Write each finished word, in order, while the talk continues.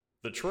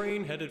The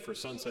train headed for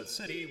Sunset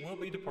City will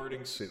be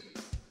departing soon.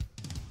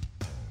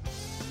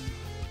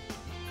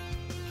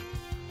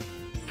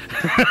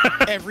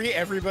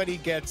 Everybody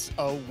gets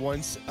a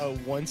once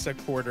a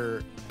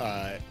quarter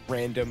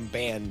random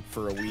ban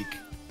for a week,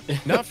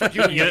 not for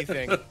doing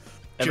anything.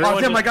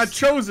 Oh damn! I got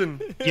chosen.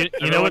 You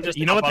know what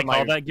they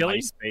call that, Gilly?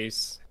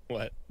 MySpace.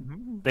 What?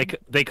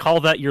 They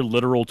call that your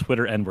literal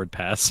Twitter N-word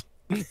pass.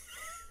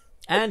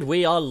 And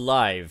we are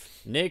live.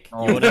 Nick, you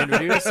want to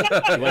introduce?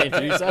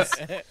 Us?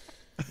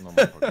 Oh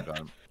my fucking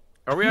God.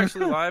 Are we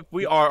actually live?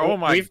 We are. Oh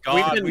my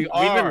God, we've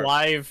been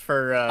live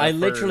for. I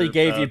literally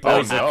gave you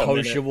boys a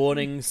kosher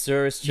warning,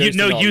 sir.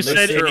 You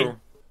said true.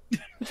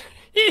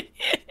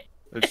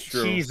 It's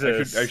true.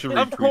 Jesus. I should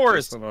Of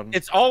course,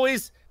 it's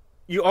always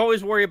you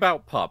always worry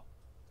about pup,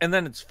 and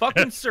then it's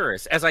fucking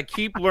Cirrus. As I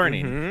keep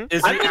learning,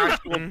 is the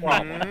actual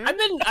problem.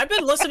 I've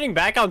been listening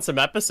back on some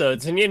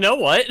episodes, and you know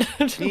what?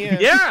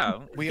 Yeah.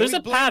 There's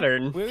a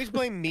pattern. We always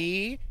blame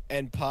me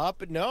and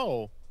Pop.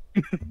 No.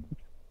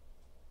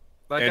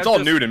 Like, it's all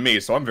new to me,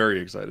 so I'm very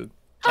excited.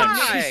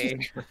 Hi.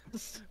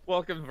 Thanks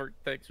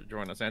for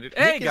joining us, Andrew.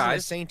 Hey Nick guys. isn't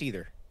a saint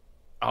either.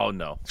 Oh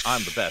no,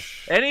 I'm the best.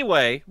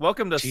 Anyway,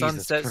 welcome to Jesus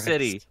Sunset Christ.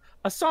 City,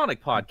 a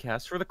Sonic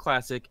podcast for the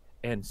classic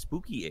and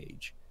spooky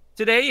age.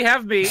 Today you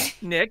have me,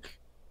 Nick.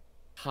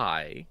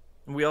 Hi.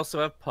 And we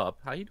also have Pup.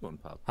 How you doing,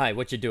 Pup? Hi,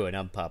 what you doing?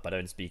 I'm Pup. I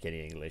don't speak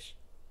any English.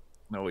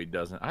 No, he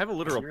doesn't. I have a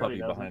literal He really puppy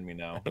doesn't. behind me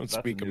now. I don't That's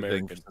speak a new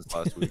American. thing since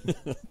last week.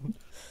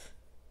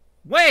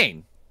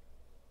 Wayne.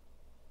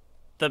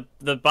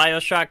 The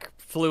Bioshock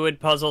fluid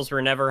puzzles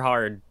were never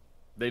hard.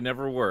 They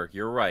never work.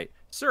 You're right.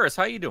 Cirrus,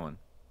 how you doing?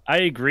 I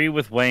agree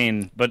with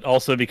Wayne, but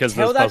also because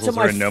Tell those that to puzzles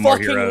my are in No More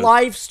fucking Heroes.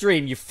 live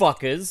stream, you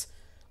fuckers.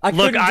 Look,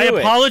 I couldn't do it.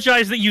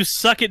 apologize that you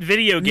suck at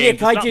video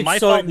games. Nick, I it's not did my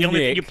so- fault. The only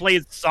thing Nick. you play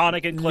is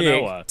Sonic and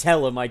Klonoa. Nick,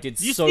 tell him I did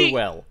You so see-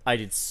 well. I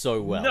did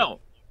so well.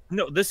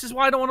 No, this is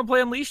why I don't want to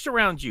play Unleashed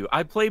around you.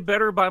 I play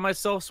better by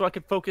myself so I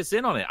can focus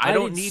in on it. I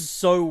don't did need...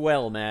 so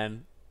well,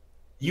 man.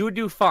 You would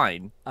do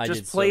fine. I did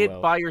Just play so well.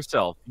 it by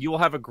yourself. You will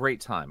have a great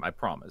time, I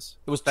promise.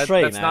 It was That's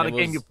Trey, That's man. not a It game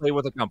was- you play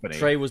with a company.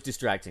 Trey was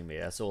distracting me.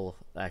 That's all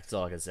I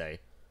can say.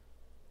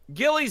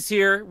 Gilly's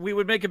here. We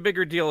would make a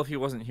bigger deal if he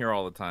wasn't here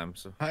all the time.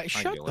 So hi,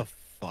 Shut Gilly. the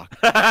fuck.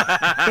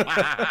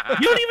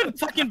 You don't even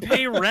fucking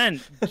pay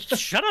rent.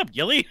 Shut up,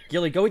 Gilly.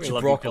 Gilly, go eat We your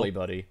love you, broccoli, Gil.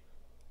 buddy.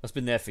 That's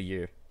been there for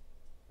you.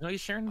 No, you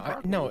sharing the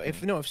broccoli No,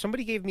 with me. if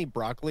somebody gave me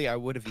broccoli, I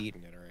would have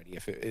eaten it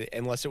already.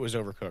 Unless it was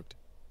overcooked.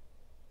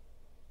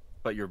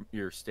 But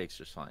your steak's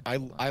just fine.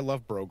 I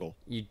love Brogel.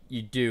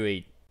 You do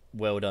eat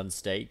well done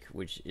steak,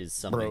 which is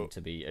something Bro.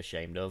 to be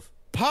ashamed of.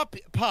 Pop.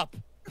 Pup.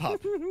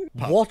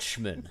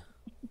 Watchmen.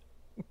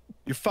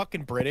 You're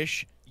fucking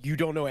British. You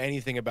don't know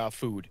anything about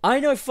food. I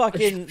know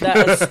fucking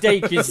that a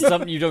steak is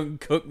something you don't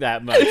cook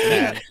that much,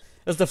 man.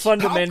 That's the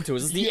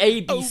fundamentals. It's the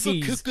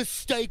ABCs. Overcook a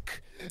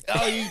steak.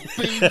 I eat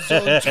beans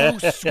on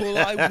toast while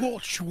I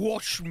watch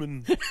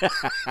Watchmen.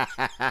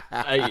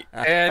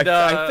 And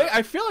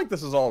I feel like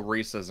this is all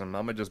racism. I'm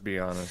gonna just be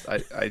honest.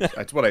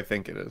 That's what I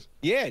think it is.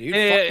 Yeah, dude.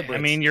 Eh, fuck the I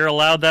Brits. mean, you're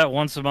allowed that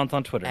once a month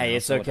on Twitter. Hey, now,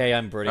 it's so okay.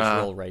 I'm British.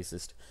 We're all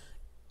racist.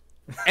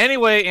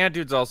 anyway, Ant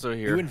Dude's also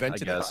here. You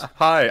invented I it. guess.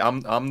 Hi,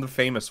 I'm the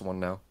famous one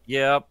now.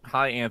 Yep.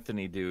 Hi,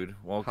 Anthony, dude.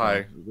 Welcome.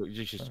 Hi.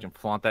 You just can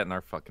flaunt that in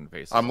our fucking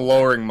faces. I'm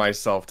lowering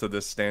myself to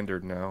this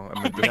standard now.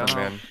 I'm a different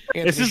man.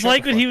 This Anthony, is shut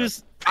like the when he fuck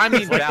was. I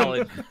mean,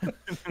 valid.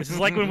 This is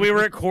like when we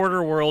were at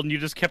Quarter World and you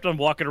just kept on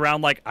walking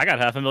around like, I got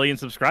 500,000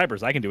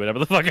 subscribers. I can do whatever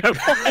the fuck I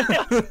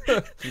want.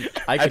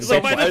 I At can some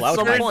say point- that at loud,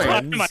 some my point-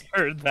 friends. I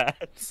heard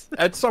that.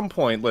 At some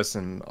point,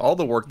 listen, all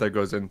the work that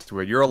goes into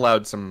it, you're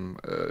allowed some,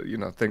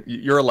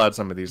 you're allowed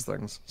some of these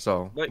things.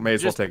 So Like, may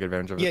as well just- take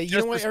advantage of it. Yeah, you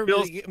Just know what? the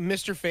Everybody,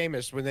 Mr.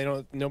 Famous,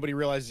 when nobody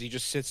realizes he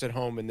just sits at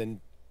home and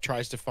then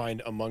tries to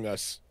find Among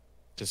Us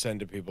to send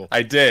to people.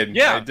 I did.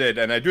 Yeah. I did,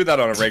 and I do that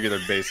on a regular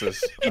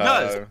basis. He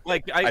does.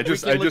 Like I we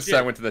just can sent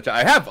legit- one to the chat.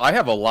 I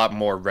have a lot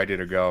more ready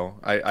to go.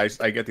 I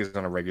get these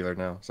on a regular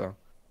now. So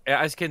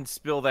I can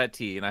spill that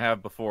tea, and I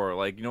have before.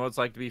 Like, you know what it's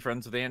like to be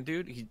friends with Ant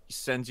Dude? He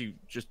sends you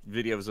just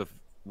videos of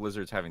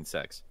lizards having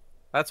sex.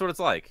 That's what it's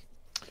like.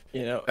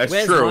 You know, that's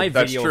Where's true. my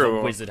That's video true.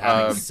 of a wizard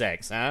having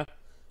sex, huh?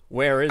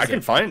 Where is I it?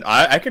 can find.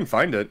 I can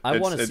find it. I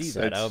It's- wanna it's- see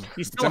that. It's,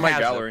 He it's still in my has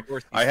it. gallery. Of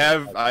course he I still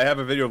have. I have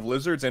a video of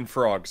lizards and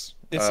frogs.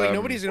 It's like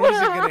nobody's going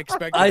to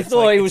expect. I it's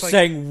thought like, he was it's like,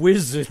 saying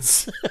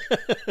wizards.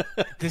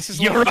 this is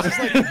You're, like, this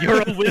is like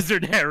you're a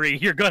wizard, Harry.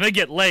 You're gonna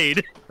get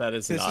laid. that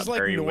is this not is like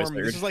very Norm.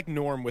 wizard. This is like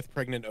Norm with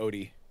pregnant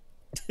Odie.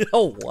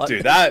 Oh, what?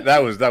 Dude,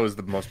 that was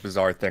the most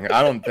bizarre thing.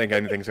 I don't think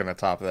anything's gonna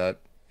top that.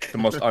 The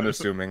most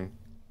unassuming.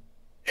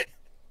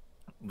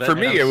 For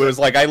me, it was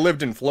like I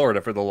lived in Florida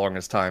for the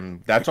longest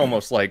time. That's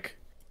almost like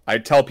I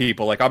tell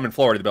people like I'm in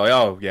Florida. They'd be like,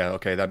 oh yeah,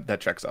 okay, that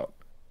checks out.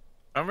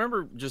 I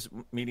remember just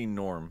meeting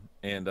Norm,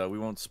 and we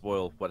won't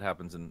spoil what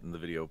happens in the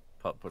video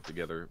put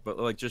together, but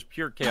like just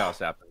pure chaos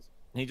happens.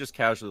 He just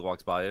casually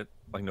walks by it,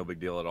 like no big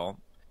deal at all.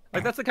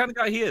 Like that's the kind of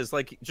guy he is.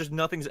 Like just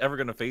nothing's ever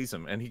gonna faze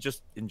him, and he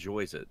just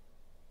enjoys it.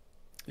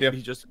 Yeah.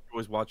 He just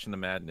enjoys watching the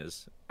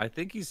madness. I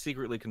think he's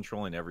secretly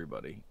controlling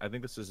everybody. I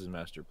think this is his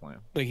master plan.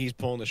 Like he's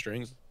pulling the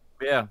strings.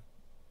 Yeah.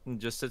 and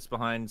just sits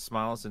behind,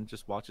 smiles, and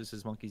just watches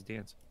his monkeys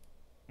dance.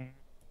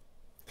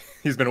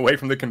 He's been away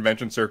from the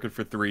convention circuit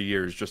for 3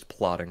 years, just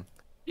plotting.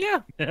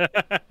 Yeah.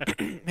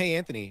 Hey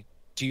Anthony,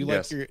 do you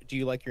Yes.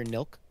 like your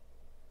milk?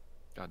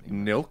 God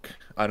damn. Nilk?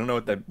 I don't know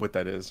what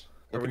that is.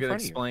 Are Look we in gonna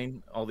front of you.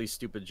 explain all these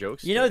stupid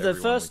jokes? You to know, the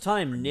everyone first like,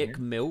 time in Nick here?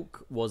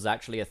 Milk was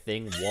actually a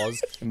thing was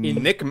in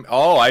Nick.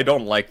 Oh, I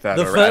don't like that.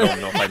 The Or I fir-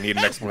 don't know if I need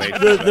an explanation.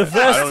 the for that. I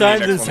first don't time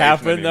need an this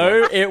happened explanation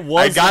anymore. though.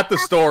 It I was got the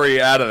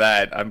story out of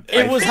that.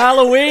 it was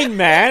Halloween,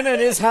 man,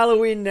 and it's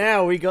Halloween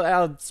now. We got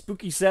our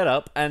spooky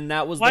setup, and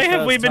that was. Why the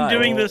have we first been time.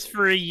 doing this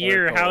for a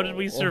year? How did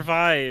we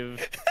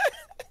survive?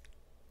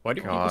 Why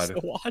do God. people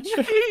still watch? You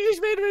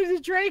just made him into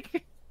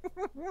Drake.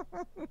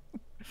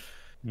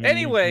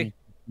 Anyway,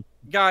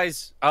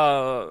 guys,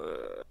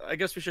 I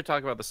guess we should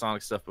talk about the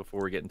Sonic stuff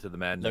before we get into the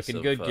madness. Looking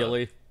of, good,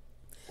 Gilly.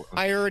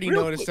 I already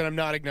Real noticed quick. and I'm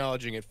not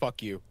acknowledging it.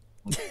 Fuck you.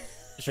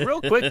 Just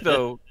real quick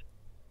though,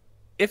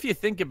 if you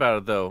think about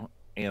it though,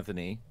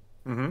 Anthony,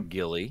 Mhm.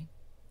 Gilly,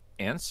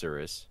 and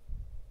Cirrus,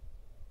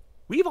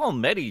 we've all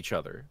met each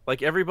other.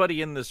 Like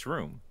everybody in this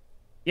room.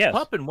 Yes.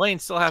 Pup and Wayne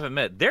still haven't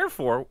met.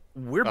 Therefore,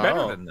 we're better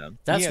Oh. than them.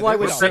 That's Yeah, why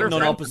they're we're better sitting on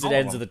friends opposite than all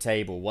ends of of the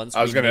table. Once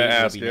I was we gonna meet, we'll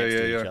ask, be yeah, next to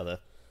yeah, each yeah. other.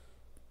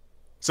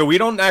 So we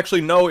don't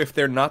actually know if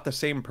they're not the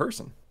same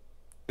person.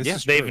 This Yeah,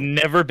 is They've true.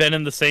 never been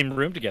in the same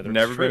room together. It's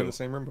Never been true. in the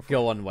same room before.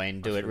 Go on,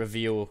 Wayne. Do it.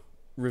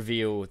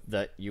 Reveal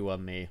that you are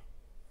me.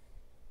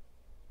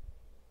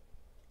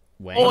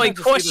 Wayne. Oi,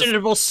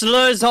 questionable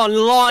slurs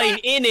online,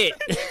 innit?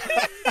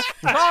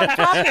 Tom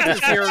Tompkins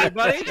is here,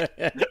 everybody.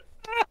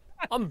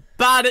 I'm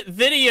bad at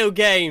video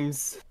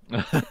games. Oh,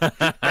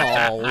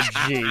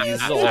 jeez.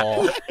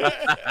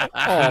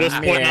 Oh, Just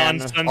putting on man.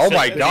 Sunset Oh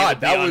my City God,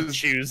 will that be on was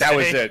Tuesday. that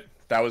was it.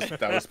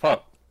 That was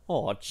Pup.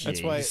 Oh, jeez.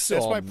 That's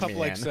why Oh, Pup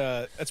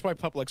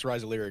man. likes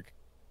Rise of Lyric.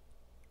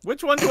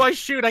 Which one do I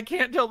shoot? I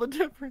can't tell the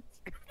difference.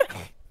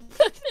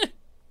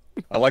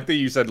 I like that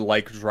you said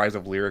like Rise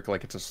of Lyric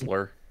like it's a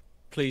slur.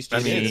 Please I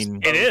just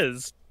mean, It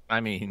is. I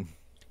mean,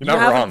 You're You not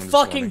haven't wrong, just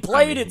fucking like-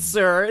 played I mean- it,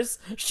 sirs.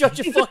 Shut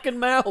your fucking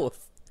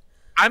mouth.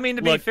 I mean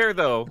to be Look- fair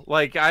though,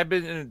 like I've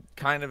been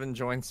kind of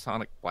enjoying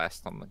Sonic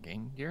Blast on the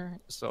Game Gear,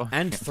 so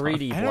And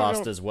 3D I don't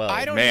Blast know- as well.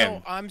 I don't Man.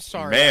 know. I'm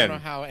sorry. I Man. don't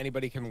know how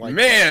anybody can like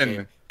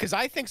Man. because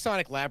I think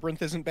Sonic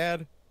Labyrinth isn't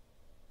bad.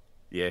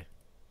 yeah,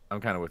 I'm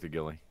kind of with you,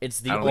 Gilly.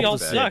 It's I the don't think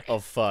opposite it's bad.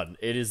 of fun.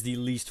 It is the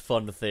least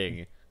fun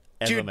thing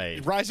ever Dude,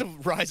 made. Rise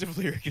of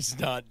Lyric is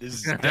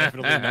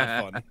definitely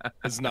not fun.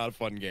 It's not a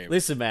fun game.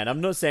 Listen, man,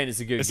 I'm not saying it's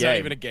a good It's game. not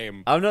even a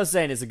game. I'm not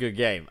saying it's a good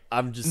game.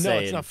 I'm just No,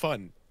 saying. it's not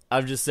fun.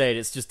 I'm just saying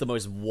it's just the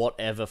most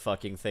whatever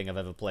fucking thing I've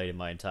ever played in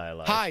my entire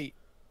life. Hi.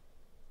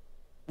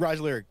 Rise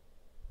of Lyric.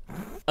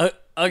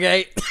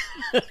 Okay.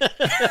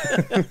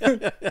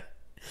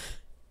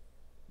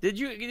 Did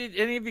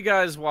any of you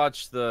guys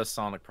watch the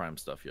Sonic Prime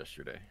stuff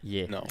yesterday?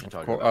 Yeah. No. We can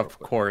talk Of about it real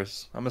quick.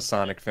 course, I'm a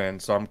Sonic fan,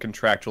 so I'm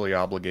contractually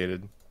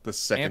obligated the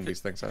second Anthony-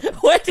 these things happen.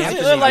 Why does it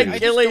Anthony, look like I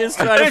just Gilly don't- is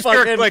trying to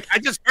fucking? I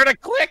just heard a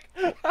click.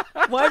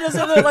 Why does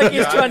it look like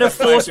he's Yeah, trying to I've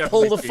force definitely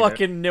pull the seen it.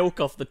 fucking milk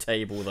off the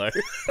table though?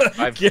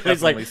 I've Gilly's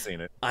definitely like,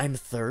 seen it. I'm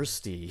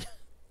thirsty.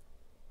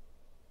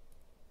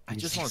 I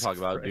just want to talk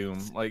about Doom.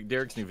 Like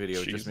Derek's new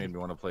video just made me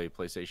want to play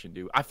PlayStation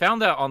Doom. I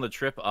found that on the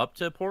trip up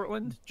to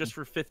Portland just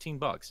for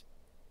 $15.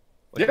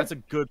 Like Yeah. that's a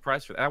good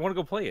price for that. I want to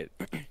go play it.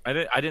 I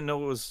didn't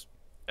know it was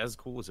as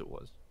cool as it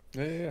was.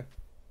 Yeah.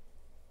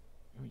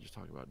 Let me just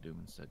talk about Doom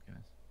instead, guys.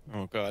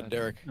 Oh god,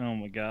 Derek. Oh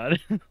my god.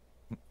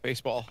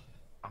 Baseball.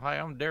 Hi,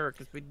 I'm Derek.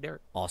 It's me,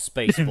 Derek. Oh,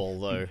 Spaceball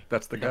though.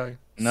 That's the guy.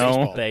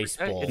 No.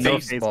 Baseball. It's No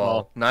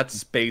Baseball, not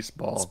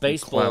Spaceball. you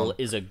Spaceball clown.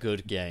 is a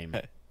good game.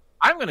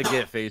 I'm gonna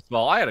get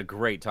Baseball. I had a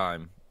great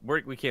time.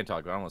 We can't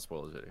talk about it. I don't want to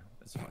spoil the video.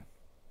 It's fine.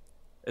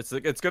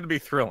 It's gonna be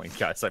thrilling,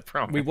 guys. I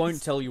promise. We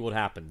won't tell you what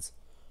happens.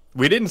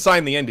 We didn't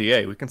sign the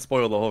NDA. We can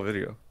spoil the whole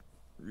video.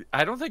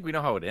 I don't think we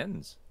know how it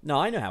ends. No,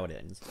 I know how it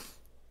ends.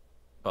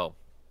 Oh,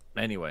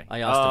 anyway. I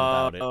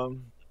asked him about it.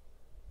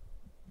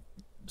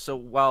 So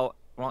while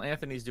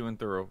Anthony's doing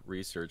thorough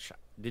research,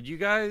 did you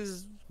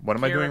guys? What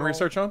am I care doing at all-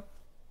 research on?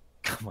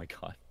 Oh my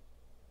god.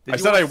 I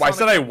said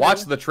I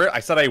watched the trip.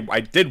 I said I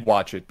did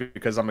watch it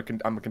because I'm a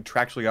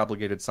contractually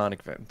obligated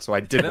Sonic fan, so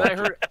I did. Then watch I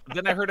heard.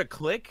 Then I heard a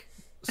click.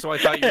 So I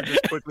thought you were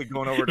just quickly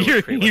going over to. a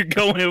You're trailer. you're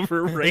going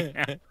over it right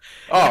now.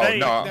 Oh Hey,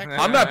 no, that-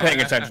 I'm not paying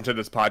attention to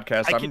this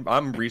podcast. I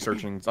I'm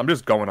researching. I'm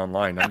just going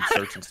online. I'm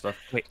searching stuff.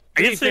 Wait,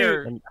 To be I'd say-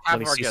 fair, let half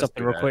me our see guests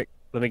something do real that. quick.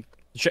 Let me.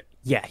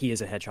 Yeah, he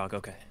is a hedgehog.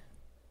 Okay.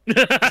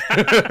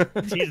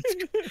 Jesus.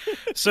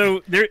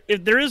 So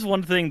if there is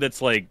one thing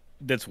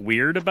that's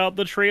weird about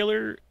the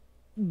trailer,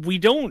 we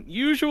don't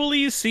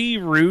usually see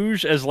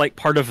Rouge as like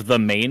part of the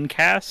main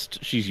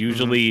cast. She's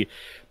usually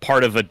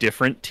part of a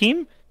different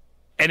team,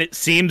 and it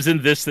seems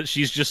in this that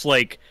she's just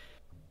like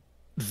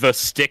the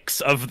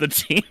sticks of the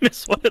team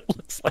is what it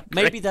looks like.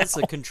 Maybe right that's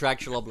now. a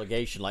contractual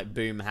obligation. Like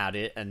Boom had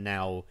it, and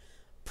now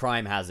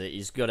Prime has it.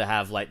 He's got to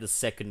have like the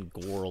second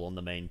girl on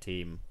the main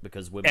team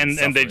because women.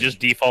 and they just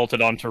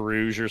defaulted onto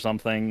Rouge or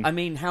something. I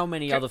mean, how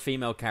many other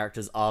female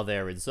characters are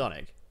there in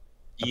Sonic?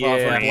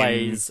 Apart Yeah. from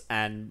Blaze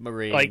and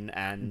Marine Like-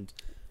 and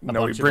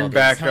No, we bunch of bring others.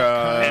 back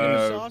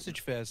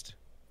Sausage Fest.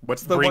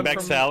 what's the Bring one back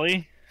from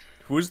Sally.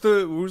 Who's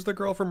the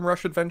girl from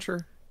Rush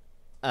Adventure?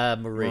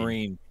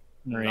 Marine.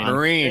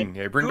 Marine.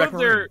 Yeah, bring back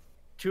Marine.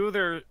 Two of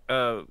their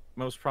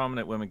most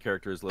prominent women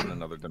characters live in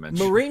another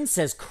dimension. Marine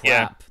says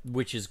crap,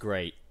 which is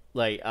great.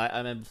 Like, I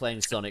remember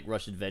playing Sonic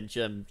Rush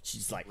Adventure, and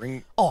she's like,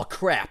 oh,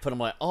 crap. And I'm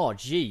like, oh,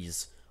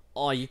 jeez.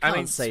 Oh, you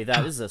can't say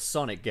that. This is a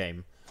Sonic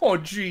game. Oh,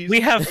 jeez.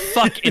 We have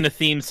fuck in a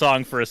theme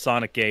song for a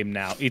Sonic game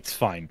now. It's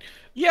fine.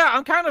 Yeah,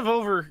 I'm kind of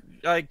over.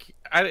 Like,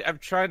 I'm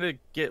trying to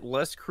get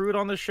less crude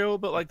on the show,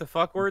 but like the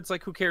fuck words,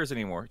 like who cares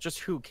anymore? Just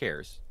who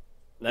cares?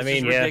 I It's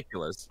mean, just yeah,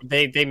 ridiculous.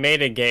 they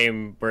made a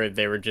game where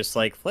they were just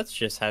like, let's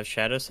just have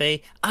Shadow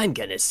say, "I'm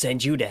gonna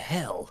send you to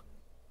hell."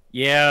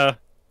 Yeah.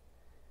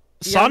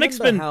 Sonic's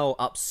I remember been how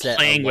upset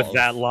playing a with lot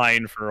that of-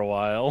 line for a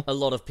while. A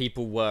lot of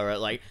people were at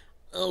like,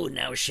 oh,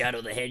 now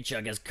Shadow the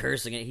Hedgehog is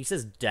cursing it. He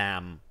says,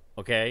 damn,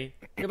 okay?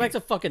 Go back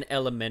to fucking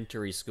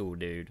elementary school,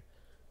 dude.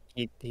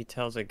 He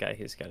tells a guy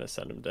he's gonna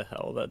send him to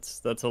hell. That's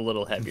a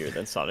little heavier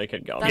than Sonic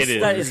had gone.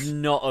 That is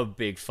not a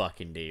big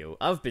fucking deal.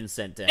 I've been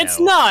sent to hell. It's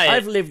not.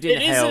 I've lived in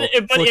It hell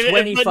isn't- but for it-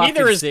 20 but fucking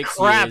neither is 6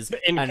 crap years,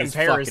 in and it's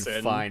comparison.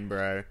 fucking fine,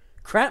 bro.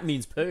 Crap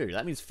means poo.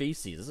 That means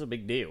feces. This is a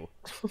big deal.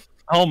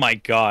 Oh my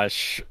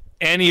gosh.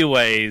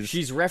 Anyways,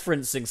 She's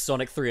referencing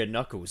Sonic 3 and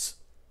Knuckles.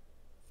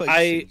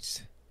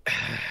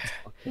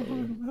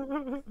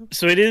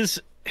 so it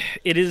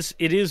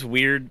is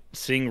weird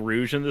seeing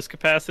Rouge in this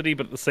capacity,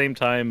 but at the same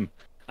time,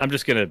 I'm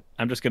just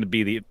gonna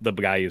be the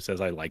guy who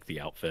says I like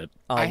the outfit.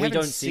 We haven't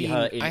don't see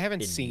her seen- in I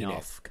haven't seen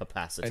enough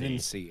capacity. I didn't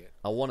see it.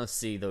 I want to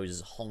see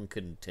those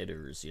honkin'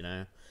 titters, you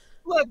know?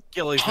 Let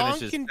Gilly finish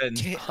his Honkin'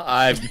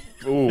 sentence.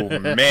 Ooh,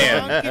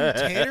 man.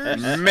 Honkin'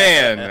 titters?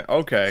 Man,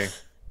 okay.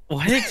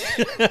 What?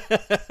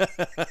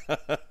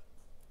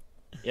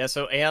 Yeah.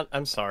 So, Ant,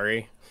 I'm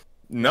sorry.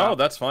 No,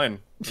 that's fine.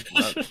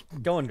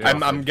 Go on,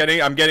 I'm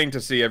getting to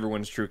see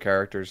everyone's true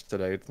characters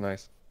today. It's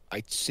nice.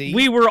 I see.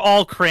 We were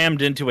all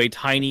crammed into a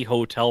tiny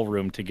hotel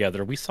room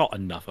together. We saw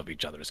enough of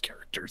each other's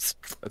characters.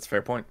 That's a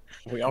fair point.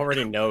 We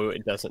already know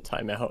it doesn't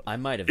time out. I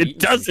might have It eaten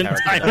some doesn't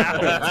character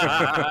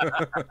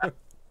time that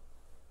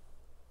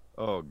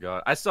Oh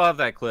god, I still have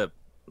that clip.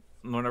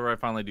 Whenever I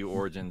finally do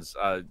Origins,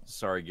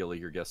 sorry Gilly,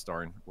 you're guest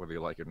starring, whether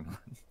you like it or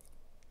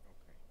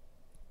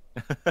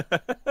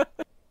not.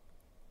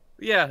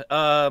 Yeah,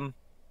 I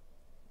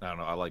don't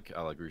know. I like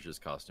Rouge's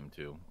costume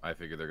too. I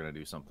figure they're gonna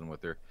do something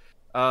with her.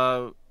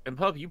 And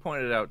Pup, you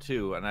pointed it out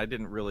too, and I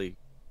didn't really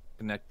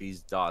connect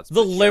these dots. The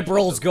but Shadow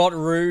liberals does- got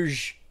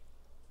Rouge.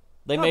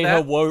 They Not made her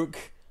bad. woke.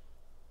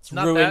 It's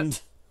Not ruined.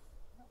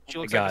 bad. She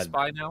looks God. like a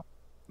spy now.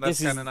 That's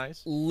This is kind of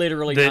nice.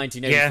 literally The-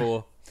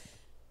 1984.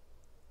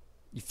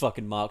 You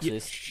fucking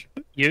Marxist.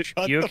 You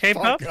the okay,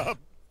 fuck pup? up.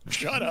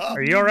 Shut up.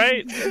 Are you all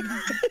right?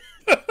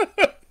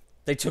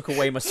 They took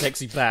away my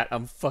sexy bat.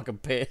 I'm fucking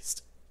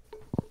pissed.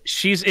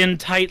 She's in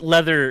tight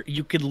leather.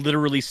 You could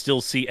literally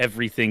still see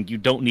everything. You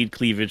don't need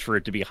cleavage for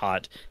it to be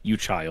hot, you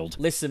child.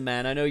 Listen,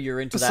 man, I know you're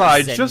into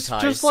Besides, that just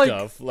Sentai like-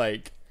 stuff.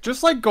 Like,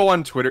 Just like go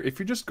on Twitter. If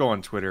you just go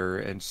on Twitter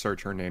and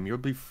search her name, you'll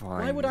be fine.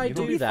 why would I You'll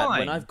do be that fine.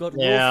 when I've got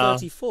Yeah. Rule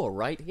 34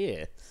 right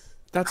here?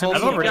 That's I've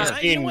also already Yeah, you know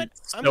seen what?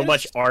 I'm so gonna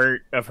much s-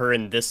 art of her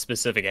in this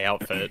specific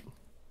outfit.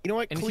 You know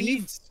what? And he Cleve,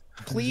 needs-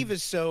 Cleve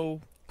is so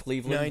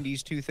Cleveland,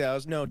 90s,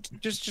 2000. No,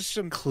 just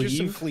some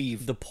Cleve?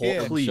 Cleve. the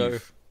Portland Cleve. show.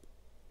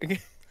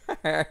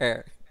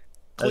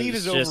 Cleve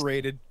It's is just-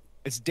 overrated.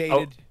 It's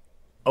dated.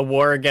 A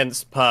war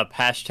against Pup.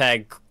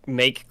 Hashtag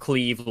make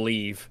Cleve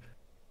leave.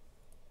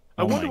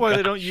 I Oh wonder my why they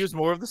God. don't use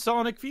more of the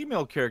Sonic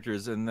female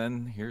characters. And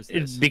then here's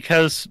this.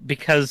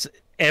 Because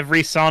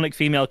every Sonic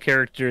female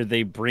character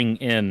they bring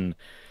in,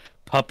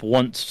 Pup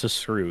wants to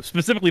screw.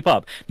 Specifically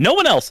Pup. No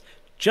one else.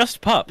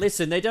 Just Pup.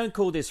 Listen, they don't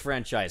call this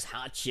franchise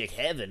Hot Chick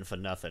Heaven for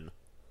nothing.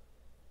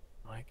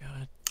 Oh my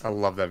god. I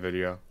love that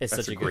video. It's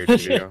That's such a a great good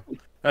video.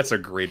 That's a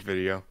great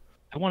video.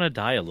 I want to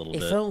die a little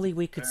If bit. only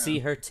we could see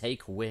her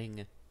take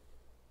wing.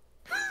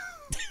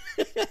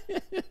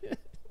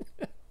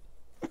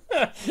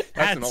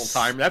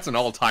 That's an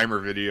all-timer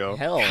video.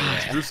 Hell yeah.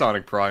 True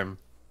Sonic Prime.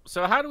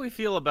 So how do we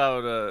feel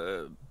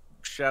about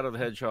Shadow the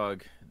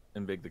Hedgehog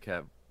and Big the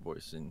Cat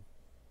voiced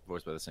by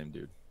the same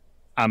dude?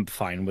 I'm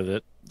fine with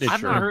it.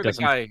 I've not heard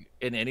doesn't- the guy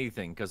in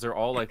anything because they're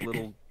all like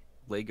little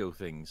Lego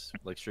things,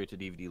 like straight to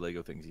DVD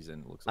Lego things he's in.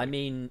 It looks like. I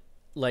mean,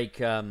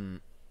 like,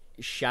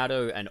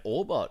 Shadow and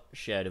Orbot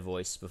shared a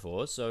voice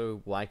before,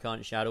 so why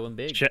can't Shadow and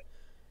Big?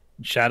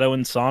 Shadow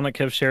and Sonic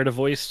have shared a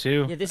voice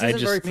too. Yeah, this I isn't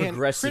just, very Man,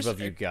 progressive Chris-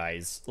 of you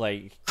guys.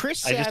 Like,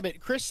 Chris I just- Sabat.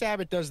 Chris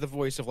Sabat does the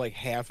voice of like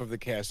half of the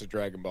cast of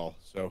Dragon Ball.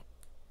 So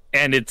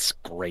and it's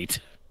great.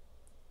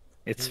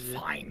 It's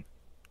fine.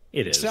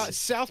 It is.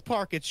 South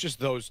Park, it's just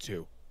those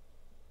two.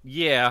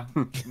 yeah,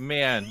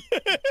 man,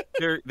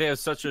 they have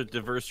such a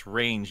diverse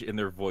range in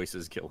their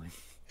voices, Killing.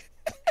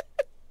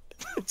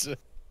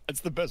 That's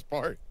the best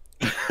part.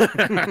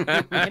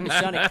 Give me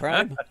Sonic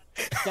Prime.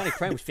 Sonic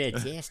Prime was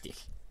fantastic.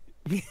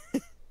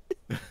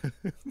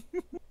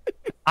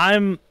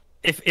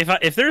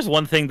 If there's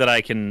one thing that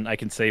I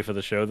can say for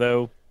the show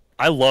though,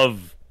 I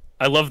love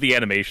the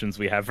animations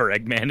we have for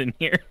Eggman in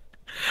here.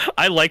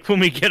 I like when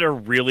we get a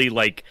really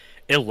like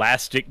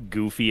elastic,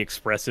 goofy,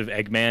 expressive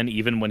Eggman,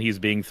 even when he's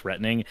being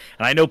threatening.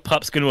 And I know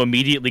Pup's going to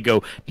immediately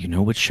go, "You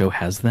know what show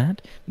has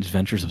that?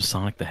 Adventures of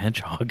Sonic the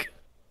Hedgehog."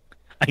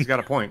 He's got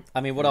a point.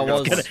 I mean, what I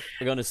was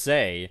going to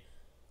say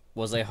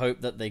was I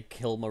hope that they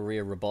kill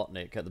Maria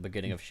Robotnik at the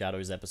beginning of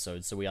Shadow's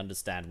episode so we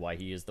understand why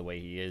he is the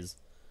way he is.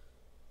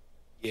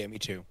 Yeah, me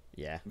too.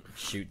 Yeah,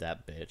 shoot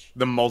that bitch.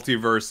 The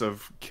multiverse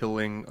of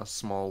killing a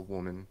small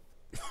woman.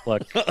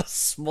 Look, A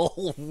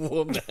small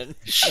woman.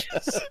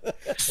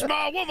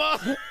 Small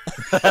woman.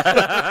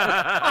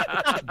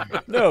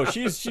 No,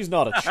 she's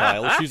not a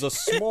child. She's a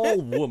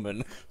small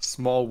woman.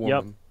 Small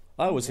woman.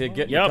 I was here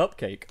getting Yep. a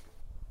cupcake.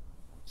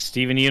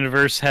 Steven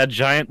Universe had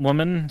giant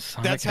woman.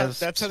 Sonic has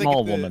That's how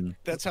small they get woman.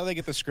 That's how they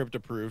get the script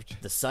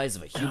approved. The size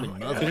of a human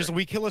mother. They're just,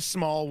 we kill a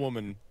small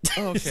woman.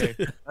 Oh, okay.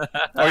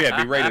 Oh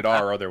yeah, be rated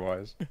R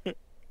otherwise.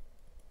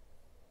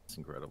 It's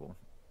incredible.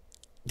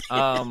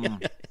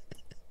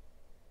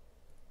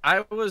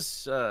 I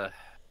was,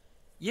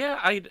 yeah,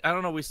 I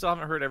don't know. We still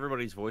haven't heard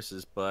everybody's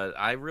voices, but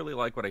I really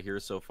like what I hear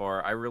so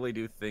far. I really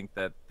do think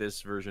that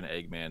this version of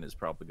Eggman is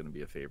probably going to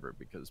be a favorite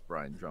because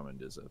Brian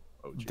Drummond is a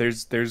OG.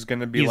 There's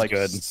gonna be He's like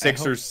good.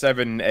 6 or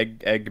 7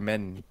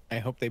 Eggmen. I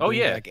hope they Oh, bring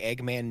yeah. back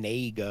Eggman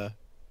Nega.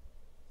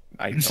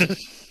 I don't.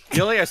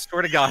 Gilly, I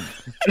swear to God.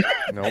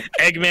 Nope.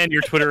 Eggman,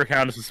 your Twitter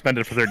account is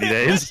suspended for 30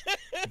 days.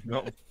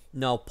 Nope.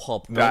 No,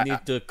 Pop, we Nah,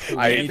 need to cool,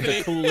 I- we need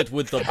to cool it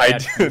with the I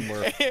bad did-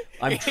 humor.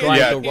 I'm trying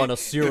Yeah. to run a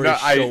serious No,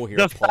 show here,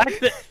 The Pop.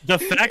 fact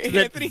that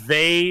Anthony-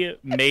 they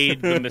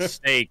made the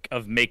mistake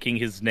of making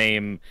his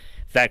name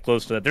that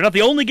close to that. They're not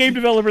the only game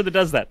developer that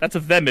does that. That's a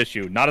them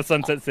issue, not a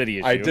Sunset City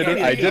issue. I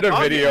did a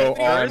video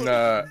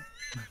on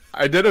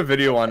I did a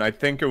video on, I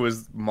think it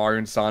was Mario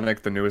and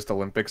Sonic, the newest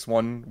Olympics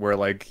one, where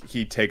like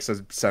he takes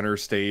a center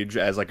stage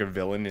as like a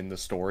villain in the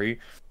story,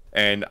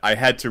 and I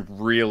had to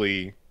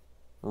really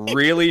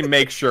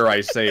make sure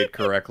I say it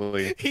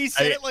correctly. He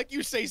said it like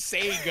you say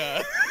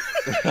Sega.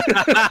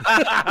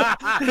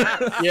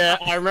 Yeah,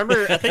 I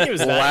remember. I think it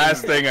was The that.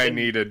 last thing I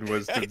needed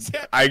was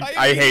to, I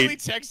immediately hate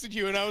texted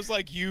you and I was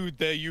like, you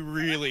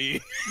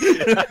really.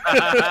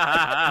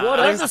 What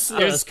other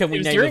slurs can we it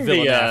was name a during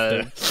villain the,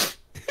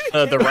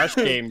 after? the Rush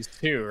games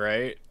too,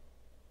 right?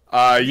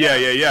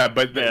 yeah,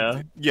 but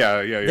Yeah.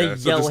 yeah. They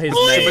So yell just- his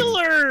name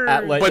Spoiler!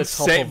 at like the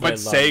top of their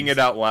saying lungs. it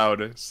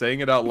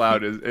out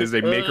loud is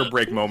a make or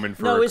break moment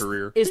for No, a it's,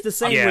 career. it's the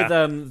same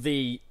Yeah. with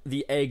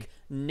the egg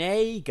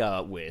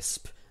Naga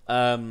Wisp.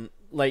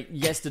 Like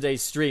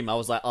yesterday's stream, I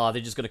was like,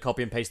 they're just gonna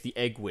copy and paste the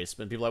egg wisp,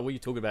 and people are like, what are you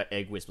talking about,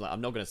 egg wisp? I'm like, I'm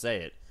not gonna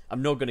say it.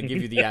 I'm not gonna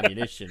give you the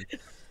ammunition.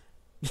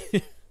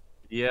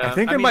 Yeah, I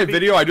think in mean, my to be-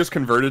 video I just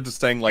converted to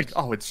saying like,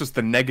 oh, it's just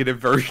the negative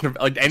version of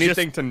like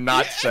anything to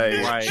not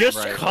say. Right, Just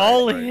right,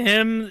 call right, right.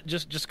 him.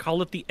 Just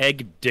call it the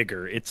Egg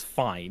Digger. It's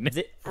fine.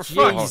 fuck's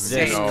Jesus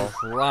sake.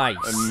 Christ!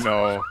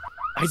 No.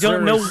 I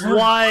don't know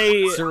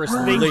why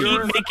Seriously, they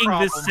leave. keep making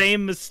this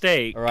same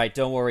mistake. All right,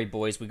 don't worry,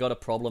 boys. We got a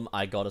problem.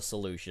 I got a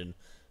solution.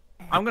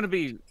 I'm gonna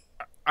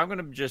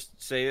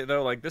just say it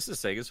though. Like this is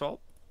Sega's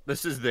fault.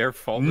 This is their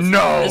fault.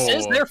 No. This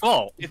is their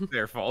fault. It's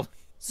their fault.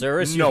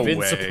 Cyrus, No you've been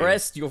way.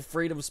 suppressed. Your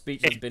freedom of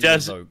speech has It been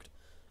does- revoked.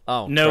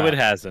 Oh No, crap. it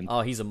hasn't.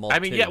 Oh, he's a mod. I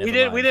mean, too, yeah, never we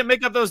mind. didn't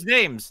make up those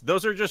names.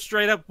 Those are just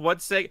straight up what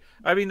Sega.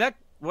 I mean, that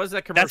was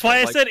that commercial. That's why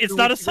I like, said it's 2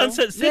 not a weeks ago?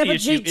 Sunset City Yeah, but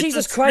issue. It's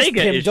Jesus a Christ, Sega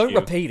Kim, issue. don't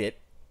repeat it.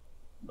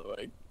 Oh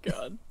my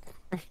god.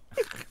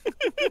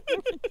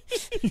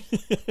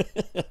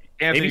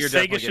 Anthony, Maybe you're Sega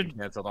definitely should- getting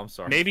canceled. I'm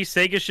sorry. Maybe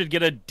Sega should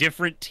get a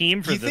different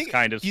team for Do you this think-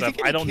 kind of do you stuff.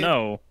 think I don't kid-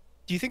 know.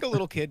 Do you think a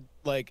little kid,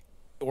 like,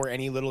 or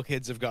any little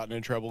kids have gotten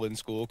in trouble in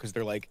school because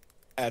they're, like,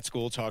 at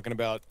school talking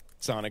about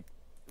Sonic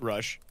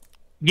Rush?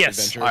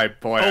 Yes. Adventure?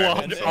 Boy. Oh,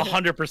 I-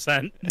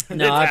 100%.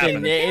 No, I've been.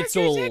 happened. It's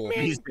all.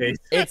 These days.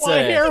 It's Why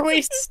a. are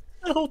we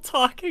still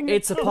talking?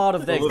 It's a part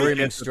of their little grooming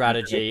kids are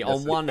strategy. On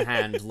ridiculous. one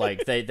hand,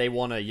 like they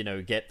want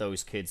to get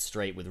those kids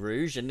straight with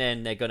Rouge, and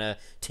then they're gonna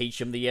teach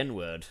them the N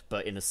word,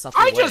 but in a subtle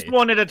I way. just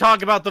wanted to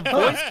talk about the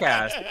voice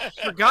cast.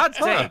 For God's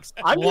sakes.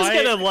 I'm just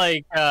Why- gonna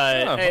like.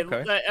 Hey,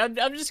 okay.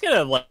 I'm just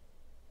gonna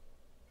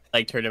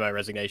like turn in my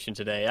resignation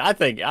today. I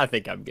think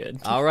I'm good.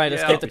 All right,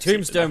 let's Yeah, get the we see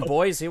tombstone, it.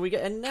 boys. Here we go.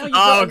 And now you've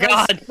Oh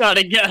got a nice, god, not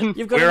again.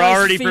 You've got a We're nice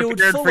already field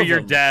prepared full for of your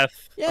them.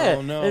 death. Yeah.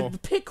 Oh, no.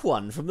 Pick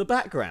one from the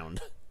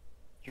background.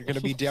 You're going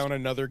to be down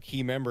another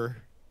key member.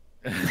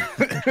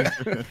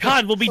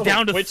 God, we'll be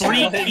down to Which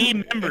 3 one? key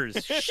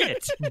members.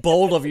 Shit.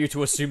 Bold of you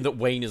to assume that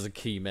Wayne is a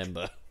key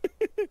member.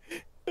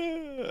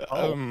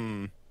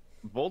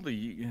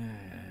 Boldly,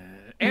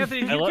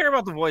 Anthony, do I you lo- care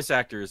about the voice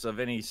actors of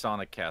any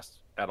Sonic cast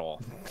at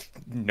all?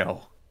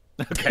 No.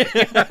 Oh,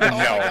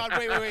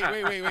 my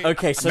God, wait.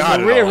 Okay, so Not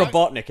at Maria all.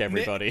 Robotnik,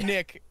 everybody.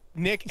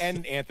 Nick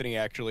and Anthony,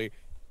 actually.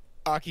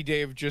 Aki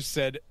Dave just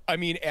said,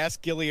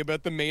 ask Gilly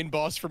about the main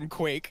boss from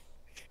Quake.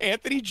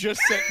 Anthony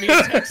just sent me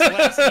a text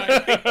last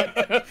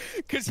night.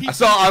 Because he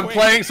So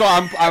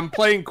I'm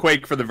playing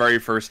Quake for the very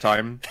first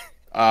time.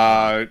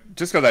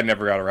 Just because I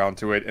never got around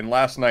to it. And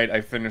last night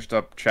I finished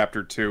up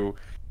chapter 2,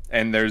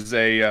 and there's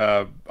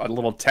a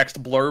little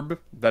text blurb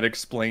that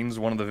explains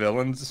one of the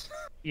villains.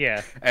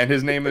 Yeah. And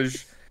his name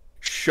is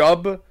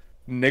Shub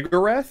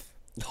Niggereth?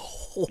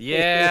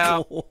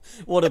 Yeah.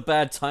 What a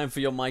bad time for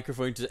your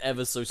microphone to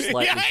ever so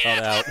slightly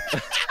cut out.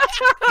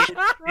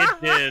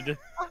 It did.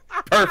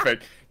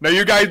 Perfect. No,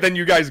 you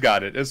guys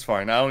got it. It's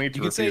fine. I don't need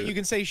to repeat You it.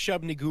 can say Shub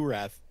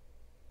Nigurath.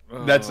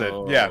 That's it.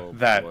 Yeah, Oh,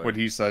 that boy. what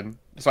he said.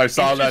 So I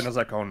saw that and I was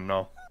like, oh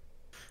no.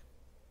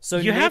 So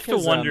You Nick have to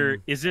has, wonder: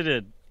 is it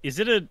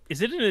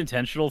an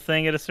intentional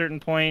thing at a certain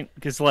point?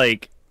 Because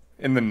like,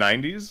 In the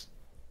 90s?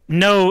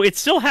 no, it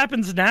still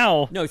happens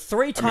now. No,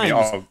 three I mean,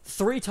 times.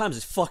 3 times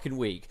is fucking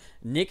weak.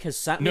 Nick has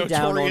sat me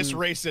down on. Notorious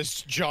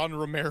racist John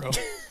Romero.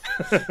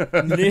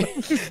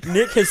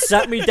 Nick has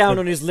sat me down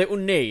on his little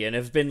knee and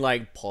has been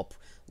like, "Pop,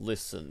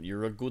 listen,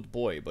 you're a good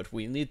boy, but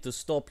we need to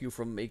stop you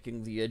from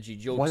making the edgy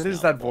jokes." What is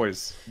now, that Pop."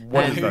 voice?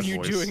 What And is Who are that you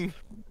voice? doing?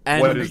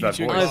 And What is that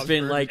voice? I've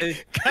been like,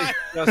 It's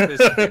just his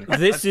skin.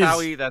 This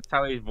That's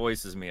how he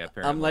voices me.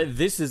 Apparently, I'm like,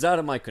 this is out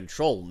of my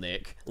control,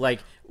 Nick. Like,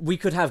 we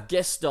could have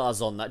guest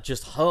stars on that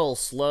just hurl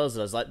slurs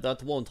at us. Like,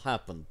 that won't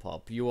happen,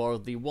 Pop. You are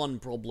the one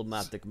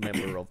problematic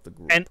member of the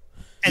group. And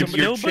You're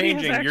nobody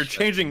has changing. You're actually-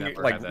 changing.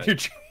 Never Like had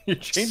that. you're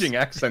changing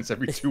accents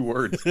every 2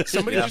 words.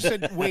 Somebody just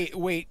said,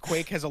 wait,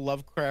 Quake has a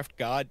Lovecraft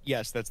god?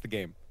 Yes, that's the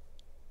game.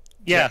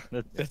 Yeah,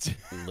 That's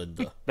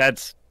Linda.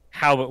 that's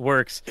how it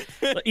works.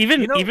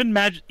 Even You know- even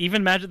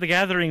Magic the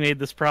Gathering made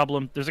this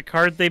problem. There's a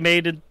card they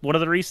made in one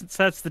of the recent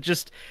sets that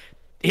just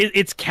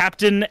it's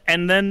Captain,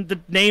 and then the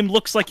name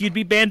looks like you'd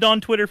be banned on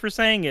Twitter for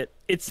saying it.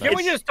 Can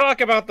we just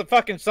talk about the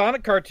fucking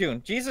Sonic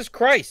cartoon? Jesus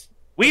Christ!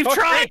 We've fuck's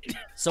tried. sake.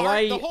 So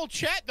the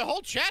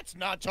whole chat's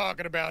not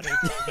talking about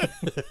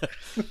it.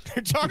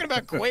 They're talking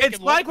about Quake. it's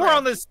and like we're Lovecraft.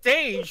 on the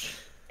stage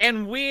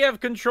and we have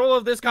control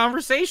of this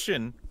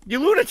conversation. You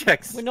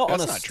lunatics! We're not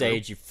That's on a not true.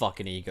 stage, you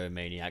fucking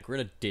egomaniac. We're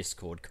in a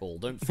Discord call.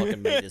 Don't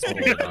fucking make this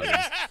more about you.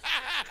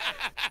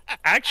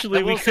 Actually,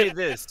 I we will say could.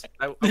 this.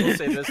 I will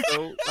say this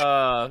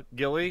though,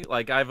 Gilly.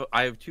 Like I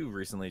have 2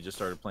 recently just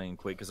started playing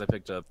Quake because I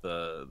picked up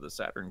the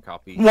Saturn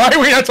copy. Why are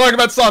we not talking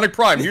about Sonic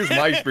Prime? Here's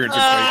my experience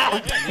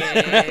with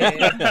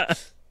Quake.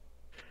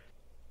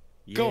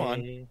 Go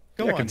on.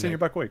 Go Yeah, on. continue Nick.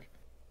 about Quake.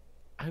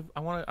 I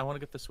want to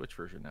get the Switch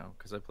version now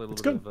because I played a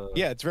It's little bit of.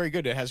 Yeah, it's very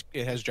good. It has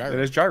gyro. It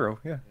is gyro.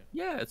 Yeah.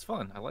 Yeah, it's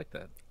fun. I like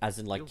that. As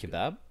in, like, Feels good.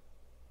 kebab?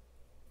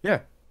 Yeah.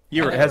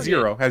 It has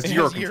zero. Has It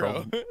zero has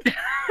control.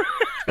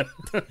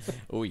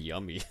 Oh,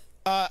 yummy.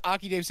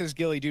 Aki Dave says,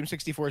 Gilly, Doom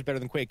 64 is better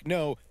than Quake.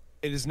 No,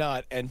 it is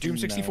not. And Doom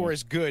 64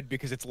 is good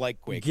because it's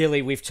like Quake.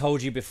 Gilly, we've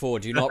told you before,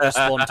 do not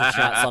respond to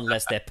chats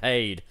unless they're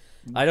paid.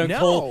 I don't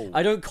No.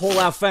 call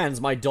our fans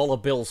my dollar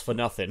bills for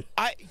nothing.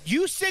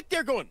 You sit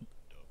there going,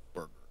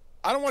 burger.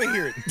 I don't want to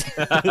hear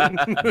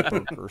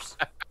it. Burgers.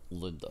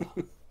 Linda.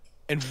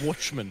 And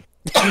Watchman.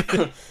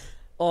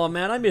 Oh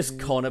man, I miss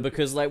Connor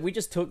because like we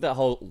just took that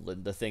whole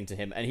Linda thing to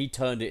him and he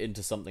turned it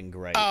into something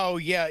great. Oh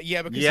yeah,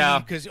 because Yeah.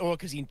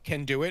 because he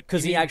can do it.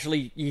 Because he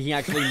actually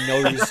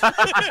knows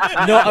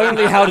not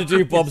only how to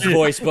do Bob's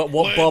voice, but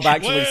what Bob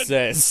actually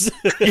says.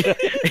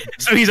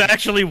 So he's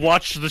actually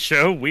watched the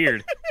show.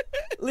 Weird.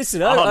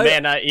 Listen, Oh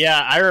man,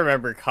 I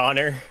remember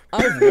Connor.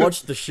 I've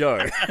watched the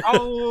show.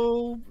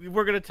 Oh,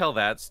 we're gonna tell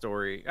that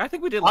story. I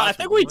think we did. Well, I last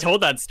think week, we didn't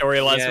told that story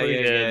last yeah,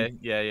 week.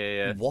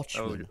 yeah.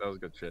 Watchmen. That was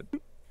good shit.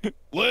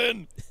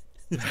 Lynn.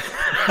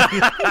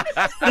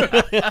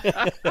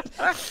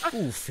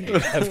 Oof.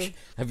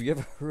 Have you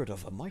ever heard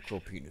of a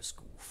micropenis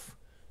goof?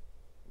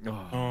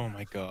 Oh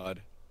my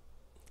god.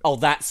 Oh,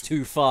 that's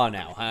too far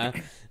now, huh?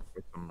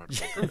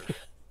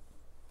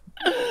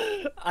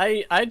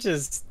 I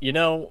just,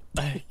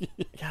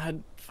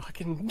 God,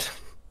 fucking.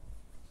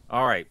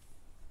 All right.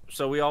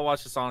 So we all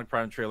watched the Sonic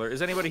Prime trailer.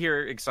 Is anybody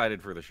here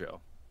excited for the show?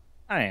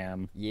 I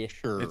am. Yeah.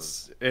 Sure.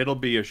 It'll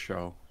be a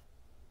show.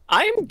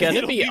 I'm gonna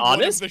It'll be one of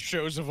honest. the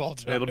shows of all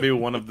time. It'll be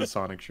one of the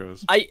Sonic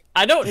shows. I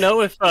don't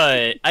know if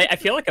I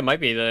feel like I might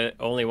be the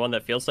only one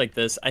that feels like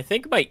this. I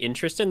think my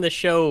interest in the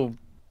show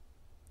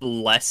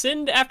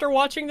lessened after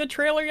watching the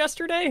trailer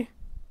yesterday.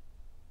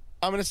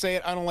 I'm gonna say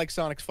it. I don't like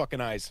Sonic's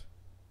fucking eyes.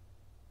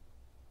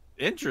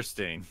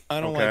 Interesting. I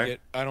don't Okay. like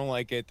it. I don't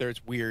like it.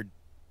 It's weird.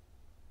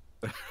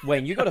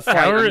 Wayne, you gotta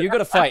fight him. You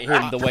gotta fight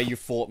him the way you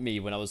fought me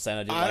when I was saying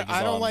I didn't like his I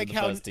don't arms like in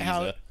the first how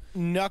teaser.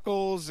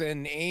 Knuckles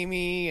and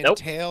Amy and Nope.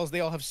 Tails, they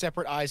all have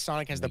separate eyes.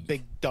 Sonic has the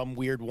big, dumb,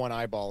 weird one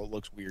eyeball. It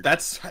looks weird.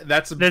 That's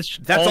That's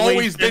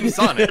always been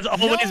Sonic. That's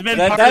always been.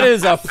 That part of-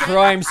 is a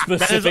prime That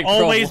specific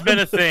has always problem. been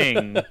a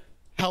thing.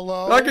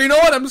 Hello? Like, you know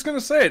what? I'm just gonna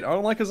say it. I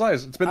don't like his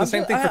eyes. It's been the I'm-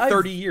 same thing for I-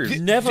 30 years.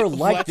 Never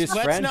liked this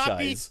Let's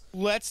franchise.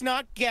 let's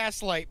not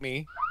gaslight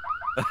me.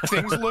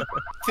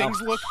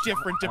 Things look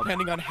different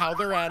depending on how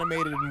they're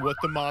animated and what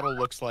the model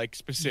looks like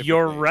specifically.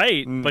 You're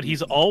right, but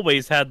he's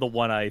always had the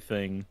one eye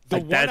thing. The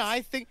Like, one that's-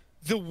 eye thing.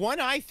 The one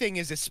eye thing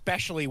is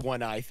especially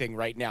one eye thing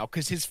right now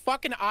because his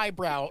fucking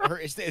eyebrow, or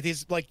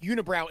his like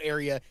unibrow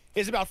area,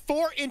 is about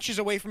 4 inches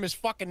away from his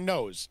fucking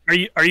nose. Are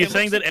you It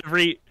saying looks that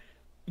every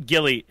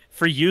Gilly,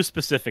 for you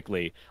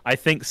specifically, I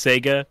think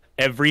Sega,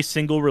 every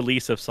single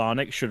release of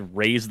Sonic should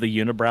raise the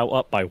unibrow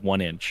up by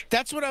 1 inch.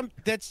 That's what I'm.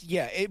 That's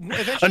yeah.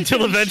 Eventually Until it's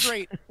gonna be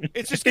eventually- straight.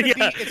 It's just gonna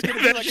be. It's gonna be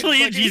like Eventually,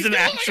 he's an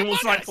actual Among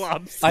Us.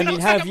 Cyclops. I mean,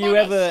 have you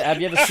ever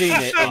seen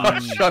it Oh,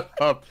 in shut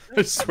up!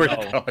 I swear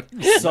to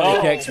God.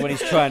 Sonic X when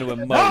he's trying to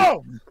emote?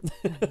 No!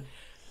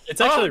 It's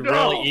actually no!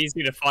 really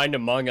easy to find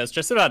Among Us.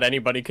 Just about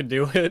anybody could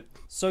do it.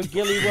 So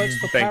Gilly works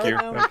for Thank you.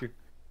 Paramount. Thank you.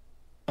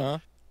 Huh?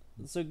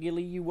 So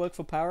Gilly, you work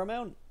for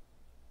Paramount?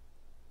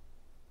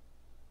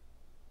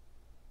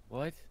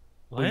 What?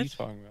 What are you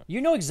talking about?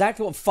 You know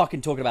exactly what I'm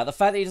fucking talking about. The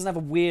fact that he doesn't have a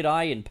weird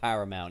eye in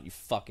Paramount. You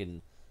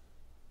fucking.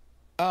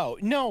 Oh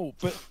no,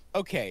 but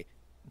okay.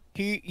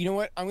 You know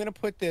what? I'm gonna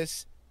put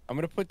this. I'm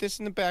gonna put this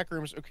in the back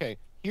rooms. Okay.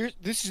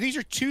 These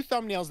are 2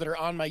 thumbnails that are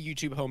on my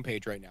YouTube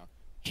homepage right now.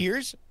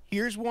 Here's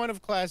one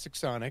of Classic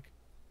Sonic.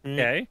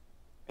 Okay.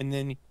 And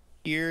then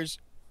here's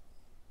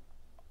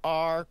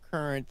our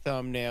current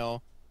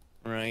thumbnail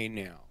right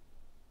now.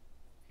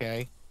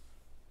 Okay.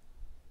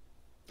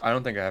 I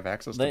don't think I have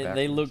access to They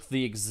backgrounds. look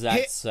the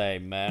exact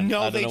same, man. No,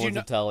 I don't they know do what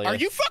not. to tell you. Are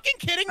you fucking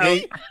kidding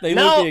me? They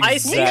No, look the I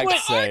see exact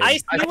what same. I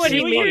see what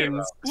he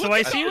means. So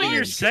I see what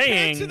you're Compared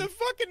saying. to the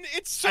fucking,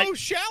 it's so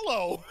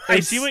shallow. I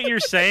see what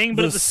you're saying,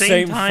 but the at the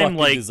same time, fucking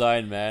like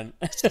design, man.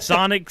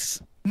 Sonic's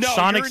No,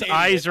 Sonic's you're an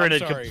eyes idiot. are in I'm a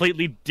sorry.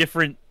 completely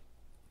different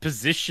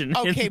position.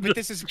 Okay, in but the-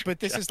 this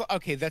is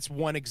okay. That's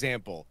one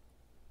example.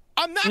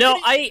 I'm not. No,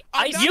 gonna- I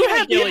I'm not you gonna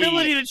have the give-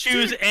 ability to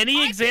choose Dude,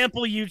 any I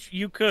example you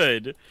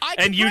could, I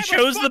can and you grab a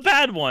chose the fucking-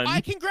 bad one. I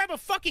can grab a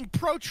fucking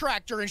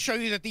protractor and show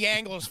you that the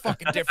angle is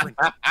fucking different.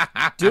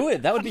 Do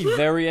it. That would be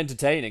very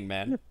entertaining,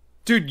 man.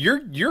 Dude,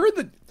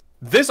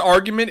 this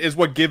argument is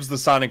what gives the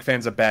Sonic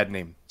fans a bad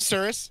name.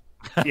 Cirrus.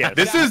 Yeah,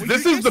 This Yeah, is what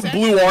this you is just the sent-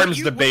 Blue what Arms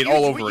you- debate what you-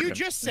 all over What you again.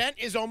 just sent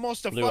is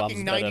almost a Blue Arms fucking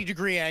is better.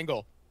 90-degree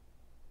angle.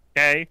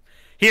 okay.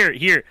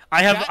 Here.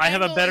 I have That a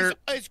angle better.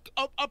 is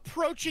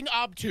approaching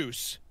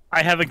obtuse.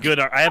 I have a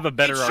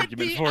better It should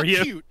argument be for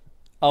you. acute.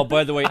 Oh,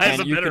 by the way, I have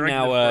and a you better can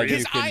now.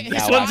 argument for you. You can His eye- now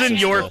his This one's in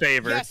access your the-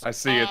 favor. Yes, I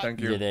see it,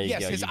 thank you. Yeah, there you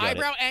Yes, go. his you got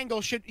eyebrow it.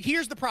 angle should.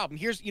 Here's the problem.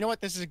 You know what?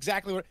 This is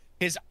exactly what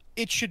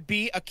it should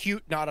be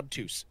acute, not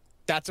obtuse.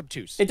 That's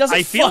obtuse. It doesn't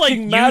I feel like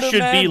fucking you matter, should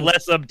man. be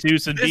less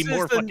obtuse and be This is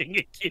more the- fucking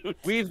acute.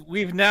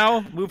 We've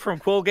now moved from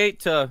Quillgate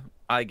to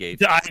Eyegate.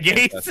 To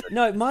Eyegate. Fantastic.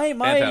 No, my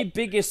Fantastic.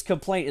 biggest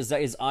complaint is that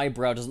his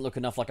eyebrow doesn't look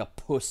enough like a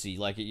pussy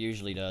like it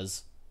usually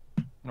does.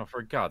 No,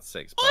 for God's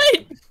sakes.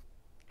 What?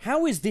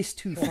 How is this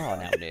too far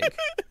now, Nick?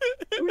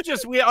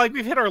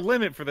 We've hit our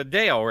limit for the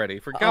day already.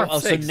 For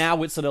God's So sakes.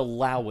 now it's an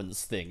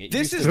allowance thing. It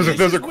This used is to be-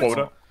 There's a what's-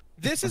 quota.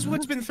 This is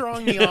what's been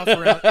throwing me off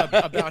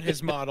about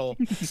his model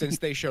since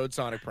they showed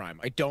Sonic Prime.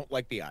 I don't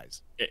like the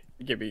eyes.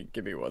 Give me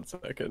 1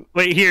 second.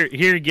 Wait, here,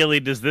 Gilly.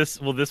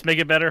 Will this make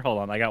it better? Hold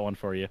on, I got one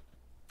for you.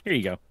 Here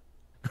you go.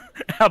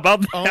 How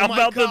about Oh how my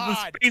about the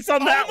God. space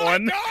on that Oh my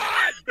one?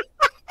 God!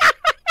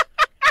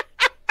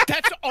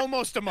 That's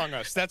almost Among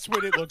Us. That's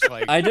what it looks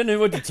like. I don't know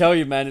what to tell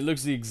you, man. It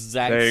looks the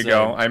exact There you same.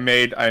 go. I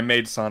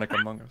made Sonic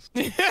Among Us.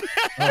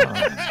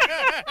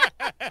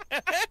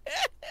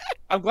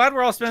 I'm glad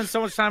we're all spending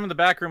so much time in the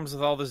back rooms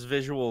with all this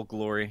visual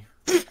glory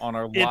on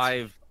our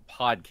live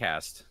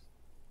podcast.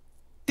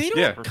 They don't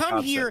Yeah.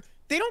 come here.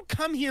 They don't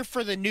come here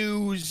for the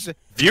news.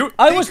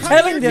 I was come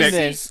telling here them to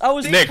this. see- I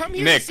was They Nick, come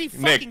here Nick, to see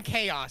Nick. fucking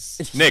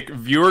chaos. Nick,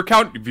 viewer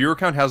count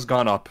has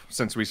gone up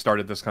since we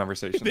started this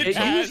conversation. It It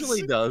has.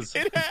 usually does.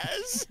 It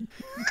has.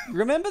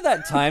 Remember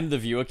that time the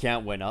viewer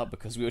count went up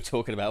because we were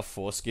talking about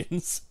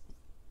foreskins?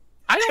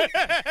 I don't.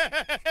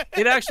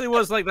 It actually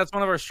was like that's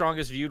one of our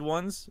strongest viewed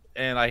ones,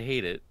 and I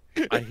hate it.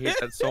 I hate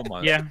that so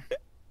much. Yeah.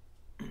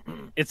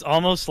 It's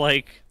almost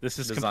like this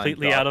is Design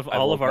completely job. out of I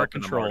all woke of our up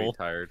and I'm already control.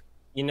 Tired.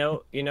 You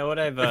know what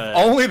I've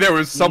Only there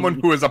was someone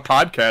who was a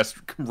podcast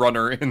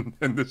runner in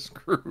this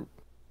group.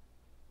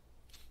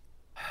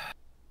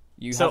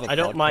 You So, have a I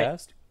don't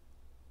mind-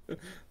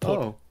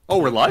 Oh,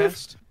 we're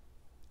live.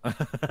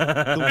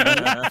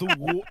 The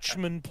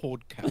Watchmen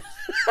podcast.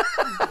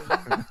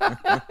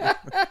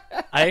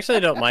 I actually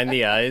don't mind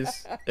the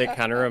eyes. It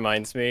kind of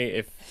reminds me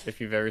if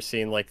you've ever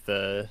seen like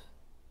the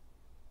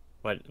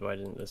why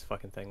didn't this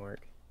fucking thing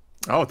work?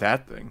 Oh,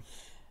 that thing.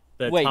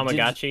 The Wait,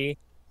 Tamagotchi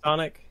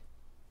Sonic.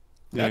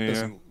 That Yeah.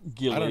 doesn't.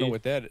 Gilly, I don't know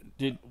what that.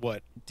 Did-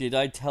 What? Did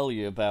I tell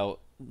you about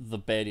the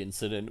bed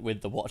incident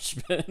with the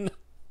Watchmen?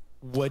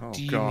 What Oh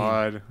do you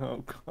God.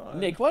 Oh God.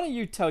 Nick, why don't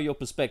you tell your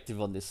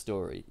perspective on this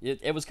story?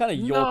 It was kind of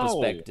your No.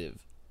 perspective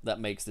that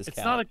makes this It's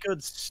count. not a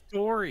good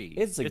story.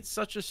 It's a- It's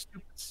such a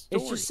stupid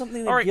story. It's just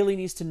something that All right, Gilly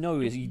needs to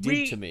know as he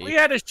did to me. We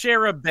had to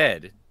share a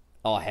bed.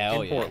 Oh,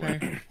 hell in yeah.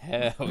 Portland.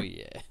 Hell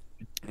yeah.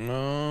 mean?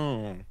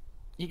 No.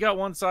 You got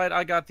one side,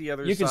 I got the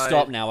other You side. can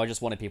stop now. I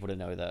just wanted people to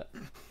know that.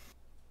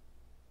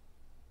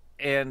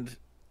 And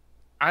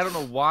I don't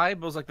know why,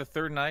 but it was like the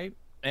third night,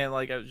 and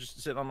like I was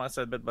just sitting on my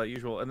side of the bed by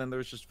usual, and then there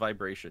was just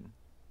vibration,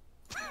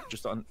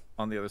 just on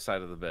the other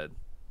side of the bed,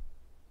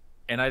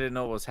 and I didn't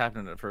know what was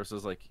happening at first. I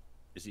was like,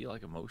 "Is he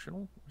like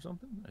emotional or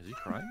something? Is he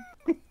crying?"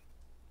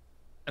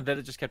 And then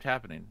it just kept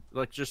happening,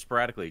 like just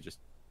sporadically, just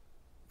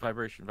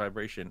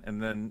vibration,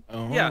 and then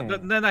Oh.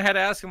 then I had to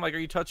ask him like, "Are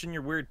you touching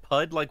your weird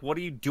pud? Like, what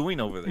are you doing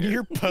over there?"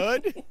 Your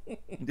pud?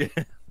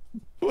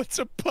 What's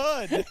a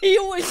pud? He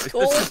always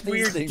calls this these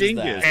weird things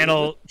dingus.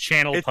 that.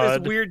 Channel It's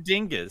pud. this weird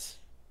dingus.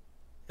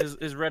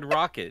 His red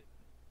rocket.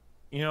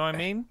 You know what I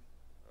mean?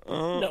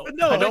 No, But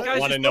no, I that don't guy's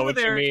want to just know over what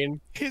there. you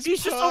mean. His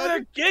He's just over pud?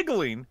 there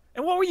giggling.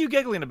 And what were you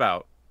giggling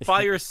about?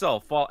 By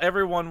yourself, while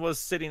everyone was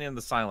sitting in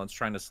the silence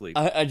trying to sleep.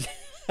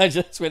 I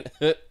just went,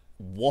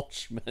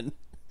 Watchman.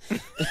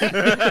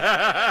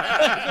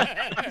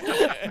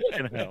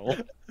 Hell.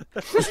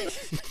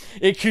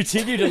 It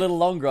continued a little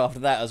longer after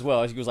that as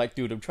well. He was like,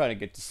 dude, I'm trying to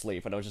get to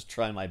sleep. And I was just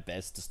trying my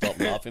best to stop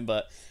laughing.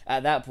 But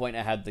at that point,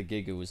 I had the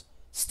giggles.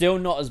 Still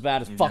not as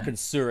bad as fucking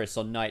Surus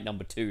on night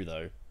number 2,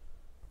 though.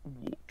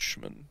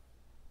 Watchman.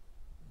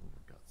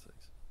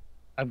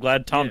 I'm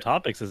glad Tom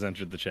Topics has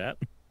entered the chat.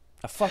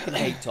 I fucking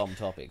hate Tom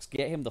Topics.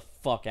 Get him the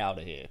fuck out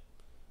of here.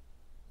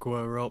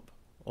 Grow up.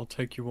 I'll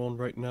take you on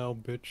right now,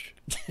 bitch.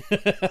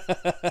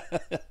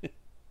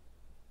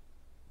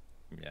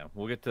 Yeah,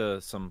 we'll get to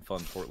some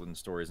fun Portland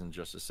stories in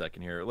just a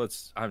second here.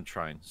 I'm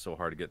trying so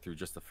hard to get through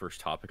just the first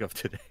topic of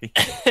today.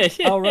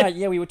 Oh, right.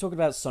 Yeah, we were talking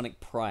about Sonic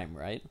Prime,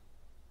 right?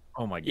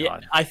 Oh my god. Yeah,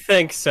 I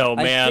think so,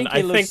 man.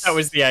 I think that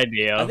was the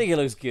idea. I think it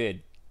looks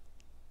good.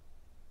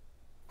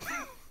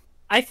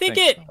 I think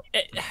Thanks,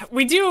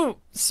 we do.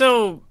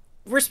 So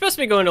we're supposed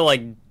to be going to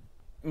like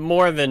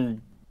more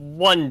than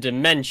one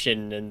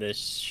dimension in this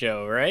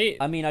show, right?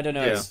 I mean, I don't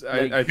know. Yes,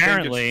 Like, I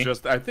apparently-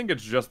 think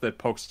it's just that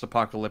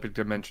post-apocalyptic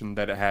dimension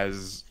that it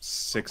has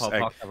 6 egg.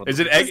 Post-apocalyptic. Is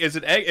it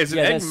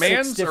Yeah, there's 6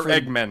 Eggmans or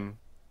different- Eggmen?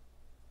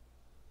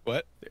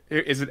 What?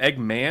 Is it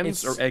Eggmans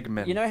It's- or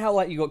Eggmen? You know how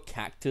like you got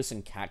cactus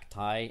and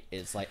cacti?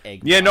 It's like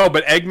egg. Yeah, no,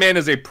 but Eggman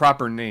is a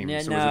proper name.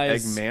 Yeah, so no,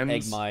 is it's it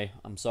Eggmans? Eggmy.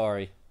 I'm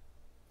sorry.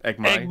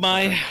 Eggmy.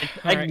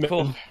 Alright,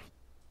 cool.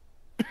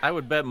 I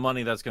would bet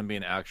money that's going to be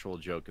an actual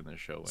joke in this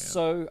show. Man.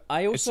 So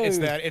I It's, also, it's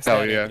that. It's Oh,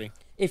 that. yeah. Anthony.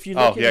 if you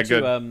Oh, look yeah, into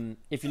good.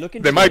 if you look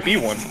into There might be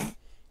one.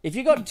 If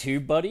you got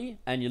TubeBuddy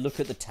and you look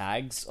at the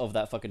tags of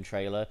that fucking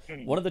trailer,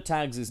 one of the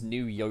tags is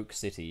New York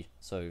City,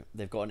 so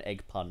they've got an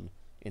egg pun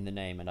in the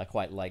name, and I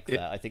quite like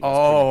that. I think that's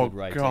Oh pretty good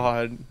writing.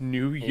 God,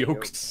 New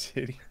York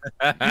City.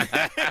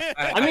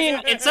 I mean,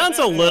 it sounds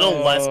a little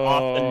less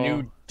off the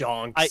New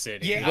Donk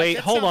City. Yeah. Wait,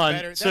 that hold sounds on.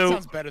 Better. That So-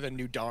 sounds better than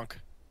New Donk.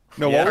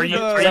 No, Yeah. what Are was you-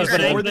 the- are you Sounds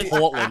better saying than that-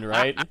 Portland,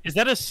 right? Is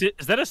that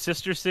a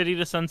sister city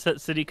to Sunset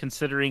City,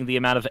 considering the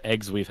amount of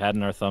eggs we've had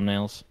in our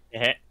thumbnails?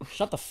 Eh.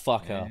 Shut the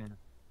fuck up.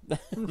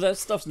 That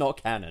stuff's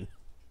not canon.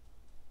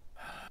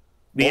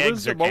 The what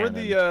eggs are what were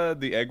canon.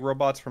 the egg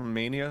robots from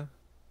Mania?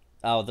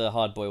 Oh, the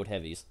hard-boiled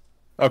heavies.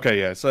 Okay,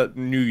 yeah, so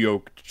New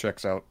York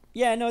checks out.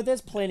 Yeah, no,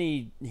 there's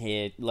plenty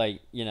here.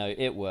 Like, you know,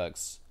 it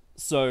works.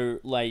 So,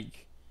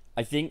 like,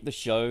 I think the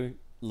show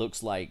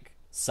looks like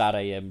Sad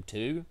AM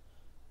 2,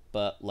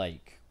 but,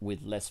 like,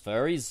 with less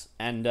furries.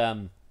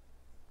 And,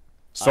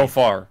 So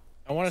far,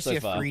 I want to So see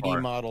a far.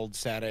 3D modeled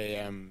Sat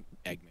AM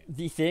Eggman.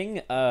 the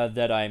thing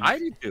that I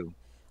do too.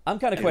 I'm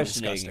kind of Ew,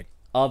 questioning, disgusting.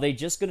 are they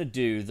just going to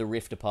do the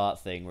Rift Apart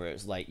thing where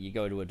it's like you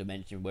go to a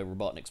dimension where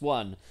Robotnik's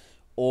won?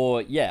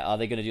 Or, yeah, are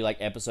they going to do like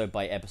episode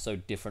by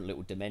episode different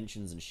little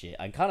dimensions and shit?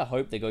 I kind of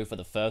hope they go for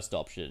the first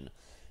option.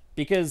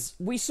 Because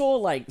we saw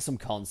like some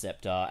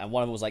concept art and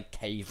one of them was like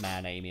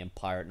Caveman Amy and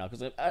Pirate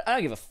Knuckles. I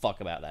don't give a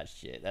fuck about that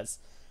shit. That's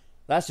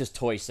just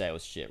toy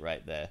sales shit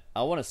right there.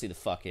 I want to see the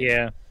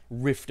fucking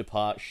Rift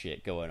Apart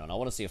shit going on. I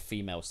want to see a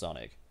female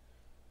Sonic.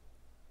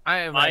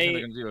 I imagine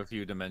they're going to do a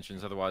few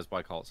dimensions. Otherwise,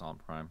 why call it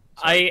Sonic Prime?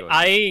 Sorry, go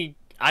ahead.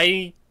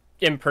 I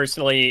am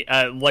personally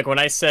like when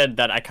I said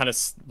that I kind of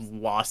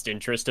lost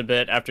interest a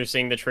bit after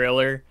seeing the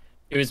trailer.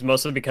 It was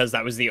mostly because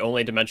that was the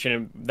only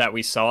dimension that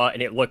we saw,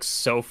 and it looks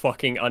so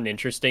fucking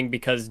uninteresting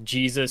because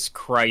Jesus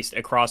Christ,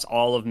 across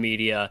all of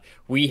media,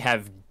 we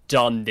have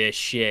done this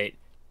shit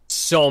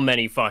so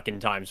many fucking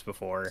times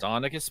before.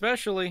 Sonic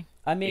especially.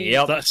 I mean,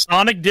 Yep.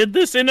 Sonic did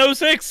this in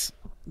 06?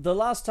 the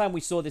last time we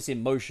saw this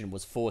in motion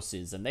was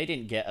Forces, and they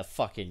didn't get a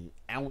fucking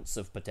ounce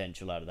of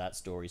potential out of that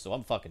story, so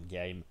I'm fucking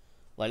game.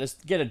 Like, let's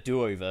get a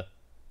do-over.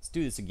 Let's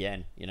do this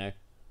again, you know?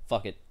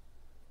 Fuck it.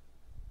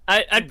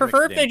 I'd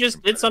prefer if they just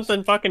did comparison.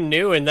 something fucking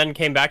new and then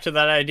came back to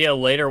that idea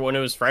later when it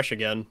was fresh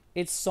again.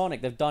 It's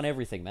Sonic. They've done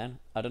everything, man.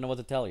 I don't know what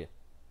to tell you.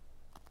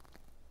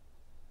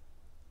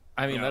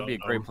 I mean, that'd be a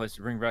great No. place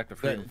to bring back the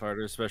Freedom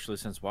Fighters, especially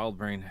since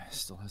Wildbrain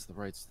still has the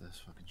rights to this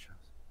fucking show.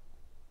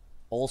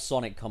 All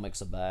Sonic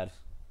comics are bad.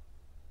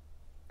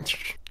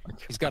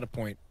 He's got a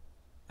point.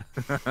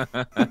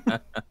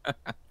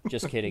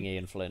 Just kidding,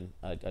 Ian Flynn.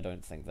 I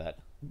don't think that.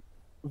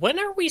 When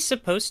are we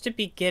supposed to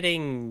be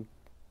getting?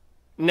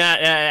 Nah,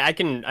 I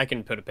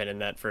can put a pin in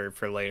that for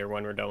later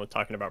when we're done with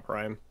talking about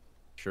Prime.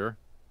 Sure,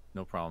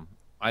 no problem.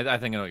 I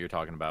think I know what you're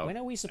talking about. When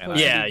are we And supposed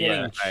Yeah, to be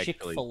getting I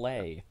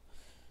Chick-fil-A?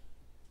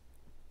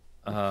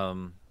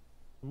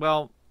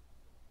 Well,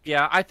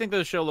 yeah, I think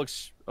the show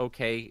looks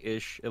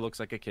okay-ish. It looks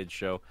like a kid's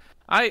show.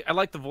 I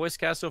like the voice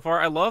cast so far.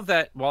 I love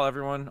that while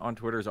everyone on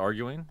Twitter is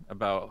arguing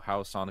about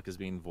how Sonic is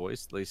being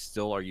voiced, they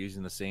still are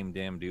using the same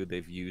damn dude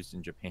they've used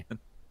in Japan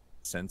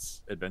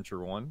since Adventure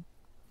 1.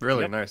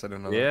 really Yep. nice. I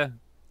didn't know. Yeah.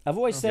 I've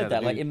always said Yeah, that.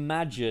 they Like, do.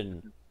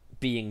 imagine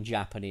being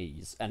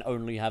Japanese and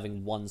only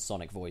having one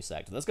Sonic voice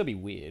actor. That's gonna be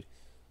weird.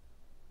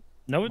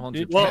 No, Well,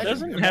 it Japan-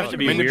 doesn't Imagine have to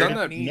be being weird.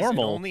 Japanese Japanese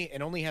Normal.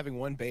 and only having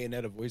one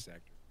Bayonetta voice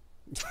actor.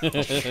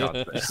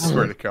 God, I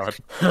swear to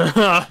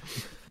God.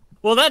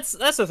 Well, that's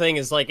the thing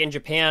is like in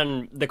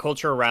Japan, the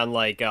culture around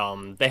like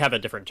they have a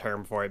different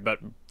term for it, but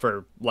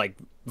for like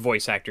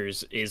voice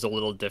actors is a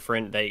little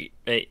different. I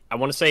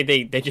want to say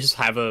they just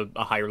have a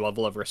higher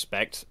level of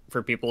respect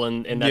for people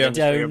in that Yeah.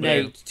 industry over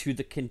there. Donate to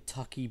the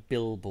Kentucky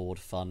Billboard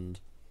Fund.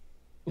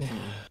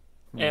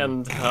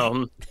 And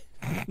uh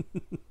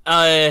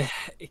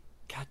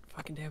God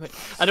fucking damn it.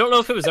 I don't know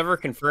if it was ever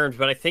confirmed,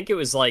 but I think it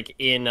was like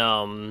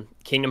in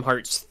Kingdom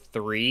Hearts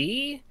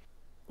 3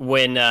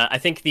 when I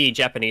think the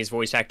Japanese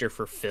voice actor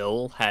for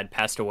Phil had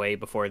passed away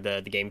before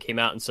the game came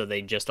out, and so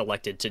they just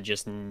elected to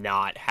just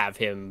not have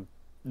him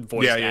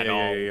voiced at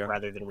all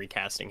rather than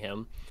recasting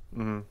him.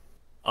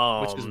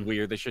 Which is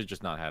weird. They should have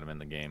just not had him in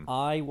the game.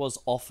 I was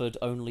offered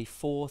only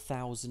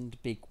 4,000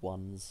 big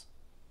ones.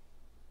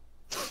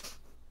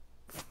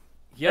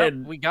 Yep,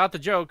 and- we got the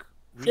joke.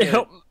 We get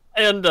Yep. it.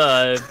 And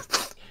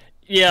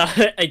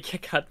yeah, I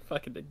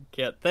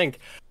can't think.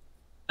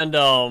 And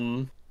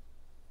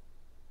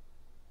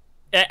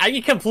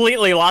I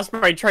completely lost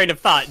my train of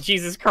thought.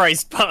 Jesus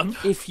Christ, Bub.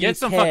 If you Get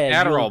some fucking care,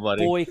 Adderall, you'll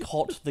buddy.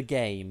 boycott the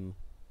game.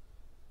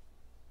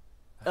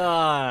 We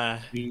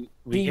get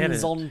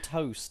Beans it. on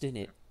toast,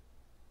 innit?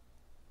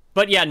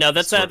 But yeah, no,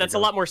 that's Swear to a God.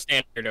 lot more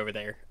standard over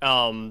there.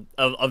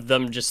 Of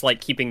them just like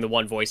keeping the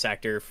one voice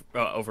actor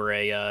over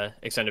a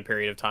extended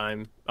period of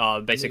time,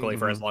 basically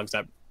for as long as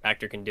that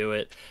actor can do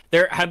it.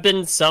 There have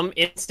been some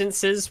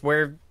instances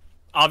where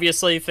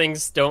obviously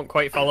things don't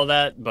quite follow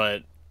that,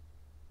 but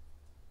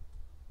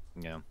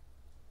Yeah.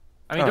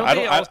 I mean, Oh, don't I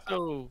they don't- I-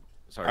 also?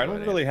 Sorry, I go don't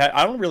ahead, really have.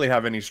 I don't really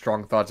have any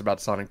strong thoughts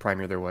about Sonic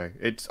Prime either way.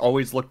 It's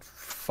always looked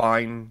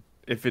fine.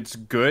 If it's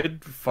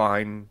good,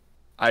 fine.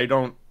 I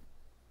don't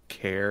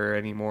care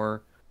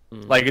anymore.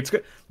 Like it's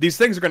good. These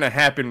things are gonna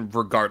happen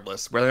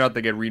regardless, whether or not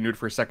they get renewed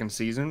for a second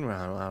season.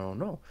 I don't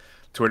know.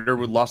 Twitter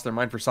would lost their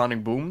mind for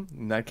Sonic Boom,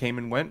 and that came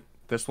and went.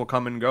 This will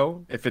come and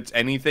go. If it's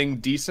anything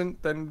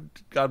decent, then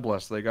God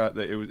bless. They got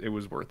it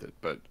was worth it.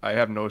 But I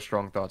have no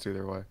strong thoughts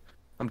either way.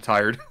 I'm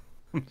tired.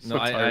 I'm so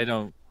No, I tired.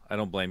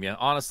 don't blame you.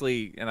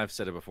 Honestly, and I've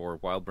said it before,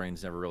 Wild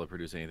Brains never really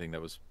produced anything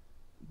that was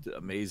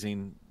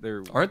amazing.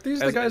 They're Aren't these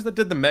the as- guys that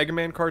did the Mega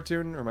Man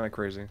cartoon, or am I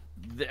crazy?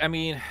 I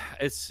mean,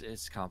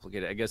 it's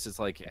complicated. I guess it's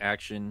like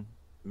Action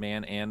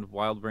Man and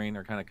Wild Brain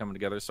are kind of coming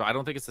together. So I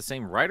don't think it's the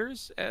same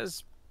writers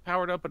as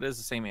Powered Up, but it is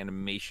the same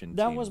animation.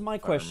 That team, was my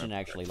if I question,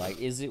 remember actually. correctly.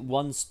 Like, is it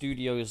one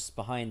studio's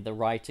behind the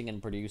writing and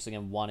producing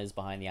and one is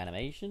behind the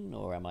animation?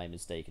 Or am I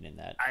mistaken in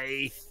that?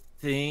 I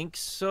think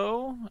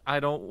so. I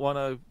don't want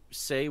to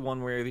say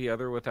one way or the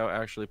other without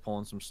actually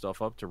pulling some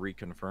stuff up to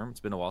reconfirm. It's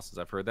been a while since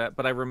I've heard that,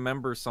 but I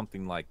remember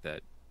something like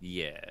that.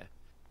 Yeah.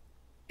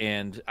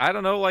 And I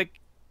don't know, like,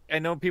 I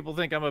know people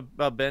think I'm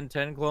a Ben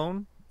 10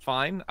 clone.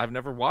 Fine. I've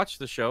never watched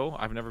the show.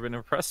 I've never been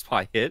impressed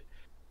by it.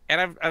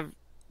 And I've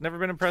never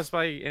been impressed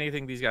by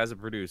anything these guys have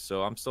produced.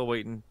 So I'm still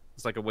waiting.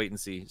 It's like a wait and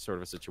see sort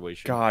of a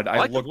situation. God, I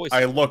like the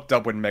I voice. looked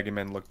up what Mega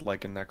Man looked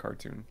like in that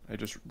cartoon. I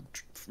just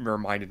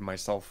reminded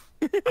myself.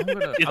 I'm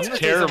gonna It's say something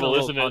terrible, a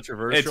little isn't it?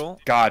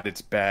 Controversial.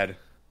 It's bad.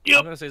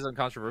 I'm gonna say something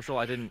controversial.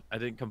 I didn't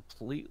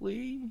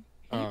completely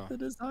hate the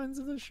designs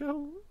of the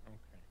show.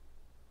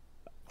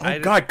 Oh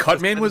God,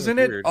 Cutman was in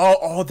it. Weird.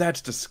 Oh,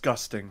 that's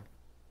disgusting.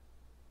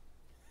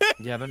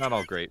 Yeah, they're not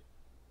all great.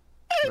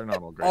 They're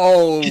not all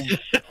great.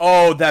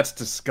 Oh, that's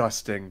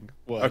disgusting.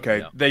 What? Okay,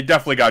 Yeah. they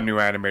definitely got new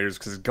animators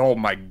because oh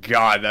my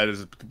God, that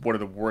is one of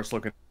the worst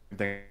looking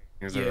things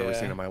I've ever Yeah.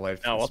 seen in my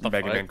life. Oh, what It's the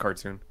Mega fuck? Man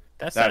cartoon.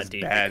 that's That not is a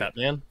deep bad. cut,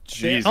 man.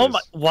 Jesus. Oh my,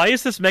 why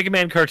is this Mega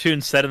Man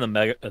cartoon set in the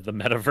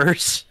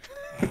metaverse?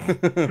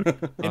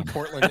 In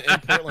Portland,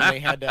 they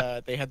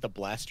had the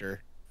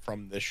blaster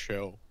from this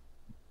show.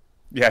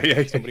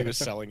 yeah. Somebody was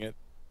selling it.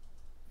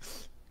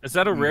 Is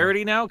that a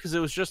rarity now? Because it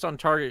was just on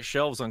Target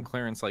shelves on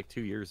clearance like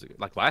 2 years ago,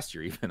 like last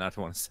year even. I don't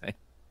want to say.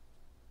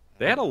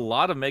 They had a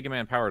lot of Mega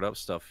Man powered up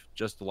stuff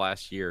just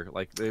last year.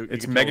 Like you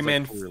It's could tell Mega it was,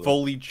 Man like, fully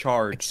fully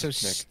charged. It's so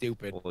Nick.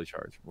 stupid. fully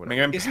charged. Whatever.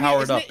 Mega Man Isn't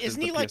powered up. Isn't is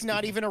he the like PSP.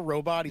 not even a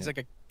robot? He's like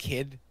a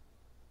kid.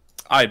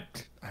 I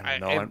don't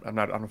know. I- I'm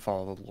not. I don't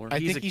follow the lore. I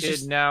He's think a he's kid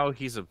just- now.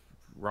 He's a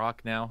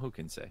rock now. Who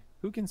can say?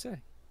 Who can say?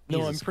 No,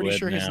 He's a I'm pretty squid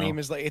sure his now. name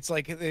is like it's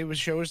like it was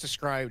show was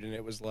described and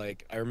it was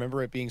like I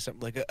remember it being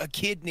something like a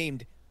kid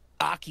named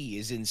Aki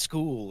is in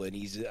school and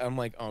I'm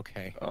like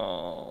okay,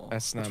 Oh,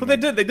 That's not what they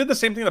my- did. They did the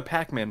same thing to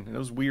Pac-Man. It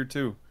was weird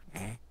too.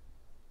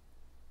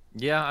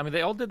 Yeah, I mean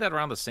they all did that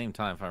around the same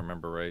time, if I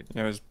remember right.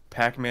 Yeah, it was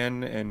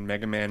Pac-Man and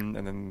Mega Man,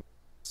 and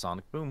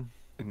Sonic Boom,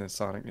 then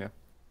Sonic. Yeah,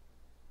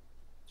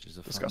 which is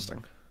a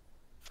disgusting.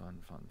 fun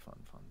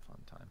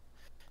time.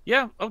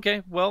 Yeah.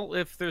 Okay. Well,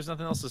 if there's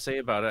nothing else to say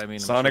about it, I mean, I'm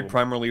Sonic sure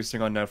Prime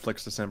releasing on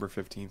Netflix December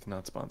 15th.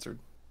 Not sponsored.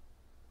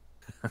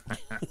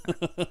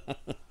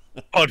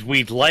 But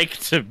we'd like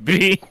to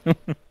be.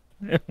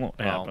 It won't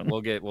Well, happen.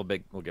 we'll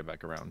get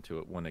back around to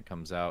it when it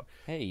comes out.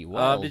 Hey,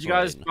 well, Did you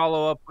guys Brain.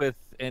 follow up with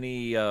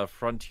any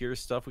Frontier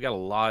stuff? We got a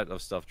lot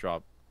of stuff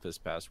dropped this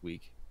past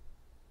week.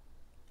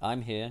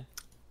 I'm here.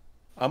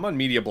 I'm on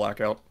media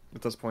blackout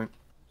at this point.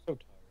 So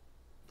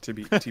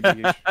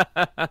TBH.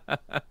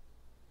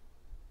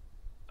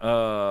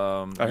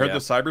 I heard yeah. the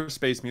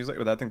cyberspace music,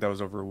 but I think that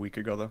was over a week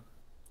ago though.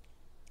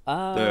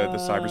 The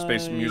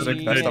cyberspace music,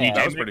 yeah. that stuff,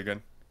 that was Yeah. pretty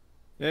good.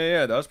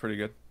 Yeah, that was pretty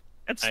good.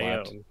 That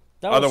slapped.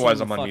 That was Otherwise,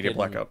 some I'm on media fucking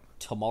blackout.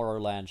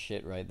 Tomorrowland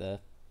shit right there.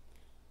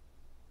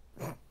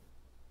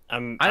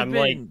 I'm I've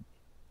like, been.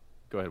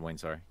 Go ahead, Wayne.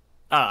 Sorry.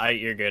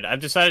 you're good. I've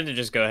decided to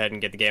just go ahead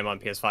and get the game on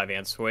PS5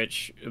 and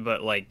Switch,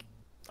 but like,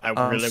 I'm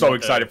really so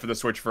want excited for the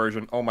Switch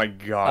version. Oh my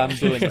god. I'm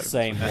doing the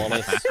same,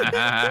 Wallace.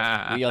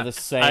 We are the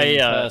same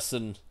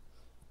person.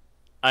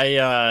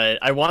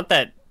 I want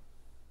that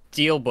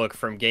deal book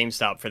from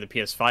GameStop for the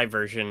PS5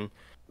 version,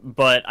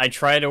 but I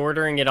tried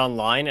ordering it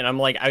online, and I'm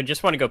like, I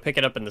just want to go pick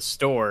it up in the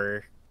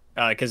store,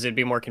 because it'd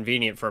be more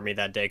convenient for me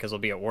that day, because I'll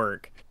be at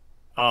work,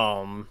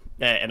 and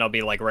I'll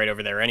be like right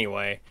over there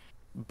anyway.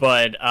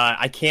 But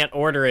I can't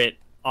order it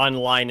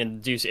online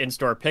and do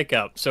in-store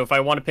pickup. So if I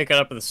want to pick it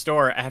up at the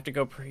store, I have to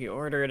go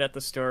pre-order it at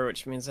the store,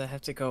 which means I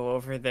have to go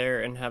over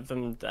there and have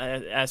them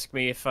ask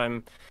me if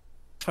I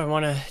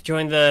want to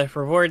join the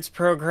rewards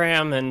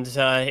program, and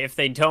if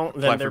they don't,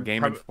 then Apply they're for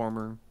Game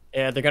Informer.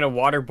 they're gonna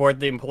waterboard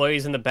the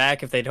employees in the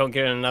back if they don't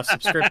get enough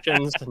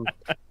subscriptions. And,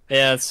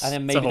 yeah, it's, And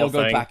then it's a maybe whole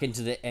they'll go thing. back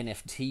into the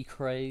NFT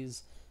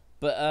craze.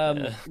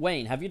 But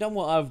Wayne, have you done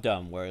what I've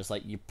done, where it's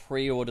like you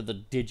pre-order the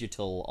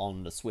digital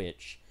on the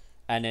Switch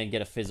and then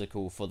get a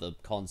physical for the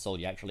console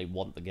you actually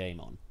want the game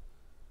on?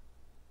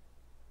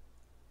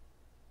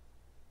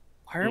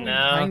 Why are we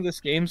No. playing this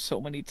game so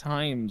many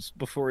times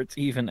before it's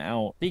even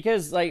out?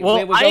 Because like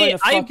Well, we're going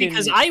a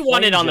because fucking I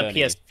want it plane on the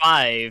journey.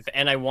 PS5,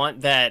 and I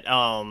want that.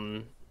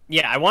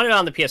 Yeah, I want it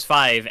on the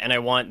PS5, and I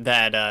want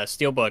that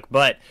Steelbook.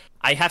 But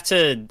I have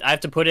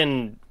to put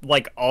in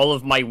like all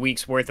of my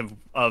week's worth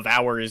of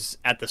hours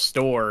at the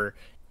store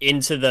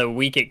into the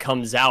week it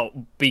comes out,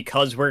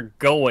 because we're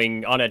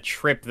going on a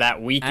trip that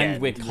weekend.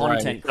 And we're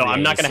content So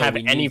I'm not creators, gonna have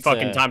we any need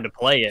fucking to time to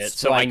play it.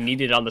 So I strike- need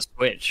it on the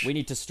Switch. We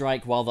need to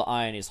strike while the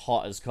iron is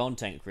hot as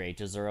content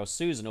creators, or else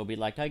Susan will be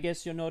like, I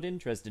guess you're not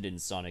interested in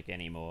Sonic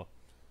anymore.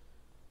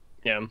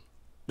 Yeah,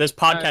 this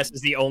podcast is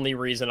the only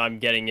reason I'm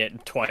getting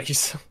it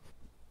twice.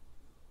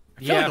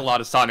 I feel like a lot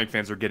of Sonic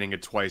fans are getting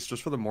it twice,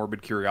 just for the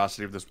morbid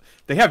curiosity of this.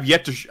 They have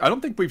yet to. I don't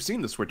think we've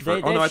seen the Switch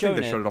version. Oh no, they've I think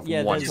shown they showed it off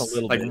yeah, once. there's a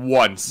little like bit.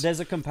 once. There's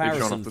a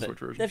comparison. off the Switch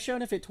version. They've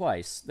shown it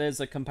twice. There's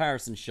a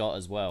comparison shot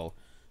as well.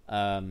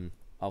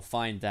 I'll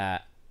find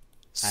that.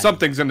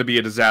 Something's going to be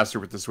a disaster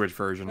with the Switch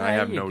version. I There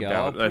have you no go.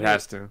 doubt. I'll It put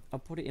has to. I'll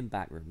put it in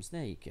Backrooms.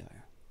 There you go.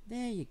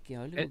 There you go.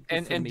 A little gift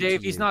And from me Dave,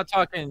 to he's you. not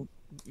talking.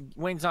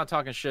 Wayne's not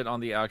talking shit on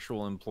the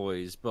actual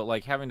employees, but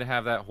like having to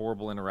have that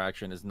horrible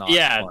interaction is not.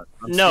 Yeah, fun.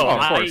 no, of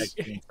I, course.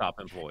 GameStop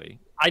employee.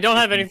 I don't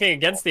have anything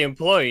against the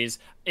employees.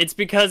 It's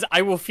because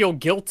I will feel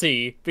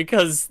guilty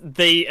because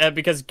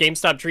because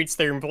GameStop treats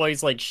their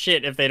employees like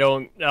shit if they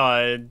don't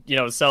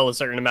sell a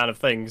certain amount of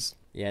things.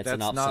 Yeah, it's an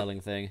That's not-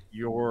 upselling thing.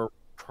 Your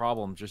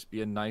problem. Just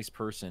be a nice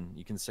person.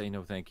 You can say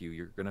no, thank you.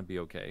 You're gonna be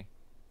okay.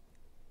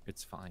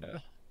 It's fine.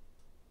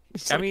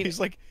 I mean-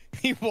 mean,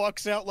 he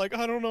walks out like,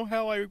 I don't know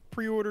how I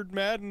pre-ordered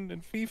Madden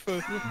and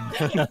FIFA.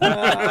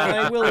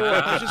 I will.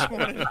 I just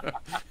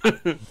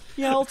wanted.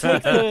 Yeah, I'll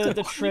take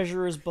the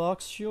treasurer's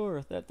box.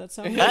 Sure, that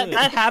sounds That good.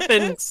 that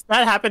happened.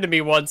 That happened to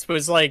me once.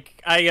 Was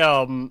like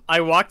I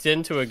walked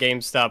into a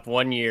GameStop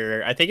one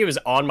year. I think it was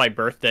on my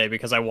birthday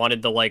because I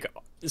wanted the like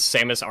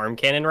Samus arm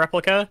cannon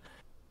replica,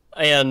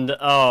 and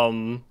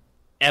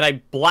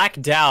I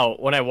blacked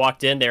out when I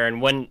walked in there.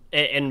 And when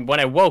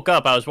I woke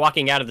up, I was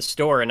walking out of the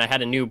store and I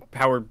had a new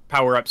Power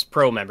Ups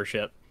Pro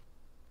membership.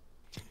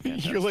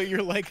 You're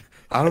like,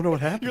 I don't know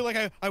what happened. you're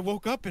like, I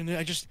woke up and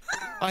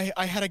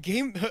I had a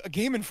Game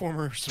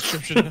Informer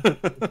subscription.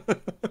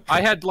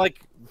 I had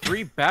like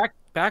 3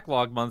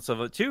 backlog months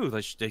of it too.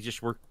 They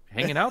just were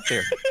hanging out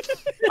there.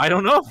 I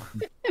don't know.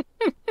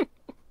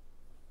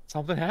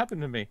 Something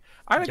happened to me.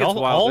 I think Y'all it's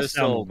all wild.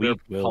 sound They're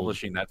weak-willed.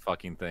 publishing that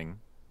fucking thing.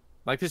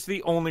 Like this is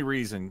the only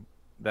reason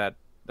that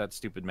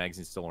stupid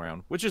magazine's still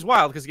around, which is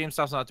wild because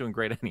GameStop's not doing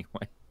great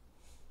anyway.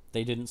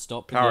 They didn't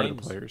stop the Power to the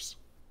games. players.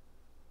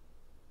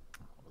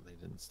 Well, they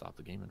didn't stop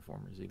the Game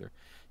Informers either.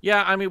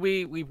 Yeah, I mean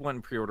we went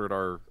and pre-ordered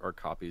our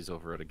copies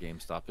over at a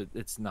GameStop.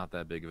 It's not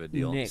that big of a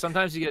deal. Nick.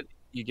 Sometimes you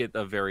get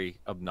a very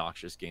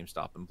obnoxious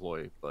GameStop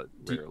employee, but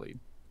Do- rarely.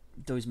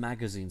 Those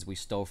magazines we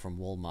stole from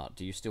Walmart.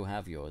 Do you still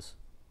have yours?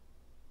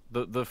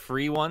 The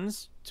free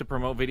ones to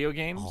promote video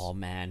games. Oh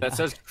man, That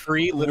says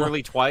free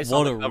literally twice.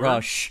 what on a the cover.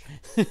 rush!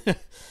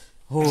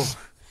 Oh,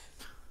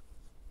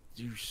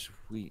 You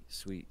sweet,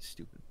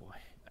 stupid boy.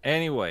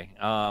 Anyway,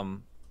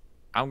 I'm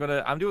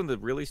doing the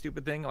really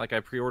stupid thing. Like I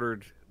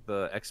pre-ordered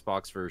the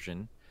Xbox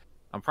version.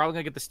 I'm probably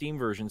gonna get the Steam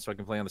version so I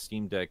can play on the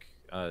Steam Deck,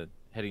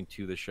 heading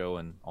to the show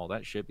and all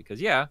that shit. Because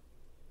yeah,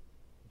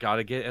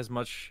 gotta get as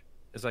much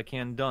as I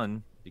can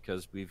done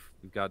because we've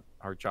got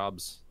our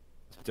jobs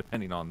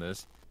depending on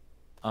this.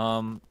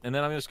 And then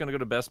I'm just gonna go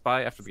to Best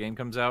Buy after the game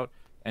comes out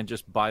and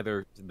just buy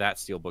that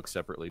steelbook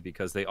separately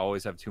because they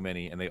always have too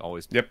many and they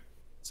always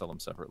sell them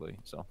separately.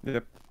 So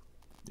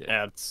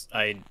Yeah,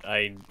 I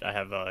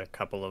have a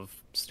couple of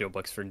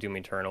steelbooks for Doom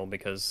Eternal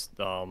because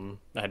I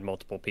had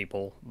multiple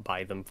people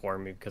buy them for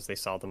me because they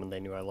saw them and they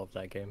knew I loved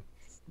that game.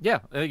 Yeah,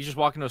 you just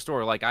walk into a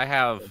store. Like I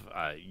have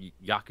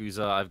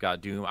Yakuza, I've got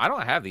Doom. I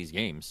don't have these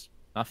games,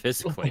 not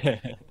physically,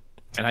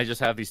 and I just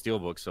have these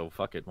steelbooks. So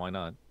fuck it, why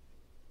not?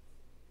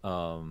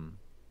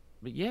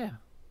 But yeah,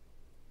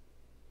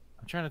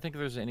 I'm trying to think if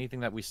there's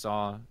anything that we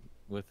saw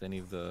with any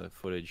of the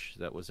footage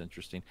that was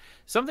interesting.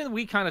 Something that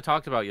we kind of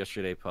talked about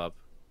yesterday, Pup.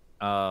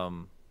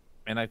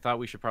 And I thought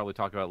we should probably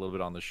talk about a little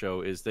bit on the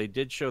show. Is they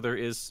did show there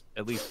is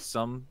at least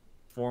some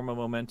form of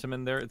momentum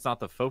in there. It's not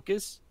the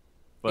focus.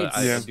 But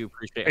I do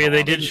appreciate. Yeah,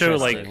 they did show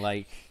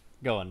like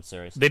go on,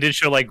 serious. They did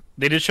show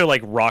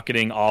like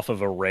rocketing off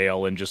of a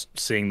rail and just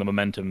seeing the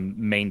momentum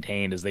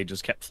maintained as they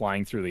just kept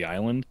flying through the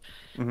island.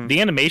 Mm-hmm.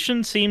 The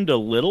animation seemed a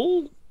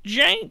little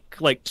jank.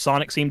 Like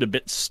Sonic seemed a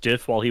bit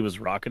stiff while he was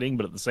rocketing,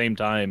 but at the same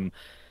time,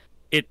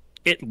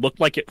 it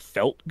looked like it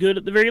felt good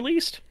at the very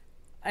least.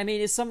 I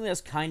mean, it's something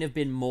that's kind of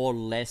been more or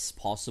less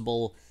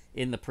possible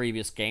in the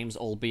previous games,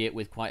 albeit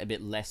with quite a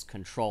bit less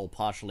control,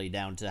 partially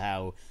down to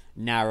how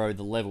narrow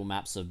the level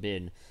maps have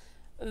been.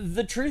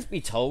 The truth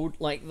be told,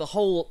 like, the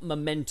whole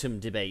momentum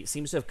debate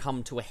seems to have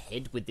come to a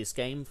head with this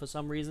game for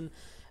some reason.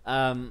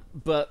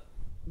 But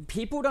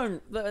people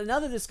don't...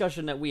 Another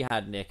discussion that we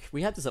had, Nick,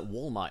 we had this at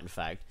Walmart, in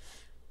fact.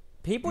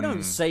 People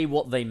don't say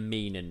what they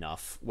mean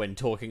enough when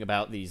talking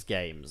about these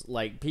games.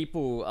 Like,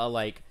 people are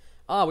like,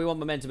 we want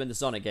momentum in the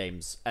Sonic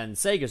games. And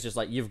Sega's just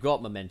like, you've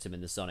got momentum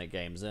in the Sonic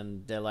games.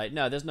 And they're like,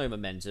 no, there's no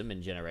momentum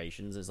in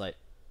Generations. It's like,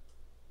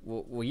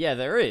 well yeah,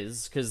 there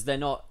is, because they're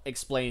not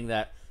explaining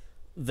that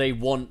they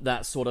want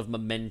that sort of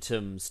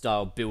momentum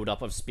style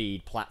build-up of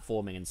speed,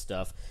 platforming and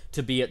stuff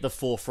to be at the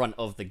forefront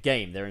of the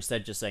game. They're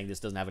instead just saying this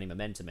doesn't have any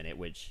momentum in it,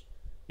 which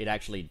it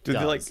actually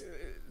does.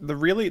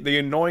 The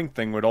annoying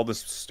thing with all this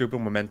stupid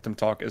momentum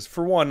talk is,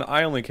 for one,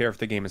 I only care if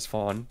the game is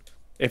fun.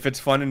 If it's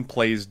fun and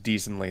plays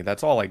decently,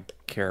 that's all I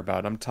care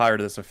about. I'm tired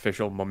of this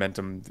official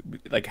momentum,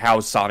 like how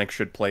Sonic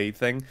should play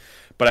thing.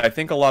 But I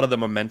think a lot of the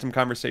momentum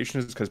conversation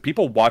is because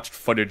people watched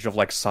footage of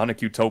like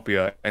Sonic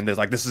Utopia and they're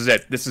like, this is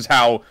it. This is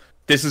how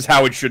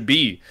it should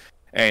be.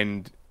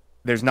 And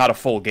there's not a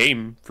full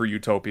game for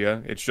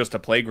Utopia. It's just a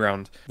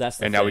playground.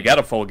 Now we got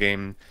a full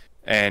game.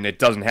 And it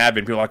doesn't have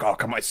it. People are like, oh,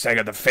 come on,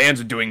 Sega, the fans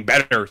are doing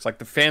better. It's like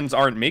the fans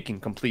aren't making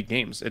complete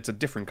games. It's a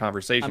different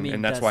conversation, I mean,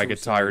 and that's why I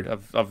get tired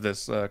of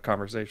this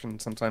conversation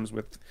sometimes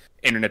with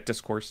internet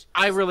discourse.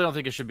 I really don't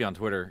think it should be on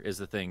Twitter, is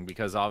the thing,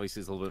 because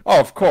obviously it's a little bit... Oh,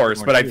 of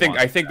course, but I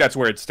think that's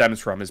where it stems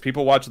from, is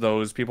people watch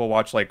those, people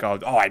watch like, oh,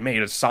 I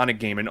made a Sonic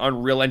game in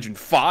Unreal Engine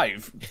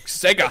 5.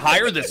 Sega,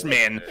 hire this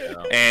man.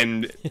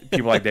 And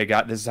people are like,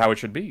 this is how it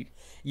should be.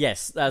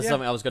 Yes, that's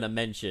something I was going to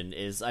mention,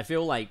 is I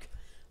feel like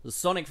the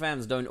Sonic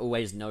fans don't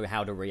always know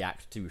how to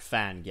react to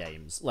fan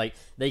games. Like,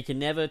 they can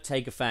never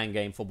take a fan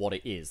game for what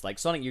it is. Like,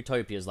 Sonic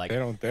Utopia is like...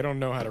 They don't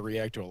know how to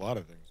react to a lot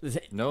of things.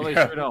 No, they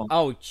sure don't.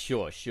 Oh,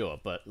 sure.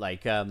 But,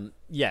 like,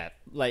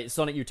 like,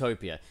 Sonic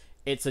Utopia,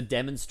 it's a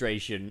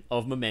demonstration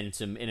of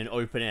momentum in an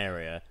open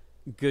area.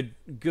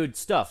 Good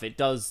stuff. It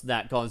does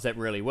that concept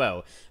really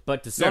well.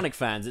 But to Sonic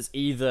fans, it's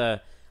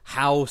either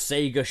how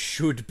Sega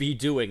should be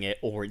doing it,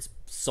 or it's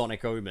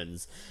Sonic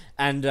Omens.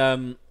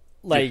 And,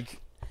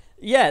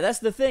 yeah, that's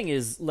the thing,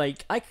 is,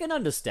 like, I can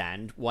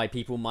understand why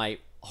people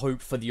might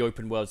hope for the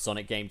open world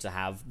Sonic game to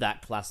have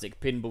that classic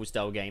pinball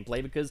style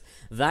gameplay, because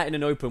that in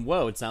an open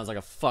world sounds like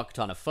a fuck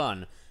ton of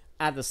fun.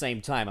 At the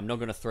same time, I'm not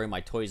going to throw my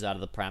toys out of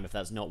the pram if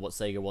that's not what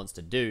Sega wants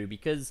to do,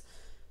 because,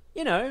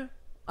 you know,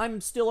 I'm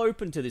still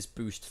open to this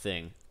boost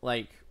thing.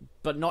 Like,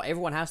 but not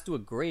everyone has to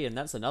agree, and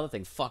that's another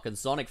thing fucking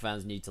Sonic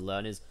fans need to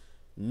learn, is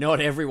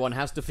not everyone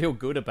has to feel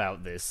good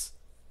about this.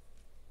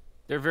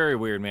 They're very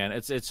weird, man.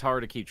 It's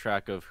hard to keep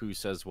track of who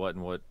says what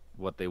and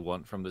what they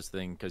want from this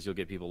thing, because you'll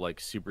get people like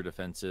super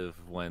defensive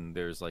when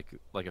there's like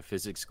a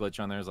physics glitch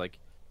on there. It's like,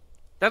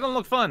 that doesn't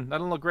look fun. That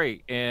doesn't look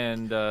great.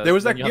 And there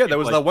was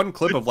that one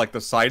clip of like the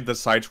side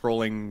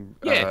scrolling.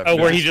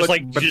 Where he just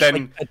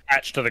glitch,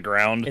 attached to the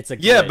ground. It's a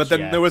glitch, but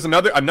then there was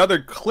another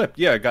clip.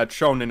 Yeah, it got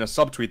shown in a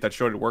subtweet that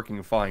showed it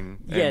working fine.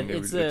 Yeah, and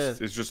it's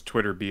just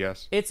Twitter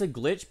BS. It's a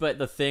glitch, but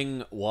the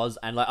thing was,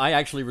 and like I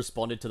actually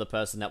responded to the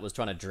person that was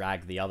trying to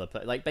drag the other.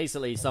 Like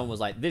basically, someone was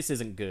like, "This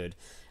isn't good,"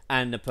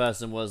 and the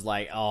person was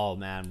like, "Oh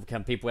man,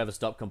 can people ever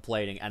stop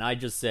complaining?" And I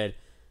just said,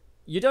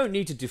 you don't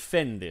need to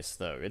defend this,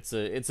 though. It's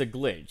a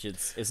glitch.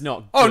 It's not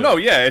good. Oh no,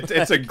 yeah, it's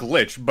a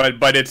glitch,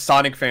 but it's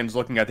Sonic fans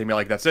looking at it and be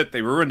like, that's it,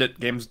 they ruined it.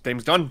 Game's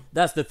done.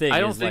 That's the thing.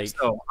 I don't think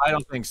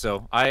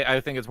so.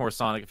 I think it's more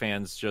Sonic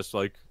fans just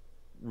like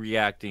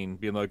reacting,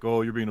 being like,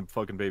 oh, you're being a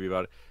fucking baby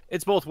about it.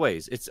 It's both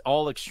ways. It's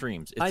all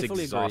extremes. It's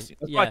exhausting.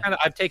 That's why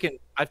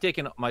I've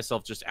taken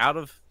myself just out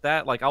of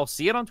that. Like, I'll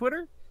see it on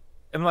Twitter,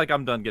 and like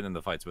I'm done getting in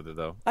the fights with it,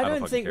 though. I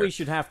don't think we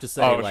should have to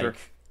say sure.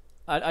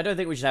 I don't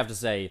think we should have to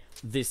say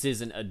this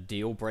isn't a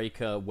deal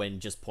breaker when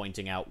just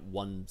pointing out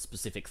one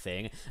specific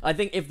thing. I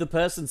think if the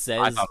person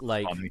says,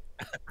 like,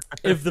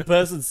 if the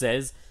person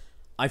says,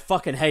 I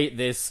fucking hate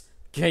this,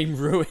 game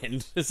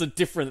ruined, it's a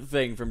different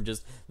thing from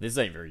just, this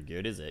ain't very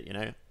good, is it, you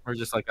know? Or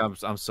just like,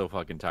 I'm so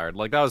fucking tired.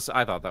 Like, I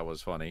thought that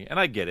was funny. And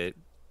I get it.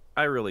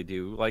 I really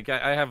do. Like,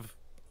 I have...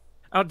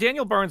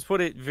 Daniel Barnes put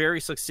it very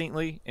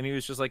succinctly, and he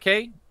was just like,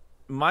 hey,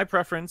 my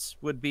preference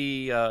would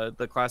be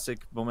the classic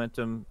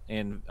momentum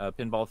and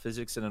pinball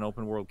physics in an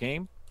open world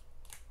game.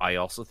 I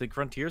also think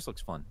Frontiers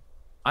looks fun.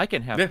 I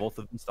can have both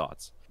of these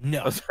thoughts.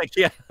 No. I was like,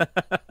 yeah.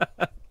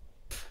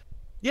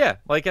 Yeah,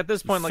 like at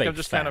this point, like Fake I'm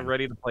just kind of fan.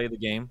 ready to play the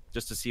game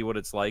just to see what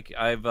it's like.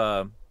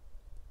 I've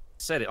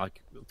said it,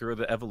 like through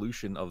the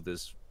evolution of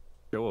this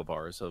show of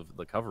ours, of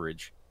the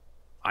coverage,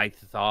 I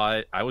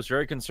thought I was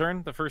very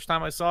concerned the first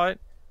time I saw it.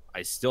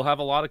 I still have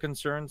a lot of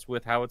concerns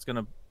with how it's going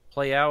to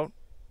play out.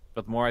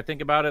 But the more I think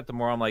about it, the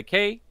more I'm like,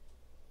 hey,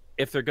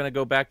 if they're going to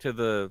go back to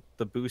the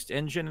boost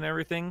engine and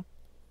everything,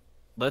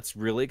 let's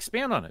really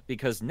expand on it.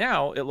 Because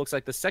now it looks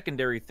like the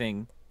secondary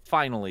thing,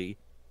 finally,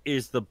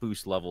 is the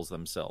boost levels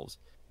themselves.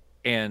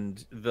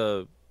 And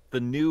the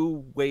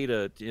new way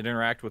to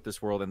interact with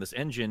this world and this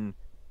engine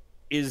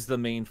is the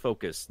main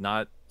focus,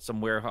 not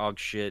some werehog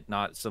shit,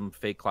 not some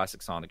fake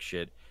classic Sonic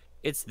shit.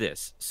 It's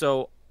this.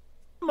 So,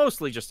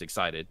 mostly just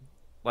excited.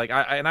 Like,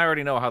 I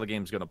already know how the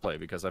game's going to play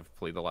because I've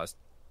played the last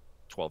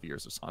 12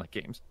 years of Sonic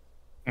games.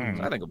 So I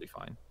think it'll be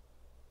fine.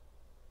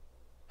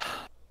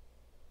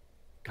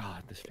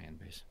 God, this fan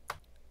base.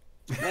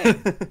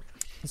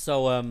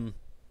 So,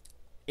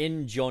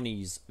 in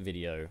Johnny's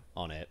video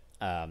on it,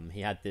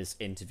 he had this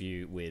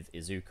interview with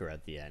Izuka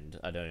at the end.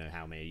 I don't know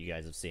how many of you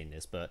guys have seen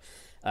this, but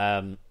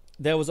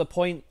there was a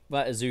point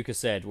that Izuka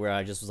said where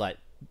I just was like,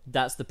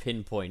 that's the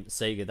pinpoint,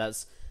 Sega.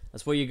 That's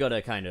where you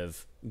gotta kind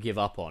of give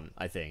up on,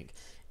 I think.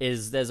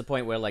 There's a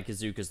point where, like,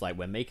 Izuka's like,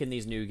 we're making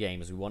these new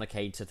games, we want to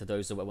cater to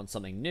those that want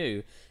something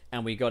new,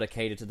 and we gotta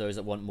cater to those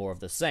that want more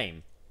of the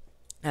same.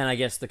 And I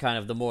guess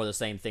the more of the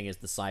same thing is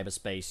the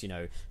cyberspace, you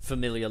know,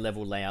 familiar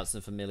level layouts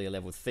and familiar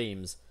level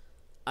themes.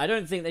 I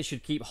don't think they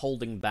should keep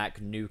holding back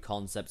new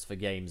concepts for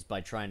games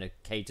by trying to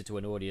cater to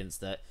an audience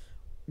that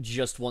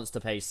just wants to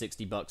pay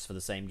 $60 for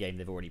the same game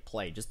they've already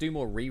played. Just do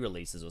more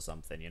re-releases or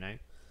something, you know?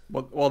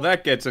 Well,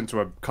 that gets into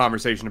a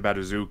conversation about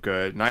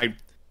Izuka, and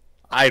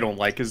I don't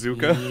like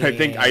Izuka.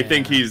 Yeah.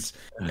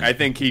 I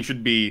think he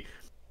should be,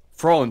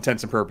 for all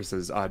intents and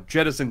purposes,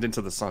 jettisoned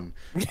into the sun.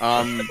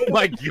 Oh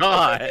my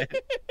god.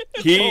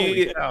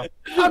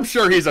 I'm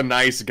sure he's a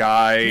nice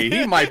guy.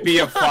 He might be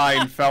a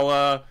fine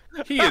fella.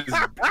 He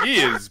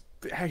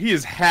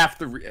is half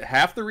the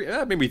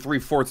maybe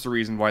 3/4 the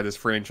reason why this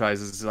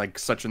franchise is like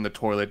such in the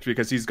toilet,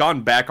 because he's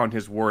gone back on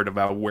his word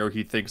about where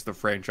he thinks the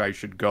franchise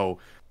should go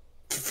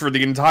for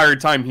the entire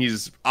time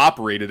he's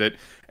operated it.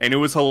 And it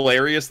was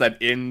hilarious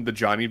that in the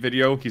Johnny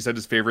video he said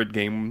his favorite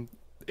game,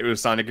 it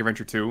was Sonic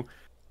Adventure 2,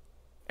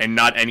 and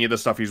not any of the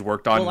stuff he's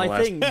worked on Well, in the I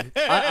last think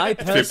I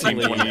 15,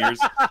 personally, 20 years.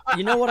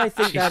 you know what I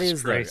think that Jesus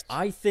is, though? Christ.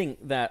 I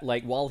think that,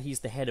 like, while he's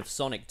the head of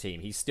Sonic Team,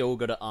 he's still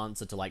got to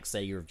answer to, like,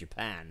 Sega of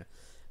Japan.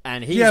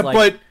 And he's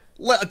like...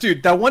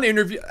 Dude, that one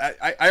interview,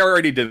 I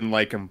already didn't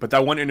like him, but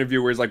that one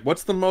interview where he's like,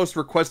 what's the most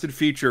requested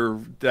feature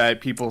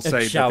that people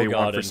say that they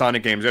want for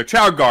Sonic games?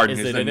 Chow Garden.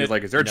 Is it And in he's it?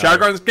 like, is there a No. Chow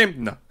Garden in this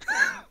game? No.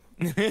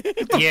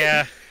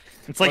 Yeah,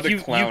 it's like What a you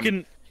clown.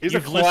 can He's a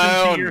you've listened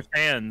clown. to your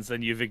fans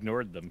and you've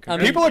ignored them. I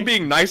mean, People are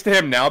being nice to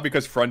him now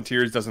because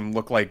Frontiers doesn't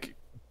look like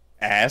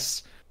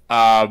ass.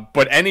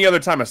 But any other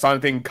time a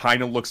Sonic thing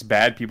kind of looks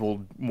bad,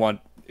 people want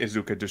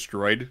Izuka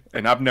destroyed,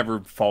 and I've never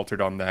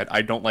faltered on that.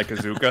 I don't like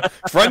Izuka.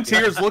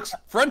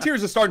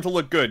 Frontiers is starting to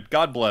look good.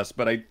 God bless,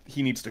 but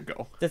he needs to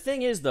go. The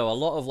thing is, though, a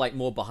lot of, like,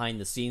 more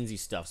behind-the-scenesy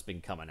stuff's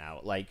been coming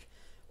out. Like,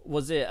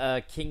 was it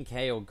King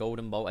K or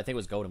Golden Bolt? I think it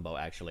was Golden Bolt,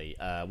 actually,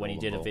 when he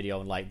did a video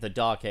on, like, the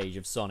Dark Age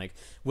of Sonic,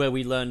 where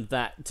we learned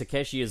that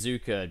Takeshi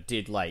Iizuka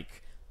did,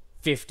 like,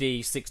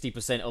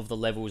 50-60% of the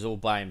levels all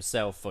by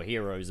himself for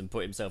Heroes and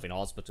put himself in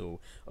hospital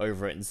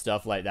over it and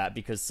stuff like that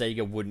because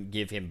Sega wouldn't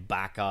give him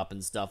backup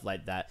and stuff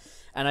like that.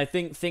 And I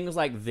think things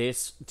like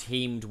this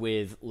teamed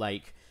with,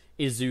 like,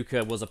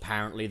 Iizuka was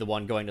apparently the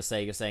one going to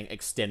Sega saying,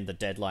 extend the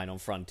deadline on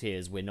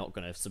Frontiers, we're not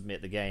going to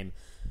submit the game.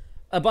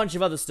 A bunch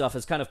of other stuff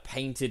has kind of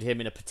painted him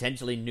in a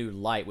potentially new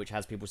light, which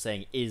has people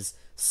saying, is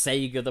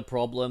Sega the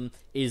problem?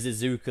 Is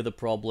Iizuka the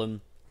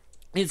problem?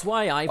 It's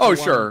why I,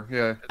 for one,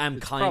 yeah. am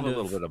It's kind probably of...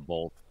 a little bit of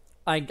both.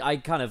 I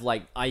kind of,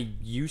 like, I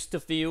used to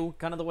feel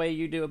kind of the way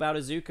you do about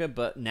Iizuka,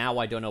 but now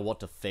I don't know what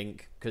to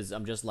think, because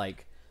I'm just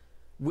like...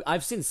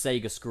 I've seen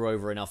Sega screw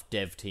over enough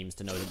dev teams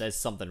to know that there's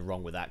something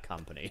wrong with that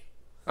company.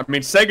 I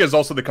mean, Sega is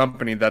also the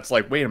company that's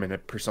like, wait a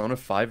minute, Persona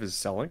 5 is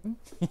selling?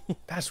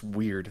 That's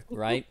weird.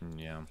 Right?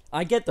 Yeah.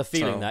 I get the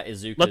feeling So, that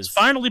Iizuka's... Let's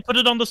finally put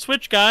it on the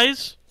Switch,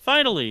 guys.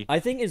 Finally. I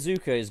think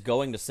Iizuka is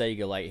going to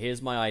Sega like,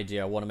 here's my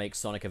idea, I want to make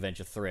Sonic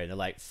Adventure 3. And they're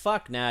like,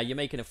 fuck nah, you're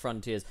making a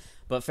Frontiers.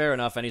 But fair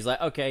enough. And he's like,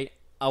 okay,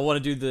 I want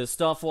to do the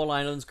Starfall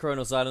Islands,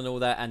 Kronos Island, all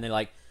that. And they're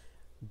like,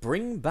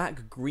 bring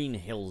back Green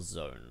Hill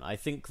Zone. I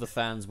think the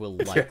fans will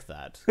like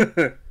that.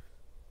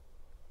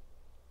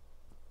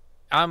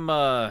 I'm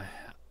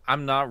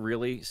not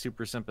really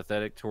super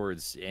sympathetic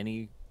towards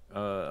any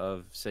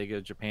of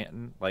Sega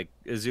Japan. Like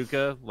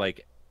Izuka,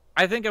 like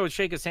I think I would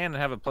shake his hand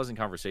and have a pleasant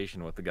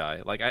conversation with the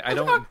guy. Like I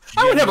don't.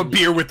 I would have a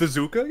beer with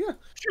Izuka. Yeah.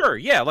 Sure,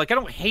 yeah. Like I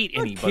don't hate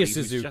anybody. kiss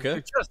who's Izuka.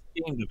 They're just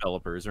game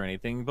developers or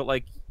anything. But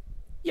like,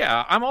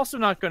 yeah, I'm also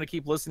not going to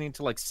keep listening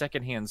to like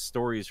secondhand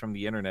stories from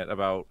the internet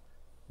about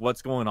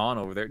what's going on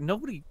over there.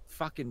 Nobody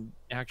fucking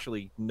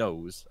actually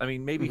knows. I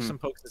mean, maybe some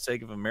folks at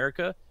Sega of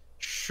America,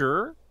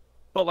 sure,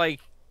 but like,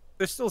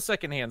 they're still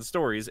secondhand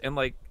stories, and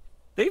like,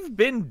 they've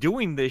been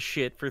doing this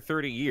shit for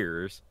 30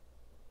 years.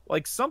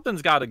 Like,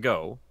 something's got to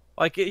go.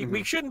 Like,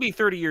 we shouldn't be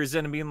 30 years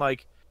in and being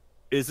like,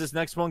 is this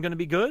next one going to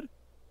be good?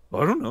 I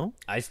don't know.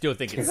 I still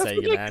think it's That's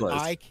Sega, man.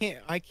 ridiculous.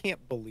 I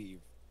can't believe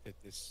that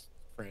this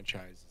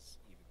franchise is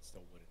even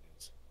still what it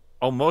is.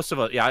 Oh, most of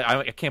it. Yeah,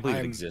 I can't believe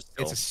it exists.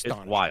 Still. It's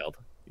astonishing. It's wild.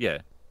 Yeah,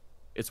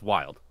 it's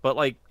wild. But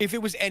like, If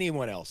it was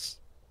anyone else,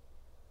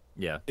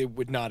 yeah, it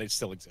would not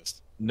still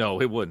exist.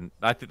 no, it wouldn't.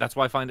 That's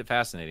why I find it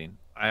fascinating.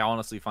 I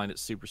honestly find it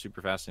super,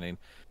 super fascinating.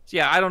 So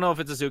yeah, I don't know if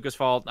it's Azuka's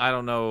fault. I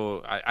don't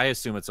know. I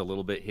assume it's a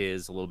little bit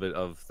his, a little bit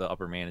of the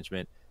upper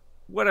management.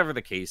 Whatever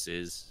the case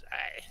is,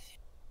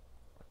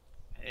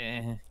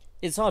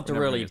 It's hard to we're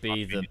never really gonna talk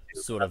be the into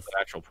sort that's of the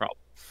actual problem.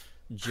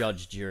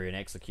 judge, jury, and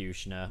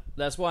executioner.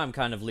 That's why I'm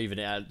kind of leaving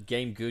it at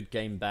game good,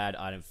 game bad.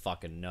 I don't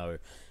fucking know.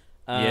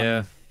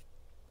 Yeah.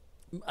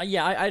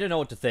 Yeah, I don't know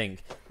what to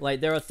think.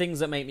 Like, there are things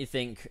that make me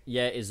think,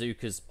 yeah,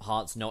 Izuka's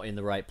heart's not in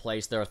the right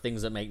place. There are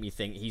things that make me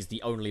think he's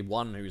the only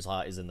one whose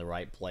heart is in the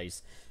right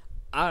place.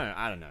 I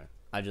don't know.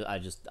 I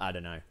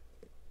don't know.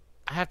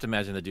 I have to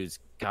imagine the dude's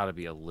got to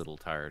be a little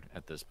tired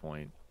at this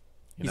point.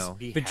 You know,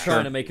 He's been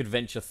trying to make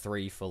Adventure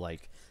 3 for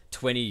like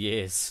 20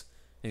 years.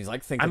 And he's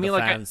like, think of the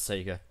fans,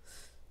 Sega.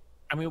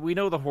 I mean, we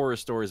know the horror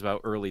stories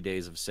about early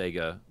days of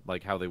Sega,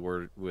 like how they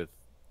were with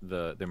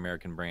the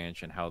American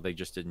branch and how they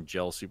just didn't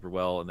gel super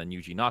well. And then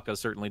Yuji Naka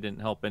certainly didn't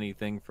help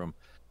anything from,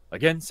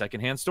 again,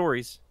 secondhand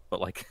stories.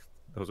 But like,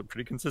 those are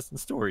pretty consistent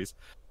stories.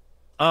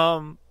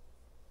 But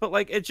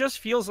like, it just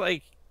feels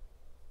like,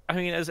 I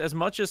mean, as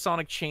much as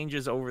Sonic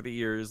changes over the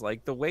years,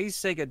 like the way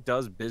Sega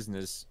does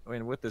business, I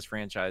mean, with this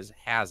franchise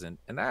hasn't,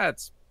 and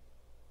that's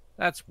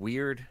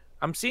weird.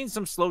 I'm seeing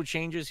some slow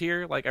changes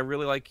here. Like, I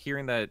really like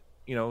hearing that,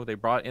 you know, they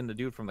brought in the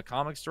dude from the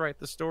comics to write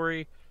the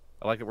story.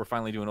 I like that we're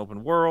finally doing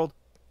open world.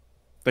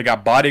 They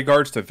got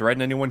bodyguards to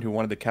threaten anyone who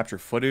wanted to capture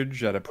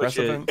footage at a press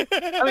event.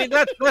 I mean,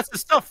 that's the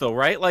stuff, though,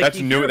 right? Like, That's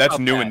you new. hear That's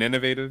about new that. and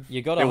innovative.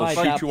 You gotta They will hide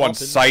shoot that you on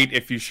button. sight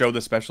if you show the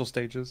special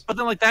stages. But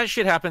then, like, that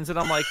shit happens, and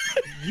I'm like,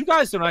 you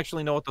guys don't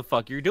actually know what the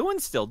fuck you're doing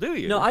still, do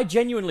you? No, I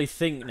genuinely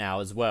think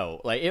now as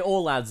well. Like, it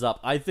all adds up.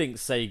 I think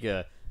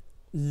Sega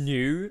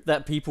knew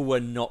that people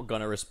were not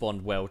gonna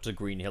respond well to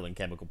Green Hill and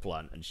Chemical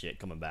Plant and shit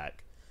coming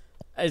back.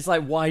 It's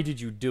like, why did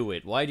you do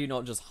it? Why do you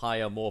not just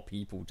hire more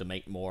people to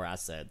make more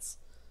assets?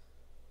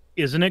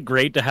 Isn't it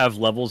great to have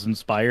levels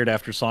inspired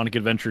after Sonic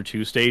Adventure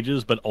 2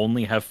 stages, but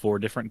only have 4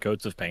 different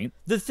coats of paint?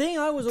 The thing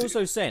I was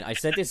also saying, I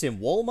said this in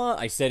Walmart,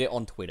 I said it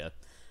on Twitter.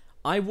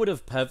 I would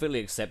have perfectly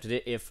accepted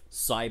it if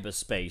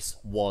cyberspace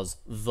was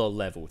the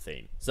level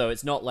theme. So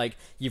it's not like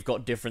you've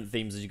got different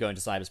themes as you go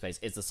into cyberspace.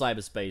 It's a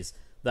cyberspace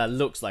that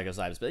looks like a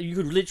cyberspace. You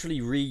could literally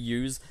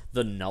reuse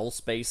the null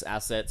space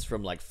assets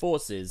from, like,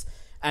 Forces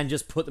and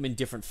just put them in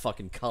different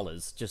fucking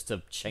colors just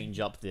to change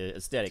up the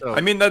aesthetic. So-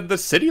 I mean, the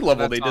city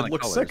level That's they did Sonic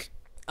look colors. sick.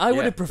 I would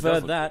Yeah, have it does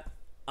preferred look that.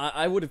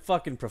 I would have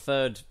fucking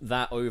preferred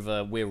that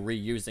over we're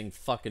reusing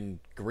fucking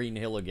Green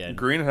Hill again.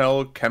 Green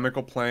Hill,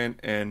 Chemical Plant,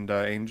 and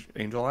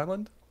Angel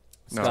Island.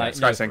 No,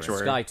 Sky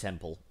Sanctuary. Sky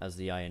Temple, as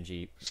the ING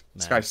man.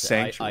 Sky the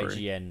Sanctuary.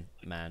 IGN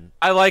man.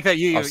 I like that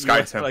you Sky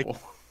you, Temple.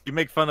 like, you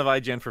make fun of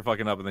IGN for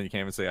fucking up, and then you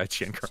can't even say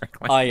IGN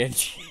correctly. ING.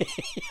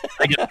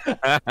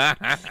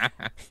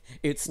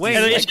 It's Wayne,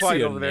 it's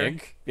quiet dyslexia, over there.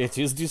 Nick. It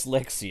is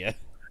dyslexia.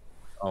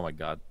 Oh my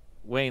god,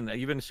 Wayne,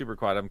 you've been super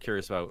quiet. I'm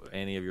curious about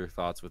any of your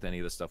thoughts with any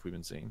of the stuff we've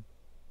been seeing.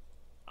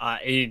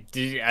 I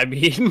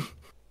mean,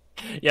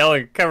 yeah,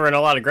 we're covering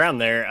a lot of ground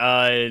there.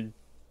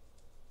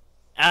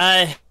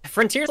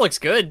 Frontier looks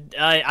good.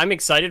 I'm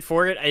excited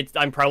for it.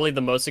 I'm probably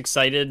the most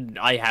excited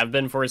I have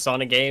been for a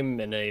Sonic game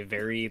in a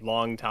very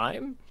long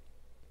time,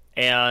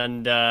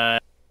 and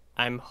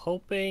I'm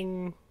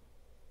hoping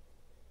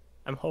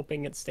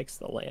it sticks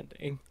the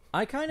landing.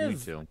 I kind Me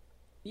of, too.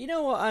 you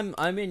know what?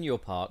 I'm in your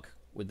park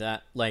with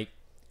that. Like,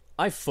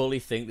 I fully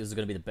think this is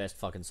gonna be the best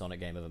fucking Sonic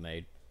game ever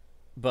made.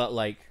 But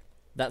like,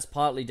 that's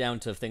partly down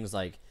to things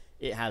like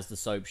it has the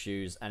soap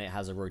shoes and it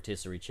has a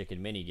rotisserie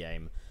chicken mini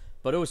game,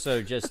 but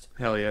also just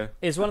Hell yeah.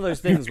 it's one of those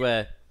things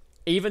where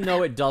even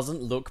though it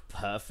doesn't look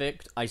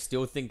perfect, I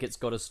still think it's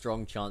got a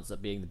strong chance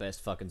at being the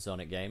best fucking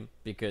Sonic game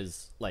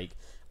because like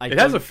It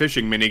has a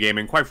fishing minigame,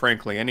 and quite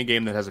frankly, any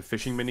game that has a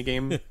fishing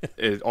minigame,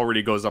 it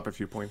already goes up a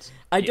few points.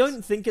 I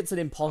don't think it's an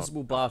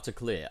impossible bar to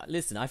clear.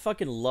 Listen, I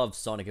fucking love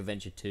Sonic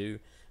Adventure 2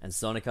 and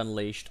Sonic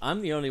Unleashed.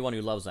 I'm the only one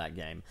who loves that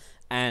game.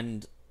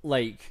 And,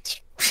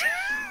 like,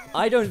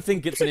 I don't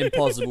think it's an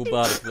impossible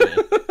bar to clear.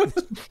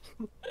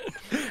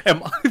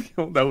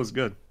 That was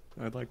good.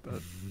 I like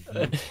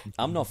that.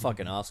 I'm not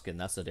fucking asking.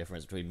 That's the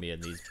difference between me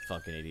and these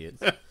fucking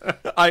idiots.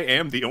 I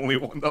am the only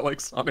one that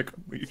likes Sonic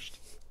Unleashed.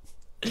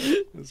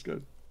 That's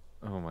good.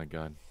 Oh my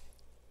god.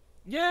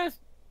 Yeah,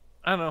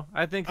 I don't know.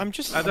 I think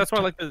that's why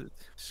I like the.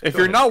 If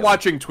you're not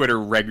watching Twitter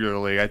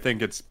regularly, I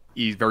think it's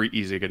very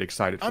easy to get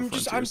excited. For I'm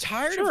Frontiers.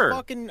 tired Sure.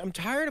 I'm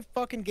tired of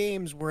fucking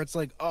games where it's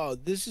like, oh,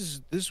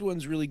 this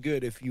one's really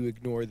good if you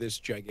ignore this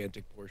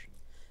gigantic portion.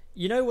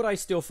 You know what I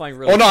still find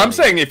really Oh no, I'm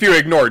funny? saying if you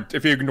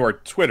ignore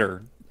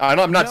Twitter.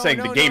 I'm not saying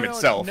the game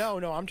itself. No,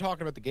 I'm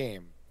talking about the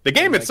game. The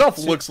game Like, itself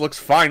looks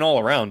fine all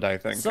around, I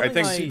think. I Something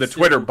think I the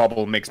still- Twitter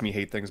bubble makes me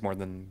hate things more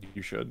than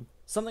you should.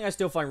 Something I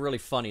still find really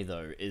funny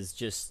though is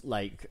just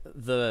like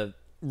the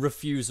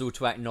refusal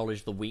to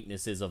acknowledge the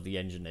weaknesses of the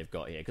engine they've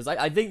got here. Because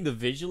I think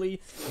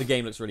visually the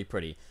game looks really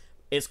pretty.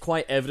 It's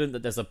quite evident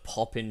that there's a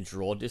pop-in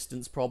draw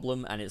distance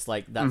problem, and it's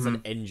like that's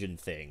an engine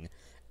thing.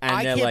 And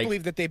I they're can't like,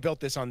 believe that they built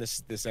this on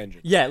this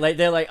engine. yeah, like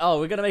they're like, oh,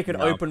 we're gonna make an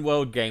open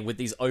world game with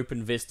these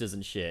open vistas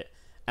and shit,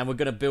 and we're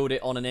gonna build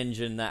it on an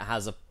engine that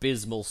has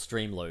abysmal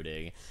stream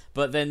loading.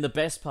 But then the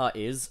best part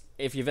is,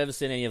 if you've ever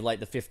seen any of like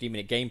the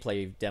 15-minute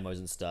gameplay demos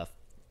and stuff,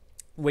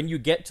 when you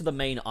get to the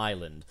main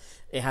island,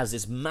 it has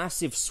this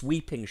massive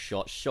sweeping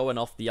shot showing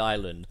off the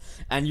island,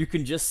 and you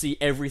can just see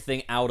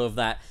everything out of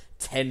that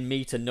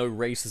 10-meter no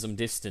racism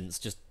distance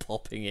just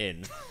popping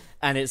in,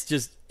 and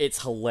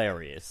it's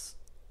hilarious.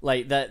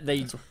 Like that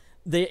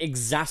they're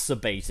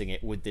exacerbating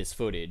it with this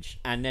footage,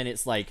 and then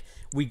it's like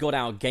we got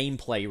our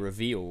gameplay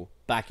reveal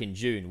back in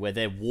June where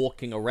they're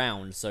walking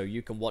around so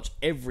you can watch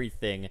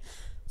everything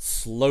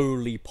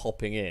slowly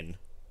popping in.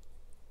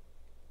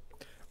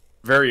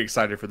 Very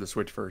excited for the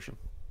Switch version.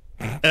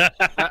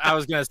 I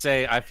was gonna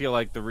say, I feel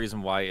like the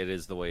reason why it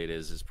is the way it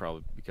is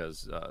probably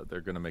because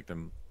they're gonna make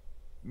them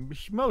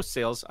most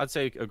sales. I'd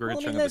say a great Well, I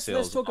mean, chunk of the let's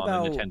sales talk on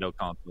about- the Nintendo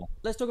console.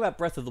 Let's talk about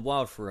Breath of the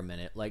Wild for a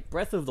minute. Like,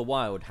 Breath of the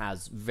Wild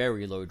has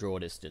very low draw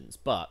distance,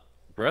 but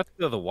Breath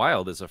of the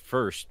Wild is a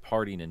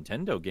first-party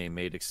Nintendo game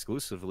made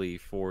exclusively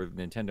for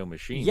Nintendo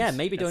machines. yeah,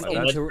 maybe don't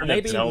like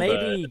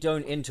Zelda.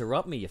 don't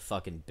interrupt me, you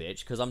fucking bitch,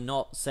 because I'm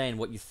not saying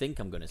what you think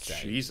I'm gonna say.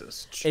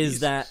 Jesus.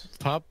 Is that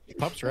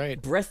Pup's right.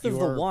 Breath of You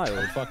the are Wild?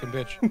 a fucking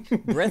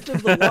bitch. Breath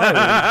of the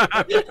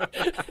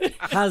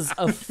Wild has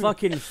a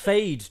fucking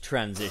fade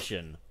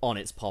transition on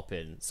its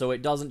pop-in, so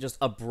it doesn't just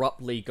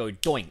abruptly go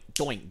doink,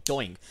 doink,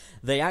 doink.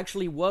 They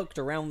actually worked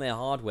around their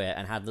hardware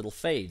and had little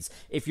fades.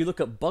 If you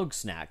look at Bug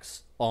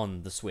Snacks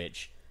on the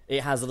Switch,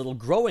 it has a little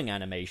growing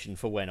animation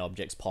for when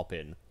objects pop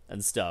in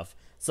and stuff.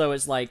 So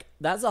it's like,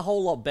 that's a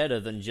whole lot better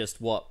than just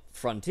what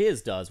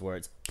Frontiers does, where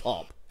it's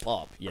pop,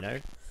 pop, you know?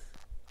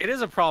 It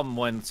is a problem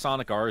when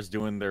Sonic R is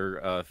doing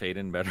their fade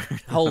in better.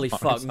 Holy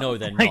fuck, no,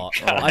 they're not.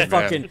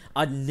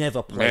 I'd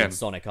never played Man.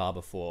 Sonic R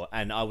before,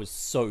 and I was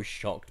so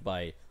shocked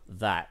by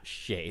that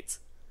shit.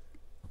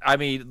 I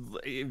mean,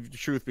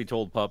 truth be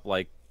told, Pup,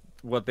 like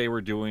what they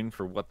were doing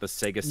for what the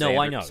Sega No,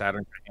 I know.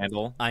 Saturn could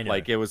handle, I know.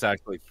 like it was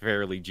actually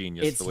fairly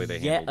genius It's the way they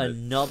yet handled it.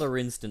 another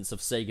instance of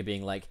Sega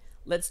being like,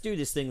 let's do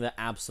this thing that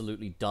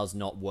absolutely does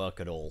not work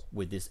at all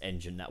with this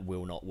engine that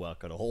will not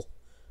work at all.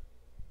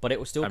 But it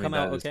will still I mean, come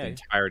out that is the okay.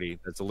 entirety.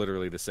 That's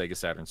literally the Sega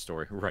Saturn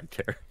story right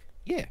there.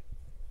 Yeah.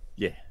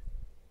 Yeah.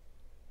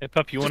 Hey,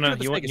 Pup, you Just wanna do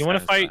the you want Sega you wanna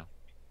Saturn fight style.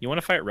 you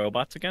wanna fight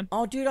robots again?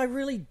 Oh, dude, I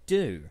really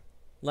do.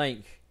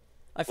 Like,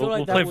 I feel We'll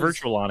like play that was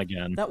Virtual On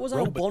again. that was our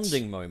Robots.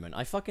 bonding moment.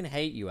 I fucking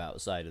hate you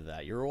outside of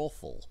that. You're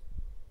awful.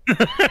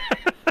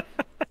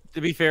 To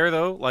be fair,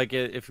 though, like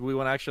if we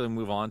want to actually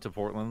move on to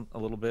Portland a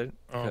little bit,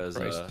 Oh, because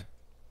Christ.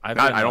 I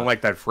I don't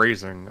like that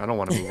phrasing. I don't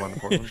want to move on to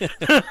Portland. your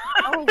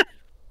I want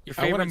to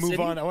favorite move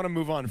city? on. I want to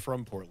move on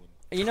from Portland.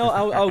 You know,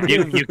 I'll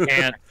You, give you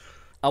can't.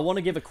 I want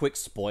to give a quick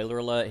spoiler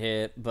alert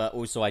here, but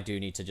also I do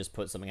need to just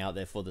put something out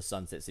there for the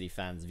Sunset City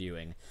fans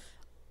viewing.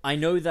 I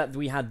know that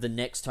we had the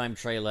Next Time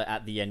trailer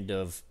at the end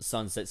of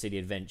Sunset City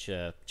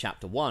Adventure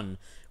Chapter 1,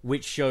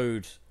 which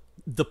showed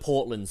the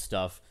Portland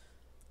stuff.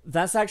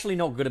 That's actually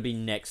not going to be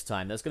next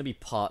time. That's going to be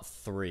part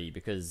 3,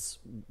 because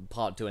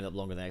part 2 ended up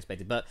longer than I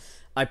expected. But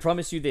I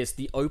promise you this,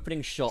 the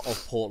opening shot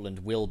of Portland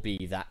will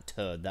be that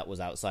turd that was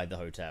outside the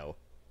hotel.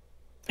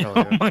 Hell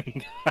Oh yeah. my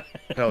god.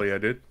 Hell yeah,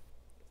 dude.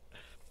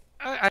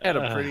 I had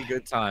a pretty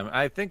good time.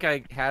 I think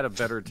I had a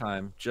better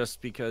time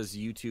just because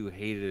you two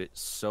hated it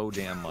so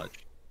damn much.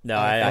 No,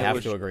 I that have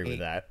was to agree with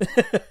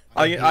great. that.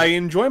 I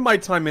enjoy my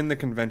time in the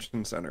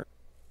convention center.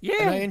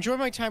 And I enjoy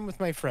my time with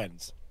my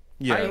friends.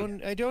 Yeah.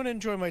 I don't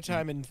enjoy my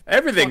time in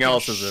Everything fucking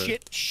else is a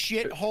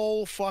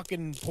shithole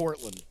fucking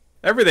Portland.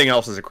 everything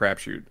else is a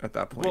crapshoot at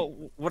that point. Well,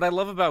 what I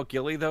love about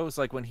Gilly though is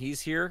like when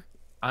he's here,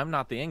 I'm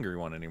not the angry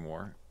one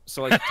anymore.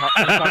 So like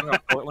talking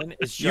about Portland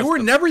is just you were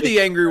never the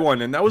angry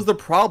one, and that was the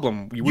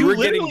problem. We You were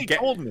literally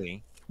getting told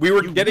me. we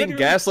were you getting literally-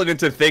 gaslit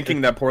into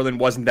thinking that Portland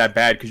wasn't that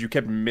bad because you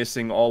kept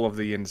missing all of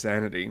the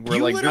insanity. We're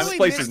You like, this literally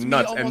place missed is me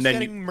nuts, almost and then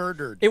getting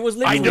murdered. It was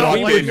I literally know we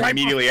I would, did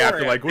immediately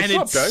after, like, what's and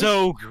up, it's guys?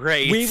 so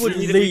great. we would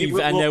We- leave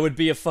and we'll- there would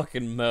be a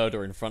fucking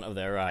murder in front of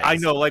their eyes. I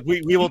know, like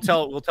we'll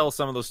tell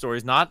some of those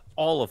stories, not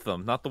all of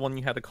them, not the one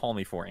you had to call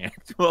me for, Ant.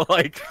 But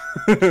like,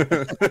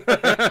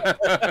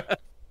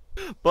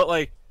 but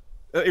like,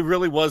 It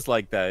really was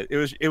like that.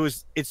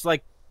 It's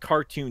like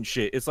cartoon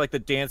shit. It's like the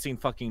dancing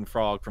fucking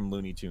frog from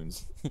Looney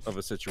Tunes of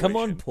a situation. Come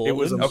on, Paul. It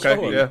was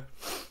Okay, yeah.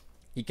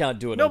 You can't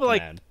do it No, on but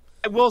like, command.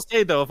 I will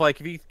say though,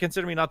 if you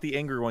consider me not the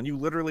angry one, you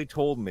literally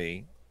told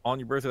me on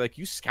your birthday, like,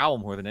 you scowl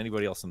more than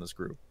anybody else in this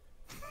group.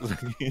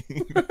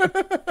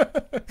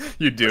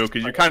 You do,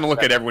 because you kind of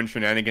look at everyone's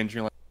shenanigans.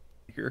 You're like,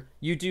 here.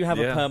 You do have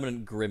a Yeah.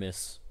 permanent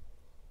grimace.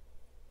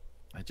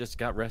 I just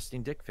got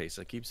resting dick face.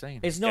 I keep saying.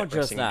 It's not Yeah, just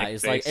resting that. dick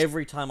It's like face.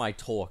 every time I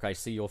talk, I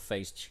see your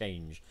face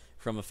change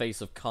from a face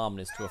of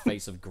calmness to a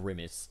face of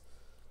grimace.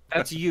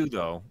 That's you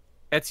though.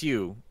 That's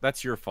you.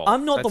 That's your fault.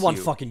 I'm not the That's one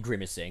you. fucking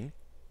grimacing.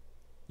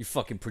 You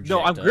fucking projector.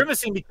 No, I'm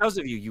grimacing because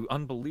of you. You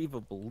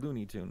unbelievable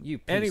Looney Tune. You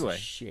piece anyway, of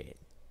shit.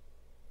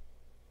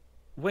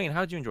 Wayne,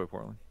 how'd you enjoy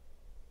Portland?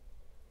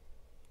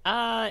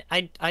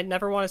 I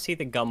never want to see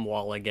the gum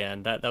wall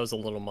again. That was a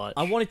little much.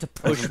 I wanted to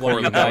push one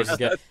of you guys to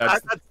get.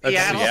 That's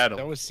Seattle.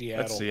 That was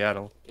Seattle. That's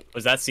Seattle.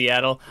 Was that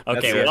Seattle?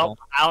 Okay, Seattle. well,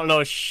 I don't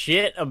know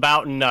shit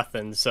about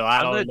nothing, so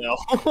I don't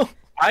know.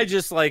 I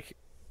just like,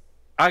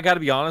 I got to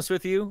be honest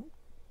with you.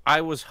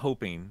 I was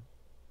hoping,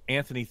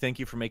 Anthony, thank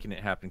you for making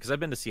it happen, because I've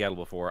been to Seattle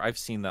before. I've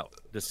seen that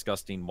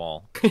disgusting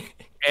mall,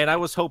 and I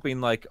was hoping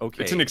like,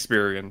 okay, It's an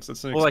experience.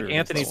 It's an well, like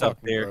experience. Anthony's That's up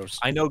fucking there. gross.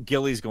 I know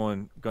Gilly's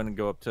going to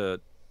go up to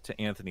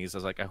Anthony's. I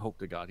was like, I hope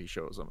to God he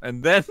shows him.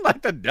 And then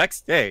like the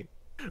next day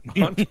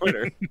on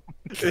Twitter,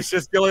 it's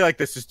just Gilly like,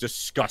 this is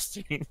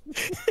disgusting.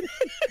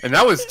 And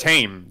that was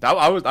tame.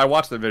 I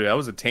watched the video. That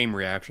was a tame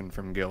reaction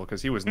from Gil,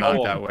 because he was not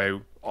Oh. that way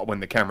when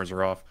the cameras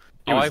are off.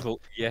 He Oh, was,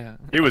 yeah.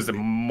 he was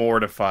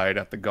mortified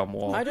at the gum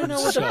wall. I don't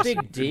know what the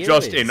big deal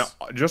just is.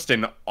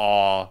 in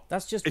awe.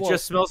 That's just It what.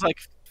 just smells like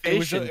It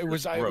was fish. and it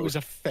was gross.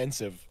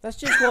 offensive. That's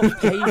just what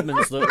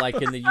pavements look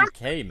like in the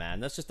UK, man.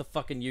 That's just the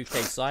fucking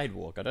UK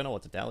sidewalk. I don't know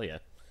what to tell you.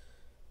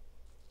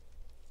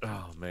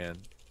 Oh man.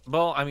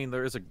 Well, I mean,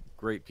 there is a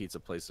great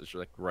pizza place that's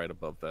like right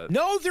above that.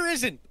 No, there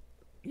isn't.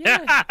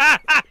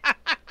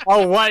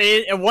 Oh,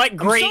 what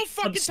great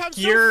I'm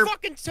obscure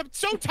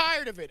so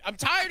tired of it. I'm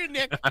tired of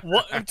Nick.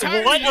 what, I'm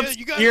tired what of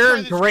you guys obscure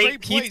trying this great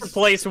great pizza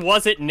place. place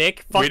was it,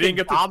 Nick? We Fucking didn't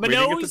get to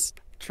Domino's?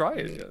 try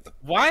it yet.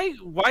 Why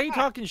are you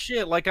talking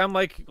shit? Like I'm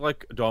like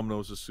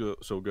Domino's is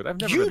so good.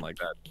 I've never been like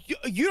that.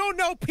 You don't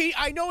know Pete.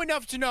 I know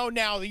enough to know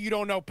now that you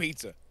don't know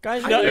pizza.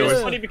 Guys, No, you it was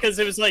gotta- funny because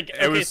it was like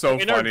It was so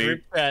in funny. our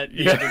group chat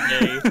the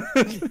Yeah.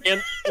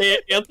 other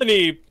day,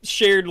 Anthony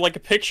shared like a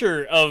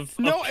picture of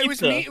No, pizza. it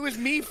was me. It was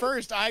me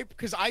first.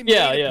 Because I made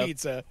Yeah, a yeah.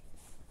 pizza,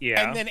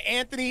 Yeah, and then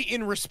Anthony,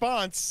 in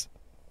response,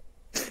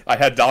 I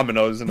had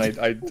Domino's, and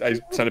I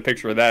sent a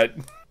picture of that.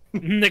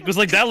 Nick was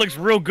like, "That looks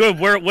real good.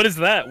 What is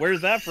that? Where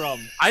is that from?"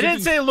 I didn't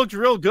say it looked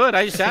real good.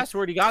 I just asked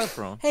where he got it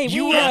from. Hey,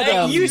 You we were-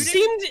 had, you you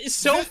seemed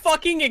so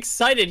fucking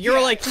excited. You were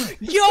Yeah. like,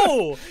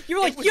 "Yo!" You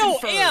were like, was "Yo,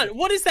 confirmed. Ant,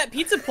 what is that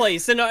pizza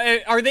place? And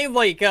are they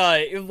like where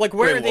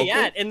Wait, are they local?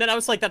 at?" And then I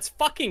was like, "That's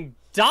fucking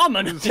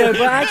Domino's." No,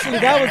 but actually,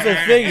 that was the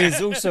thing.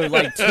 Is also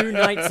like 2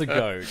 nights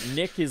ago,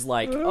 Nick is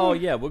like, "Oh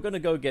yeah, we're gonna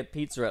go get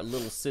pizza at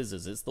Little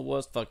Scissors. It's the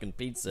worst fucking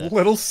pizza.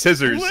 Little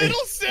scissors.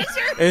 Little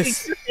Scissor.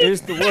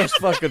 It's the worst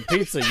fucking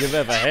pizza you've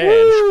ever had."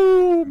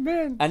 Oh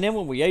man. And then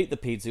when we ate the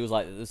pizza, he was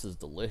like, "This is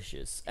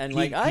delicious." And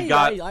like, He I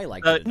got,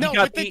 liked uh, it. No, You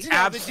got but the, the no, the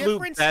absolute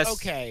difference. best-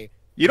 Okay,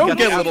 You don't got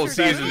get the Little Caesars-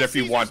 Caesars Little if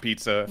you Caesars- want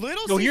pizza.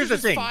 Little No, here's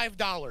Caesars the is thing.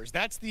 $5.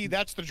 That's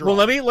the draw. Well,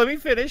 let me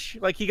finish.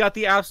 Like he got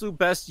the absolute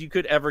best you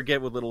could ever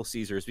get with Little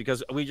Caesars,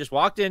 because we just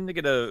walked in to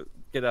get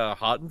a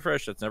hot and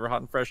fresh that's never hot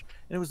and fresh,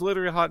 and it was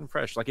literally hot and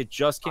fresh. Like it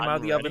just came Hot out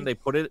of and the oven. ready? They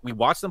put it. We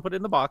watched them put it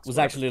in the box. It was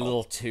whatever actually a it's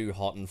little too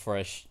hot and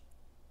fresh.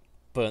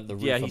 Burnt the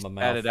roof Yeah, of he my spat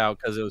mouth. it out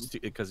because it was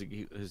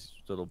his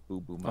little boo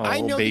boo mouth. Oh,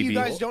 I know that you baby.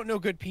 guys don't know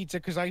good pizza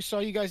because I saw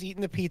you guys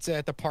eating the pizza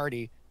at the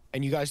party,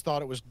 and you guys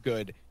thought it was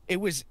good. It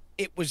was.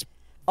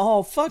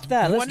 Oh fuck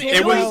that! Let's One- talk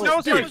it was- about, that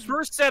was dude. my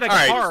first set of All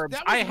right. carbs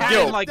That was I one- had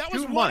Gil, in like that 2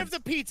 was one months.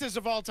 of the pizzas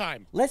of all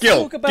time. let's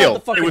Gil, talk about the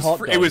fucking it was hot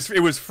fr- dog. it was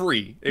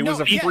free. It was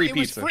a free it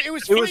pizza. Was free, it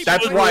was It free. was-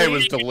 That's but- why it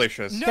was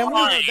delicious. No, Can no,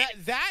 we- no,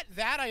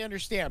 that I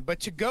understand. But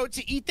to go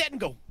to eat that and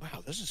go,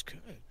 wow, this is good.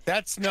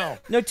 That's no.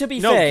 No, to be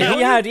No, fair, Gil,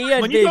 he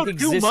had when you go 2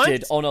 existed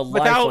months on a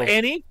life without of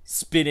any,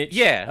 spinach,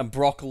 Yeah. and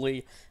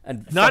broccoli,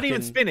 and not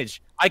even fucking-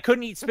 spinach. I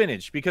couldn't eat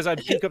spinach because I'd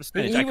puke up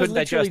spinach. He I was couldn't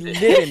digest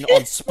literally it. living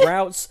on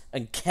sprouts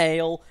and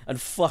kale and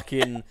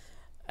fucking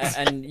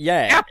and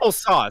yeah.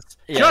 Applesauce,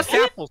 Yeah. just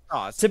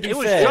applesauce. To be it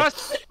was fair-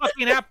 just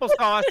fucking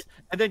applesauce,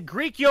 and then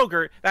Greek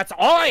yogurt. That's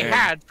all I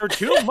had for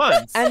 2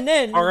 months. And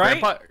then all right,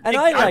 Grandpa- and It-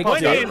 I liked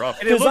went it in, rough.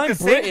 and it 'cause looked I'm the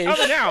same British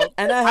coming out.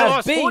 and I I have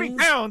lost 40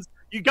 beans. pounds.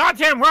 You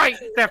goddamn right.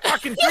 That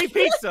fucking free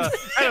pizza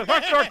at a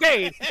fucking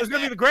arcade is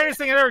gonna be the greatest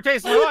thing I've ever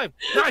tasted in my life.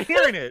 Not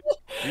hearing it.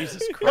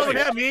 Jesus Coming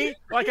Christ. at me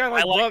like I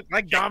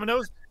like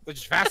Domino's. I'm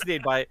just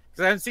fascinated by it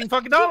because I haven't seen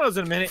fucking Domino's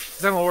in a minute.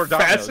 Because I don't order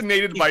Domino's.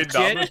 Fascinated by Piece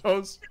of shit.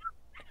 Domino's.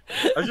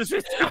 I was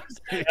just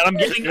And I'm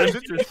getting It was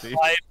interesting.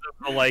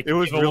 like It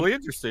was evil really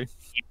interesting.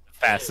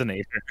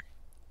 fascinator.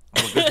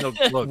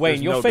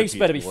 Wayne, your face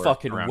better be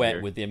fucking around wet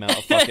here. with the amount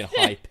of fucking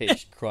high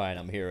pitched crying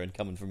I'm hearing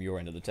coming from your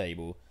end of the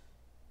table.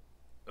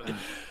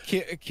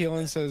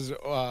 Keelan says,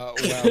 "Wow,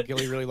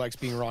 Gilly really likes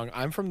being wrong."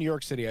 I'm from New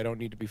York City. I don't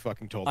need to be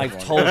fucking told. I'm I've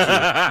wrong. told you,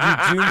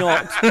 you do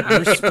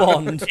not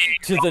respond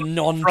to the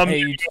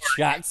non-paid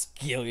chats,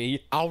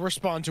 Gilly. I'll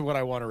respond to what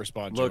I want to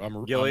respond to. Look,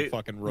 I'm Gilly,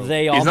 fucking rogue.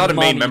 They are He's not a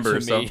main money member,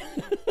 to so. me.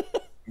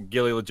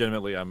 Gilly,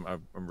 legitimately, I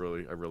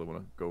really want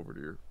to go over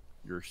to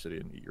your city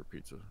and eat your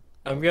pizza.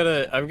 I'm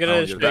gonna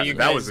show you guys.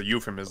 That was a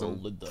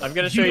euphemism. I'm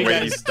gonna show you The way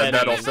guys. he said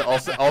that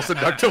all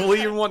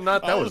seductively and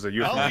whatnot. That was a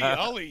euphemism.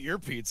 I'll eat your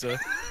pizza.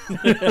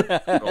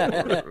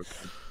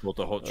 With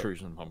the hot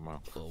trees in my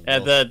mouth.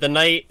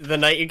 The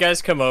night you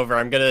guys come over,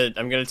 I'm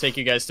gonna take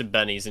you guys to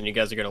Benny's, and you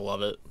guys are gonna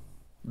love it.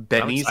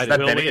 Benny's?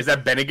 Is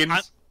that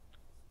Bennigan's?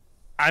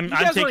 I'm You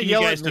guys taking wanna you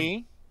yell guys at to.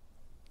 me?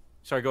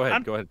 Sorry, go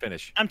ahead.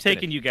 Finish. I'm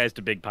taking you guys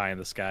to Big Pie in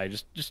the Sky.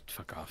 Just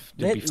fuck off.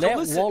 Let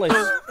Listen, Wallace.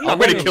 I'm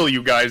gonna kill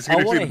you guys. I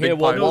want to hear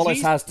what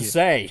Wallace has to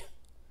say.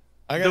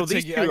 I No, gotta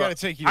these take you. two I are- gotta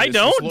take you. I To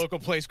don't. This local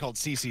place called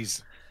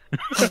Cece's.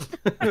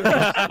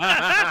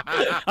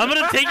 I'm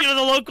gonna take you to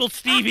the local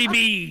Stevie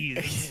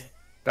B's.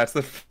 That's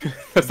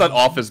that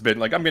office bit.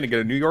 Like, I'm gonna get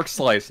a New York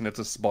slice, and it's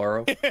a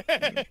Sbarro.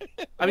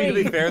 I mean, to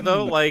be fair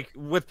though, like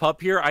with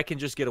Pup here, I can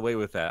just get away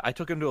with that. I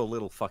took him to a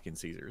Little fucking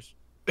Caesars.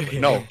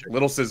 No,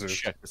 Little Scissors.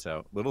 Check this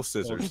out, Little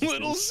Scissors.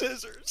 Little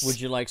Scissors. Would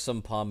you like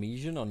some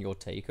Parmesan on your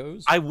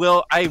tacos? I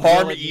will.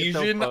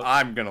 Parmesan.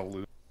 I'm gonna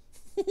lose.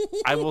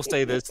 I will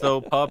say this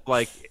though, Pup.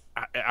 Like,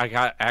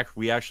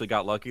 we actually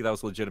got lucky. That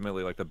was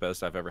legitimately like the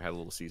best I've ever had at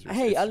Little Caesars.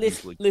 Hey, It's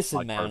usually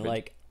listen, man. garbage.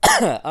 Like,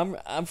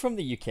 I'm from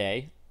the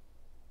UK.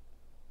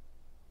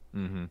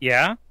 Mm-hmm.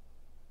 Yeah.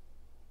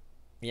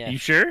 Yeah. You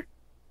sure?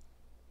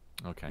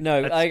 Okay.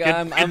 No, That's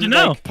I'm good to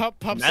know. like, Pup's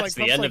That's like,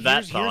 the Pup's end like, of that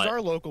here's thought.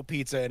 our local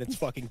pizza, and it's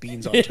fucking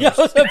beans on I toast.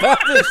 was about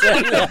to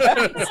say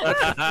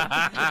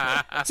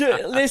that.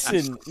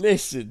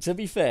 Listen. To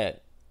be fair,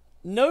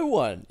 no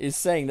one is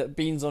saying that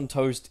beans on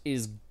toast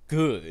is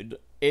good.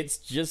 It's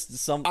just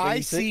something I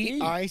to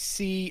eat.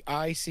 see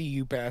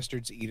you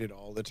bastards eat it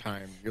all the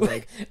time. You're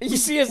like, You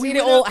see us we eat it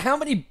went all. out- How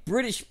many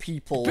British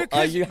people are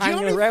because you do you know hanging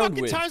how many around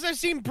fucking with? times I've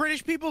seen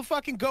British people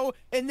fucking go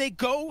and they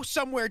go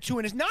somewhere to,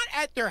 and it's not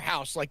at their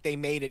house like they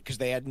made it because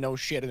they had no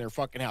shit in their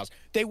fucking house.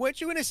 They went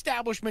to an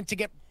establishment to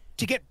get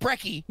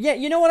brekkie. Yeah,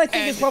 you know what I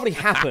think has And- probably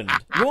happened.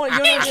 You know what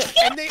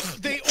And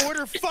they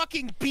order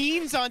fucking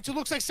beans onto. It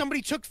looks like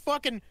somebody took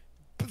fucking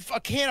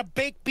a can of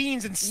baked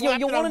beans and slapped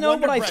you it want to on know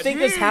Wonder what I Bread. think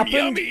has happened?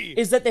 Yummy.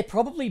 Is that they've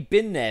probably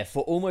been there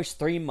for almost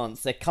 3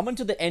 months. They're coming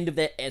to the end of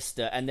their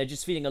Esther, and they're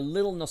just feeling a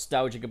little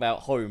nostalgic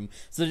about home.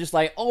 So they're just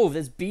like, oh,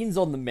 there's beans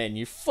on the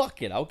menu.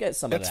 Fuck it, I'll get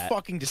some That's of that.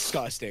 fucking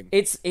disgusting.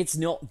 It's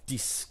not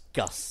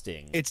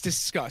disgusting. It's It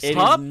disgusting. is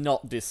Pup?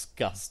 not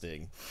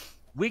disgusting.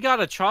 We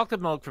got a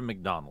chocolate milk from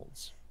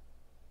McDonald's.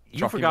 You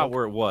Chocolate forgot milk?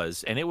 where it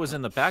was, and it was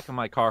in the back of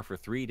my car for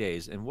 3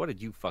 days. And what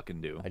did you fucking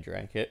do? I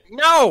drank it.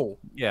 No,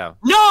 Yeah.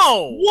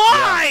 no.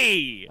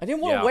 Why? I didn't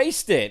want to Yeah.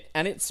 waste it,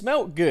 and it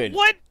smelt good.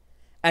 What?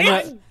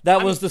 And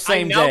that was the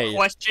same I'm now day.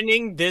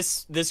 questioning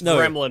this No.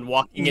 gremlin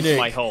walking into Nick,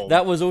 my home.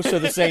 That was also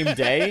the same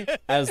day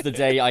as the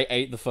day I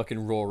ate the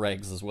fucking raw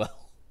eggs as well.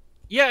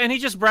 Yeah, and he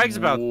just brags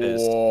about this.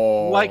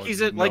 Whoa, Like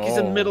he's in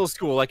no. middle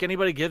school. Like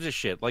anybody gives a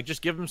shit. Like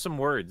just give him some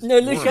words. No,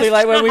 literally, Does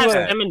like when not we have were.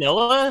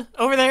 salmonella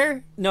over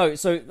there. No,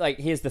 so like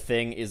here's the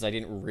thing: is I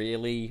didn't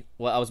really.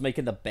 Well, I was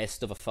making the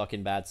best of a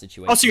fucking bad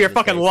situation. Oh, so you're a in this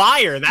fucking case.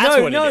 liar.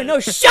 That's what it is. No!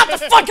 Shut the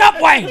fuck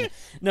up, Wayne.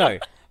 No,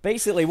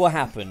 basically what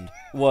happened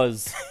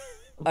was.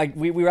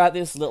 We were at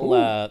this little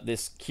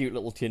this cute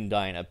little tin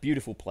diner,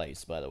 beautiful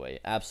place by the way,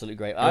 absolutely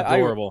great.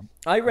 Adorable.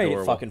 I rated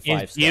Adorable. fucking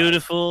 5 It's stars.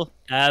 beautiful.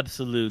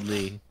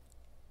 Absolutely.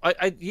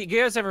 You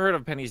guys ever heard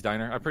of Penny's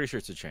Diner? I'm pretty sure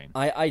it's a chain.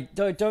 I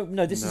don't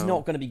know. This is No.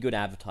 not going to be good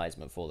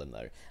advertisement for them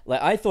though.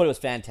 Like I thought it was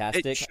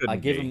fantastic. It shouldn't I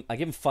give be.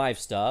 them 5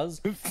 stars.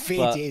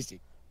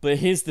 Fantastic. But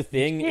here's the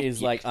thing: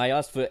 is like I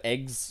asked for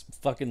eggs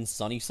fucking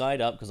sunny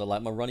side up because I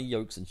like my runny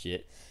yolks and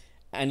shit,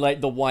 and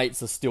like the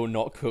whites are still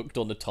not cooked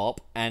on the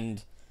top,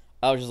 and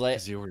I was just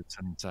like, You ordered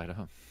sunny side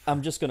up.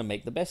 I'm just gonna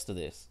make the best of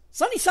this.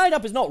 Sunny side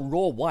up is not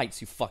raw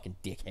whites, you fucking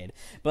dickhead.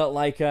 But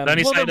like,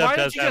 Sunny Well, Side then why Up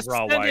don't does you have just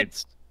raw send it-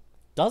 whites.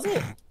 does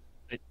it?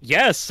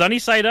 Yes, Sunny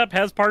Side Up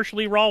has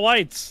partially raw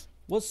whites.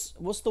 What's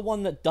the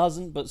one that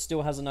doesn't but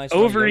still has a nice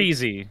Over runny yolk?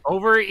 easy.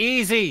 Over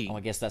easy. Oh, I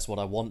guess that's what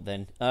I want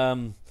then.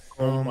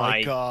 Oh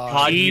my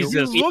god.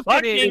 Jesus You looked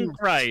at it fucking and-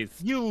 Christ.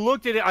 You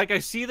looked at it like I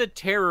see the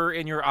terror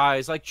in your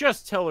eyes. Like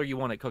just tell her you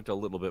want it cooked a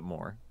little bit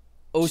more.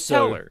 Just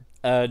tell Also,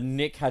 her.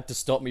 Nick had to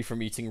stop me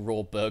from eating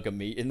raw burger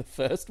meat in the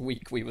first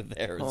week we were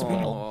there as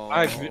well.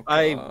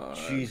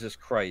 Jesus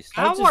Christ.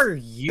 How just- are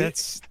you?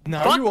 That's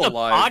not. Fuck you the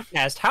alive?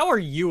 podcast. How are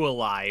you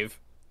alive?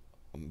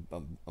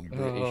 I'm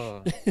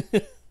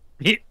British.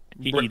 He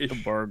eat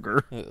the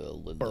burger.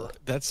 Linda,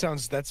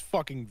 That's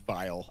fucking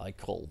vile. I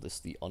call this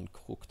the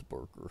uncooked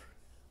burger.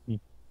 Hmm.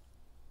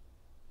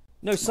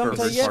 No,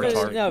 sometimes Burger's yeah,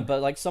 hard. no,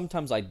 but like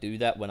sometimes I do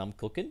that when I'm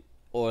cooking,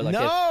 or like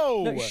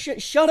No!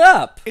 shut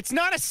up. It's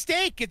not a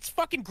steak. It's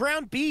fucking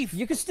ground beef.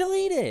 You can still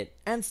eat it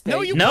and steak.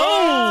 No, you No!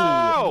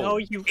 can't. No,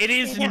 you. It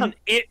is can't.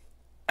 it.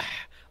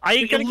 I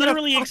You're gonna get a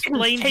literally fucking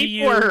explained to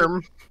you.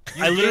 tapeworm.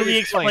 I literally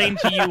explained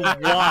to you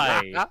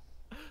why.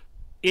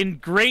 in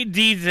great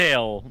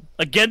detail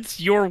against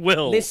your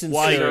will. Listen,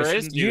 why sir, you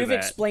shouldn't do you've that.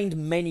 explained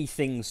many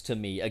things to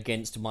me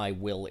against my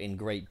will in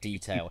great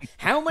detail.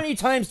 How many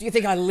times do you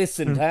think I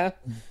listened, huh?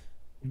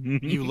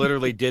 You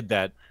literally did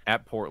that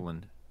at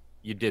Portland.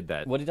 You did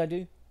that. What did I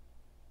do?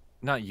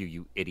 Not you,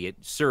 you idiot.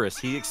 Cirrus,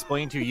 he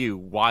explained to you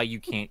why you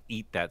can't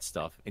eat that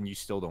stuff, and you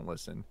still don't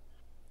listen.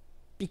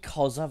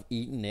 Because I've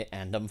eaten it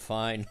and I'm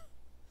fine.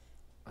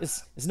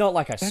 It's not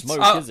like I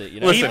smoke, is it? You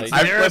know, Listen,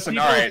 like- listen.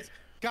 All right,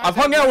 Guys, I've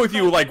hung out with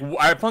you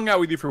I've hung out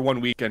with you for 1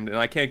 weekend, and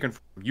I can't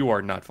confirm you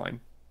are not fine.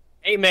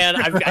 Hey man,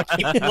 I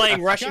keep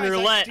playing Russian Guys,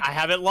 roulette. I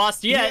haven't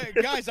lost yet.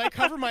 Yeah, guys, I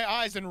cover my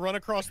eyes and run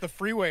across the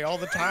freeway all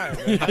the time.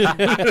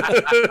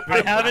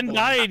 I haven't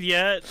died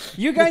yet.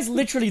 You guys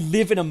literally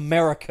live in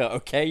America,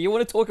 okay? You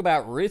want to talk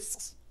about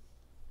risks?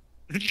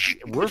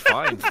 We're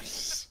fine.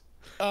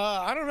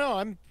 I don't know.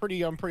 I'm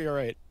pretty all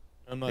right.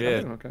 I'm not.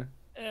 Yeah. Okay.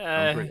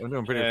 I'm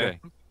doing pretty okay.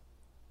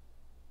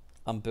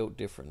 I'm built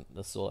different.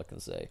 That's all I can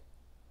say.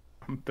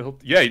 I'm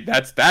built. Yeah,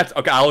 that's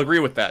okay. I'll agree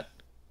with that.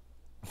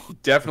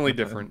 Definitely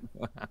different.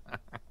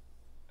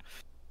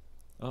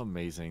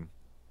 Amazing.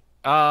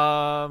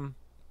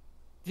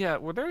 Yeah,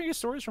 were there any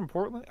stories from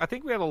Portland? I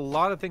think we had a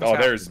lot of things. Oh,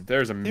 happen.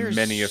 there's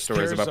many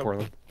stories about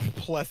Portland.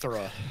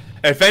 Plethora.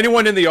 If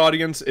anyone in the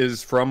audience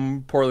is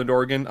from Portland,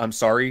 Oregon, I'm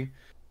sorry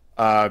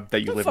that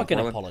you Don't live fucking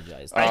in Portland.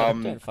 apologize.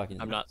 Um, Don't fucking.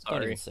 I'm not Don't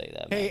sorry. even say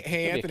that. Hey, Man.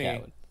 hey, Don't be a Anthony.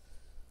 coward.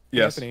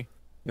 Yes. Anthony.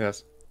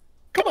 Yes.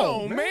 Come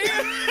on, man.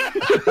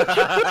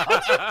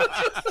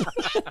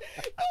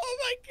 Oh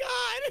my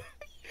god.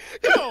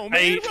 Come on, man.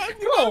 Hey,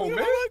 come on,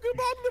 man.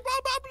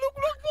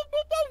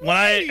 When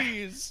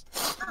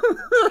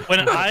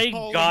when I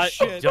Holy got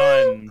shit.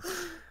 done,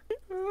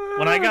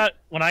 when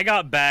I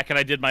got back and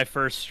I did my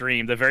first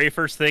stream, the very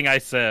first thing I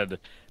said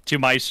to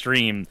my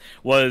stream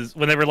was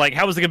when they were like,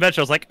 "How was the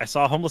convention?" I was like, "I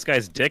saw a homeless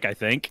guy's dick, I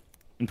think,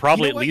 and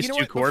probably You know at what? least You know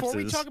two what? corpses."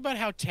 Before we talk about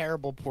how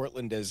terrible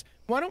Portland is,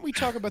 why don't we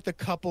talk about the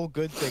couple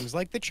good things,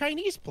 like the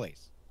Chinese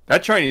place?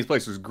 That Chinese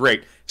place was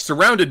great,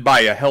 surrounded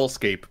by a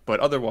hellscape, but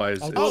otherwise,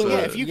 Oh it's, yeah,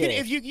 if you can, yeah.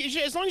 if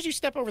you, as long as you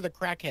step over the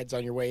crackheads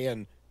on your way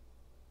in.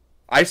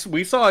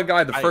 we saw a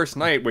guy the first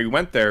night we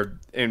went there,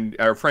 and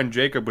our friend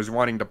Jacob was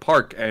wanting to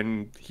park,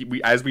 and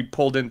as we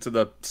pulled into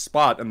the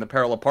spot in the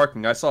parallel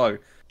parking, I saw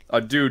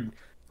a dude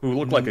who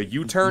looked like a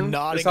U-turn.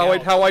 Nodding Is how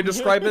out. I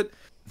describe it.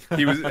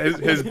 He was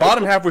his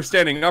bottom half was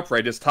standing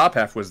upright. His top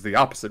half was the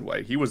opposite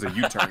way. He was a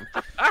U-turn.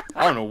 I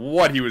don't know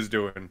what he was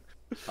doing.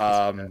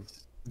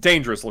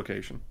 Dangerous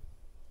location.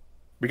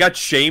 We got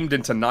shamed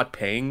into not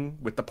paying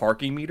with the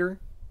parking meter.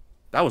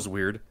 That was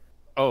weird.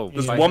 Oh,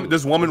 This by woman, who?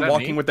 this woman Was that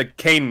walking me? with the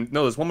cane.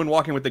 No, this woman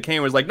walking with the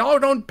cane was like, "No,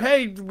 don't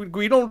pay.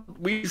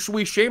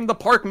 We shame the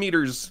park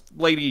meters,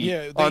 lady,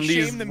 Yeah, they on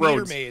these shame the meter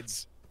roads.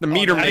 maids. The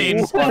meter that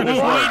maids on this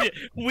road."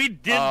 we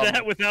did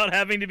that without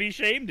having to be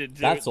shamed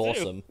into That's it, too.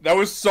 awesome. That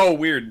was so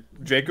weird.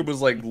 Jacob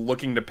was like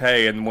looking to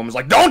pay, and the woman was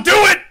like, "Don't do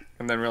it!"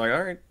 And then we're like,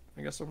 "All right,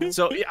 I guess so."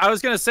 So I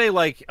was gonna say,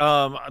 like,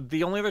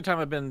 the only other time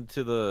I've been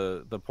to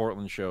the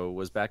Portland show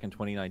was back in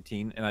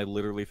 2019, and I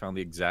literally found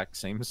the exact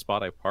same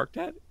spot I parked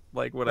at,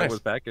 like when I Nice. was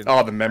back in.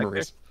 Oh, the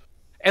memories.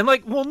 And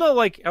like, well, no,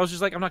 like I was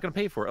just like, I'm not gonna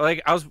pay for it.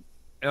 Like I was,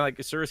 and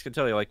like Cirrus can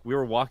tell you, like we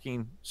were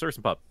walking, Cirrus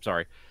and Pup,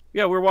 sorry,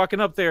 yeah, we were walking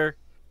up there,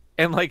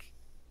 and like,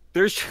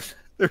 there's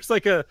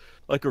like a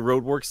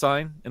roadwork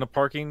sign in a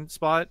parking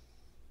spot.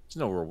 There's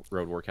no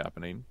roadwork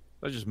happening.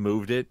 I just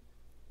moved it.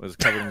 It was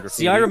covered in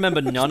graffiti. See, I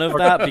remember none of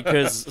that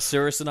because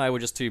Cirrus and I were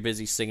just too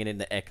busy singing in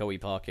the echoey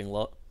parking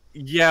lot.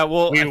 Yeah,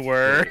 well, We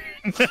were.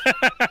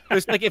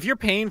 it's like if you're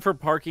paying for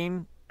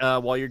parking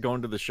while you're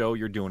going to the show,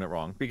 you're doing it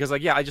wrong. Because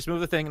like, yeah, I just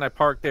moved the thing and I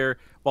parked there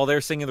while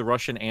they're singing the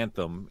Russian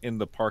anthem in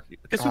the park.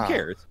 Because who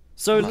cares?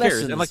 So Who cares?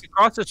 lessons. And like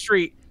across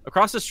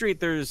the street,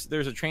 there's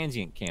a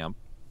transient camp.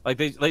 Like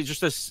they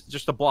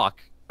just a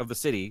block of the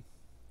city.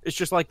 It's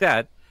just like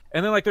that.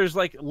 And then like there's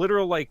like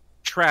literal like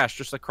trash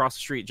just across the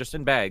street, just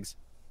in bags.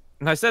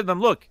 And I said to them,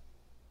 look,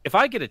 if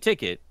I get a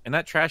ticket and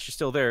that trash is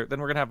still there,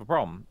 then we're gonna have a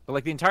problem. But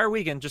like the entire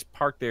weekend, just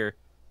park there,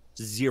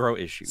 zero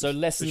issues. So There's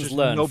lessons just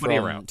learned nobody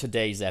from around.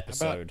 today's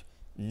episode.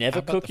 Never how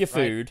about cook the your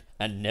fried- food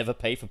and never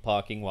pay for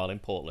parking while in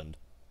Portland.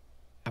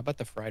 How about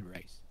the fried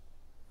rice?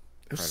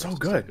 It was Fried so rice is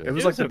good. so good. It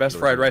was It like was the so best good.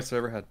 fried rice I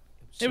ever had.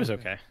 It was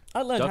okay.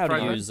 I learned Duck how to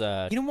fried use.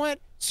 You know what,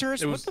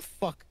 Cirrus? It What was- the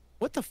fuck?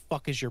 What the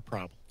fuck is your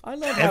problem? I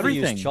learned how to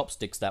Everything. use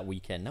chopsticks that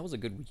weekend. That was a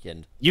good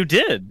weekend. You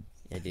did.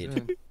 I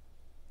did.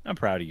 I'm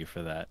proud of you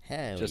for that.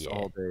 Hell Just yeah.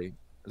 all day.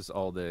 Just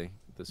all day.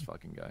 This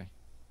fucking guy.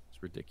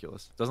 It's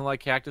ridiculous. Doesn't like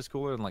cactus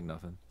cooler and like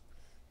nothing.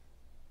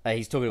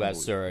 He's talking about Oh.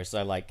 Cirrus.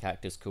 I like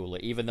Cactus Cooler,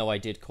 even though I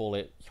did call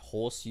it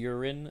horse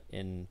urine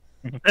in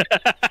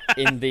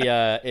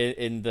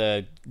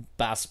the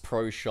Bass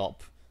Pro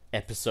Shop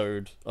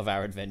episode of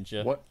our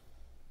adventure.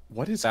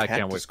 What is I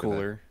can't cactus wait for that.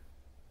 cooler?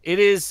 It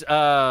is.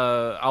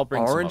 I'll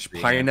bring Orange some up to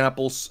you.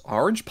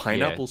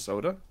 pineapple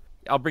soda.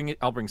 I'll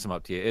bring some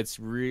up to you. It's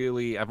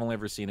really. I've only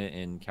ever seen it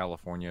in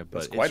California, but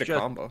That's quite it's a just,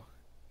 combo.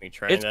 We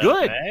trying It's that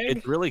good. bag?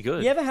 It's really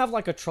good. You ever have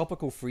like a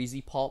tropical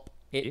freezy pop?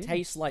 It Yeah.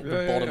 tastes like Yeah,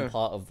 the yeah, bottom yeah.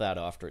 part of that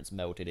after it's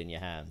melted in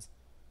your hands.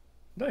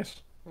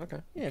 Nice. Okay.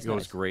 Yeah, it's It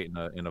goes nice. great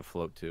in a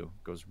float too.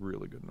 Goes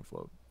really good in a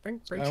float. Bring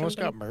I almost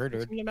got Bring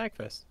murdered. some to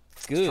Magfest.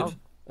 Good.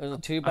 Oh,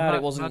 Too I'm bad not-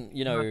 it wasn't, not,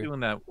 you I'm not know. doing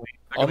that. Wait,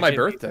 I On gotta my get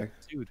birthday.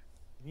 Dude.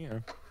 Yeah.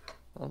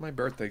 On my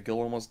birthday, Gil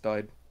almost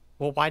died.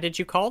 Well, why did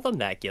you call them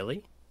that,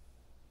 Gilly?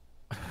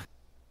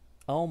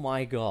 Oh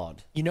my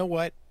god. You know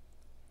what?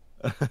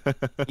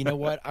 You know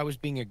what? I was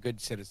being a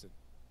good citizen.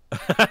 You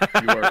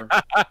were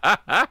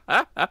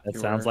That You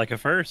sounds were- like a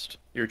first.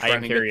 you're I am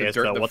trying to get curious,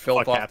 the dirt, though, the what the filth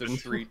fuck off happened? the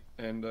street,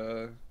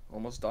 and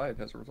almost died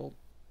as a result.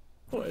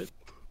 What?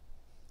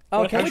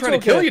 Oh, What can I'm we trying to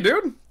talk? kill you,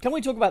 dude. Can we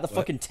talk about the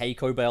fucking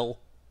Taco Bell?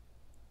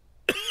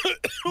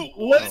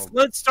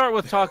 Let's start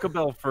with Taco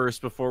Bell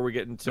first before we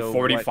get into The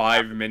what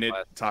 45-minute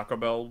happened. Taco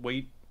Bell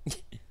wait.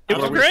 It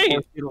was Are we great.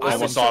 supposed to I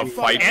almost saw a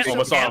fight. Ant-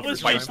 Almost saw Ant a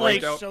was fight just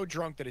like- break out. so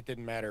drunk that it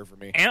didn't matter for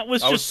me. Ant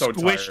was I was just so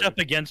squished tired. up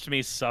against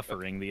me,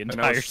 suffering the And I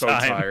entire was so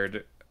time.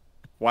 tired.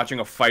 Watching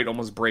a fight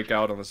almost break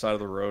out on the side of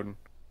the road.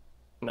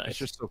 Nice. It's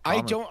just so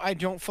I common.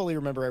 don't fully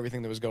remember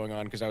everything that was going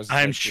on because I was.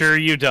 I'm like, sure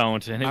you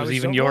don't, and it I was was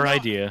even so- your well, no.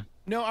 idea.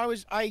 No,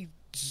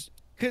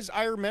 because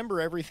I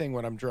remember everything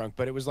when I'm drunk,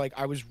 but it was like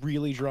I was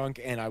really drunk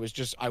and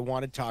I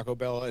wanted Taco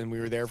Bell and we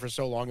were there for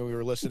so long and we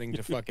were listening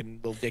to fucking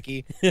Lil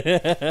Dicky.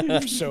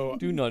 So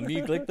Do not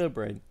neglect the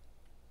brain.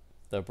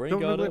 The brain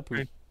Don't got neglect up.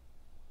 brain.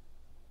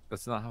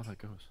 That's not how that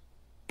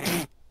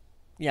goes.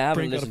 Yeah, I haven't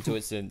Brain gotta listened to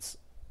it since.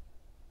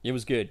 It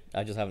was good.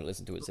 I just haven't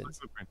listened to it since.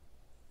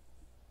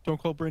 don't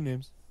call brand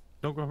names.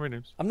 Don't go for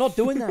names. I'm not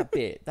doing that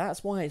bit.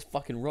 That's why it's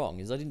fucking wrong.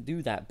 Is I didn't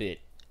do that bit.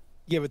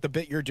 Yeah, but the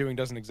bit you're doing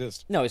doesn't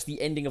exist. No, it's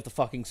the ending of the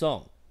fucking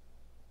song.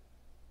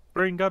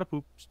 Brain gotta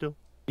poop still.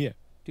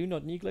 Do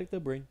not neglect the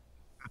brain.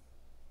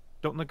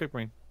 Don't neglect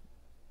brain.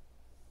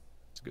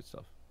 It's good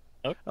stuff.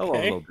 Okay. I love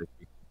Little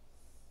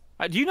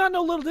Dicky. Do you not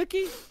know Little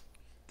Dicky?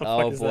 The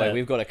Oh fuck is boy, that?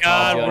 we've got a God,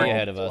 car journey we're-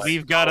 ahead of us.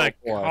 We've got a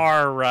boy.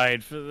 car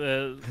ride for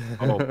the.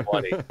 Oh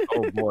buddy.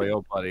 Oh boy.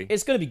 Oh buddy.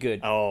 It's gonna be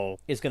good. Oh,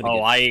 It's gonna be oh,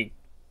 good. I.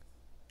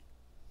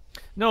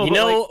 No, You but,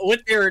 know, like,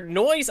 with their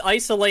noise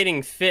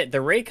isolating fit, the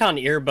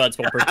Raycon earbuds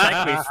will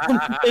protect me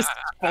from this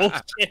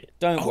bullshit.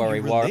 Don't Oh, worry,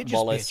 you religious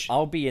Wallace. bitch.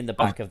 I'll be in the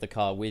back of the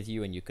car with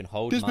you, and you can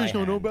hold This my bitch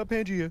don't know hand. about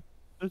Pangea.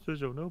 this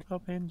is no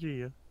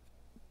Pangea.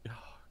 Oh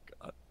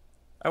god.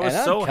 I And was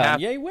I'm so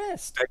happy Kanye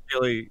West.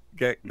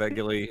 that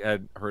Gilly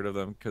had heard of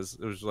them because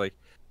it was like,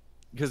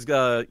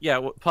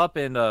 Pup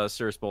and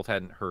Cirrus both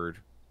hadn't heard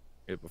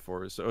it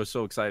before, so it was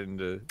so exciting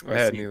to I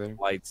hadn't see either.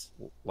 the lights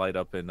light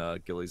up in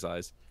Gilly's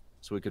eyes,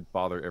 so we could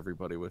bother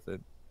everybody with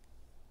it.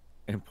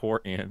 And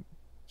poor Ant,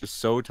 just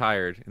so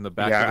tired in the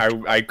back. Yeah,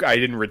 of the I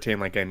didn't retain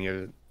like any of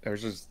it. I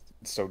was just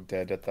so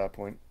dead at that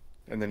point.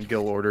 And then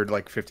Gil ordered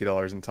like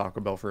 $50 in Taco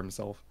Bell for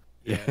himself.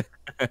 Yeah.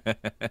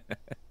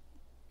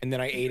 And then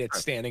I ate it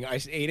standing. I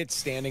ate it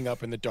standing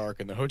up in the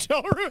dark in the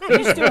hotel room.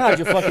 You still had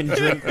your fucking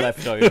drink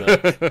left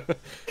over.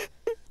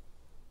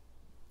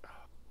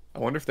 I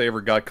wonder if they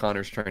ever got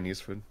Connor's Chinese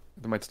food.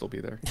 They might still be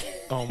there.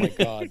 Oh my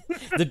god.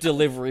 The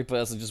delivery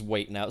person just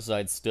waiting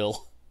outside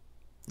still.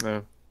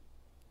 Yeah.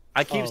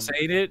 I keep Um,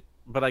 saying it,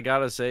 but I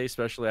gotta say,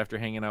 especially after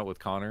hanging out with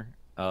Connor,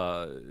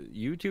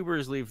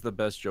 YouTubers leave the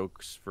best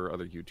jokes for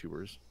other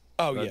YouTubers.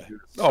 Oh That yeah. dude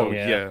is Oh so-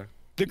 yeah.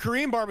 The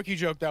Korean barbecue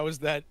joke that was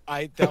the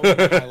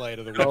highlight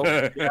of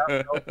the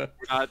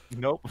week.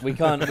 Nope. We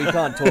can't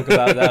talk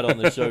about that on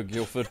the show,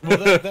 Guilford.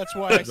 Well, that's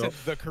why I said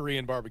the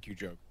Korean barbecue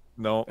joke.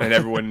 No. And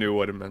everyone knew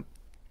what it meant.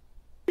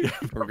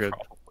 We're good.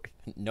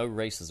 No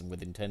racism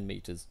within 10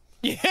 meters.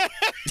 Yeah.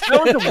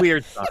 That was a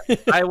weird sign.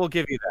 I will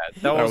give you that.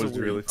 That That was, was a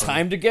weird really fun.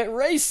 Time to get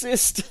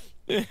racist.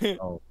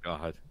 Oh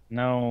god.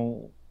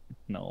 No.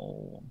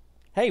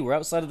 Hey, we're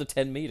outside of the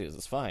 10 meters.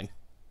 It's fine.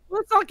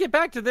 Let's not get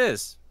back to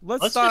this.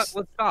 Let's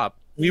stop.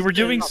 We were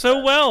doing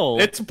so well.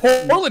 It's a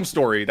Portland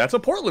story. That's a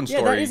Portland Yeah,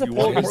 story. that is a You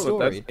want Portland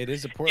Portland, story. It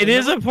is a It Portland.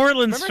 is a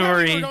Portland Remember how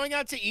we story. were going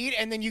out to eat,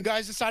 and then you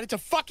guys decided to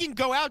fucking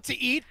go out to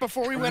eat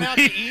before we went out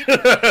to eat?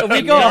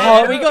 We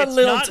got we got It's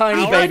little not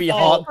tiny our baby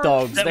fault hot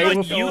dogs. that They when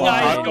were you fine.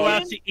 guys go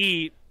out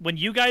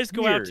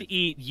to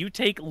eat, you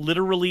take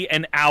literally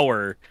an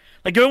hour.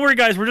 Like, don't worry,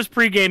 guys. We're just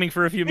pre-gaming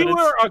for a few We minutes.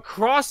 were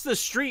across the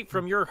street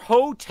from your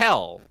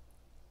hotel,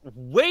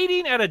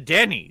 waiting at a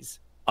Denny's.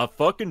 A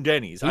fucking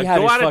Denny's. He I had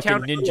go his out of fucking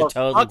town to Ninja a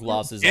Turtle fucking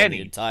glasses on the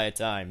Denny's. entire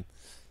time.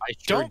 I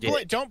sure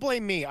did. Don't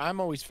blame me.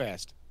 I'm always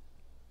fast.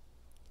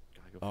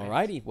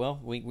 Alrighty, well,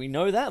 we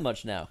know that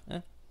much now.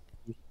 Huh?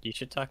 You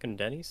should talk in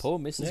Denny's. Poor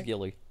Mrs. Nick?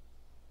 Gilly.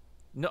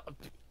 No,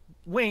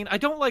 Wayne, I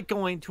don't like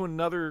going to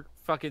another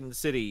fucking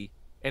city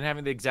and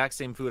having the exact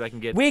same food I can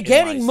get. We're in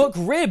getting my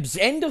McRibs.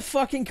 End of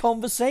fucking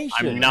conversation.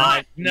 I'm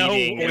not. No,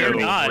 eating we're any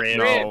not. ribs.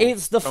 No.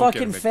 It's the Don't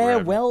fucking get a McRib.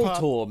 farewell Pop,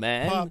 tour,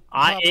 man. Pop,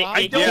 I Pop,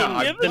 don't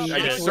Yeah, give a I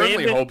shit.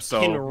 certainly Rib hope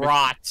so. Can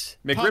rot.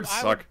 McRibs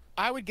Pop, suck.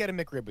 I would get a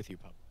McRib with you,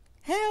 Pop.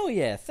 Hell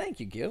yeah,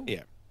 thank you, Gil.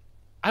 Yeah.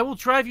 I will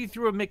drive you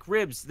through a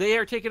McRibs. They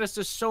are taking us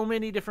to so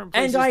many different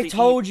places. And I to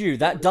told eat. you,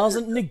 that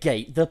doesn't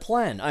negate the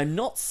plan. I'm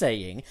not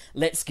saying,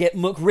 let's get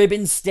McRib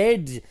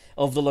instead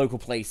of the local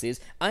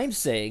places. I'm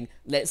saying,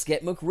 let's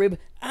get McRib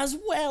as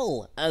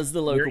well as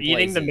the local You're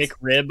eating places. the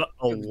McRib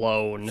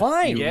alone.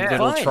 Fine, you yeah,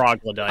 little fine.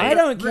 troglodyte. I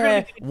don't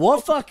care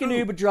what fucking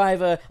Uber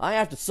driver I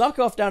have to suck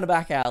off down a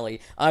back alley.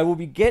 I will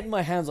be getting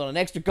my hands on an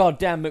extra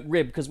goddamn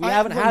McRib because we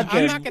haven't had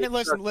I'm them. not gonna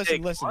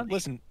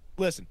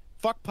listen.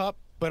 Fuck pup,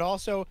 but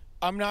also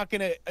I'm not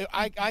gonna.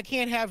 I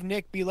can't have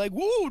Nick be like,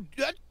 "Whoa,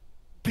 that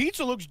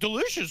pizza looks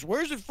delicious.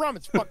 Where's it from?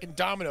 It's fucking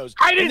Domino's."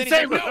 I didn't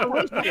say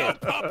like, no,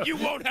 pup, you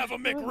won't have a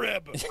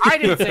McRib. I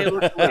didn't say it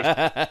looked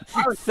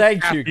delicious.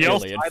 Thank you, happy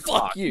else Gillian. I Fuck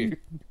thought. you.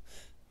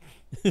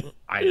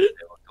 I didn't say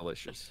it looked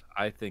delicious.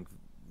 I think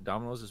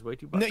Domino's is way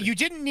too No, buttery. you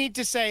didn't need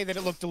to say that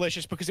it looked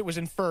delicious because it was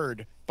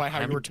inferred by how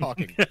you were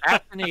talking.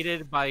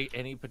 Fascinated by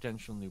any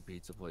potential new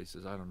pizza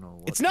places. I don't know.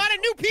 What It's not a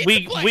new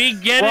pizza place. We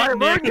get Well, I it,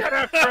 learned Nick. that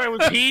after I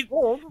was Pete,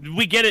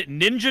 we get it.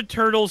 Ninja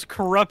Turtles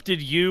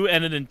corrupted you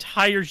and an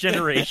entire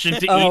generation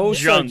to Oh, eat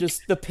also junk.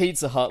 just the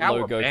Pizza Hut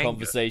logo Cowabunga.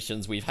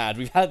 conversations we've had.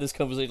 We've had this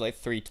conversation like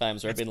 3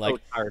 times where I've It's been like, so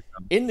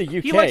tiresome. in the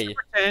He likes to UK,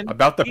 pretend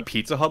About the he-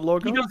 Pizza Hut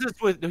logo?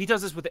 He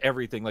does this with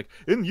everything. Like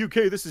in the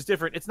UK, this is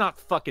different. It's not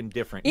fucking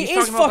different. it He's is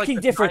talking about, like, fucking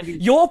the different.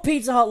 90s. Your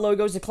Pizza Hut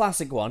logo is the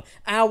classic one.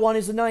 Our one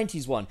is the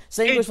 90s one.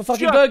 Same goes It's for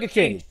fucking just Burger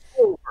King. changed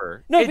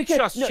over. No, It because,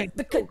 just no, changed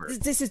because over.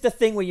 this is the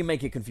thing where you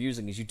make it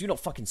confusing, is you do not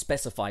fucking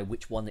specify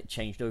which one it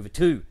changed over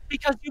to.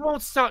 Because you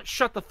won't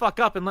shut the fuck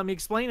up and let me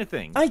explain a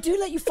thing. I do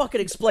let you fucking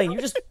explain.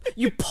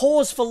 You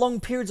pause for long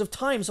periods of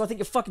time, so I think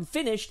you're fucking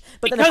finished.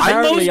 But then Because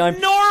apparently most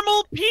I'm.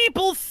 normal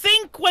people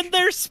think when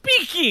they're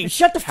speaking.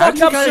 Shut the How fuck do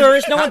you up, guys-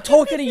 Cyrus. No one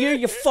talking to you,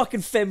 you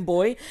fucking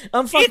femboy.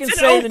 I'm fucking It's an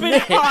saying open to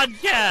Nick.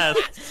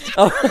 podcast.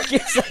 I'm fucking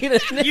saying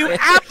to Nick. You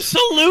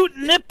absolute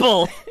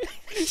nipple.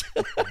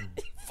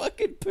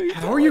 fucking poo.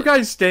 How are you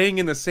guys staying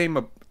in the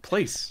same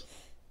place?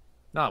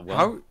 Not well.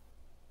 How?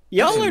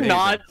 Y'all That's are amazing.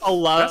 not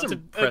allowed That's to.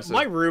 impressive.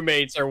 My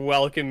roommates are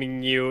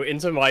welcoming you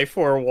into my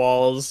 4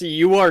 walls.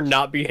 You are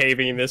not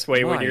behaving this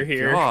way when My you're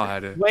here.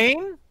 God.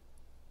 Wayne,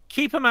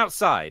 keep him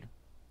outside.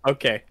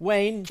 Okay.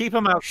 Wayne, Keep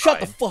him outside. shut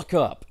the fuck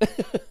up.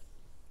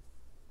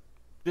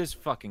 This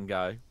fucking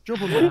guy.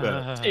 Jump on my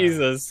bed.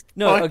 Jesus.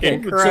 No, Fucking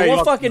okay. So Christ.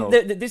 what fucking?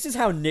 No. This is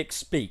how Nick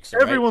speaks. All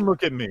right? Everyone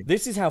look at me.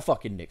 This is how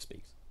fucking Nick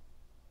speaks.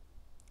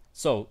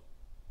 So,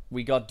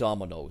 we got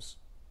Domino's.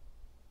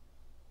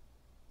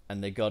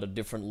 And they got a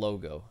different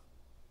logo.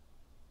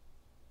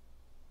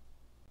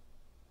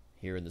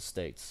 Here in the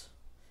States.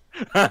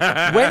 When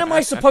am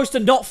I supposed to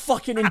not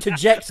fucking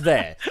interject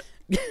there?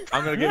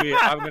 I'm gonna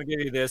give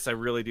you this. I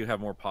really do have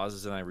more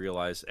pauses than I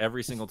realize.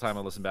 Every single time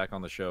I listen back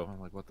on the show, I'm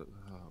like, what the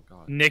oh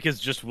god. Nick is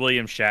just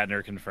William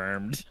Shatner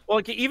confirmed. Well,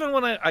 like, even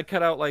when I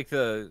cut out like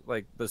the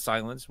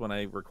silence when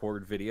I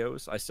record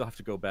videos, I still have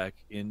to go back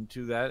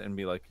into that and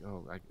be like,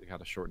 oh, I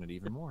gotta shorten it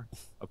even more.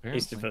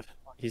 Apparently.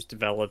 He's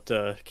developed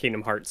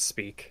Kingdom Hearts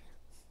speak.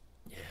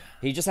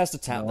 He just has to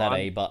tap No, that I'm-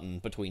 A button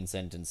between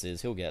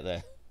sentences. He'll get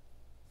there.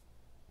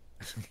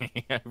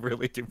 I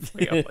really do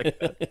play out like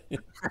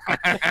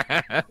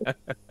that.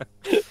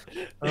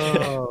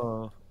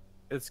 Oh,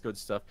 it's good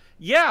stuff.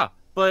 Yeah,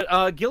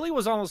 but Gilly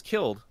was almost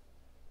killed,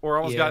 or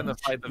almost got in a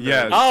fight.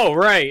 Yeah. Oh,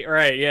 right,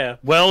 yeah.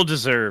 Well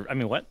deserved. I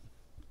mean, what?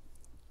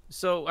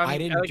 So I I mean,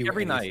 didn't like do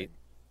every anything. night,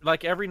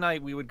 like every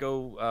night we would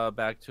go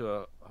back to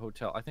a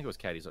hotel. I think it was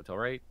Caddy's hotel,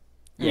 right?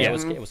 Yeah, Yeah.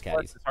 it was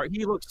Caddy's.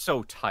 He looked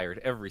so tired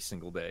every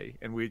single day,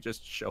 and we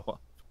just show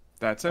up.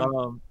 That's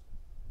him.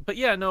 But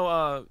yeah,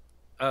 no.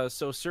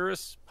 So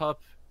Cirrus,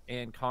 Pup,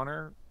 and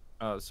Connor.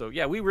 So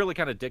yeah, we really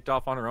kind of dicked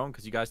off on our own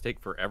because you guys take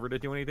forever to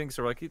do anything.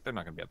 So we're like, they're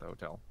not gonna be at the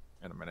hotel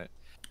in a minute.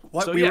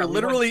 What? So, we yeah, were we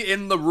literally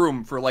in the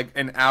room for like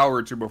an hour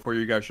or two before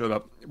you guys showed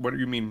up. What do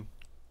you mean?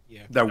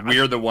 Yeah. That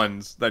we're the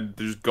ones that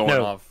they're just going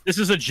No. off. This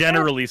is a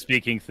generally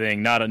speaking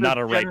thing, not a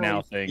right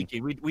now Generally thing.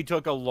 speaking, we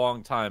took a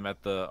long time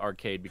at the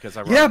arcade because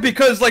I Yeah,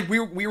 because like we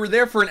were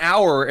there for an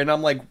hour, and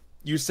I'm like,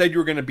 you said you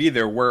were gonna be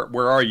there.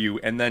 Where are you?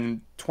 And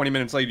then 20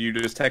 minutes later, you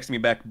just text me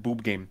back,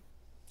 boob game.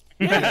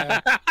 Yeah,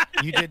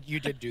 you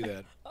did do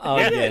that. Oh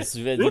yes,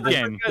 the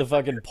game.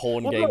 fucking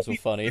porn Well, no, games were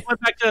funny.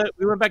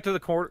 we went back to the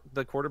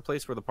quarter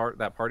place where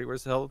that party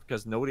was held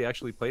because nobody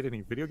actually played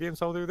any video games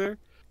while they were there.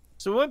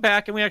 So we went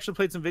back and we actually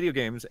played some video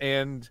games,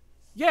 and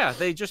yeah,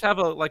 they just have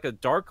a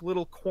dark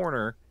little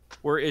corner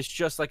where it's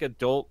just like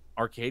adult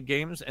arcade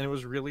games, and it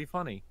was really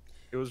funny.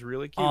 It was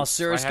really cute. Oh,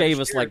 So I Cirrus had to gave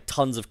us share like it.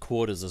 tons of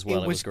quarters as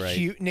well. It was great.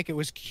 cute, Nick. It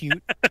was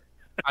cute.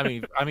 I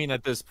mean,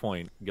 at this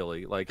point,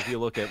 Gilly, like if you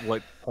look at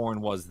what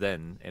porn was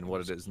then and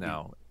what it is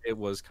now, it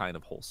was kind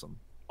of wholesome,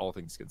 all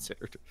things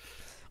considered.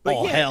 But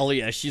Oh yeah, hell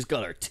yeah, she's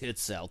got her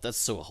tits out. That's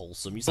so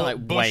wholesome. You sound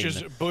like Wayne.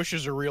 Bush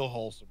is a real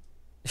wholesome.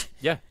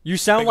 yeah. You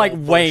sound Big like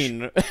old Bush.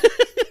 Wayne.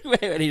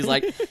 And he's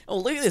like, "Oh,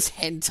 look at this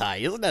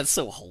hentai! Isn't that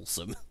so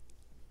wholesome?"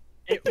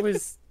 It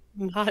was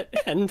not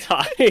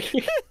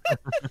hentai.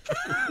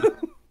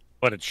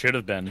 What it should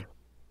have been.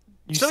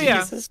 You So, see,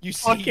 yeah. you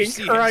see, Fucking you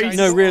see Christ. hentai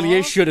No, really,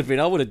 it stuff? should have been.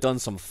 I would have done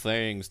some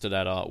things to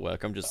that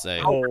artwork. I'm just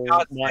saying. Oh, for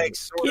God's my- sake,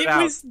 sort it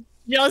out.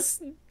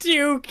 just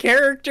two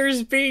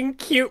characters being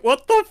cute.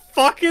 What the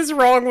fuck is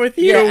wrong with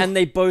you? Yeah, and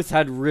they both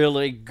had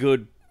really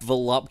good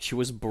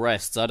voluptuous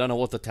breasts. I don't know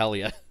what to tell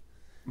you.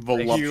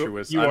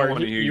 Voluptuous. You I don't are-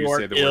 want to hear you you are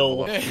say the ill.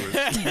 word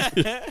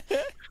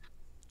voluptuous.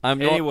 I'm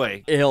not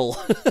Anyway. ill.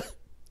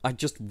 I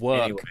just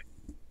work. Anyway.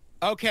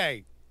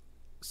 Okay.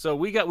 So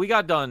we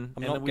got done,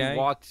 I'm and not then gay. we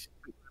walked.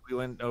 We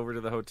went over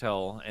to the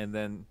hotel, and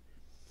then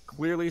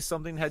clearly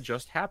something had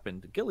just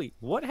happened. Gilly,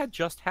 what had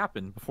just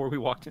happened before we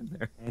walked in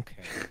there? Okay.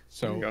 There you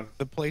So go.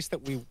 the place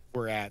that we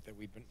were at, that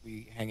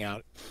we hang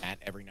out at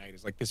every night,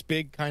 is like this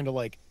big kind of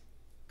like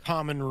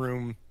common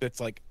room that's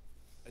like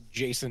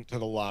adjacent to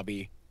the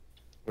lobby,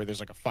 where there's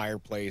like a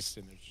fireplace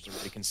and there's just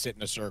everybody can sit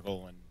in a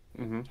circle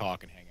and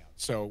talk and hang out.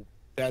 So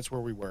that's where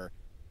we were.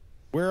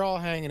 We're all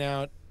hanging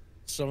out.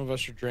 Some of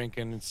us are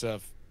drinking and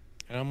stuff.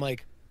 And I'm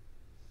like,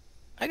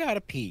 I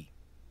gotta pee.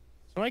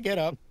 So I get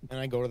up and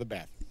I go to the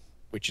bathroom,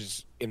 which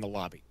is in the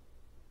lobby.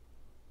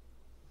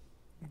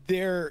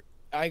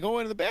 I go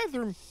into the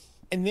bathroom,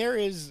 and there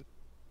is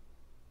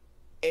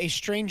a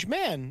strange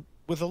man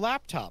with a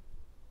laptop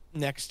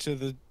next to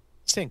the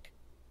sink.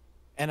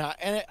 And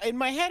in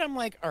my head, I'm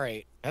like, all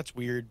right, that's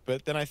weird.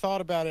 But then I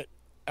thought about it.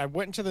 I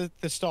went into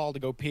the stall to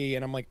go pee,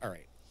 and I'm like, all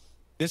right,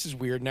 this is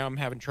weird. Now I'm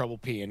having trouble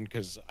peeing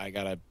because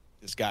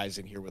this guy's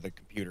in here with a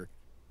computer.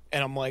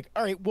 And I'm like,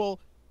 all right, well,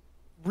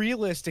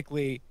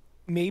 realistically,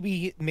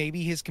 maybe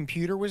his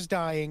computer was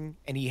dying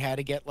and he had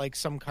to get like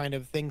some kind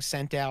of thing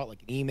sent out,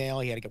 like an email.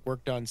 He had to get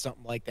work done,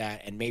 something like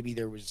that. And maybe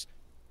there was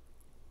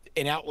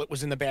an outlet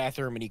was in the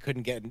bathroom and he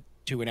couldn't get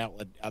to an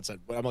outlet outside.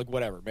 But I'm like,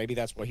 whatever. Maybe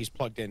that's what he's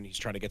plugged in. He's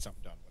trying to get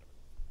something done. Whatever.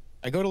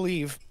 I go to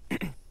leave,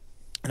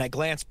 and I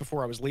glanced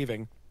before I was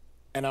leaving,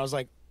 and I was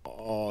like,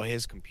 oh,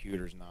 his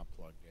computer's not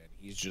plugged in.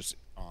 He's just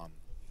on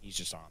the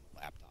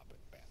laptop in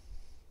the bathroom.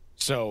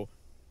 So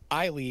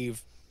I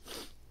leave,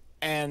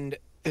 and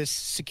this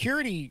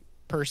security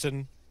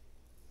person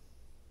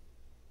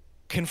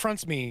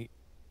confronts me,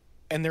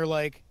 and they're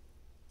like,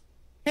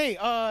 hey,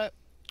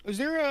 was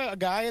there a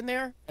guy in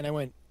there? And I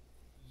went,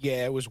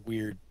 yeah, it was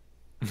weird.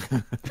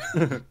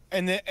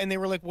 and they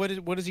were like, what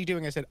is he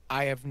doing? I said,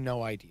 I have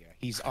no idea.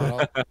 He's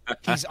on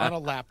a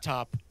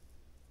laptop.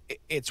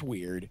 It's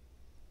weird.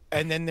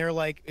 And then they're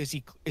like, is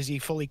he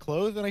fully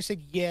clothed? And I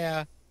said,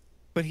 yeah,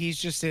 but he's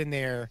just in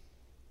there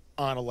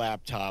on a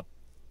laptop.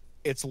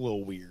 It's a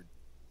little weird.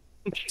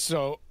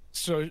 So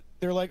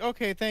they're like,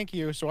 okay, thank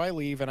you. So I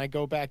leave and I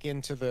go back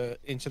into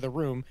the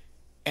room,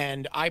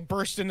 and I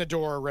burst in the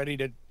door ready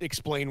to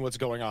explain what's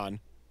going on.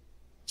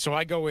 So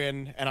I go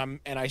in and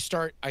I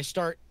start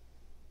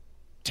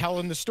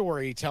telling the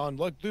story,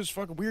 look, this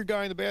fucking weird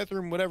guy in the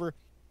bathroom, whatever.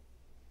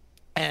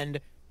 And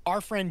our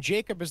friend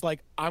Jacob is like,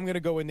 I'm gonna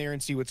go in there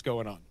and see what's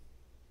going on.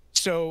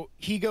 So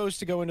he goes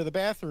to go into the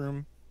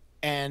bathroom,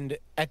 and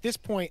at this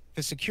point,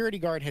 the security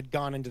guard had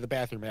gone into the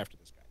bathroom after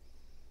this guy.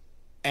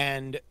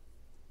 And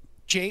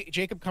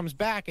Jacob comes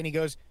back and he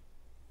goes,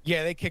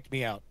 yeah, they kicked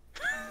me out.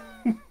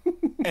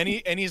 and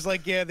he's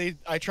like, yeah,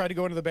 I tried to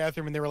go into the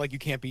bathroom and they were like, you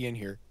can't be in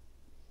here.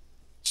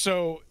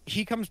 So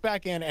he comes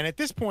back in, and at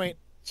this point,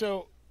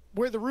 so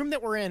where the room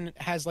that we're in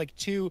has like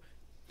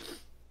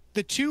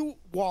the two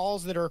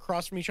walls that are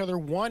across from each other,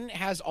 one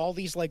has all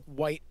these like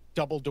white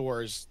double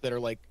doors that are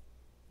like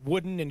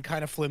wooden and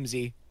kind of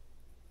flimsy,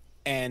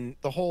 and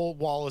the whole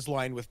wall is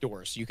lined with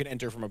doors, so you can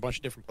enter from a bunch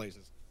of different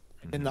places.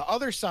 And then the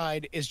other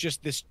side is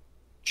just this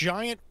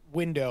giant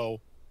window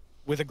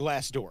with a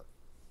glass door.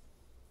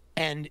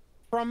 And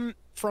from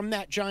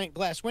that giant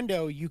glass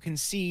window, you can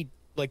see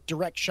like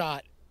direct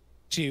shot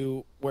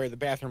to where the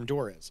bathroom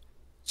door is.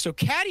 So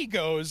Caddy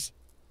goes,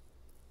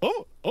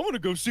 oh, I'm gonna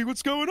go see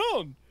what's going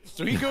on.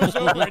 So he goes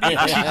over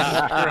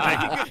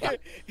and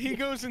he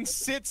goes and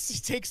sits. He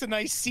takes a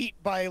nice seat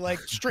by like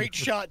straight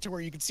shot to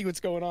where you can see what's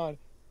going on.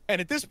 And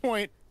at this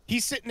point,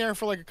 he's sitting there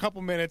for like a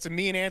couple minutes, and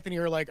me and Anthony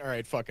are like, all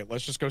right, fuck it,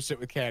 let's just go sit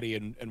with Caddy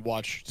and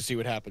watch to see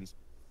what happens.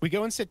 We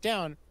go and sit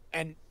down,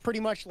 and pretty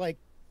much like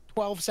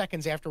 12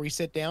 seconds after we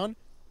sit down,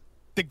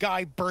 the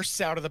guy bursts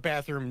out of the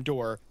bathroom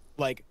door,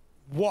 like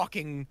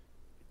walking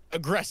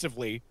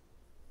aggressively,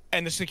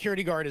 and the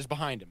security guard is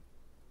behind him.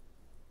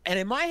 And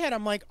in my head,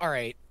 I'm like, all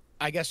right,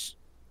 I guess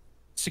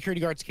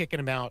security guard's kicking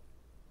him out.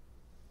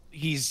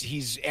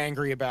 He's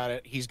angry about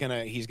it. He's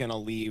gonna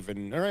leave,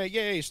 and all right,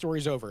 yay,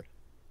 story's over.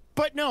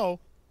 But no,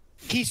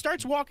 he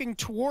starts walking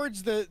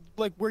towards the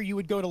like where you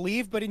would go to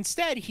leave, but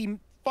instead he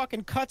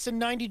fucking cuts a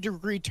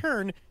 90-degree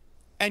turn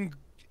and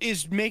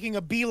is making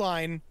a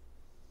beeline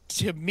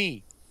to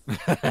me.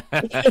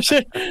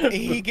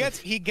 He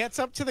gets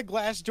up to the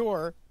glass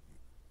door,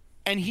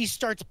 and he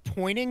starts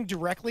pointing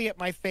directly at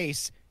my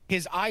face.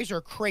 His eyes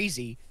are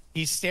crazy.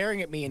 He's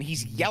staring at me, and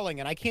he's yelling,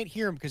 and I can't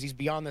hear him because he's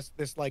beyond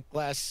this like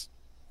glass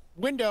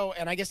window,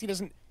 and I guess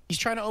he's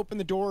trying to open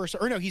the door,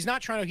 or no, he's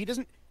not trying to. He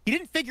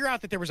didn't figure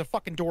out that there was a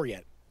fucking door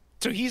yet.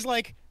 So he's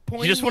like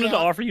pointing. He just wanted uh, to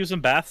offer you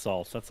some bath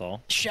salts. That's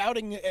all.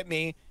 Shouting at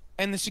me,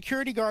 and the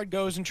security guard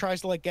goes and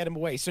tries to like get him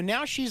away. So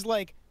now she's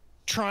like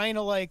trying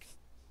to like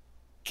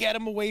get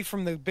him away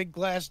from the big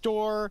glass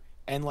door,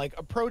 and like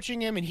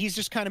approaching him, and he's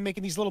just kind of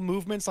making these little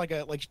movements like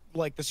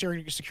the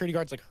security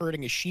guard's like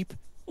herding a sheep,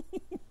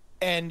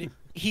 and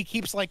he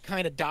keeps like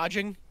kind of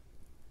dodging,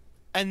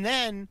 and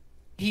then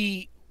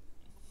he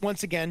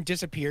once again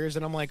disappears,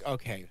 and I'm like,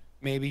 okay,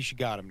 maybe she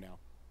got him now.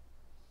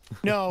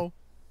 No,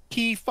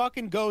 he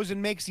fucking goes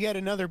and makes yet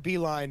another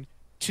beeline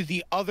to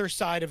the other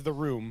side of the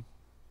room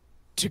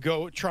to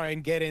go try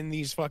and get in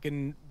these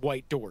fucking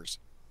white doors.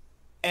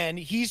 And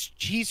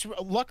he's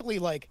luckily,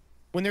 like,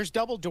 when there's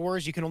double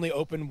doors, you can only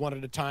open one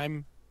at a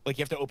time. Like,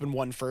 you have to open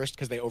one first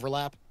because they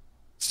overlap.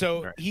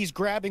 So he's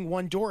grabbing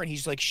one door and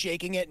he's like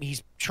shaking it and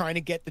he's trying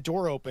to get the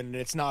door open and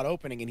it's not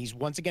opening. And he's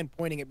once again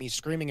pointing at me,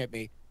 screaming at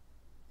me.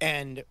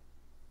 And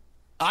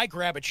I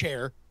grab a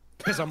chair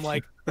because I'm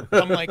like,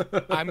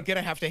 I'm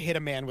gonna have to hit a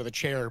man with a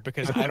chair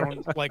because I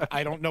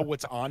don't know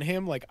what's on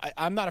him. Like,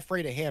 I'm not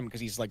afraid of him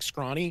because he's like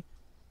scrawny,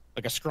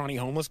 like a scrawny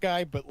homeless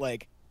guy. But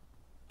like,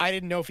 I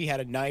didn't know if he had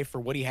a knife or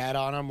what he had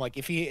on him. Like,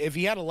 if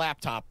he had a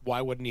laptop,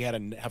 why wouldn't he have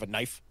a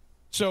knife?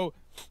 So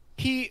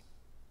he,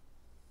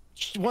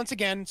 once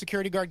again,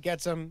 security guard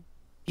gets him.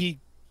 He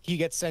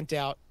gets sent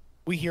out.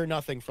 We hear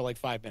nothing for like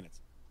 5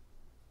 minutes.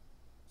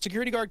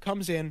 Security guard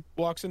comes in,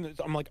 walks in.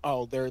 I'm like,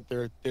 oh,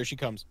 there she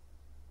comes.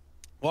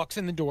 Walks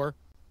in the door,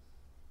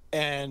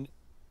 and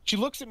she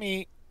looks at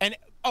me. And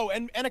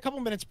a couple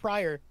minutes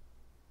prior,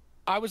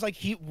 I was like,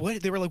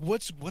 what? They were like,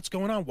 what's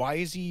going on? Why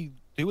is he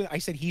doing? I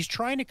said, he's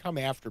trying to come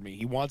after me.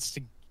 He wants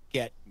to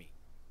get me.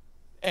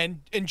 And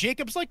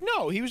Jacob's like,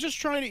 no, he was just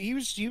trying to. He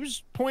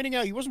was pointing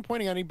out. He wasn't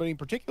pointing out anybody in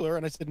particular.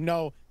 And I said,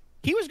 no,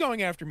 he was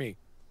going after me.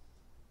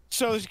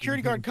 So the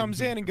security guard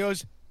comes in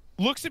and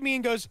looks at me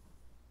and goes,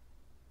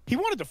 he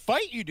wanted to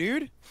fight you,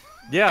 dude.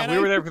 Yeah, And we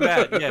were there for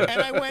that. Yeah.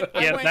 And I went,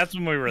 That's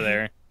when we were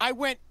there. I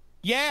went,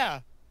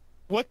 yeah.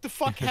 What the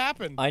fuck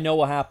happened? I know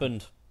what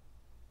happened.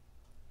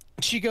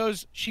 She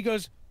goes,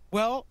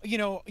 well,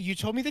 you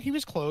told me that he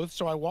was clothed,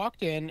 so I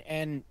walked in,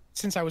 and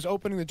since I was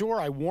opening the door,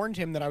 I warned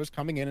him that I was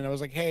coming in, and I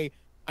was like, hey,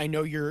 I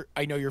know you're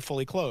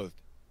fully clothed.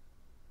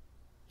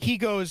 He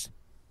goes,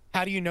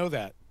 how do you know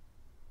that?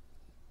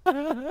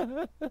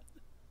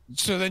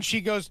 So then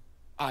she goes,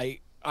 I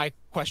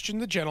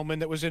questioned the gentleman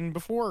that was in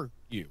before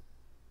you.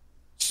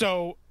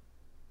 So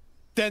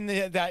then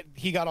that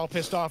he got all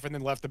pissed off and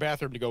then left the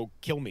bathroom to go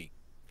kill me.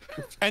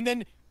 And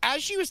then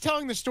as she was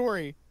telling the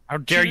story, how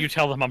dare you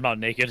tell them I'm not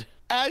naked?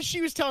 As she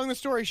was telling the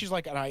story, she's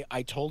like, and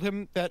I told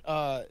him that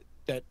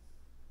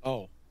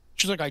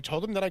she's like, I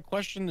told him that I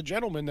questioned the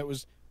gentleman that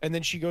was, and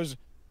then she goes,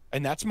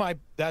 and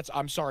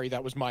I'm sorry,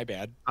 that was my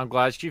bad. I'm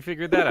glad she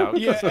figured that out.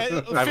 Yeah,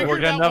 I've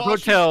worked at enough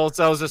hotels,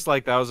 so I was just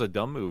like, that was a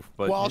dumb move.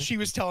 But while she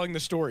was telling the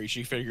story,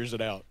 she figures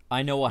it out.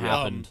 I know what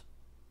happened.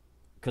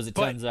 Because it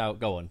turns out,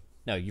 go on.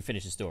 No, you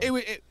finish the story.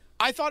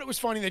 I thought it was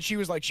funny that she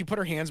was like, she put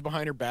her hands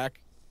behind her back,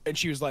 and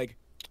she was like,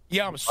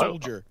 yeah, I'm a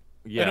soldier.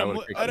 Yeah,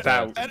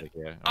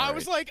 I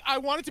was like, I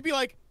wanted to be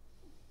like,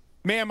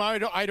 ma'am,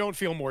 I don't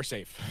feel more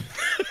safe.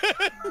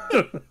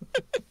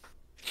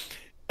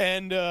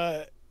 And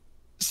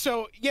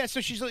so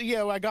she's like,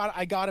 yeah, I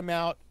got him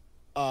out.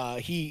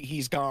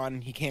 He's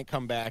gone. He can't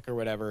come back or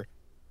whatever.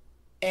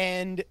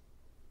 And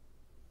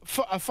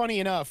funny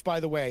enough, by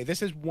the way,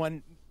 this is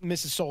one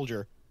Mrs.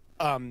 Soldier.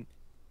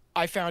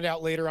 I found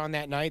out later on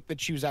that night that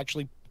she was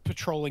actually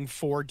patrolling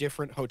 4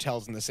 different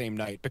hotels in the same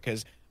night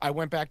because I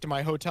went back to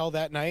my hotel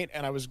that night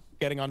and I was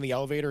getting on the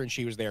elevator and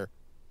she was there.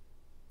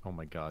 Oh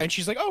my god. And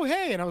she's like, "Oh,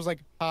 hey." And I was like,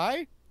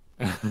 "Hi."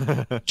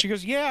 She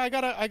goes, "Yeah, I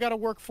gotta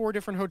work 4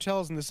 different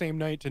hotels in the same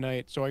night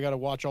tonight, so I gotta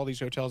watch all these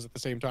hotels at the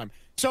same time."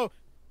 So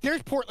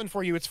there's Portland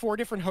for you. It's 4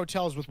 different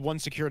hotels with 1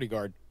 security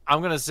guard.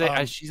 I'm gonna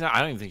say she's not. I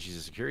don't even think she's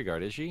a security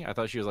guard, is she? I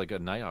thought she was like a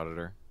night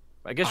auditor.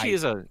 I guess she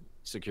is a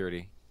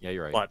security. Yeah,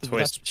 you're right. Plot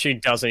twist. She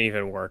doesn't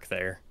even work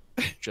there.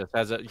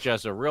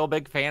 Just a real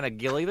big fan of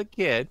Gilly the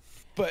Kid.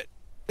 But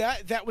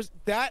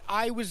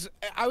I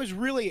was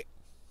really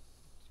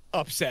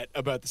upset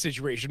about the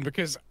situation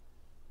because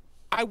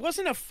I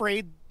wasn't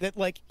afraid that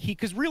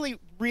because really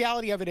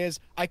reality of it is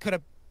I could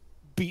have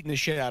beaten the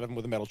shit out of him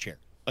with a metal chair.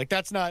 Like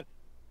that's not.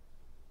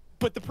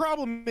 But the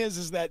problem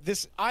is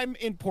that I'm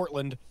in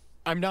Portland.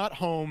 I'm not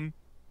home.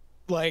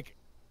 Like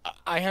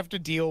I have to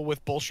deal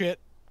with bullshit.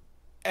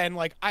 And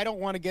I don't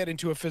want to get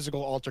into a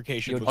physical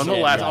altercation with on the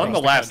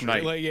last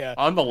night. Yeah.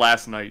 On the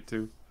last night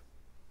too.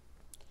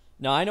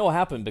 Now I know what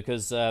happened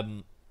because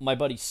my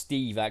buddy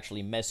Steve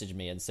actually messaged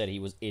me and said he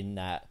was in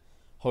that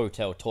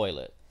hotel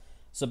toilet.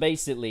 So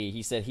basically,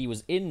 he said he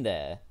was in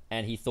there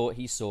and he thought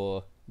he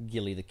saw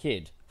Gilly the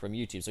Kid from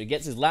YouTube. So he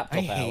gets his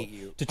laptop out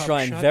to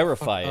try and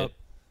verify it.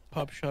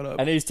 Pup, shut up.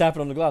 And he's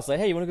tapping on the glass like,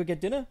 "Hey, you want to go get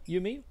dinner? You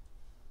and me?"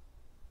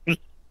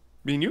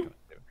 Me and you?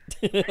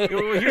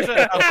 Here's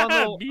a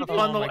fun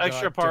little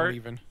extra part.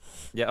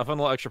 Yeah, a fun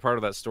little extra part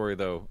of that story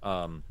though.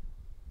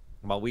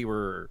 While we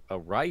were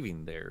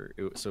arriving there,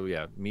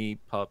 me,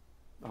 Pup,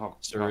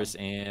 Cirrus,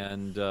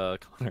 and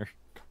Connor.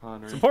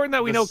 It's important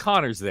that we know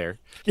Connor's there.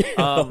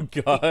 Oh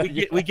god!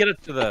 We get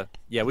up to the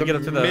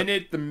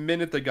the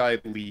minute the guy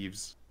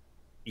leaves.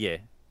 Yeah,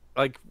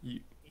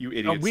 You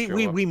idiots.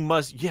 We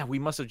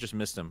must have just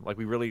missed him. Like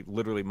we really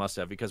literally must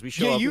have because we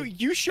show Yeah, up.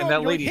 you show and up.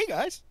 that You're like, lady. hey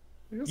guys.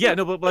 Yeah,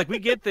 no, but like we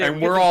get there, And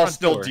we get we're to the all front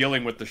still door.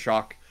 dealing with the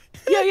shock.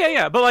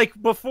 Yeah. But like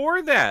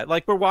before that,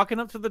 like we're walking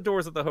up to the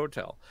doors of the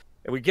hotel,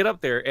 and we get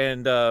up there,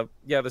 and the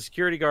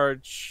security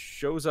guard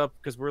shows up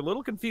because we're a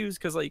little confused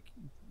because like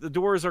the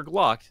doors are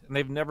locked and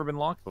they've never been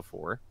locked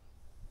before.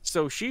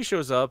 So she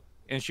shows up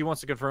and she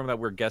wants to confirm that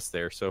we're guests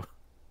there. So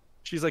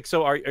she's like,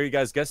 "So are you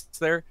guys guests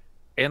there?"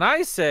 And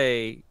I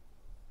say,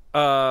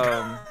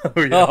 Oh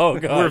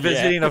god, we're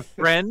visiting a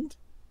friend."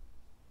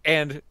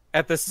 And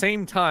at the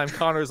same time,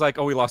 Connor's like,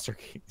 "Oh, we lost our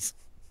keys."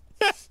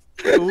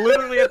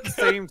 Literally at the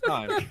same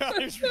time. God,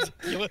 it's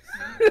ridiculous.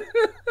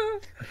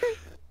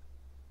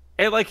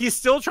 And like he's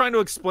still trying to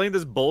explain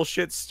this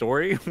bullshit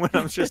story when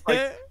I'm just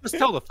like, just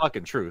tell the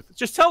fucking truth.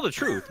 Just tell the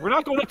truth. We're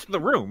not going up to the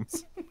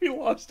rooms. We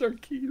lost our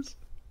keys.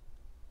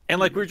 And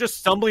like we're just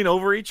stumbling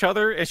over each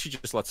other, and she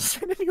just lets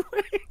us in anyway.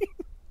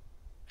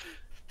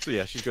 So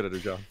yeah, she's good at her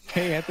job.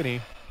 Hey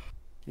Anthony,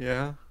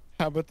 Yeah.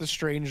 how about the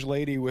strange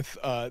lady with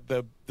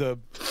the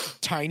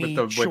tiny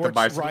With the shorts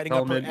bicycle riding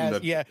up her helmet and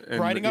ass? the-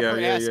 Riding up her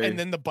ass, and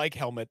then the bike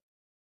helmet.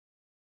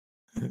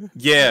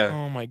 Yeah.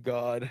 Oh my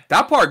god.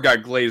 That part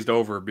got glazed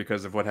over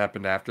because of what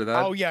happened after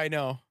that. Oh yeah, I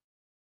know.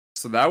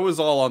 So that was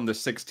all on the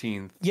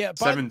 16th. Yeah,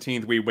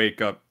 17th we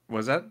wake up.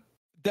 Was that?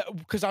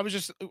 Because I was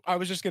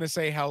just gonna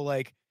say how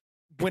like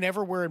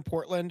whenever we're in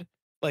Portland,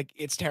 like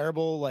it's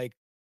terrible like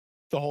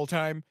the whole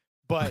time,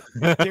 but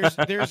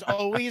there's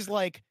always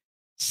like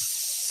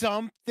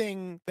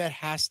something that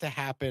has to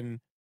happen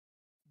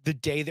the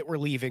day that we're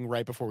leaving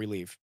right before we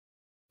leave.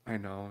 I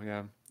know,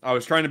 yeah. I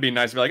was trying to be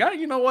nice, be like,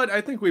 you know what? I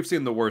think we've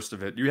seen the worst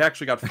of it. You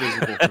actually got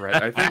physical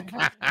threat.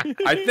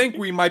 I think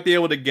we might be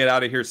able to get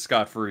out of here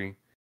scot-free.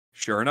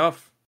 Sure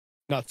enough,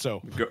 Not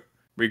so.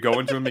 we go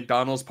into a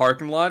McDonald's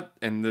parking lot,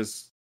 and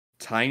this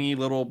tiny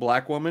little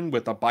black woman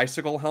with a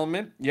bicycle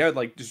helmet,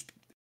 like just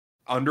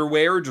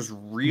underwear, just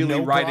really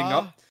No riding bra?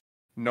 up,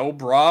 no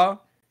bra,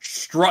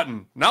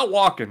 strutting, not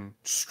walking,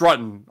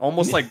 strutting,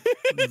 almost like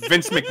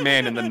Vince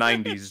McMahon in the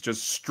 '90s,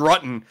 just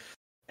strutting,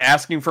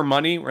 asking for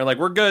money. We're like,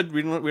 we're good,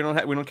 we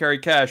don't carry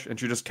cash, and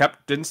she just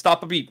didn't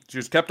stop a beat. She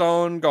just kept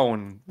on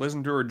going,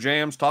 listening to her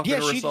jams, talking Yeah,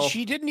 to herself.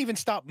 she didn't even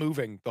stop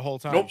moving the whole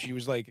time. Nope. She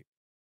was like,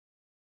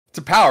 It's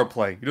a power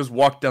play. You just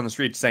walk down the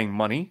street saying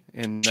money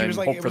and she then was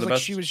like, hope it for was the like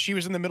best. she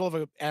was in the middle of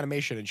an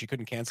animation and she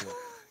couldn't cancel it.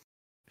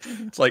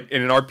 It's like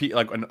in an RP,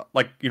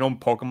 like you know,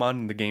 Pokemon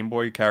and the Game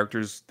Boy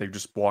characters, they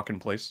just walk in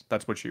place.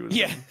 That's what she was.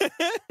 Yeah.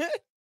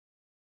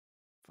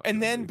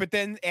 doing. But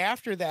then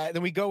after that,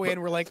 then we go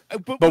in. We're like,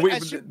 But we,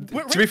 as- to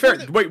right be fair,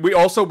 before wait, we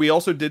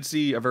also did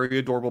see a very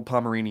adorable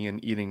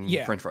Pomeranian eating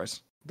Yeah. French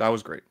fries. That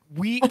was great.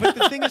 but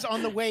the thing is,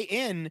 on the way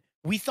in,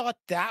 we thought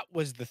that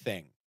was the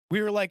thing.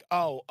 We were like,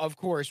 oh, of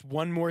course,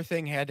 one more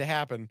thing had to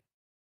happen,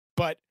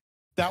 but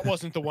that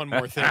wasn't the one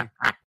more thing.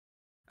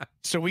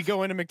 So we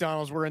go into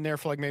McDonald's. We're in there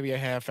for like maybe a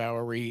half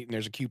hour. We're eating.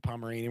 There's a cute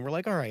Pomeranian. We're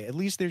like, all right, at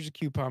least there's a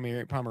cute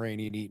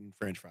Pomeranian eating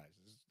French fries.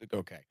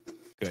 Okay,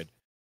 good.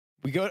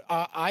 We go.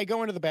 I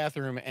go into the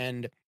bathroom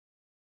and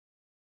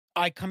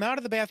I come out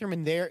of the bathroom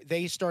and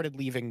they started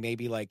leaving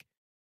maybe like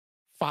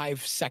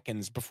 5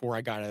 seconds before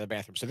I got out of the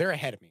bathroom. So they're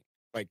ahead of me,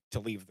 like to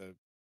leave the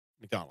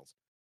McDonald's.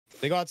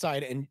 They go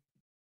outside and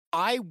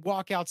I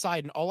walk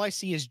outside and all I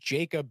see is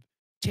Jacob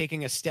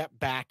taking a step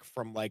back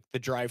from like the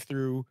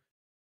drive-through,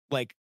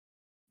 like,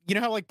 you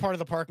know how like part of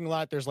the parking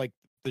lot there's a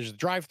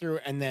drive-through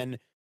and then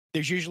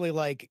there's usually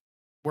like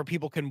where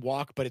people can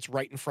walk, but it's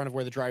right in front of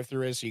where the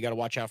drive-through is, so you got to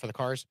watch out for the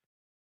cars.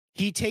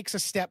 He takes a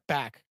step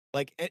back,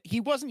 like he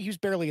was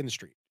barely in the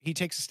street. He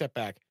takes a step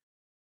back,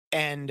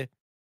 and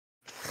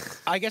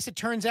I guess it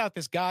turns out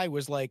this guy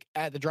was like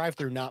at the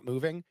drive-through not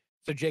moving,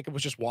 so Jacob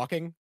was just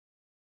walking,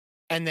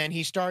 and then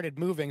he started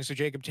moving, so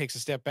Jacob takes a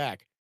step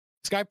back.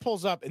 This guy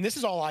pulls up, and this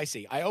is all I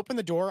see. I open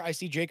the door, I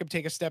see Jacob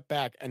take a step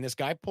back, and this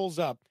guy pulls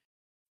up.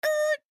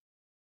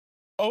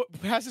 Oh,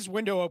 has his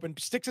window open,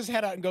 sticks his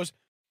head out, and goes,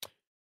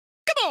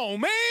 "Come on,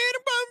 man!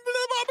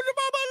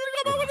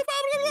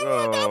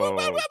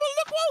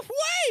 Look both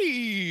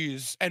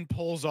ways!" and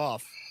pulls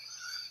off.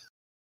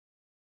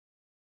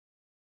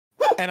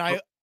 And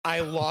I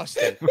lost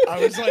it. I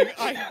was like,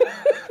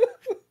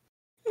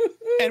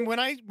 And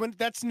when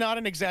that's not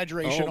an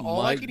exaggeration, Oh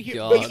all I my could hear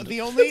God.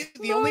 the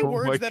only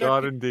words that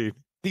are indeed.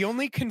 the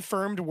only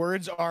confirmed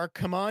words are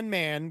 "come on,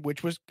 man,"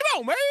 which was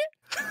 "come on, man,"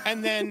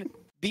 and then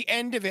the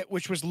end of it,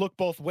 which was "look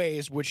both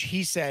ways," which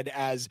he said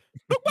as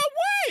 "look both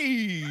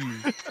ways."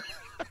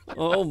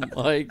 Oh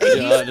my He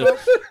god.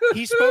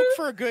 he spoke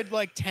for a good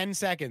like 10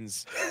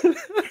 seconds.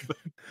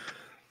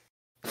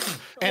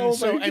 And Oh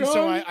so my and so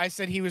God. I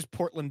said he was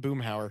Portland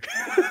Boomhauer.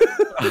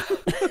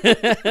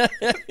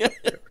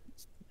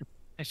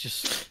 It's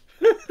just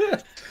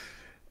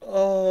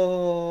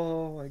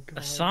Oh my god.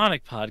 a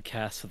Sonic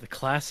podcast of the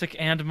classic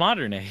and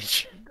modern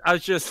age. I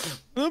was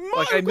just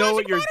like, I know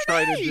what you're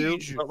trying to do,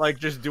 but like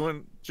just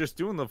doing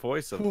the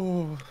voice of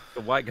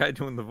the white guy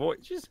doing the voice,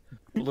 just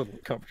a little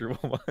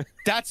comfortable.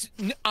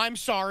 I'm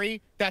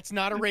sorry. That's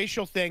not a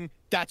racial thing.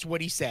 That's what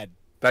he said.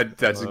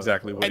 That's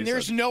exactly what And he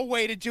there's said. no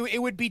way to do it. It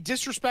would be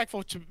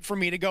disrespectful for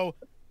me to go,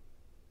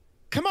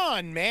 come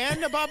on,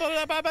 man. Look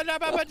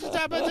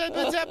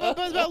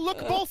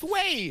both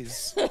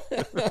ways.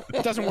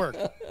 It doesn't work.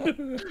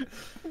 Oh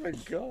my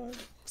god.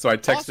 So I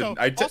texted.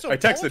 Also, I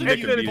texted Nick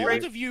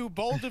immediately.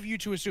 Bold of you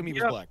to assume he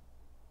was black.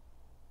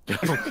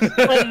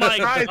 Oh my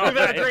Guys, we've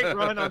had a god. great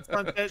run on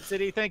Sunset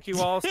City. Thank you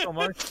all so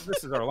much.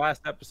 This is our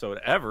last episode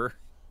ever.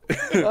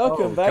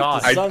 Welcome back God.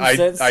 to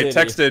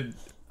Sunset City.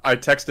 I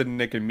texted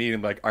Nick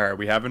immediately like, all right,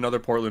 we have another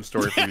Portland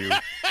story for you,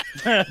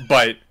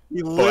 but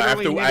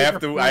I have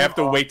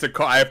to wait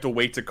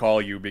to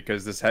call you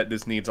because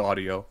this needs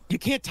audio. You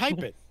can't type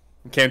it.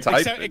 Can't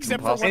type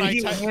Except for when I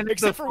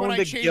changed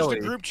the Gilly.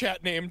 group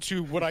chat name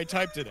to what I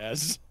typed it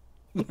as.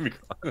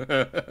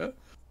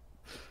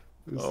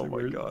 Oh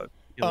my god.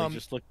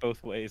 Just look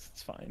both ways.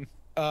 It's fine.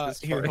 Here,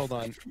 fine. hold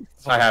on.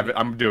 I have it.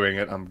 I'm doing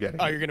it. I'm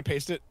getting Oh, it. you're gonna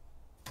paste it?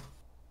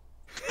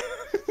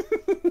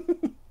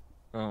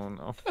 Oh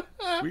no.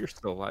 We are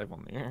still live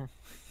on the air.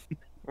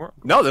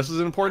 No, this is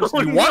an important.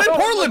 You wanted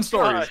Portland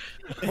stories.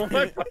 Oh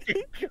my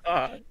fucking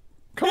god.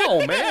 Come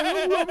on,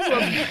 man.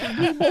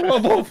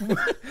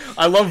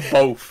 I love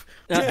both.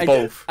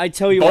 Both. I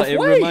tell you Both what, it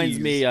reminds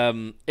ways.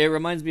 me. It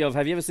reminds me of.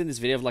 Have you ever seen this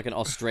video of like an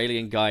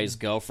Australian guy's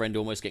girlfriend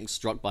almost getting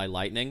struck by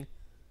lightning?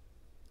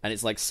 And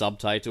it's like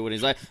subtitle, and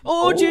he's like,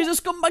 "Oh, Jesus,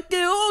 come back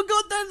there! Oh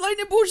God, that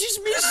lightning bolt just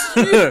missed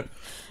you."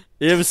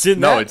 You ever seen that?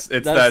 No, it's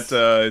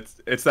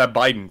that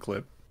Biden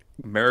clip.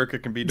 America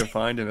can be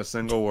defined in a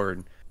single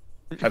word.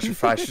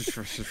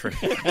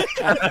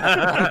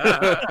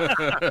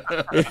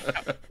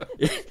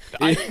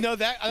 No,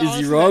 Is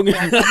he wrong?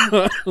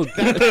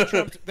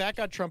 That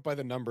got trumped by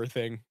the number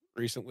thing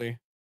recently.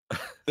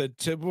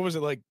 What was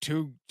it, like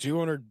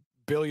 200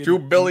 billion?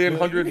 $2 billion.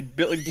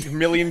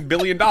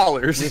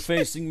 We're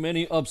facing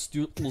many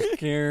obstacles,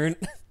 Karen.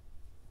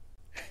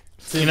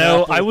 You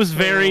know, I was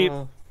very.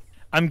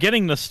 I'm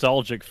getting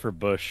nostalgic for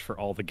Bush for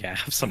all the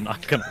gaffes. I'm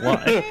not gonna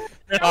lie.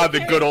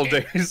 The good old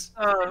days.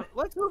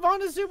 Let's move on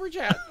to Super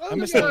Chat. I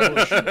miss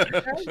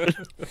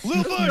that Bush.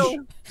 Little Bush.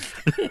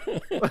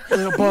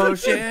 Little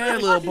Bush, yeah,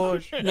 little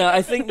Bush. No,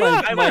 I think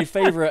my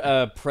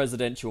favorite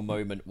presidential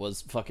moment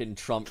was fucking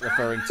Trump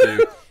referring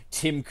to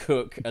Tim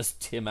Cook as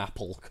Tim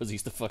Apple because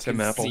he's the fucking Tim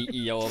Apple.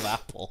 CEO of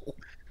Apple.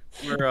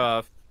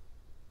 We're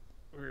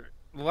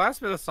the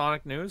last bit of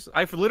Sonic news.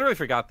 I literally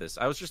forgot this.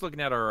 I was just looking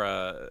at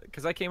our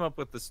because I came up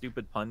with the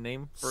stupid pun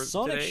name for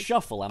Sonic today.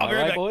 Shuffle, am I'll I be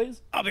right right, back.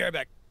 boys? I'll be right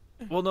back.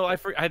 Well, no, I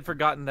had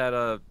forgotten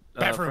that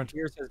Bathroom.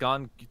 Frontiers has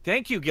gone.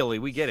 Thank you, Gilly.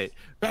 We get it.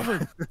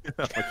 Bathroom.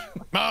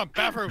 Mom,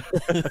 bathroom.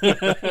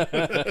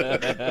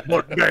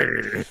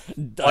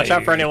 Watch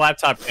out for any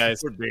laptop,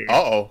 guys.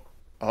 Uh-oh.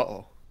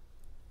 Uh-oh.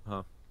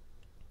 Huh.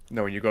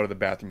 No, when you go to the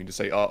bathroom, you just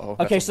say, uh-oh.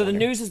 Okay, That's a so the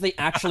warning. news is they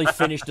actually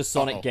finished a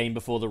Sonic Uh-oh. game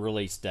before the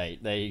release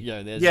date. There you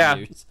go. There's Yeah.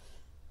 the news.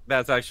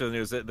 That's actually the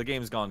news. The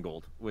game's gone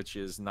gold, which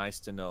is nice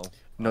to know.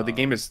 No, the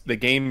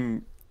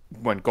game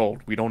went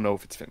gold. We don't know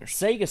if it's finished.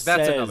 Sega That's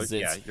says another. it's.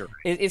 Yeah, you're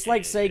right. It's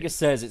like Sega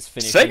says it's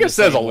finished. in Sega the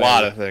says a same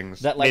lot way of things.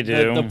 that like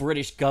They do. the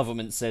British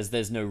government says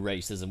there's no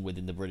racism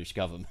within the British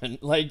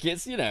government. Like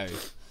it's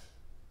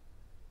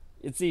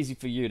it's easy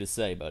for you to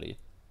say, buddy.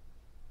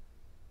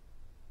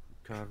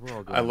 God, we're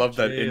all going I love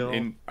to that jail.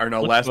 in our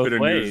Look last both bit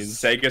of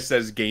news, ways. Sega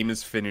says game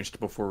is finished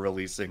before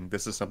releasing.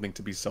 This is something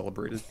to be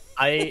celebrated.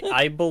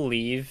 I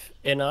believe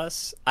in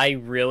us. I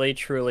really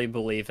truly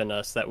believe in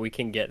us that we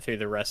can get through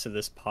the rest of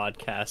this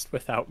podcast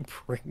without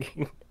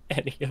bringing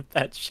any of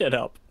that shit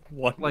up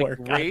one more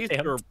like race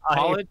goddamn or time.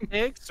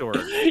 politics or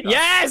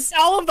Yes,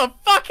 all of the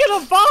fucking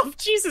above.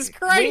 Jesus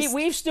Christ.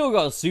 We've still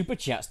got super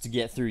chats to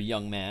get through,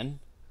 young man.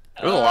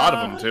 There's a lot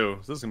of them too.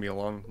 So this is gonna be a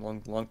long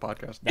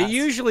podcast. It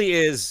usually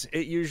is.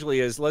 It usually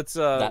is. Let's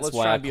That's let's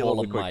why try I and be a call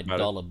little them bit quick my about it.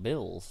 dollar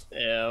bills.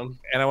 Yeah.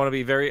 And I want to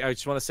be very. I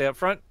just want to say up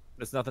front,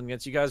 it's nothing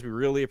against you guys. We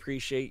really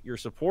appreciate your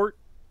support.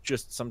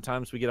 Just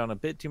sometimes we get on a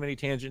bit too many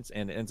tangents,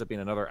 and it ends up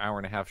being another hour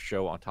and a half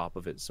show on top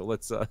of it. So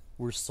let's.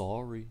 We're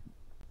sorry.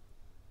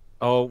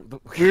 Oh,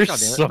 We're God damn it.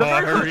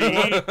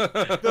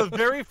 sorry. The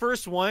very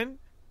first one,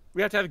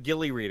 we have to have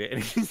Gilly read it,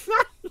 and he's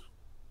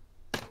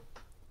not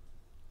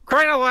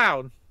crying out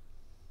loud.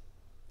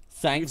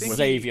 Thanks, think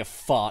Xavier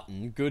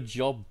Farton. Good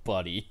job,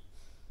 buddy.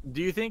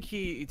 Do you think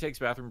he takes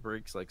bathroom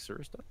breaks like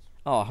Cirrus does?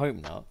 Oh, I hope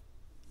not.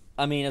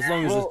 I mean, as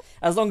long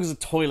as the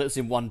toilet's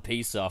in one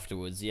piece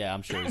afterwards, yeah,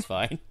 I'm sure it's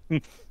fine.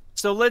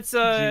 So let's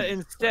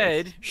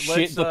instead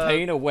Shit the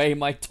pain away,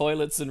 my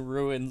toilet's in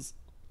ruins.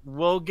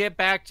 We'll get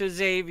back to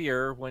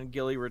Xavier when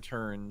Gilly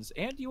returns.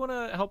 And do you want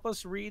to help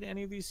us read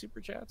any of these super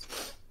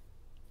chats?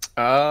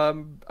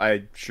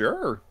 I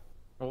sure.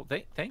 Well,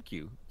 thank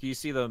you. Do you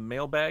see the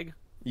mailbag?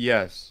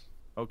 Yes.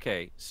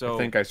 Okay, so I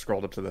think I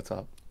scrolled up to the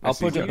top. I I'll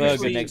see put a Jennifer.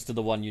 burger next to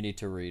the one you need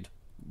to read.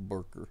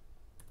 Burger.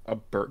 A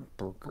burger.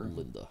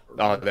 Linda.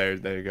 Oh, there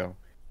you go.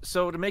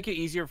 so to make it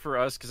easier for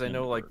us, because I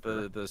know like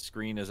the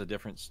screen is a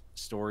different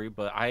story,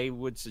 but I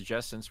would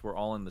suggest since we're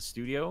all in the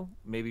studio,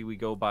 maybe we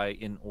go by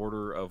in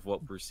order of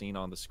what we're seeing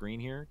on the screen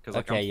here. Because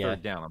like Okay, I'm yeah,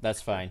 third down.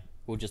 that's fine.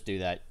 We'll just do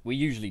that. We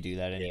usually do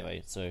that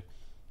anyway, so...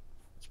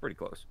 It's pretty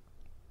close.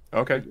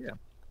 Okay.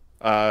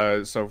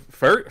 Yeah. So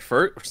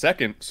for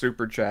second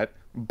super chat,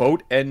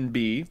 Boat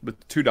NB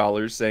with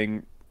 $2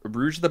 saying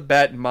Rouge the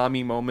Bat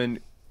mommy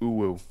moment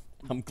ooh.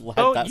 I'm glad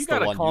Oh, that's you the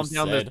gotta one calm you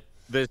down said.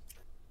 this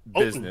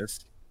Boatin'. business.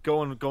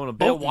 Going a bit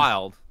Boatin'.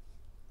 wild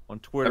on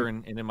Twitter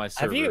and in my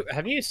server.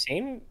 Have you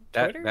seen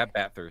that Twitter? that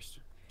bat thirst?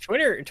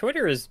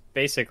 Twitter is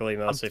basically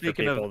mostly for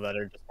speaking of- people that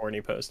are just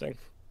horny posting.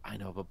 I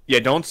know, but Yeah,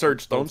 don't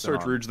search Boat's on.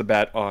 Rouge the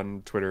Bat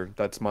on Twitter.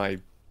 That's my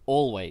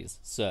Always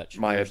search.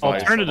 My Rouge the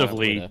advice. Bat on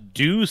Alternatively, Twitter.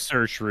 do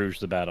search Rouge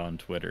the Bat on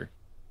Twitter.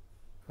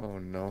 oh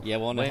no. You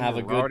want to Lane, have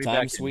a we're good already back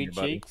time, in sweet here,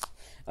 buddy. cheeks?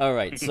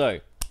 Alright, so,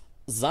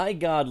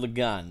 Zygarde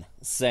Lagan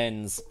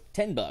sends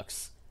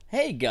 $10.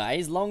 Hey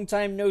guys, long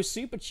time no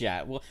super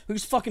chat. Well,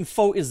 whose fucking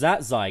fault is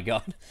that,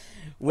 Zygarde?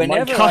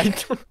 Whenever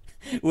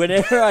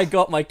I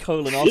got my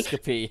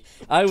colonoscopy,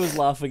 I was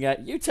laughing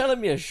at you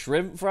telling me a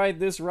shrimp fried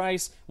this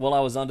rice while I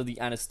was under the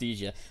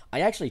anesthesia.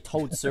 I actually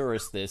told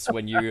Cirrus this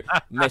when you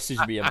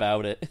messaged me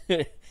about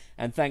it.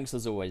 And thanks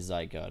as always,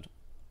 Zygarde.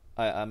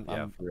 I'm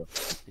for real.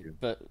 Thank you.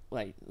 but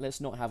like,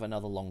 let's not have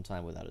another long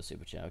time without a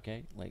super chat,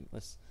 okay? Like,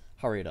 let's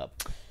hurry it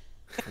up.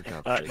 For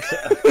God's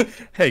sake.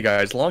 Hey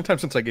guys, long time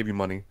since I gave you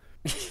money.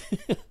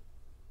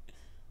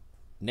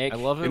 Nick, I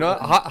love it. You know, when-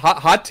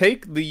 hot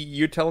take.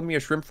 You're telling me a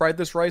shrimp fried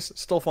this rice?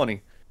 Still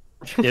funny.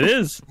 It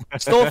is.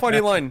 Still a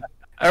funny line.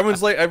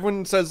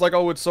 Everyone says like,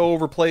 oh, it's so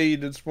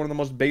overplayed. It's one of the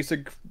most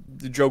basic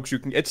jokes you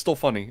can. It's still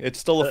funny. It's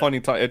still a funny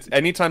time. It's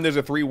anytime there's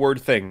a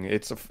 3-word thing,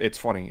 it's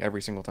funny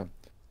every single time.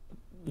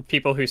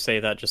 People who say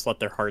that just let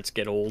their hearts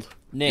get old.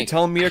 You Nick.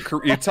 telling me a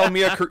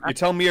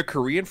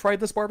Korean fried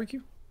this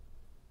barbecue?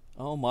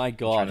 Oh my trying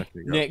god, to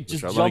figure out Nick, which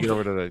just one. jump. Let me get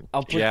over to the.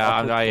 I'll put- yeah,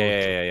 I'll put burger.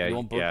 yeah. You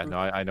want Yeah, burger? no,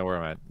 I know where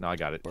I'm at. No, I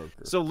got it. Burger.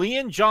 So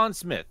Leon John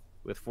Smith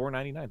with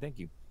 $4.99. Thank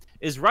you.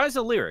 Is Rise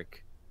of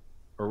Lyric,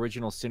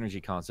 original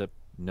synergy concept,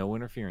 no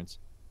interference,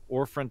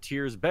 or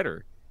Frontiers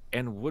better?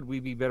 And would we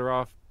be better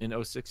off in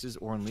 06's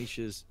or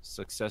Unleash's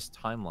success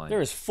timeline?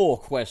 There is 4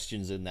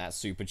 questions in that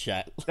super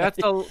chat. That's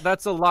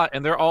a lot,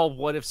 and they're all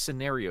what if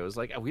scenarios.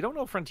 Like we don't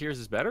know if Frontiers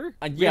is better.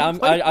 And We yeah, haven't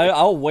played it.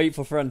 I'll wait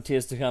for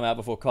Frontiers to come out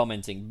before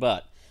commenting,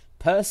 but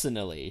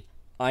personally,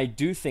 I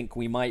do think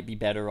we might be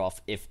better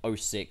off if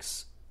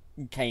 06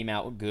 came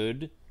out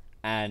good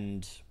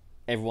and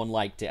everyone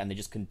liked it and they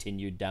just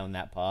continued down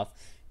that path.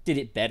 Did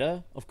it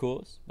better, of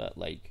course, but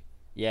like,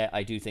 yeah,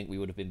 I do think we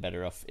would have been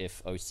better off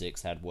if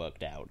 06 had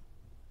worked out.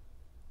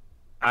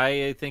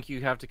 I think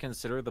you have to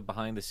consider the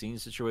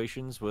behind-the-scenes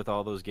situations with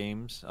all those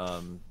games.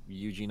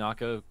 Yuji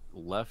Naka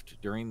left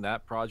during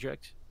that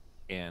project,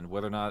 and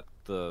whether or not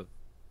the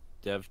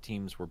dev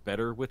teams were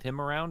better with him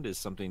around is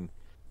something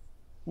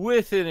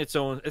within its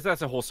own.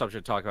 That's a whole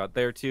subject to talk about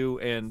there too.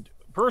 And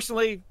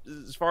personally,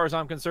 as far as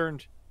I'm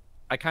concerned,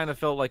 I kind of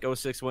felt like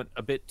 06 went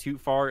a bit too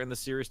far in the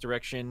serious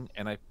direction,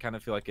 and I kind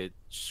of feel like it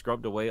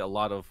scrubbed away a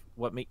lot of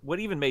what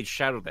even made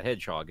Shadow the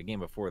Hedgehog, a game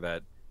before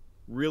that,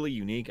 really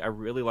unique. I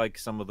really like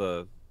some of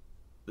the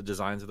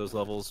designs of those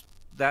levels.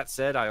 That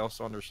said, I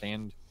also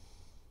understand.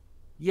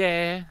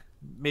 Yeah,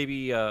 maybe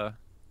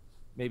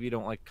you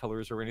don't like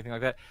colors or anything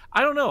like that.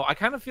 I don't know. I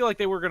kind of feel like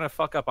they were gonna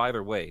fuck up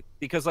either way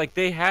because like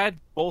they had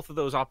both of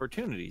those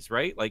opportunities,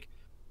 right? Like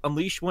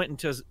Unleashed went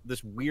into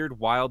this weird,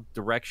 wild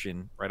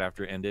direction right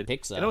after it ended.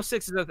 Pixar. And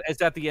 06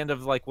 is at the end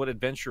of like what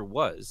Adventure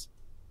was.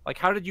 Like,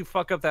 how did you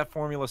fuck up that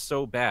formula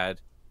so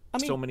bad? I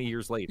mean, so many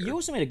years later. You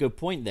also made a good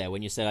point there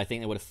when you said I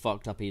think they would have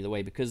fucked up either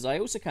way, because I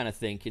also kind of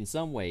think in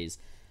some ways,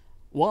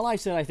 while I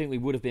said I think we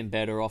would have been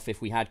better off if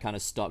we had kind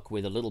of stuck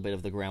with a little bit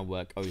of the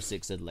groundwork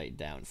 06 had laid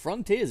down,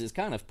 Frontiers is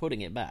kind of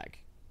putting it back.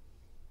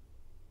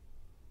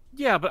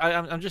 Yeah, but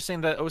I'm just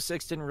saying that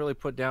 06 didn't really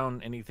put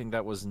down anything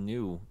that was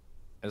new,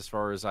 as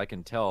far as I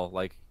can tell.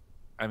 Like,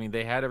 I mean,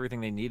 they had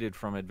everything they needed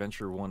from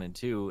Adventure 1 and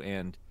 2,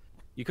 and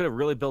you could have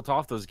really built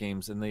off those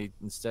games, and they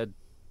instead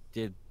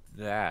did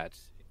that.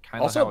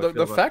 Kind of Also,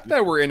 the fact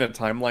that we're in a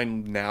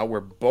timeline now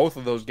where both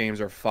of those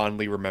games are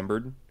fondly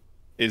remembered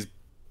is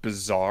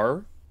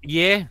bizarre.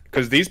 Yeah,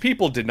 because these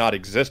people did not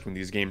exist when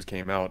these games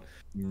came out.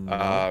 No.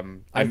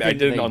 I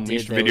did an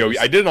Unleashed video.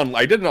 I did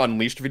an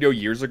Unleashed video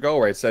years ago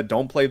where I said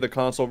don't play the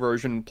console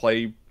version,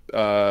 play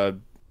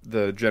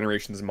the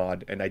Generations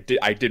mod, and I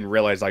didn't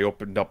realize I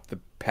opened up the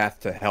path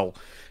to hell.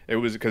 It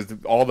was because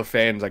all the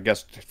fans, I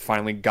guess,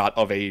 finally got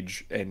of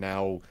age and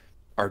now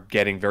are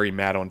getting very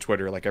mad on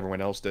Twitter like everyone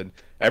else did.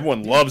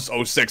 Everyone loves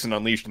 06 and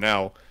Unleashed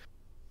now.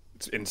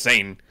 It's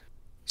insane.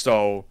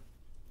 So,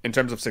 in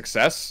terms of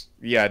success,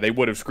 yeah, they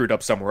would have screwed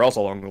up somewhere else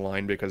along the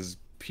line because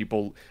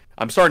people.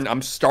 I'm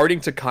starting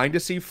to kind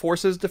of see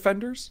Forces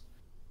Defenders.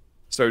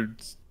 So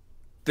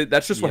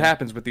that's just what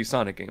happens with these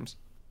Sonic games.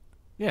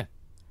 Yeah.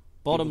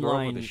 Bottom People grow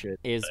up with line this shit.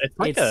 is It's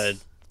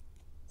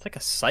like a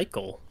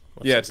cycle.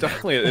 Yeah, it's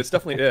definitely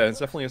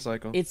a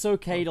cycle. it's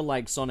okay to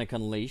like Sonic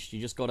Unleashed. You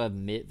just gotta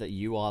admit that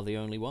you are the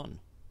only one.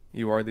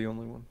 You are the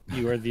only one.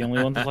 You are the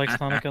only one that likes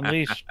Sonic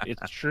Unleashed.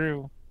 It's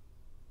true.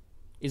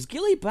 Is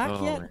Gilly back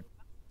Oh, yet? man.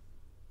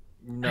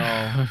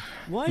 No.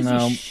 Why is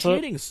No, he so-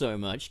 shitting so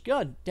much?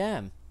 God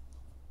damn.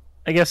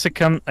 I guess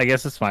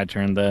it's my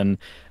turn then.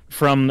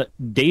 From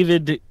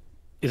David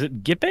Is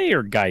it Gipe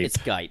or Gipe? It's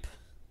Gype.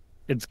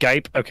 It's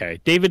Gipe. Okay,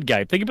 David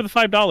Gipe. Thank you for the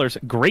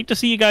 $5. Great to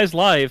see you guys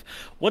live.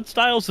 What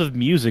styles of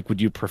music would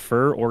you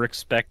prefer or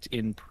expect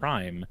in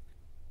Prime?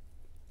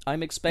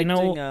 I'm expecting.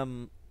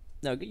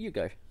 No, you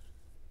go.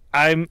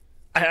 I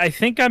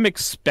think I'm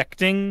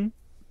expecting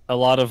a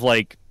lot of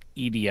like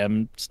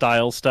EDM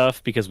style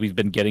stuff because we've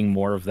been getting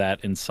more of that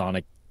in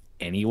Sonic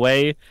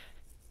anyway.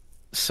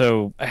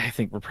 So I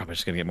think we're probably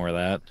just gonna get more of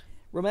that.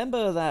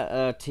 Remember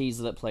that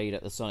teaser that played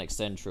at the Sonic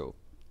Central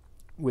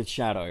with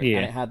Shadow, Yeah.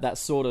 and it had that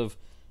sort of.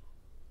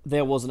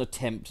 There was an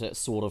attempt at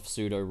sort of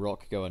pseudo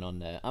rock going on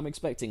there. I'm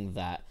expecting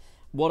that.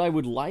 What I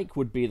would like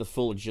would be the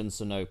full Jun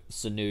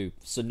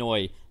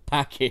Sonoi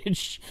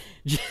package.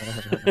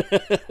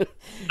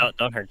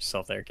 Don't hurt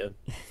yourself there, kid.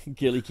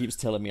 Gilly keeps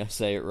telling me I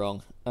say it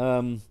wrong.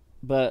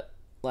 But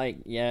like,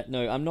 yeah,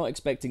 no, I'm not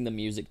expecting the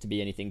music to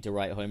be anything to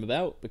write home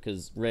about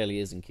because rarely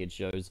is in kid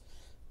shows.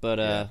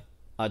 But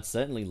I'd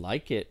certainly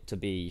like it to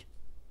be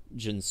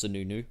Jun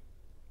Sununu.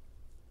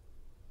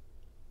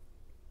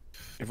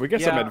 If we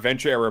get some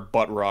adventure era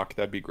butt rock,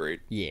 that'd be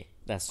great. Yeah,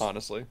 that's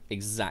Honestly,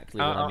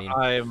 exactly what I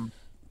mean.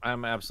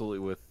 I'm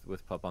absolutely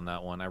with Pup on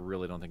that one. I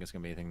really don't think it's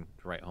gonna be anything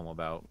to write home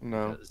about.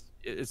 No. Because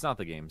it's not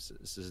the games.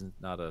 This isn't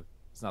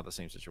it's not the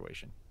same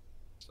situation.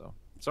 So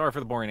sorry for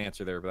the boring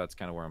answer there, but that's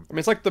kind of where I'm. I mean,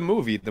 it's like the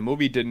movie. The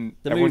movie didn't.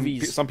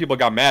 movies- Some people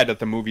got mad that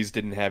the movies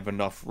didn't have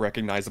enough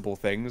recognizable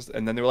things,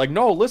 and then they were like,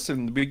 "No,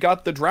 listen, we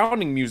got the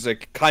drowning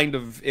music kind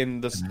of in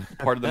this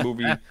part of the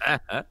movie."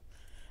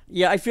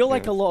 Yeah, I feel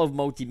like a lot of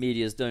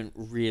multimedias don't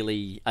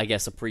really, I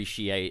guess,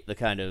 appreciate the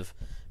kind of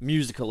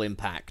musical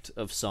impact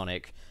of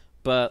Sonic.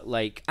 But,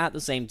 like, at the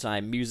same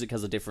time, music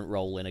has a different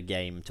role in a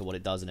game to what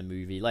it does in a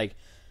movie. Like,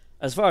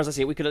 as far as I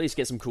see it, we could at least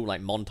get some cool,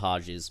 like,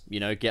 montages. You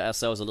know, get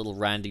ourselves a little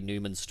Randy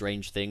Newman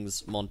Strange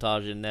Things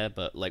montage in there,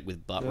 but, like,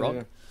 with butt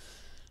rock.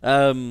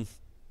 I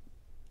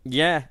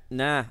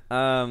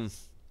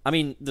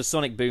mean, the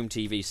Sonic Boom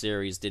TV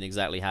series didn't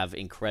exactly have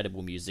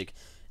incredible music,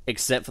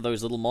 except for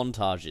those little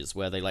montages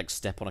where they, like,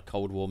 step on a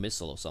Cold War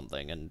missile or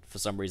something, and for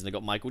some reason they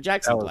got Michael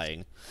Jackson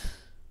playing.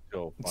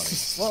 So funny.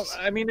 Well,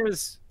 I mean, it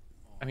was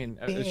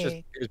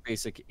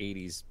basic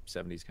 80s,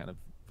 70s kind of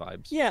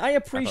vibes. Yeah, I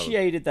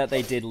appreciated that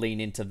they did lean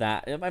into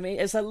that. I mean,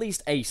 it's at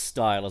least a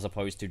style as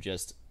opposed to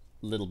just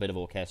a little bit of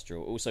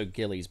orchestral. Also,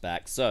 Gilly's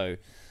back. So,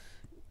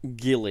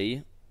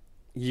 Gilly,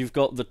 you've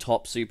got the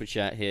top super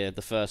chat here,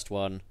 the first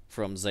one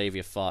from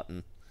Xavier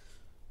Farton.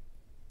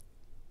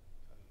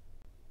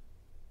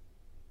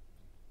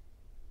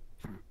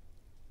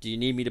 Do you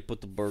need me to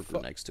put the burger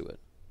next to it?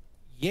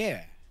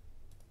 Yeah.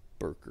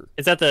 Burger.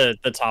 It's at the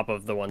top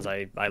of the ones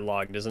I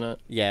logged, isn't it?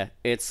 Yeah,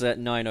 it's at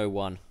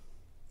 901.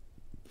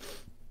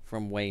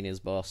 From Wayne is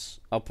boss.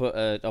 I'll put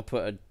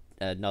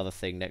another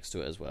thing next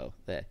to it as well.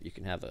 There, you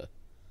can have a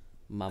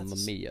Mamma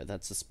Mia.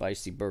 That's a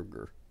spicy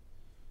burger.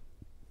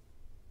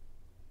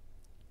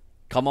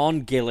 Come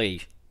on,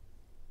 Gilly.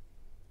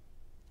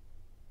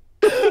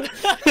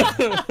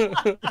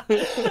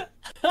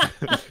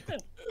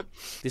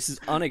 This is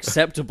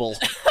unacceptable.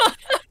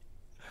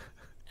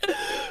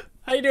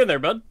 How you doing there,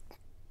 bud?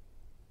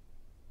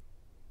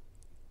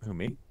 Who,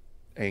 me?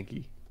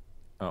 Hanky.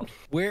 Oh.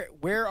 Where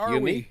are You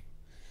and we? me?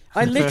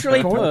 I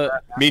literally put...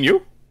 Me and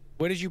you?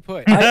 What did you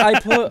put? I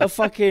put a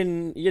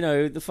fucking,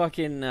 the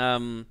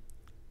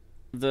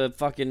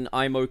fucking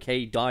I'm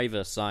okay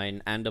diver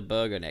sign and a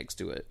burger next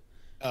to it.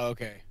 Oh,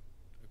 okay.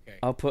 Okay.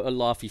 I'll put a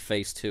laughy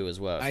face too as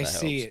well. If I that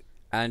see helps. it.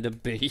 And a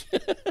B.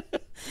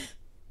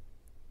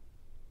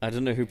 I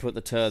don't know who put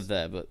the turd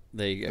there, but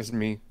there you go. It's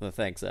me. Well,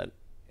 thanks, Ed.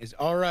 Is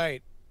all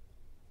right.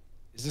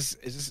 Is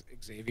this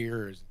Xavier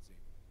or is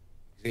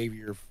it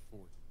Xavier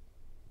Ford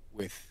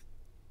with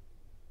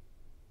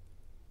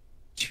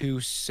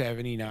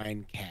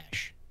 279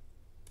 cash?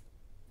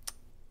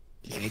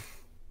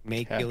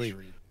 Make Cash. Gilly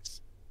read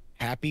this.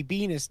 Happy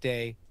Venus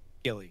Day,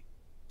 Gilly.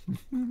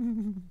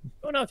 Going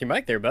out with your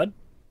mic there, bud.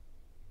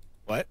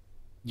 What?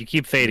 You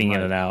keep fading in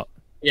and out.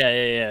 Yeah.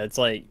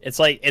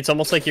 It's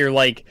almost like you're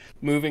like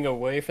moving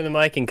away from the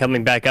mic and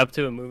coming back up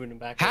to it, moving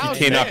back. How up You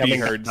to it, Cannot be coming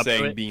heard up to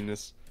saying it.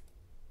 Venus.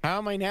 How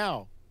am I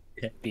now?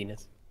 Yeah,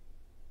 Venus.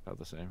 About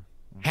the same.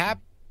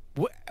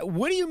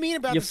 What do you mean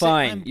about You're the same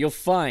fine. time? You're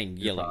fine,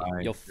 You're Gilly.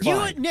 fine. You're You know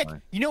fine. what, Nick?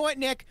 Fine. You know what,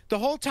 Nick? The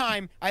whole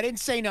time I didn't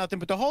say nothing,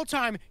 but the whole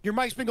time your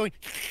mic's been going.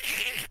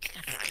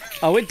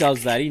 Oh, it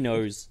does that. He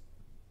knows.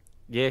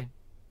 Yeah.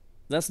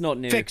 That's not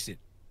new. Fix it.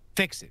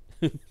 Fix it.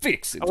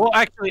 Fix it. Well,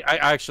 actually, I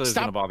actually was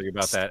Stop- going to bother you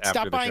about that after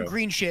Stop the buying show.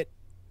 green shit.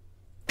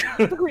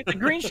 The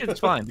green shit's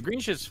fine. The green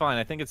shit's fine.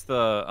 I think it's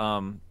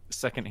the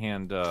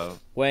secondhand audio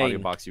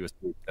Wayne, box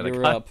USB that I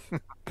you're got. up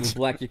with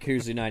Black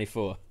Yakuza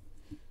 94.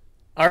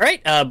 All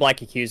right, Black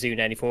Yakuza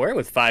 94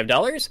 with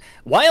 $5.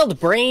 Wild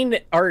Brain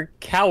are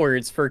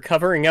cowards for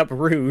covering up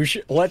Rouge.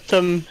 Let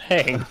them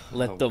hang.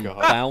 Let Oh, them God.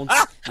 bounce.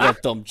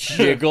 Let them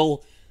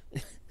jiggle.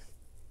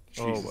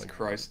 Jesus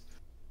Christ.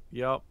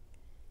 Yep.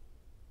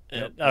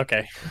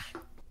 Okay.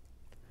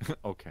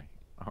 Okay.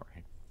 All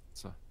right.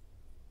 So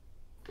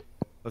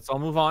let's all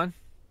move on.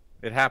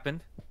 It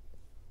happened.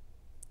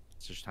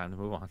 It's just time to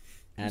move on.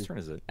 Whose turn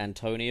is it?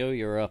 Antonio,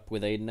 you're up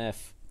with Aiden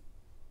F.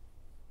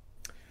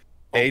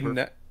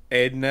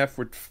 Aiden F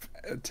with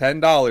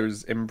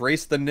 $10.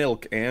 Embrace the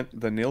Nilk, Ant.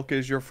 The Nilk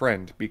is your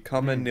friend.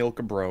 Become a Nilk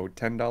bro.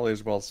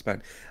 $10 well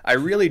spent. I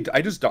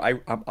just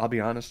don't. I'll be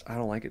honest. I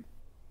don't like it.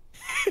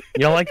 You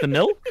don't like the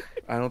milk?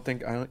 I don't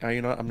think. I'm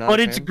not. But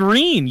a it's fan.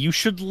 green. You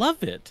should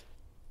love it.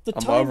 The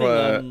I'm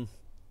timing,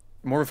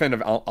 more of a fan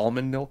of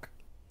almond milk.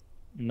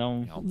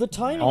 No. the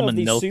timing of Almond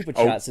these milk. super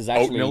chats is Oat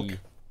actually milk.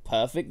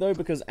 perfect though,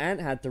 because Ant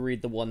had to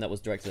read the one that was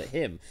directed at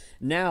him.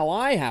 Now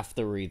I have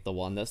to read the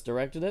one that's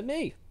directed at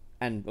me,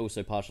 and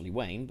also partially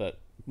Wayne, but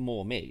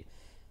more me.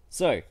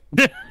 So,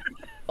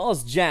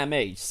 Oz Jam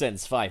H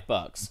sends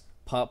 $5.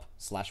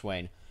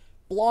 Pup/Wayne.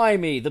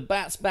 Blimey, the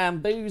Bats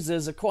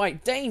Bamboozers are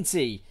quite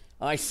dainty.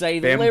 I say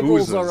the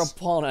Liberals are Bamboozers.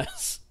 upon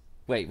us.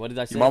 Wait, what did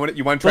I say?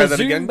 You want to try that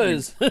again?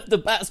 Bazoombas. The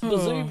Bats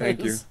Bazoombas.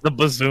 Thank you. The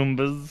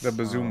bazoombas. The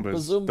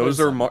Bazoombas.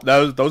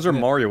 Bazoombas. Those are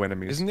Mario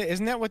enemies.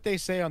 Isn't that what they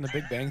say on The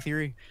Big Bang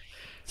Theory?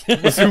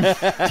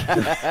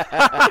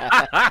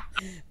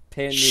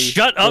 Penny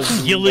Shut up,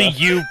 Bazoomba. Gilly,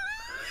 you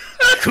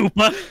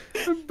Koopa.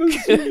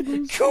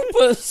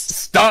 Koopas.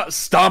 Stop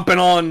stomping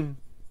on.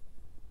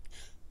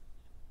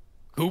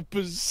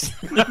 Koopas.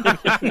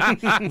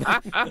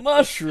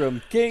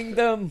 Mushroom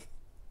Kingdom.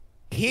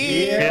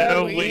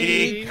 Here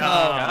we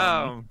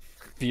come.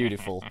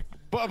 Beautiful.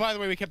 But by the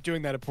way, we kept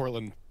doing that at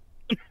Portland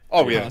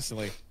Oh yeah.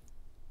 constantly.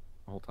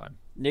 The whole time.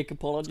 Nick,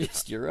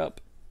 apologist, you're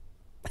up.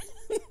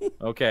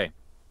 Okay.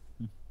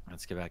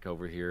 Let's get back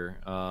over here.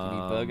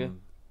 need burger?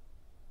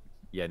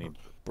 Yeah, I need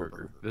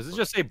burger. Does it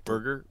just say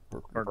burger?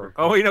 Burger.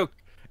 Oh, you know,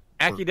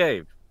 Aki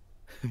Dave.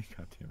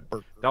 God damn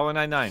it.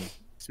 $1.99.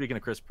 Speaking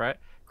of Chris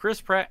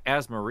Pratt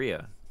as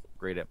Maria.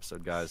 Great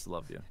episode, guys.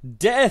 Love you.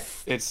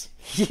 Death. It's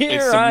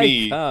Here a I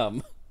me.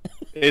 come.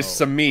 it's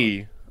a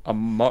me, a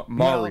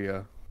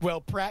Maria.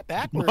 Well, Pratt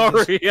backwards.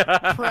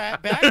 Maria.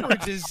 Pratt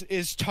backwards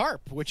is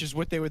tarp, which is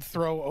what they would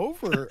throw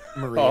over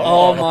Maria.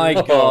 Oh my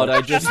god!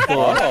 I just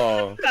thought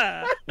Oh,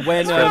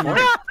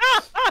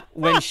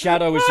 when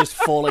Shadow was just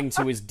falling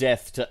to his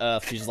death to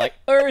Earth, she's like,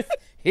 "Earth,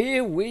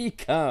 here we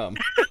come."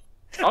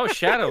 Oh,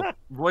 Shadow.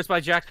 Voiced by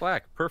Jack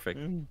Black. Perfect.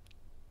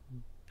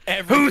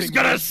 Everything Who's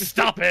gonna was-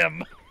 stop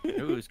him?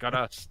 Who's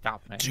gonna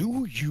stop me?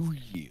 Do you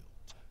yield?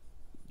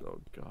 Oh,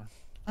 God.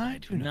 I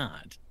do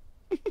not.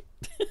 Okay.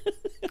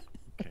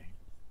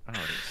 All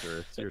right,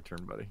 sir. It's your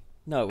turn, buddy.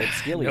 No,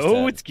 it's Gilly's No,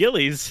 turn. it's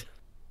Gilly's.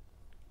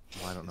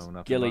 Well, I don't know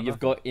nothing Gilly. about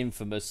You've nothing. got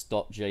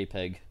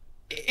infamous.jpg.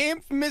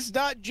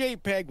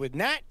 Infamous.jpg with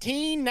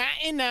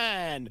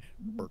 1999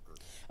 burger.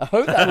 I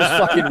hope that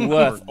was fucking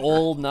worth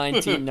all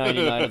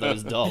 19.99 of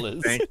those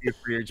dollars. Thank you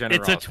for your It's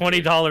generosity.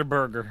 a $20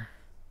 burger.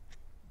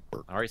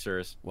 All right,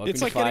 sirs. Welcome It's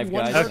to like Five getting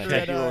one Guys. burger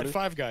Thank at you, order.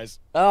 Five Guys.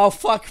 Oh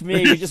fuck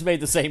me! You just made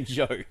the same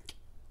joke.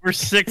 We're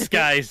 6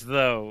 guys,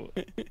 though.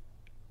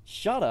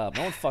 Shut up!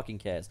 No one fucking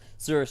cares.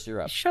 Cirrus, you're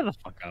up. Shut the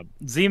fuck up.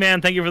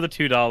 Z-Man, thank you for the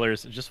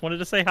 $2. Just wanted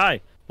to say hi.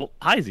 Well,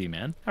 hi,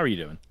 Z-Man. How are you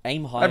doing?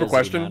 Aim high. I have a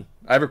question.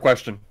 I have a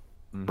question.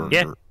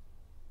 Yeah.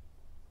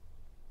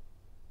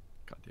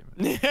 God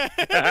damn it.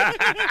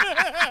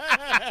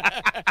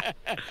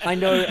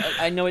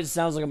 I know. It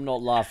sounds like I'm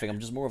not laughing. I'm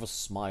just more of a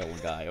smile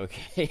guy.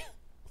 Okay.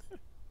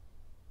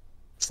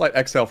 Slight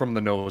exhale from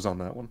the nose on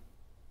that one.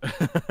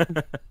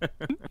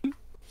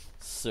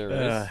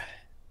 Cirrus.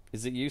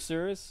 Is it you,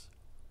 Cirrus,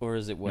 or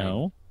is it Wayne?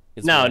 No.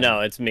 It's No, Wayne. no,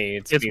 it's me.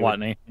 It's It's me.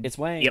 Watney. It's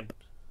Wayne. Yep.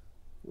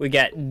 We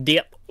got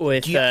dip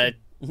with Dip.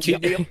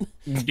 dip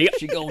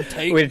She gonna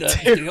take With that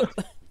two-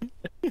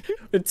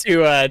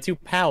 dip. 2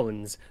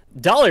 pounds.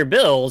 Dollar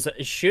bills.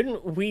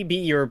 Shouldn't we be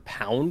your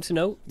pound I'm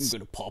notes?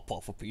 gonna pop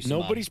off a piece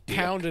Nobody's of my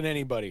dick. pounding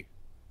anybody.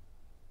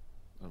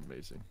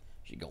 Amazing.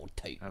 She gonna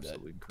take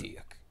Absolutely that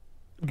dick.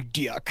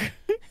 Dick.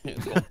 I'm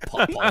gonna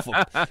pop off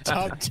a,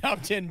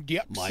 top 10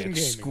 dicks my in gaming.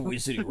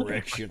 exquisite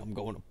erection. I'm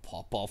going to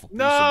pop off a piece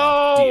No!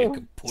 of my dick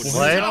and put it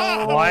What?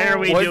 in. Why are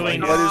we What-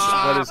 doing what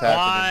is happening?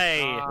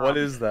 Why? What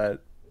is that?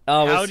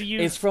 Oh, How it's, do you-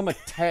 it's from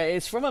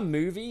a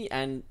movie,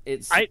 and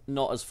it's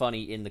not as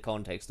funny in the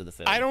context of the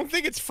film. I don't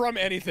think it's from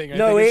anything. I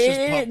No, think it's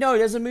just no.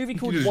 There's a movie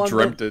called just Wonder.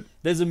 dreamt it.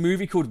 There's a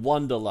movie called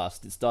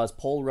Wanderlust. It stars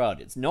Paul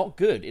Rudd. It's not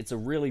good. It's a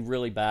really,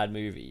 really bad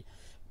movie.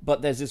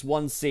 But there's this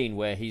one scene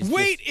where he's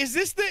Wait, just,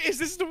 is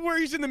this the where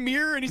he's in the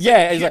mirror and he's yeah,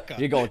 like, he's like, "Yucca."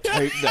 you're gonna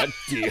take that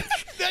dick.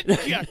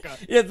 That yucca.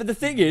 Yeah, but the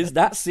thing is,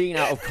 that scene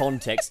out of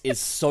context is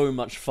so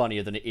much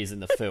funnier than it is in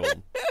the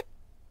film.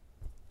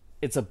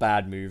 It's a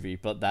bad movie,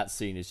 but that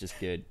scene is just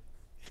good.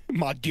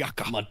 My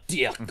yucca. My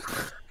dick.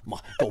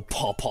 Go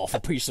pop off a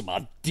piece of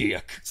my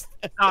dick.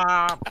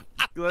 Stop.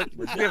 We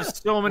have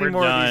so many We're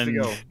more of these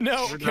to done. go.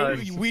 No, We're can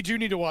done. we do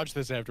need to watch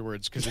this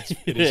afterwards because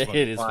it is funny.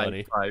 It is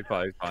funny.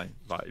 Fine.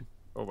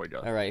 Oh my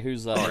god. All right,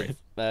 who's up?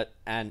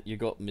 And you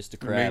got Mr.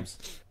 Krabs.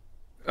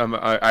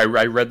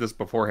 I read this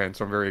beforehand,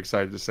 so I'm very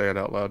excited to say it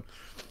out loud.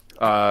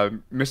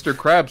 Mr.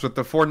 Krabs with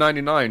the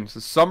 $4.99. It's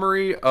a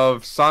summary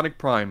of Sonic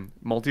Prime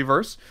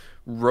Multiverse.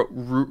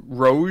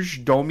 Rouge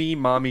Domi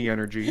Mommy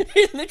Energy.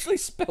 It literally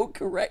spelled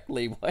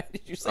correctly. Why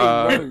did you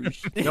say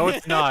Rouge? No,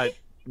 it's not.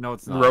 No,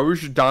 it's not.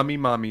 Rouge Domi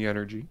Mommy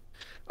Energy.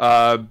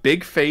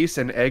 Big Face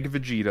and Egg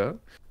Vegeta,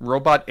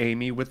 Robot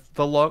Amy with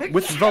the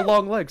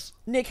long legs.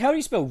 Nick, how do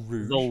you spell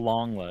rouge? The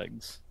long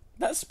legs.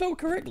 That's spelled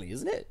correctly,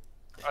 isn't it?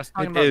 I was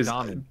talking It about is.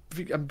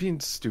 Dami. I'm being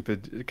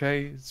stupid.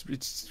 Okay,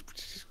 it's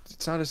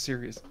not as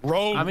serious.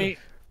 Rogue. I mean,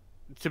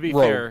 to be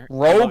Rogue, fair,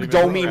 Rogue, I've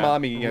Domi, been-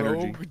 Mommy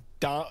energy.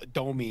 Rogue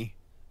Domi.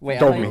 Wait,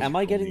 Domi. am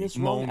I getting this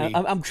wrong? Momi.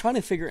 I'm trying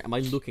to figure. Am I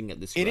looking at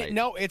this right?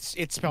 No, it's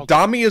spelled.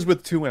 Domi is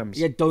with 2 M's.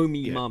 Yeah,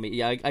 Domi, mommy.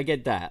 Yeah, I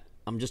get that.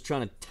 I'm just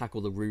trying to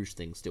tackle the rouge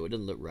thing still. It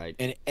doesn't look right.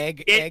 An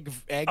egg.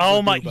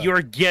 Oh my! Verduba.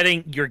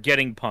 You're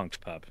getting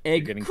punked, pup. You're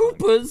Egg getting punked.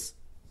 Koopas.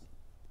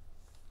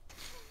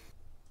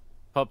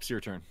 Pups, your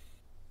turn.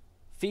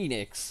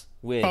 Phoenix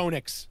with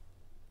Phonix.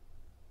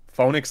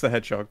 Phonix the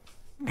Hedgehog.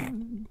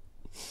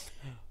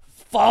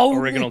 Phonix.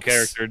 Original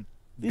character.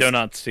 Do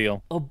not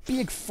steal. A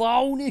big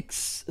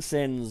Phonix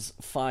sends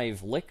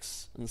 5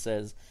 licks and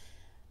says,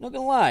 "Not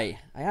gonna lie,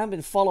 I haven't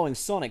been following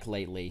Sonic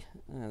lately.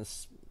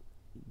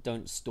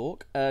 Don't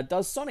stalk.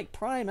 Does Sonic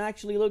Prime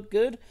actually look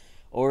good,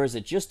 or is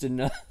it just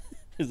another?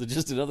 Is it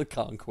just another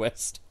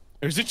conquest?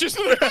 Is it just?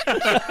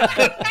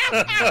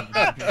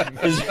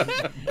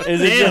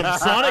 Is it Damn,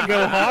 Sonic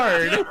go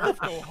hard. Earth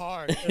go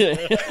hard.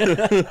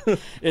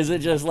 Is it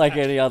just like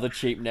any other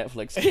cheap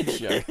Netflix kid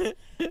show?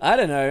 I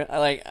don't know.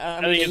 I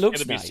I mean, think it it's looks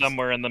gonna be nice.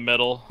 somewhere in the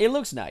middle. It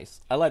looks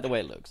nice. I like the way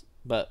it looks,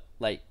 but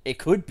like it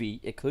could be.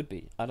 It could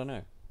be. I don't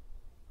know.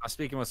 I was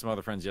speaking with some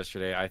other friends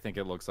yesterday. I think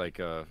it looks like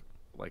a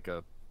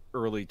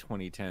early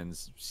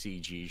 2010s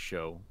CG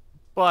show.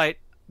 But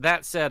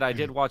that said, I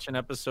did watch an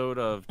episode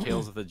of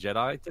Tales of the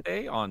Jedi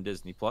today on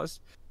Disney Plus.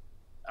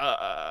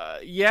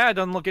 Yeah, it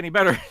doesn't look any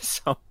better.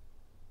 So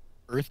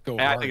Earth go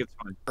I hard. think it's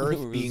fine.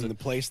 Earth being the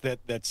place that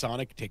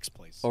Sonic takes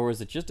place. Or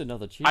is it just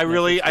another cheap? I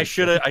Netflix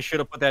should show?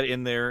 have put that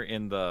in there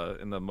in the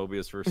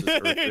Mobius versus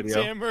Earth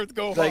video. Damn, Earth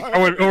go Like,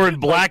 hard. Or would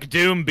Black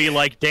Doom be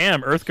like,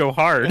 "Damn, Earth go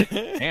hard"?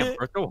 Damn,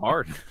 Earth go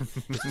hard.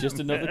 It's just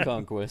another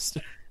conquest.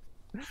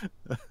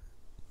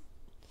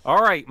 All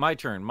right, my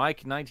turn.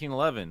 Mike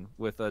 1911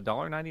 with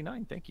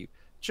 $1.99. Thank you.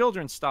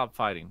 Children, stop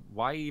fighting.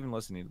 Why are you even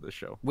listening to the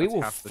show? We That's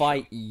will half the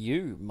fight show.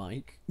 you,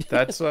 Mike.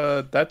 That's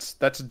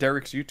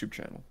Derek's YouTube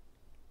channel.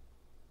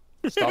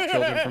 Stop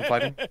children from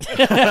fighting.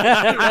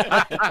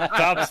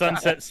 Stop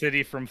Sunset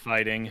City from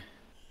fighting.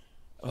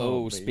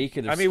 Oh, baby.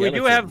 speaking of I mean, we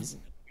do have. skeletons,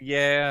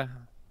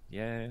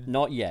 Yeah.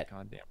 Not yet.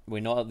 God damn.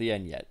 We're not at the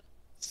end yet.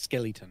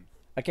 Skeleton.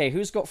 Okay,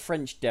 who's got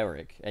French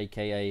Derek,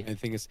 aka I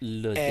think it's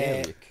Le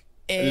Derek?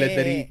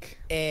 Lederic.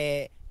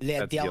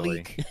 That's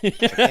Gilly.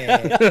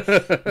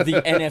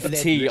 The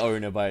NFT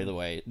owner, by the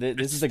way.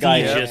 This is the guy.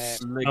 Yeah.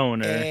 Just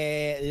owner.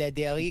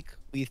 Lederic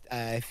with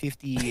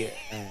 $50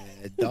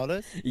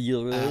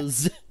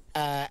 Euros.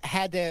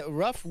 had a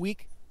rough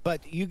week,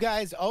 but you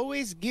guys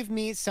always give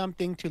me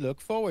something to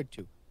look forward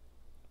to.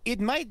 It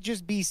might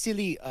just be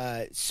silly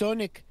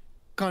Sonic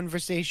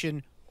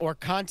conversation or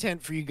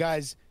content for you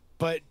guys,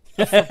 but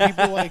for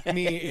people like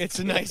me, it's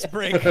a nice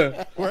break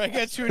where I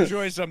get to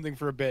enjoy something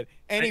for a bit.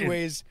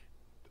 Anyways,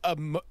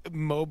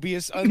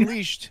 Mobius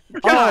Unleashed.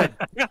 God,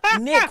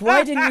 Nick,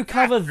 why didn't you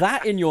cover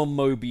that in your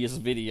Mobius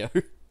video?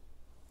 The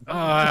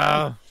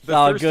Oh,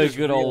 thirst good- is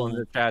good real old- in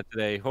the chat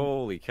today.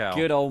 Holy cow!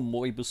 Good old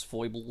Moibus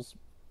foibles.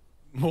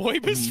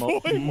 Mobius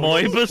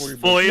Moibus No,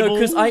 foibles.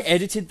 because I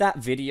edited that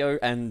video,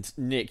 and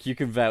Nick, you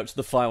can vouch,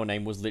 the file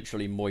name was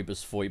literally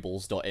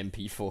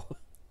moibusfoibles.mp4.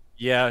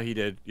 Yeah, he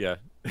did. Yeah,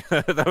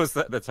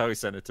 that's how he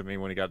sent it to me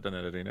when he got done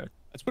editing it.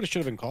 That's what it should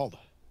have been called.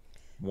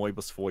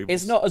 Moibus foibles.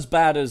 It's not as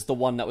bad as the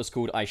one that was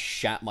called I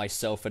Shat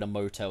Myself in a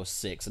Motel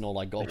 6, and all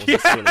I got was a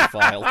silly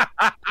file.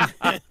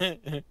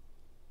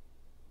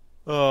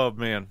 Oh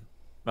man.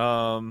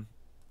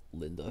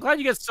 Linda. Glad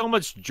you get so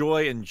much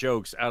joy and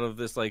jokes out of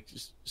this like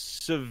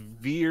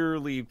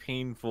severely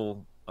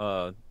painful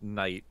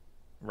night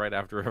right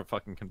after a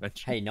fucking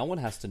convention. Hey, no one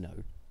has to know.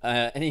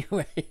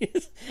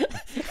 Anyways,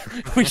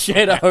 we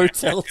shared a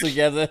hotel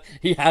together.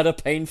 He had a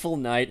painful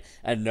night,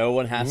 and no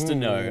one has to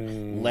know.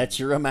 Let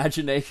your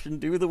imagination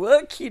do the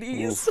work,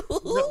 kiddies.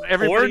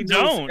 Everybody Or knows,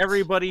 don't.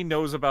 Everybody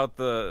knows about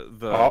the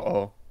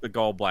Uh-oh.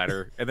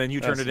 gallbladder, and then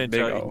you turn That's it a into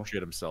big he O. can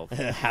shit himself.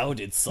 How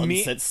did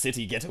Sunset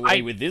City get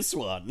away with this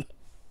one?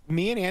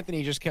 Me and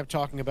Anthony just kept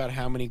talking about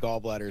how many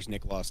gallbladders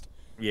Nick lost.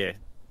 Yeah.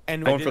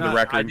 And Going for the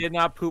record. I did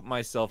not poop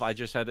myself. I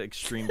just had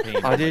extreme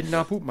pain. I did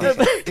not poop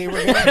myself. they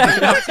were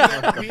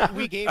gonna,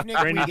 we gave Nick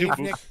Brandon, do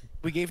poop.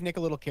 we gave Nick a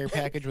little care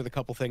package with a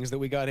couple things that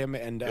we got him,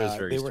 and It was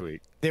very they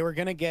sweet.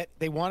 were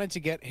they wanted to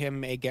get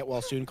him a get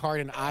well soon card,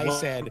 and I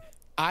said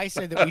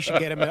that we should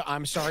get him a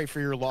I'm sorry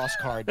for your lost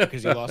card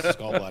because he lost his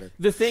gallbladder.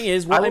 The thing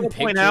is, I what I'm want to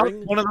point out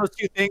picturing... one of those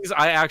two things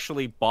I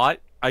actually bought.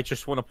 I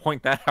just want to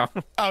point that out.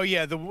 Oh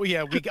yeah,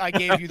 I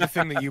gave you the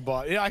thing that you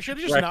bought. I should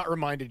have just Right. not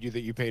reminded you that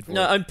you paid for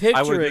No, it. I'm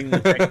picturing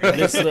would've-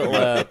 this little...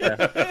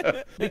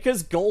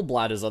 because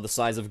gallbladders are the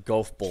size of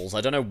golf balls. I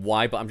don't know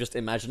why, but I'm just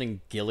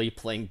imagining Gilly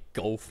playing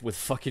golf with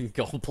fucking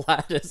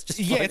gallbladders. Just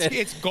Yeah, fucking-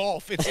 it's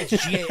golf. It's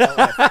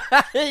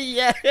GALF.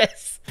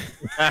 Yes!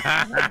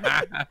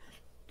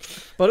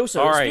 But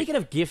also, All right. speaking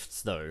of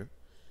gifts, though,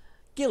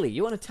 Gilly,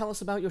 you want to tell us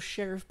about your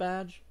sheriff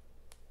badge?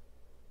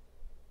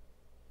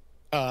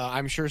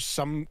 I'm sure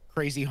some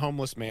crazy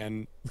homeless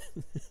man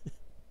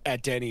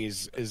at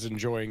Denny's is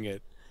enjoying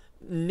it.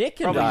 Nick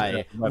and Probably I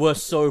that's were the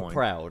so point.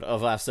 proud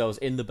of ourselves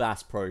in the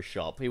Bass Pro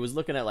Shop. He was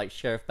looking at like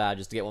sheriff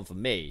badges to get one for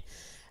me,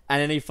 and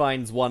then he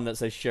finds one that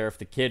says Sheriff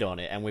the Kid on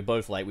it, and we're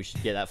both like, we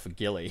should get that for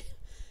Gilly.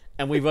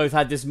 And we both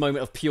had this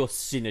moment of pure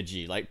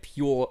synergy, like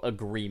pure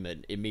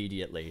agreement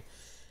immediately.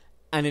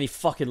 And then he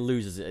fucking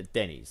loses it at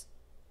Denny's.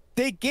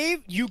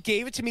 You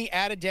gave it to me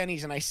at a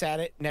Denny's, and I sat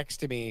it next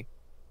to me,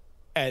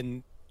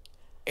 and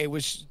it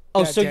was.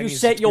 Oh, that so you Denny's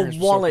set your experience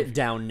was so wallet confusing.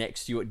 down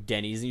next to you at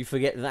Denny's, and you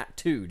forget that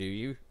too, do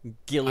you,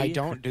 Gilly? I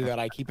don't do that.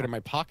 I keep it in my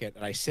pocket,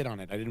 and I sit on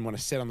it. I didn't want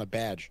to sit on the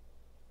badge,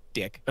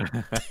 dick.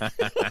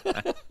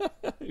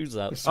 Who's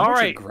up? There's so All much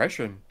right.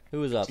 aggression.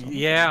 Who is up?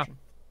 Yeah.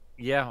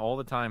 Yeah, all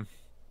the time.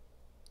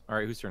 All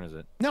right, whose turn is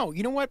it? No,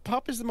 you know what?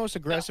 Pup is the most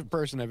aggressive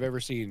person I've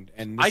ever seen,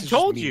 and this I is just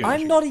told me you. I'm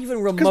watching. not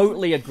even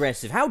remotely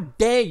aggressive. How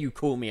dare you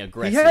call me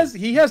aggressive?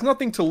 He has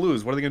nothing to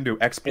lose. What are they gonna do?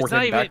 Export It's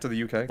not him back even- to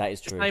the UK? That is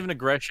It's true. not even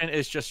aggression.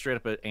 It's just straight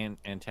up an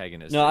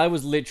antagonist. No, I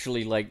was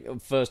literally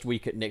like, first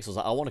week at Nick's, I was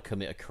like, I want to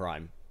commit a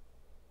crime.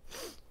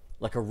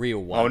 Like a real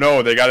one. Oh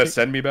no, they gotta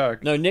send me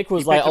back. No, Nick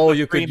was He like, picked up oh, the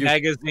you free could use...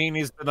 magazine.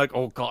 He's been like,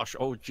 oh gosh,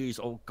 oh jeez,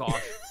 oh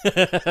gosh.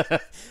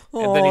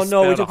 Oh then he no, spat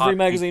we out took a free hot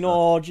magazine. pizza.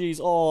 Oh jeez.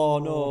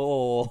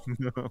 Oh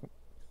no.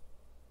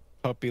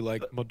 Puppy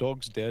like my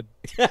dog's dead.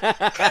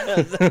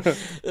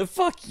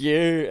 Fuck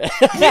you.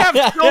 We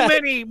have so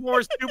many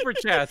more super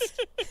chats,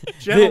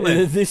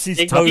 gentlemen. This is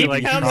They totally keep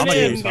like coming comedy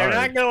in. is They're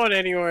hard. not going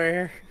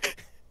anywhere.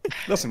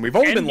 Listen, we've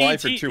only been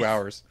live for NBT 2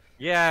 hours.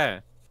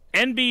 Yeah.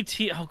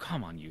 NBT. Oh,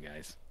 come on, you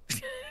guys.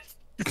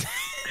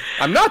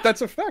 I'm not.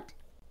 That's a fact.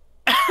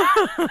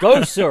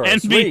 Go, sir.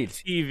 Read.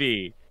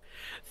 NBTV.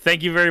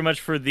 Thank you very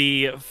much for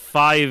the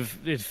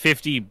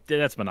 550.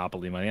 That's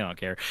Monopoly money. I don't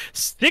care.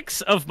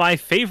 6 of my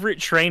favorite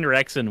train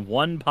wrecks in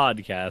one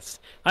podcast.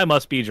 I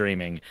must be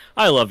dreaming.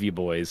 I love you,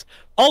 boys.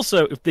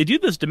 Also, if they do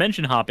this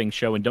dimension hopping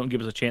show and don't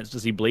give us a chance to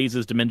see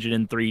Blaze's dimension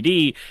in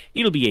 3D,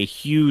 it'll be a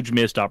huge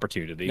missed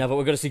opportunity. No, but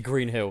we're gonna see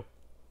Green Hill.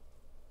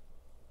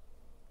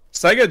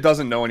 Sega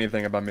doesn't know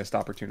anything about missed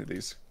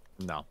opportunities.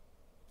 No.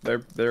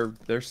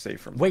 They're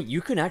safe from. Wait, you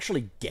can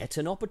actually get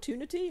an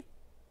opportunity?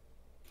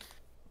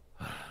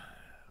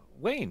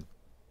 Wayne,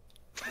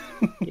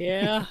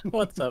 Yeah.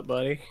 What's up,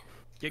 buddy?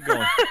 get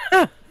going.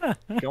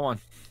 Go on.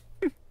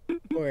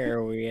 Where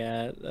are we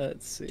at?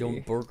 Let's see.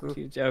 John Burger?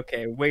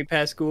 Okay, way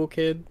past school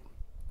kid.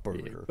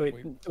 Burger. With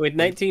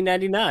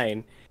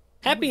 1999.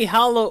 Happy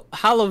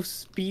Hollow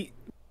Speed.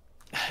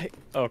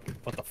 Oh,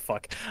 what the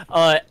fuck?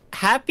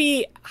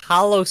 Happy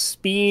Hollow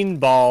Speen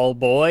Ball,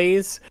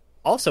 boys.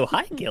 Also,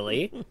 hi,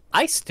 Gilly.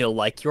 I still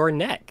like your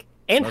neck.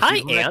 And hi,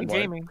 People that Ant.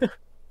 gaming.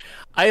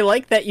 I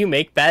like that you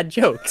make bad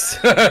jokes.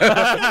 Go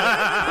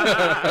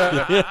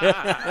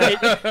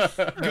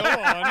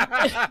on.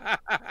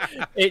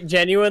 It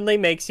genuinely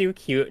makes you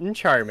cute and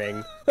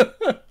charming.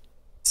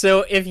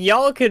 So if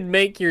y'all could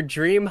make your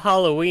dream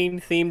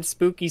Halloween-themed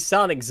spooky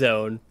Sonic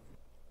Zone,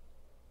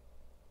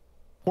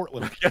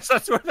 Portland. Guess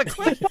that's where the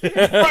question.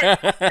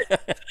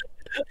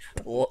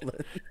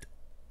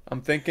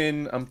 I'm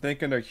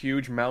thinking a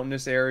huge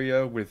mountainous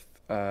area with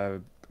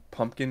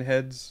pumpkin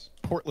heads.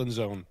 Portland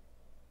zone.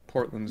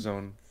 Portland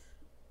zone.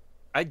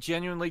 I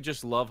genuinely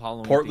just love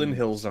Halloween. Portland themed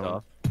Hill stuff.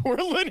 Zone.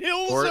 Portland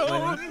Hill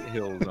Portland zone.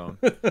 Hill Zone.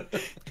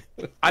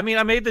 I mean,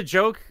 I made the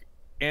joke,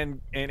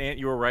 and Ant,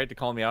 you were right to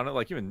call me out on it.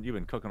 Like you've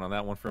been cooking on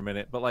that one for a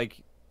minute, but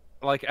like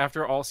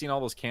after seeing all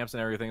those camps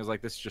and everything, it's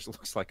like this just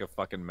looks like a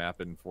fucking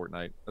map in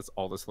Fortnite. That's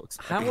all this looks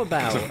like. How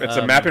about... It's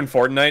a map in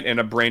Fortnite and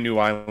a brand new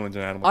island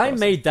in Animal I Crossing.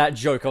 made that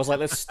joke. I was like,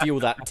 let's steal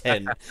that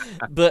 10.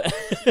 But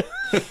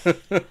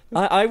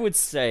I would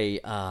say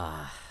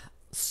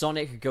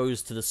Sonic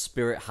goes to the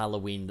Spirit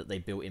Halloween that they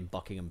built in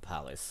Buckingham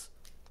Palace.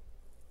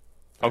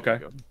 Okay.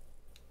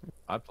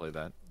 I'd play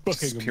that.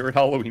 Spirit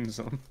Halloween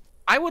Zone.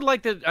 I would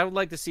like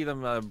to see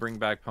them bring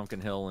back Pumpkin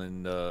Hill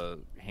and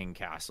Hang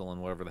Castle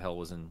and whatever the hell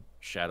was in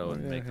Shadow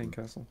and make Hang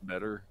them Castle.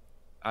 better.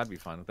 I'd be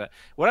fine with that.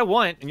 What I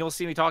want, and you'll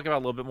see me talk about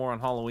a little bit more on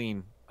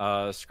Halloween,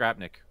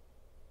 Scrapnik.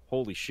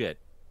 Holy shit.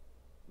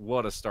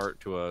 What a start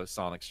to a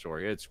Sonic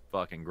story. It's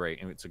fucking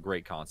great. And it's a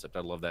great concept.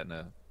 I love that in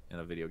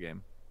a video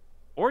game.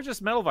 Or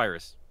just Metal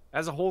Virus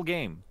as a whole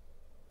game.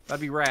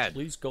 That'd be rad.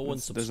 Please go and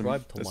There's a-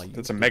 subscribe to my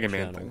that's a YouTube Mega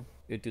Man channel. thing.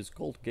 It is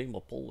called Game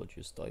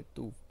Apologist. I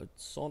do a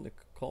Sonic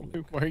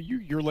comic. Why are you?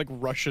 You're like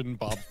Russian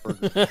Bob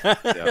Burger.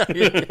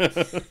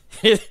 The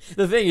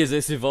thing is,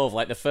 it's evolved.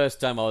 Like, the first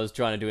time I was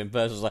trying to do in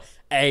person, I was like,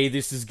 hey,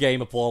 this is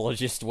Game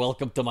Apologist.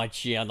 Welcome to my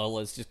channel.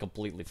 It's just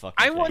completely fucking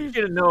I changed. want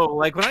you to know,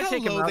 like, when I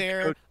take him Hello out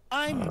there.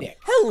 I'm Nick.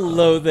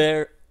 Hello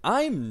there.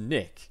 I'm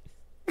Nick.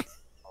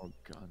 Oh,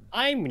 God.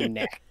 I'm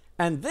Nick.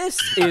 And this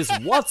is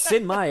What's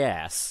in My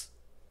Ass.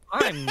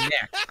 I'm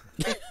Nick.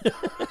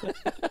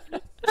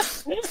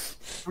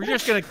 We're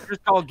just gonna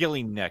just call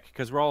Gilly Nick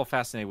because we're all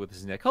fascinated with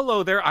his Nick.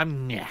 Hello there,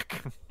 I'm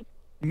Nick.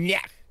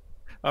 Nick.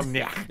 I'm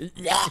Nick.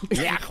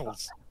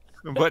 Knuckles.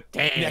 But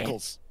dang.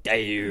 Knuckles.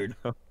 Dude.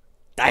 Oh,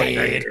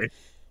 Dude.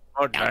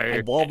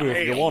 dang. Bobby,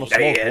 if you want to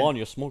smoke one,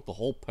 you smoke the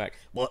whole pack.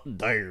 But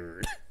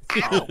dude.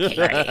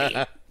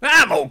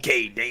 I'm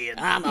okay, Dan.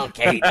 I'm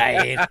okay,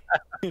 Dad.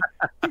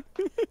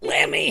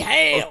 Let me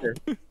help.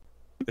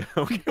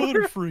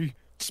 Butterfree,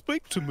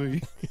 speak to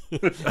me.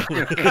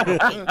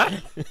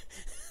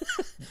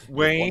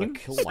 Wayne,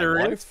 Kill my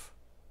Cirrus, wife?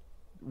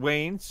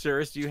 Wayne,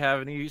 Cirrus, do you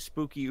have any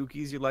spooky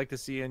ookies you'd like to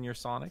see in your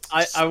Sonics?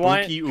 I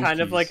want Spooky kind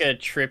of ookies. like a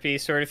trippy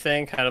sort of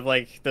thing, kind of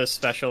like the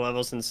special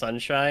levels in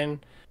Sunshine.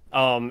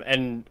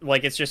 And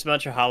like it's just a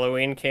bunch of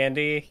Halloween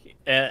candy,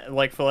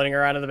 like floating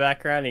around in the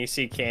background, and you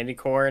see candy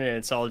corn, and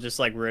it's all just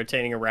like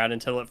rotating around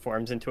until it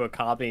forms into a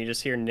cob, and you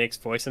just hear Nick's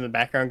voice in the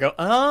background go,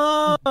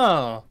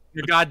 "Oh!"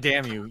 God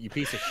damn you, you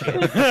piece of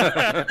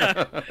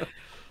shit.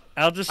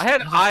 I'll just. I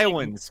had I'll just-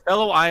 Iowans,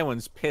 fellow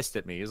Iowans, pissed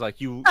at me. He's like,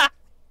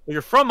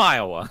 you're from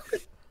Iowa.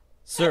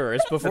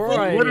 Cyrus, before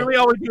Literally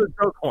all we do is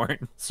grow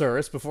corn.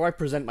 Cyrus, before I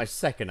present my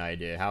second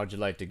idea, how would you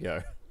like to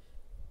go?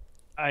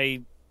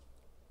 You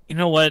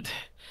know what?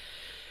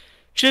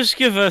 Just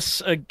give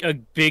us a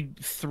big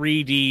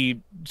 3D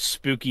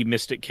spooky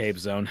Mystic Cave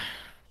zone,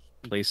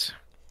 please.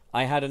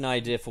 I had an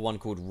idea for one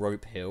called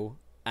Rope Hill,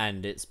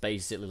 and it's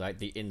basically like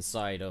the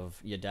inside of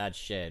your dad's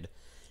shed,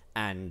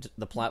 and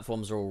the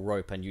platforms are all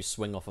rope, and you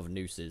swing off of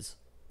nooses.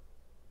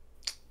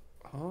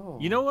 Oh.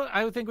 You know what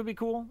I would think would be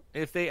cool?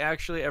 If they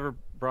actually ever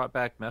brought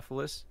back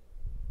Mephiles.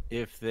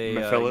 If they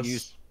Mephiles?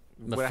 used...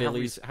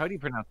 Mephiles. How do you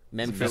pronounce it?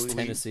 Memphis, Mephiles?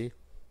 Tennessee.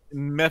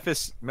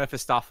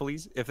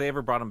 Mephistopheles. If they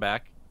ever brought him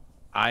back,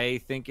 I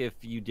think if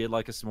you did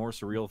like a more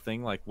surreal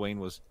thing, like Wayne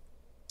was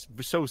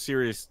so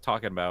serious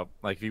talking about,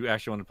 like if you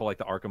actually want to pull like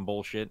the Arkham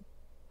bullshit,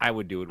 I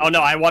would do it. Oh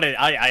no,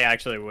 I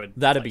actually would.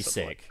 That'd like be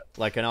something sick.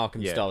 Like an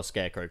Arkham Yeah. style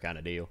Scarecrow kind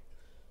of deal.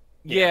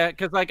 Yeah,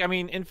 because like I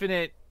mean,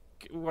 Infinite.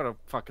 What a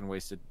fucking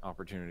wasted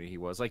opportunity he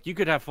was. Like you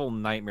could have full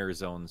nightmare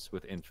zones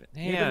with Infinite.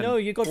 Yeah, but no,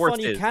 you got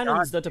forces, funny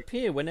cannons God. that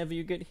appear whenever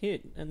you get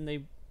hit, and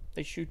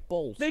they shoot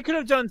balls. They could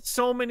have done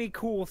so many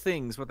cool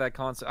things with that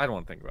concept. I don't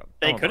want to think about it.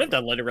 I They don't could have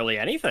wanna done literally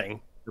anything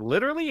think about it.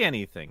 Literally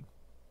anything.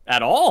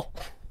 at all.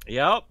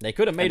 Yep. They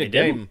could have made a And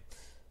they didn't. game.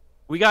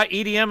 We got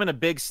EDM and a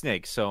big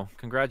snake, so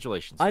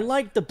congratulations. I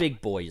like the big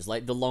boys,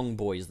 like the long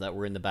boys that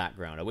were in the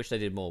background. I wish they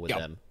did more with Yep.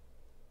 them.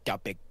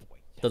 Got big boy.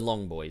 The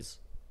long boys.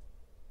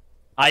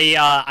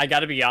 I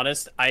gotta be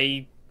honest.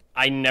 I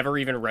never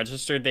even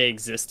registered they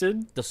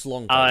existed. The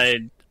slong boys.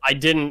 I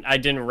didn't I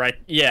didn't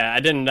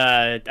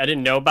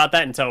know about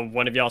that until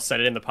one of y'all said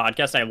it in the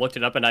podcast. I looked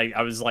it up and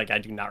I was like, I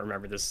do not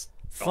remember this.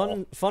 at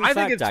all. Fun I fact,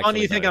 think it's actually,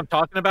 funny you think though. I'm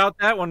talking about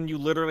that when you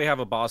literally have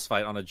a boss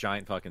fight on a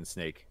giant fucking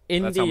snake.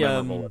 In That's how the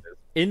memorable it is.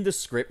 in the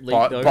script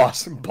leak though.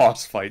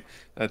 boss fight.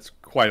 That's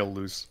quite a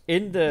loose.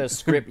 In the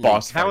script leak,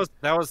 Boss That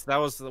fight.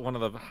 was one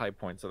of the high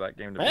points of that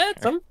game. To be Eh,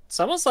 fair. it's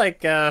almost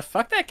like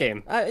fuck that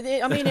game. I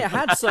mean, it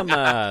had some.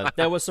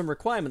 There were some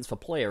requirements for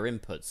player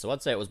input, so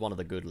I'd say it was one of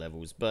the good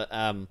levels. But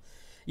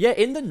yeah,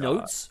 in the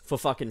notes for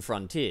fucking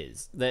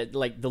Frontiers, that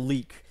like the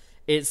leak,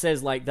 it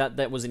says like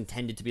that was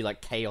intended to be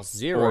like Chaos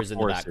Zeros in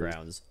the Forces.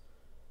 backgrounds.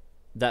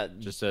 That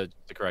Just to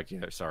correct you,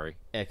 sorry.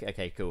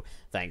 okay, cool,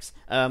 thanks.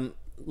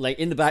 Like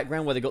in the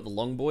background where they got the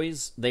long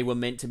boys, they were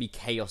meant to be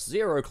Chaos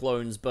Zero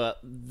clones, but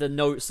the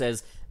note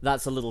says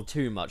that's a little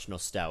too much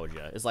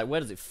nostalgia. It's like,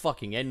 where does it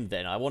fucking end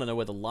then? I want to know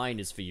where the line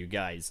is for you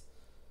guys.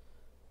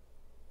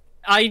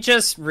 I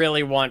just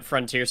really want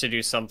Frontiers to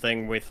do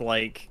something with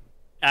like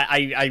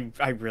I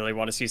really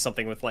want to see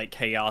something with like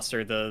Chaos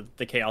or the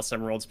Chaos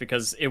Emeralds,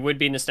 because it would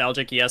be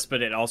nostalgic, yes,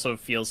 but it also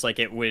feels like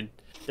it would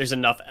there's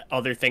enough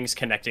other things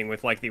connecting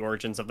with like the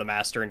origins of the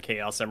Master and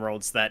Chaos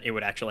Emeralds that it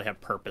would actually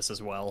have purpose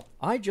as well.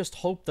 I just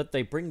hope that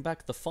they bring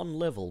back the fun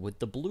level with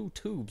the blue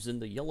tubes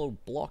and the yellow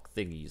block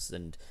thingies,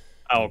 and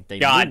Oh, they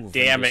God move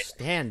damn and you it.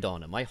 stand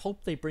on them. I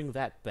hope they bring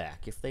that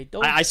back. If they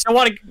don't, I still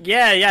want to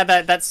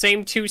that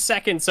same 2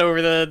 seconds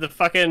over the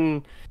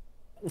fucking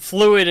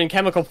fluid and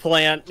chemical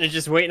plant and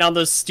just waiting on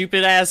those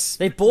stupid ass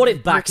they brought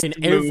it back bricks in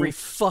to move. every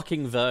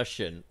fucking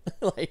version,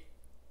 like,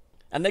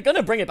 and they're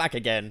gonna bring it back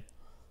again.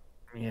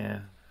 Yeah.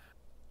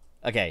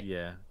 Okay,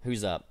 Yeah.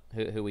 who's up?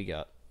 Who we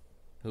got?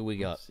 Who we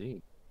got? Let's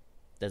see.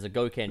 There's a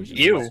Go Kenji.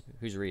 You.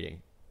 Who's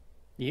reading?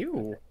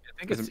 You. I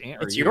think it's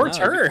Ant or It's you. your No,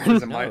 turn.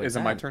 Is it No, my it's is it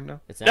my Ant. turn now?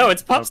 It's No, Ant.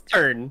 it's Pup's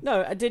turn.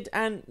 No, I did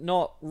Ant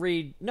not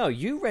read? No,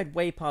 you read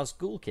Way Past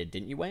Ghoul Kid,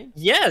 didn't you, Wayne?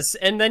 Yes,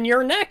 and then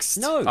you're next.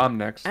 No, I'm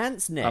next.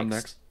 Ant's next. I'm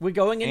next. We're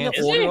going in Ant- the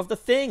Is order he? of the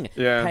thing.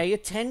 Yeah. Pay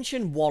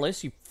attention,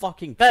 Wallace, you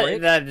fucking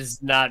prick. That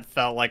has not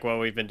felt like what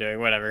we've been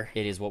doing. Whatever.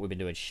 It is what we've been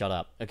doing. Shut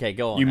up. Okay,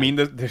 go on. You Ant. mean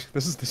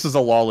this is a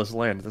lawless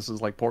land? This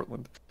is like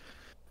Portland.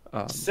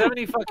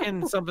 70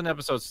 fucking something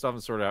episodes, stuff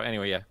and sort out.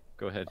 Anyway, yeah.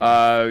 Go ahead.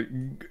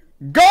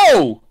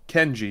 Go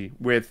Kenji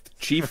with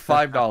Chief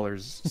 $5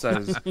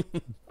 says,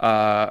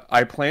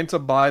 I plan to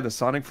buy the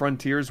Sonic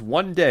Frontiers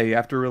one day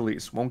after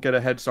release. Won't get a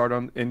head start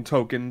in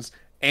tokens,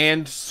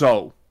 and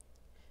so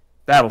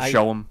that'll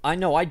show them. I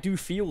know, I do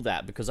feel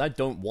that because I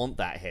don't want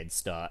that head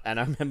start. And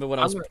I remember when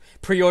I was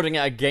pre-ordering it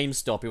at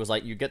GameStop, it was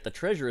like, you get the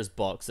Treasurer's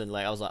Box, and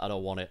like I was like, I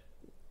don't want it.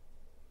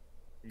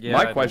 Yeah,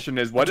 My I question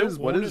is, what don't is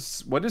want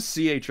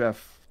CHF?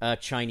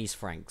 Chinese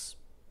francs.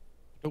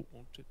 Don't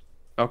want it.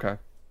 Okay.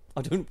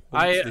 I don't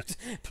want it.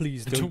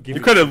 Please don't give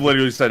You it could to have me.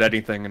 literally said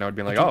anything, and I would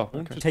be like, "Oh,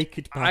 okay." Take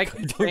it back. I don't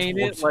contain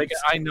want it. Like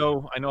I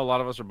know a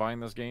lot of us are buying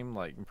this game,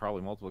 like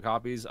probably multiple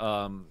copies.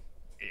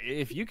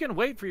 If you can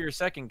wait for your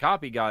second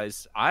copy,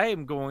 guys, I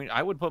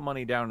would put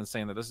money down and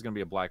saying that this is gonna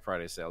be a Black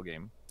Friday sale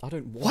game. I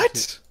don't want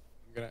What?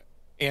 it.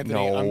 Anthony,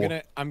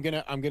 No. I'm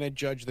gonna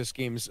judge this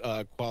game's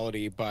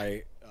quality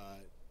by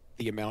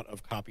the amount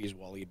of copies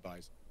Waleed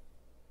buys.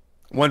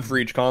 One for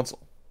each console,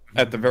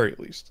 at the very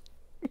least,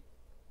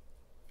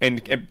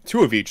 and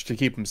 2 of each to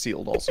keep them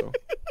sealed. Also,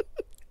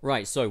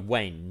 Right, so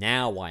Wayne,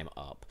 now I'm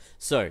up.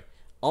 So,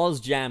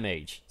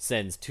 OzJamAge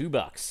sends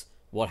 $2.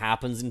 What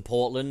happens in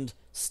Portland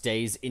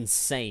stays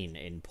insane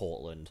in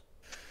Portland.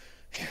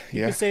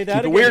 yeah. can say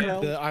that keep it again, weird.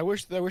 Mel. I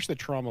wish the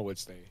trauma would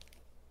stay.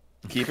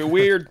 Keep it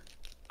weird.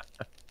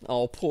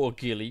 Oh, poor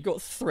Gilly,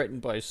 got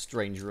threatened by a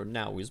stranger and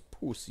now his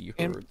pussy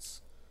And-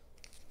 hurts.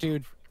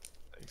 Dude,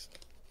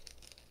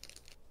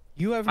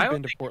 you I haven't don't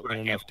been to think you would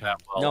Portland handle enough time.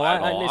 that well No,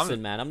 at I all.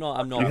 listen, man, I'm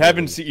not You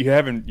haven't really-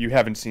 seen you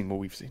haven't seen what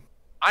we've seen.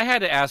 I had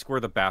to ask where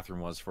the bathroom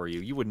was for you.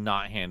 You would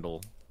not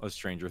handle a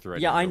stranger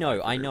threatening. Yeah, I your know,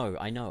 life I for know,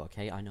 I know,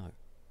 okay, I know.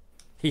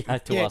 He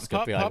had to Yeah, ask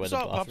up behind where the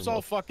bathroom pups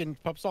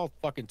all was.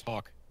 fucking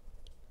talk.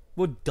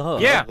 Well, duh.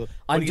 Yeah. I'm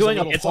But he's a doing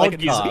a little It's like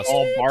he's podcast.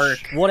 all bark.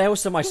 What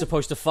else am I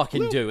supposed to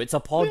fucking do? It's a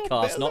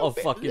podcast, not a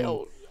fucking...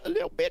 a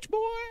little bitch boy.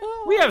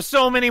 We have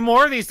so many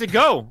more of these to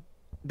go.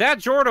 That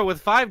Jordo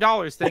with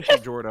 $5. Thank you,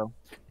 Jordo.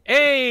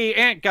 Hey,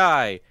 Ant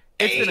Guy.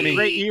 It's been a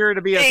great year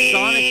to be a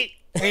Sonic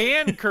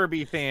and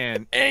Kirby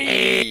fan.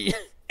 Hey!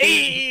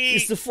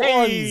 It's the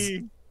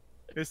Fonz!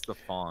 It's the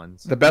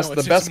Fonz. The best, No, the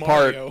it's best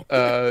part,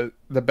 Mario.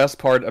 the best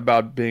part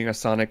about being a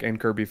Sonic and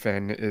Kirby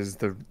fan is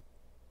the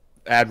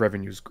ad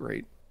revenue's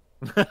great.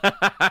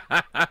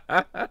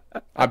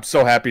 I'm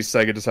so happy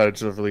Sega decided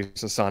to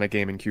release a Sonic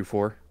game in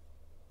Q4.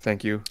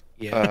 Thank you.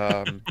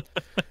 Yeah.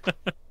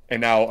 And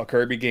now a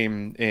Kirby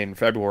game in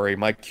February.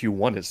 My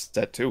Q1 is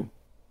set too.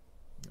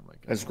 Oh my God.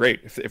 That's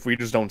great. If we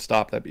just don't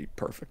stop, that'd be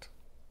perfect.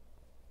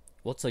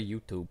 What's a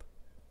YouTube?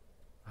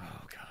 Oh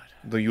God.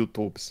 The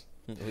YouTubes.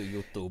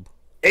 YouTube.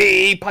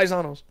 Hey,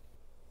 paisanos.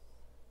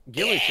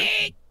 Gilly, too.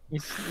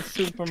 It's the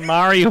Super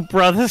Mario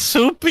Brothers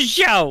Super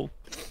Show.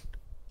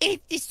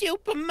 It's the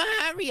Super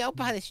Mario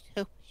Brothers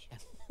Super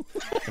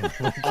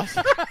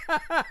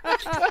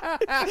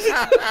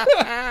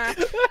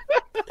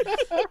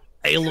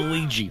Hey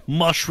Luigi,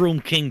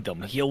 Mushroom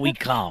Kingdom, here we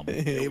come.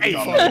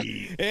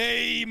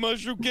 Hey,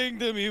 Mushroom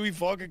Kingdom, here we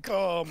fucking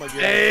come again.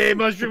 Hey,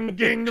 Mushroom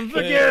Kingdom, Hey,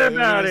 forget look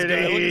about at it. this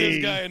guy. Look at this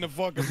Hey. guy in the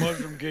fucking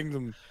Mushroom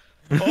Kingdom.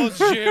 All's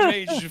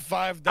GMH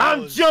 $5.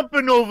 I'm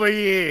jumping over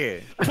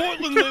here.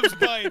 Portland lives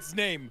by its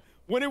name.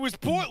 When it was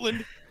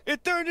Portland,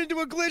 it turned into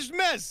a glitched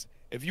mess.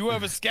 If you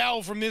have a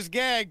scowl from this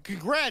gag,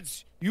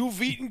 congrats.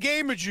 You've eaten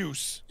gamer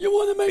juice. You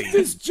want to make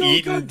this joke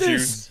Eating on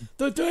this? juice.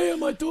 The day of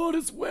my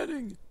daughter's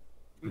wedding.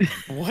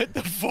 What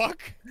the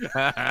fuck?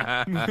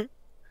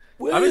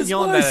 Where's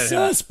yelling my that at him.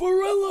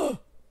 sarsaparilla?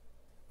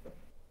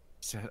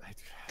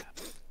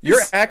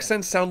 Your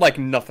accents sound like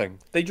nothing.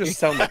 They just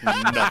sound like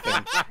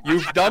nothing.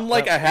 You've done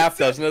like a half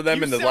dozen of them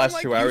You in the sound last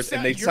like- 2 you hours, sound-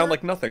 and they you're- sound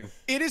like nothing.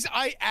 It is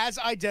as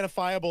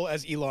identifiable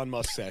as Elon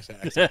Musk's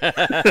accent.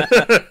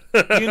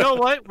 You know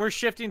what? We're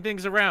shifting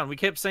things around. We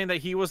kept saying that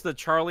he was the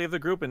Charlie of the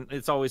group, and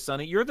it's always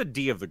Sunny. You're the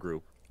D of the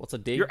group. What's a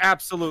D? You're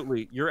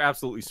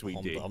absolutely sweet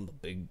D. I'm the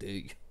big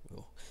D.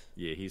 Oh,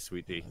 Yeah, he's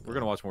sweet D. We're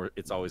gonna watch more.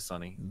 It's always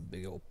Sunny.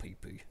 big old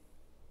pee-pee.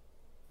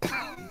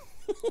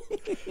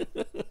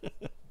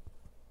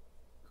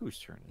 Whose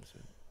turn is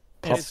it?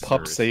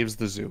 Pup saves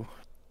the zoo.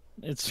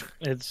 It's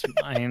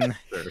mine.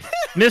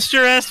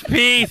 Mr.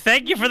 SP,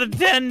 thank you for the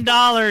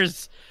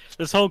 $10.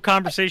 This whole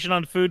conversation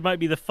on food might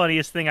be the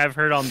funniest thing I've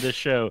heard on this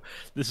show.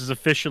 This is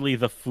officially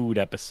the food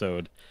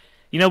episode.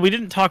 You know, we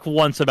didn't talk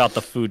once about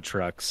the food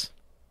trucks.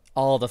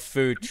 Oh, the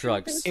food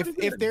trucks.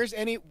 If there's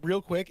any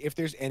real quick, if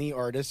there's any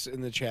artists in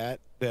the chat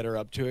that are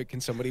up to it,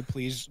 can somebody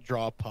please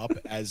draw Pup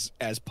as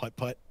Putt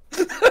Putt?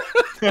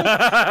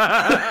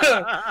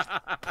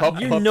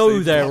 Pup, You pup know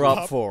saves they're the up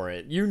Pup- for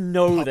it. You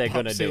know Pup they're Pup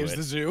gonna do saves it.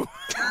 the zoo.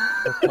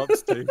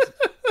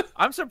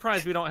 I'm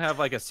surprised we don't have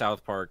like a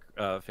South Park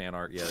fan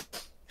art yet.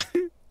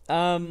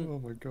 Oh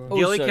my god.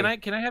 Gilly, Also-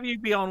 can I have you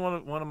be on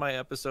one of my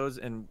episodes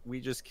and we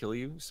just kill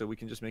you so we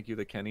can just make you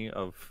the Kenny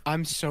of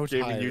I'm so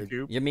gaming tired.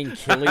 YouTube? You mean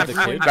Killy the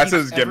kid? That's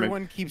his gimmick.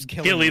 Everyone keeps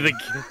killing Gilly me.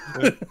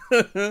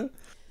 the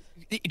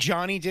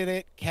Johnny did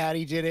it.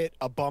 Caddy did it.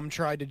 A bum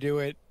tried to do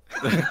it.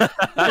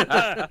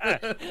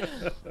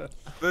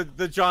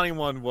 The Johnny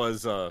one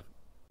was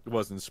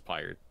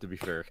inspired. To be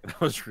fair, that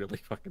was really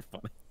fucking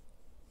funny.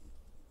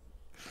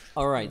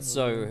 All right,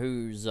 so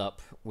who's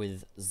up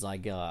with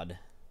Zygarde?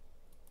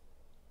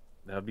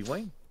 That'd be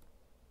Wayne.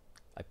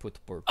 I put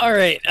burp. All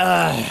right,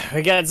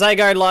 we got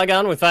Zygarde log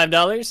on with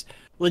 $5.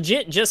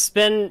 Legit, just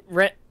spend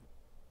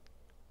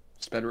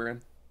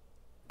Spedran.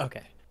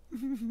 Okay.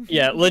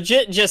 Yeah,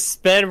 legit, just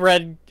sped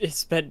red.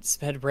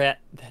 Spedran.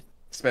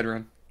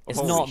 It's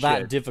Holy not that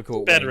shit. difficult,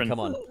 Wayne. Veteran. Come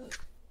on.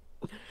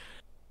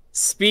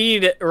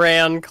 Speed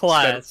ran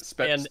class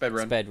and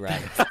Spedran. Sped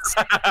ran. It's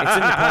in the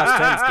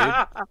past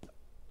tense, dude.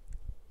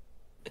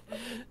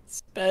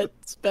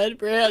 Sped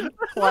brand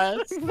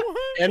class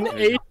and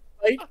a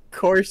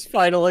course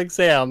final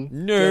exam.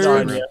 Good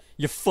on Nerd! ya.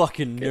 You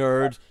fucking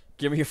nerd.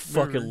 Give me your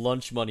fucking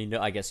lunch money.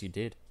 No, I guess you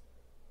did.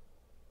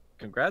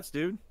 Congrats,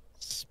 dude.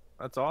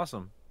 That's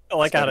awesome. I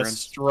like had a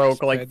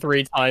stroke like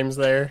 3 times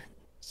there.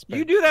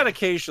 You do that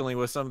occasionally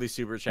with some of these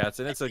super chats,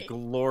 and it's a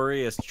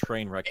glorious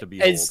train wreck to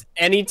behold. It's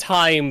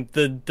anytime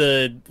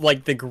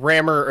the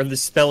grammar or the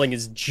spelling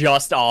is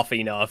just off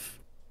enough,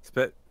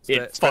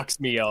 it fucks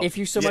me up. If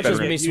you so much as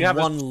miss You have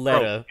a one stroke.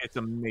 letter, It's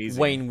amazing.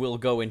 Wayne will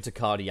go into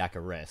cardiac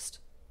arrest.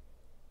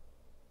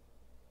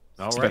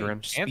 All Speed right,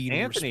 run.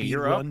 Anthony,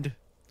 you're up.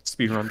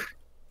 Speedrun.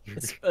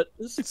 Let's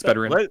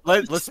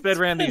Let's speed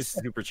run these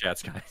super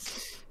chats,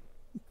 guys.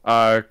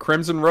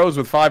 Crimson Rose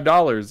with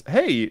 $5.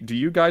 Hey, do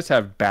you guys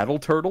have Battle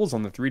Turtles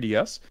on the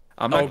 3DS?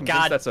 I'm not convinced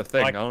God. that's a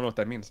thing. Fuck. I don't know what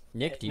that means.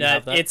 Nick, do you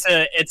have that?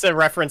 It's a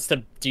reference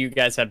to, do you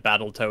guys have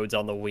Battletoads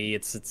on the Wii?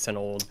 It's an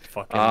old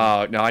fucking.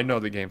 No, I know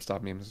the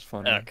GameStop meme is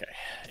funny. Okay,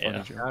 Funny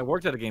yeah. joke. I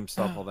worked at a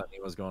GameStop while that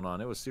meme was going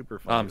on. It was super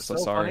fun. I'm so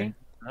sorry.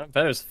 I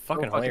bet it was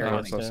fucking fucking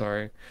hilarious. I'm so yeah.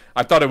 sorry.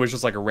 I thought it was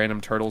just like a random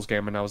Turtles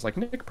game, and I was like,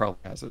 Nick probably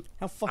has it.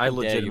 How fucking I dare you,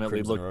 legitimately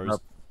Crimson looked Rose?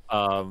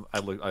 up.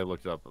 I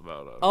looked up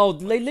about. Oh,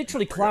 they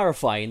literally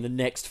clarify in the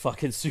next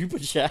fucking super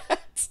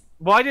chat.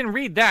 Well, I didn't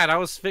read that. I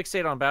was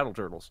fixated on Battle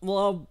Turtles.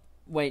 Well,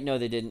 wait, no,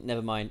 they didn't.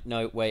 Never mind.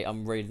 No, wait,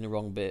 I'm reading the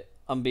wrong bit.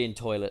 I'm being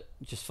toilet.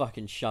 Just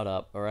fucking shut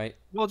up, alright?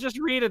 Well, just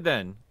read it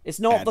then. It's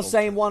not the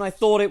same one I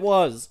thought it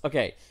was.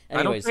 Okay, I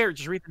don't anyways, care.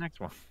 Just read the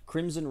next one.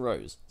 Crimson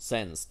Rose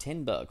sends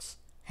 $10.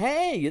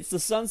 Hey, it's the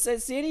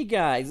Sunset City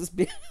guys. It's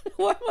been...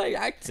 Why am I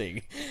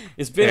acting?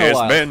 It's been a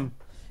while.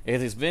 It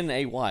has been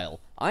a while.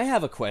 I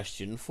have a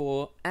question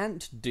for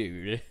Ant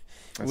Dude.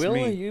 Will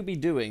me. you be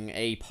doing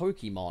a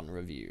Pokemon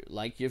review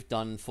like you've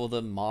done for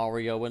the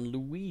Mario and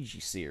Luigi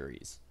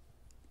series?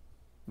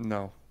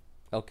 No.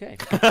 Okay.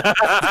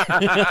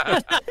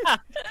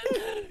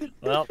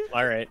 Well,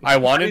 all right. I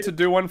wanted to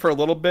do one for a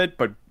little bit,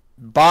 but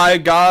by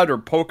God, are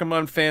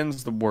Pokemon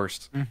fans the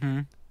worst?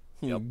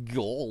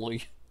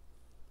 Golly.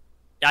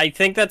 I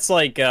think that's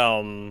like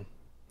the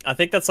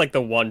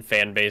one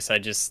fan base I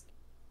just,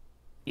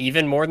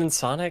 even more than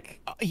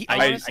Sonic.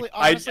 Honestly,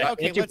 I okay,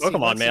 can't do let's see,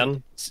 Pokemon, let's see.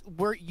 man.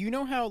 Where you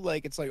know how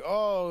like it's like,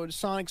 oh,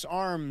 Sonic's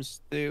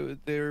arms,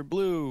 they're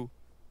blue.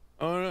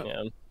 Oh no,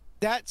 Yeah.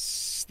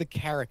 that's the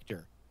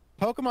character.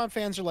 Pokemon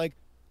fans are like,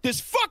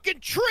 this fucking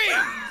tree.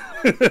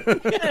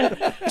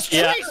 This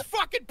Yeah. tree's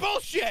fucking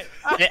bullshit.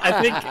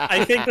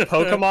 I think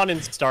Pokemon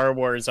and Star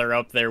Wars are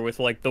up there with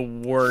like the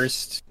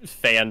worst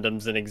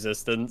fandoms in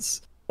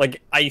existence.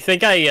 Like I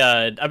think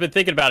I've been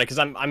thinking about it because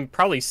I'm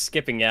probably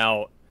skipping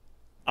out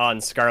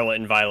on Scarlet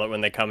and Violet when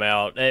they come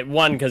out.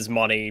 One, because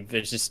money.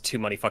 There's just too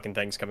many fucking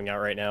things coming out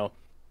right now.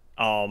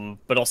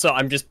 But also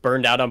I'm just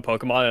burned out on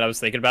Pokemon, and I was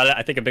thinking about it.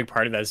 I think a big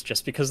part of that is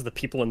just because of the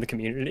people in the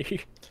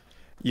community.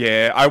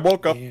 Yeah, I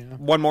woke up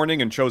one morning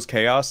and chose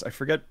Chaos. I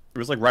forget, it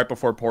was like right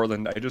before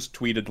Portland. I just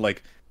tweeted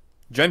like,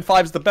 Gen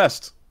 5's the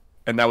best,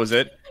 and that was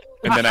it.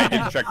 And then I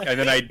didn't check. And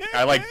then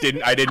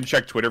I didn't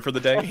check Twitter for the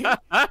day.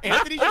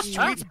 Anthony just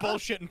tweets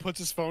bullshit and puts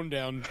his phone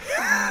down.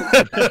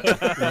 Well,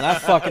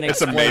 that fucking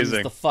It's explains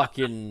amazing. the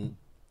fucking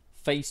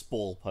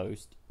Faceball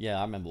post. Yeah,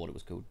 I remember what it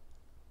was called.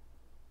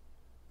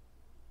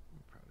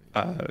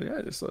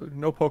 Yeah, just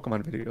no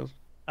Pokemon videos.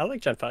 I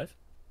like Gen 5.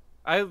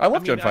 I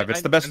love Gen 5.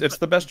 It's the best. It's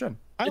the best gen.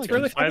 I It's like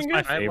really it. fucking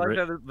good. I like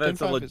that that's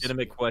Gen a 5 is-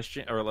 legitimate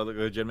question or a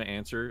legitimate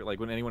answer. Like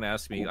when anyone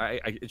asks me,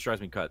 it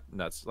drives me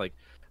nuts. Like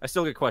I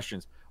still get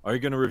questions. Are you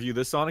going to review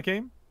this Sonic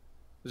game?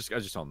 I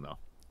just tell them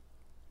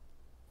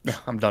no.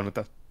 I'm done with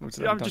that. I'm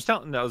just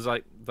telling. No, I was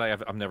like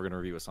I'm never going to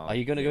review a Sonic. Are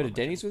you going to game go to on my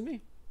Denny's channel. with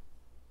me?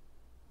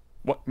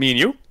 What? Me and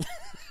you?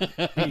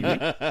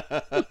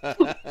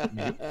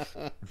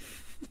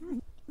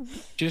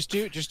 Just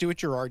do what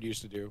Gerard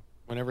used to do.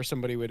 Whenever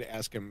somebody would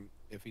ask him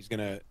if he's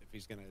gonna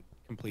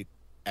complete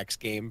X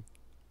game,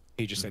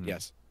 he just said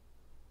yes.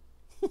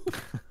 It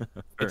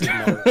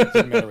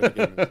didn't matter what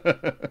the game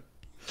was.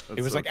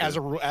 It was like as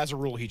a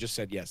rule, he just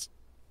said yes.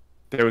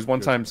 There was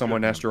one time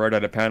someone asked Gerard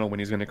at a panel when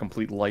he's going to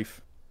complete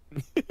Life.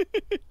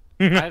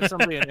 I have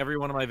somebody in every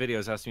one of my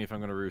videos ask me if I'm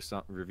going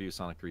to review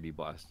Sonic 3D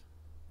Blast.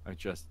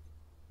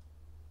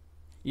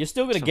 You're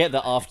still going to get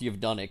that after you've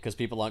done it, because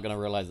people aren't going to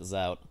realize it's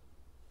out.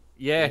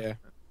 Yeah,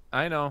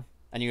 I know.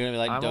 And you're going to be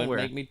like, I'm don't aware.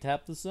 make me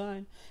tap the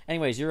sign.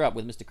 Anyways, you're up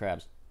with Mr.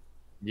 Krabs.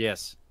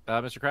 Yes,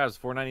 Mr. Krabs,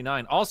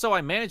 $4.99. Also,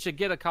 I managed to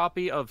get a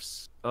copy of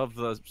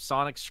the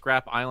Sonic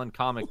Scrap Island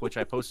comic, which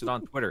I posted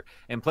on Twitter.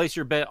 And place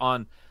your bet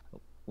on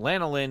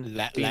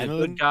Lanolin being a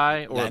good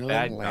guy or a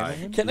bad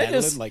guy. Can I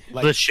just...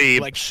 The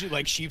sheep. like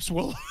sheep's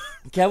wool.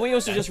 Can we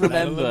also just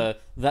remember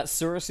that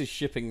Cirrus's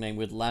shipping name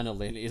with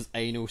Lanolin is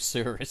Anal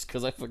Cirrus,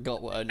 because I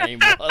forgot what her name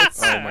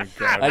was. Oh my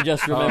god. I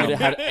just remembered it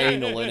had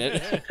anal in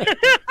it.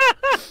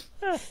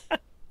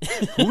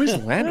 Who is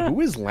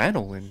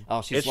Lanolin?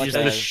 Oh, she's It's like just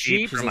a the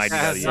sheep she's a that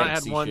has not had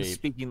sexy one sheep.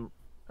 speaking.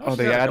 Oh,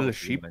 they added a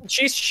sheep?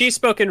 She's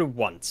spoken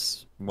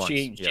once. Once,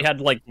 She yeah.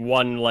 had like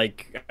one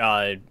like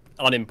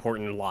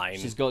unimportant line.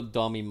 She's got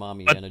dummy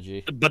mommy But-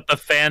 energy. But the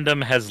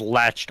fandom has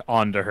latched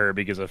onto her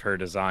because of her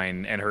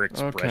design and her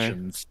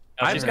expressions.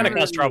 She's gonna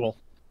cause trouble.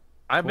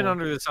 I've been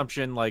under the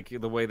assumption, like,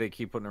 the way they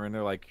keep putting her in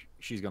there, like,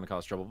 she's going to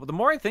cause trouble. But the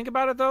more I think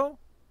about it, though,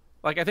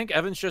 like, I think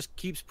Evans just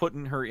keeps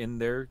putting her in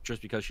there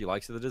just because she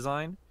likes the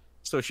design.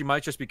 So she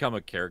might just become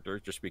a character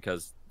just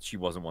because she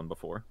wasn't one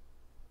before.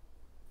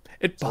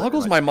 It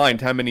boggles my mind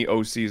how many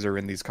OCs are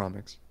in these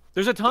comics.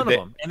 There's a ton They-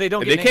 of them, and they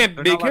don't They get can't.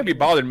 named. They can't be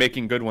bothered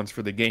making good ones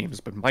for the games,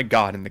 but my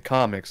God, in the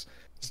comics,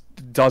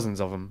 dozens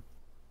of them.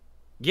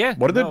 Yeah.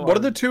 What are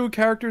the two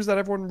characters that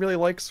everyone really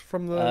likes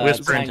from the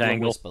Whisper and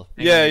Tangle Tangle. Whisper.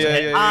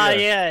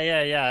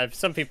 Yeah.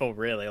 Some people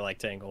really like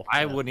Tangle.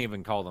 I wouldn't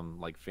even call them,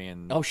 like,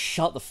 fan... Oh,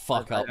 shut the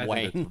fuck up, I think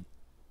Wayne.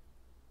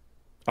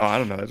 Oh, I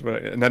don't know. That's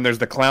what. And then there's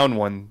the clown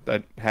one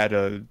that had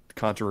a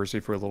controversy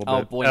for a little Oh,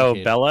 bit. boy, Oh,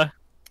 kid. Bella?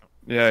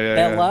 Yeah.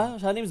 Bella?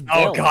 Her name's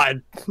Bella. Oh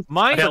God,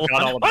 Mine, I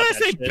forgot all about Why did I that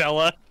say shit.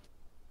 Bella?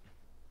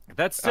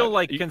 that's still,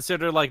 like, you-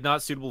 considered, like,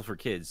 not suitable for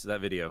kids,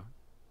 that video.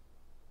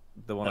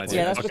 The one I did.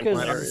 Yeah, that's Fucking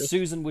because hilarious.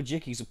 Susan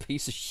Wojcicki's a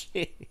piece of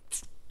shit.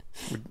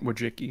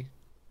 Wojcicki.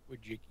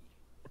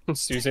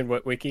 Susan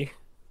Witwicky.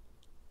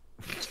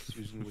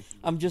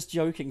 I'm just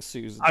joking,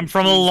 Susan. I'm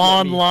from a Please let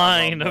long me-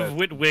 line of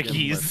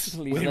Witwickies.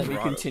 Please let me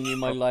continue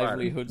my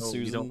livelihood, No, you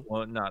Susan. don't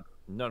want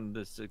none of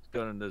this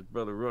gun and this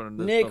brother running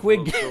this. Nick,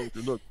 buffalo we-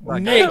 soldier look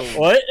like Nick, a-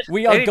 What?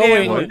 We are Any damn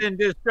going. woman in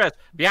distress.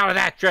 Be out of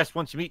that dress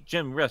once you meet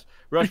Jim Rush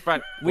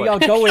fight. We are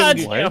going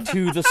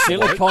to the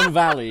Silicon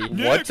Valley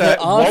What to that?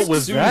 ask What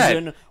was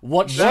Susan that?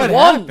 what she What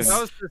wants.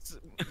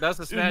 That's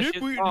the smash hit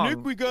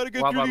song. gotta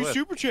get Wild Wild West.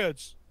 super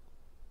chats.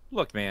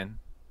 Look, man,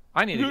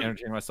 I need to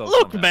entertain myself.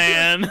 Look, somehow.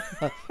 man.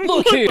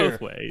 Look here.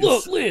 Both ways.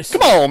 Look, listen.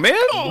 Come on, man.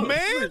 Oh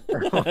man!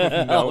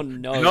 Oh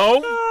no.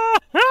 No,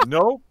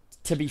 no.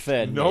 To be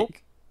fair, Nope.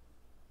 Nick,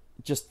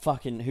 just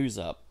fucking who's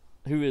up?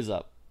 Who is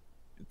up?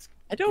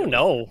 I don't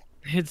know.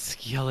 It's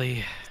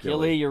Gilly.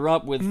 Gilly, you're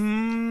up with. With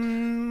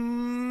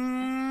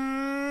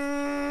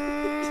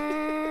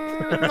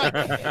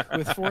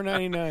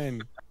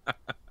 $4.99.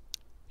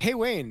 Hey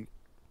Wayne.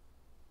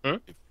 Hmm?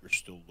 If you're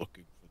still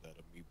looking for that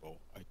amiibo,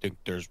 I think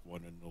there's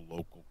one in the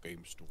local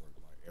game store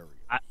in my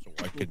area, so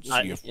I can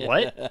see if.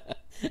 What?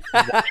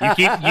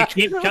 You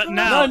keep cutting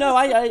No, out. no,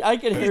 I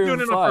can He's hear doing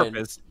him it on fine.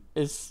 purpose.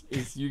 It's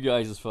you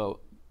guys'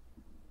 fault.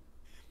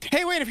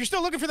 Hey Wayne, if you're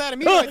still looking for that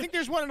amiibo, I think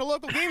there's one in a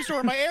local game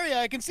store in my area.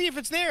 I can see if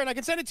it's there and I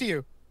can send it to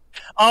you.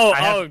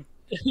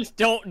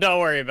 Don't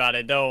worry about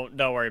it. Don't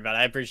worry about it.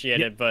 I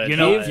appreciate it, but you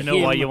know- Give you know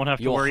why him you won't have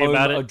to your worry home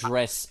about it?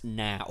 address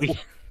now.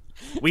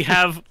 We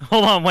have.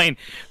 Hold on, Wayne.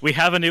 We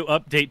have a new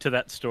update to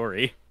that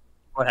story.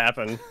 what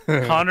happened?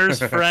 Connor's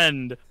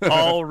friend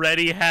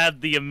already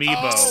had the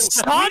amiibo.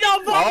 Son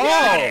of a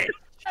Oh,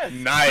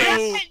 bitch!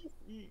 nice.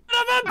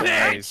 Son of a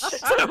bitch!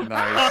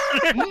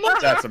 Nice.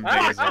 That's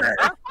amazing.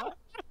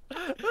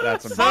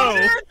 That's amazing. So,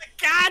 the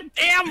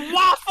goddamn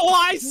waffle!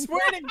 I swear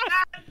to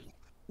God!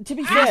 To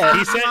be fair,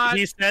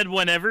 He said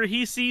whenever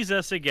he sees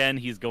us again,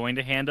 he's going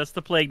to hand us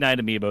the Plague Knight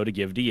amiibo to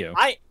give to you.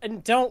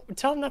 And don't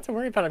tell him not to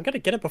worry about it. I'm gonna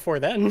get it before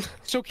then.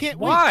 So can't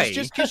Why? wait.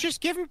 Just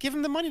give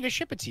him the money to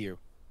ship it to you.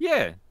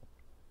 Yeah.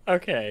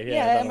 Okay.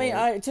 yeah, I that'll mean,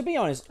 work. to be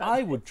honest,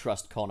 I would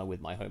trust Connor with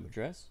my home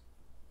address.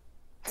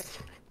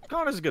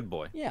 Connor's a good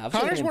boy. Yeah, I've seen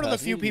Connor's him in one of the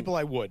person. few people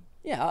I would.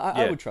 Yeah,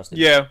 I Yeah. would trust him.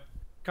 Yeah.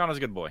 Connor's a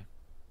good boy.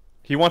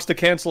 He wants to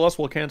cancel us.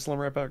 We'll cancel him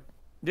right back.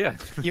 Yeah.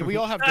 Yeah, we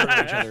all have dirt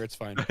on each other. It's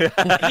fine.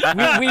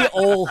 we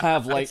all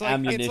have like It's like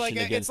ammunition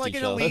it's against like each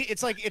an other. elite.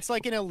 It's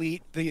like an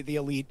elite. The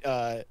elite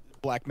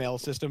blackmail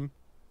system.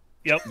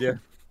 Yep. Yeah.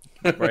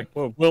 Right.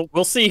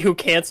 We'll see who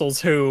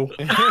cancels who.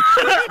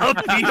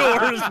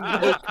 Yours,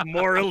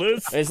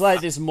 Moralist. It's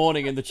like this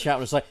morning in the chat.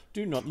 It's like,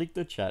 do not leak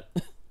the chat.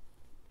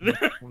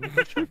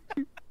 The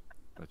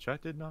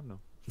chat did not know.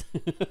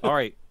 All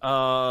right.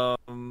 I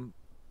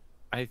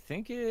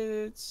think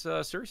it's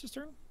Sirius's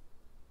turn.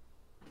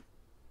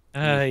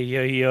 Ay,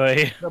 ay,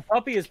 ay. The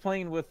puppy is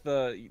playing with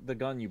the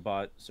gun you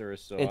bought,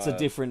 Sirius. So It's a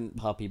different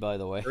puppy, by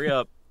the way. hurry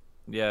up.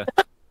 Yeah.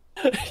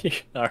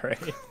 All right.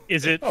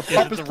 Is it? Oh,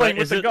 Pop is playing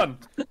with the gun.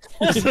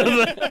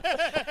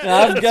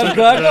 I've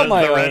got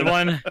my the red own.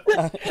 one.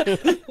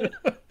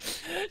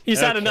 He's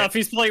had enough.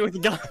 He's playing with the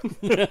gun.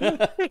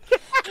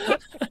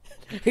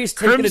 He's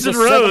taking Crimson it to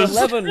Rose.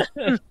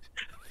 7-Eleven.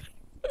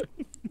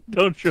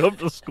 Don't show up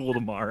to school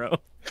tomorrow.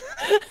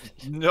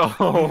 No.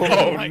 Oh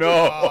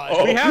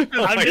no! We have to.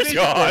 Oh my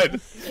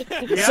God!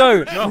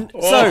 So,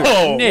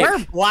 Oh. Nick,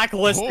 We're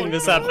blacklisting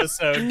this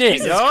episode. Nick,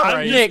 Jesus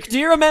Christ. Nick, do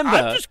you remember?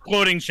 I'm just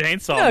quoting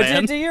Chainsaw No,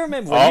 Man. do you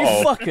remember when you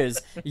Uh-oh.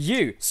 fuckers,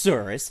 you,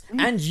 Surus,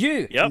 and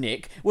you, Yep.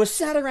 Nick, were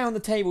sat around the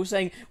table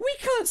saying, we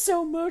can't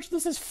sell merch that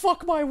says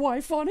fuck my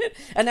wife on it,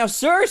 and now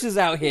Surus is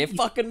out here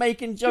fucking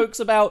making jokes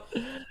about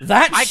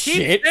that I keep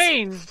shit.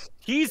 saying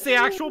he's the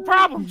actual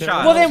problem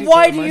child. Well then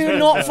why do you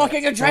not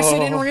fucking address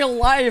it in real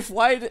life?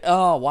 Why is it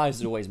always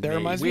That me?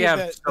 reminds We me of have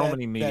that, so that-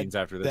 many meetings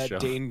after this show.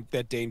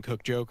 That Dane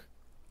Cook joke.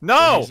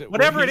 No, Where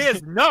whatever it he's-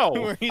 is, no.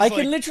 Where he's I like,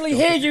 can literally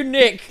hear you,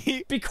 Nick.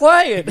 Be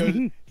quiet.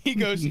 he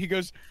goes.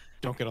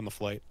 Don't get on the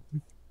flight.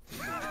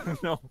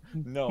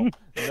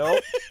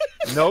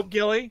 Nope,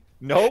 Gilly.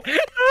 Nope.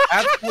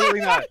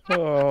 Absolutely not.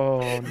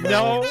 Oh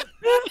No.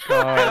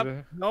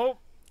 God. Nope.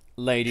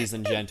 Ladies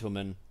and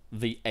gentlemen,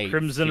 the 8th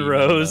Crimson team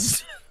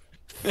Rose.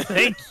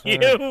 Thank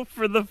you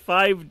for the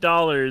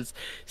 $5.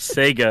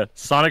 Sega,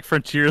 Sonic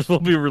Frontiers will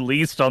be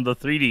released on the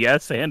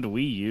 3DS and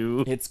Wii U.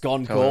 member. It's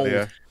gone Hell gold.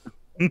 yeah.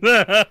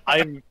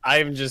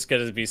 I'm just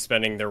gonna be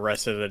spending the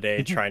rest of the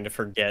day trying to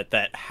forget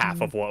that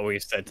half of what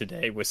we've said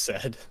today was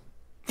said.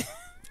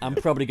 I'm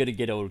probably gonna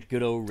get a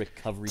good old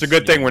recovery. It's a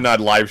good thing we're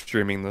not live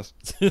streaming this.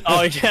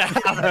 Oh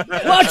yeah.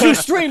 Why'd you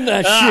stream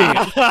that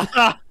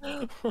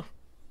shit?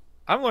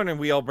 I'm learning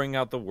we all bring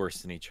out the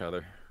worst in each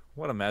other.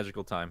 What a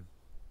magical time.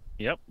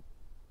 Yep,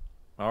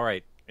 All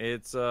right.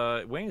 It's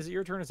Wayne, is it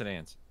your turn or is it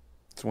Ant's?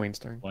 It's Wayne's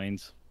turn.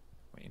 Wayne's.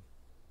 I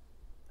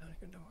don't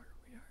even know where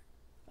we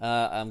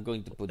are. I'm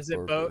going to put Is it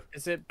burger. boat?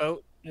 Is it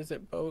boat? Is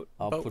it boat?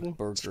 I'll Boatin'? put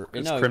burger.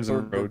 It's No,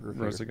 Crimson burger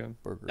Rose here. again.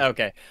 Burger.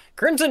 Okay.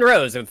 Crimson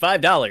Rose with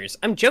 $5.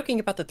 I'm joking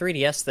about the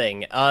 3DS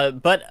thing.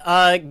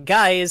 But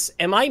guys,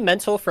 am I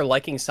mental for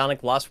liking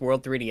Sonic Lost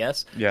World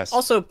 3DS? Yes.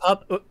 Also,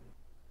 Pup.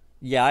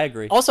 Yeah, I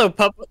agree. Also,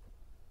 Pup.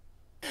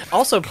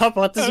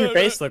 What does your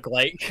face look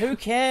like? Who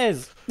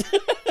cares?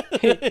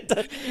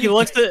 He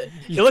looks at.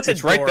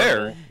 It's right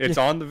there. It's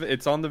on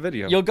the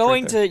video. You're It's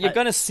going right there. to you're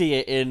going to see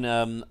it in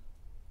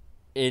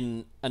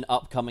an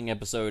upcoming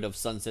episode of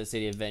Sunset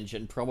City Adventure,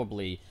 and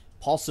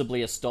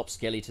possibly a Stop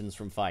Skeletons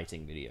from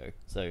Fighting video.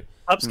 So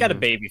Pup's got a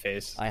baby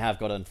face. I have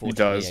got,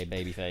 unfortunately, does. a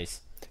baby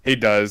face. He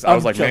does. I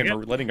was like, man, joking.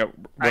 we're letting a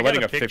I got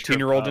a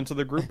 15-year-old picture into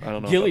the group. I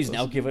don't know. Gilly's about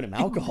now this. giving him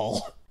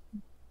alcohol.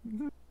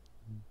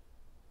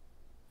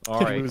 All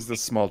He right. was the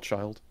small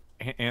child.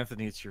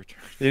 Anthony, it's your turn.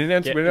 He didn't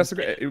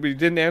answer. We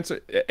didn't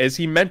answer. Is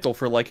he mental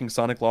for liking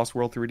Sonic Lost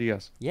World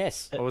 3DS?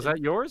 Yes. Oh, was that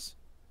yours?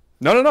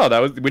 No. That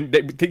was when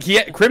he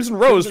had Crimson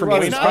Rose from Rose.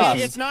 Wayne's It's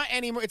Questions. not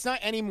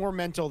any more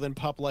mental than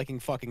Pup liking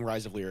fucking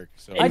Rise of Lyric.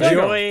 So. I don't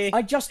know. Enjoy.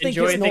 I just think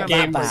enjoy it's the not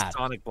game that with bad.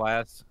 Sonic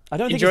Blast. I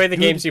don't think Enjoy it's the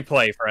good. games you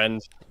play,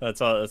 friend.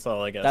 That's all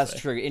I got. That's say.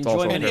 true. also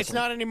Enjoyment. And different. it's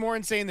not any more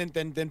insane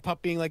than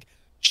Pup being like,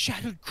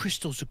 Shattered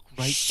Crystal's a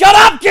great. Shut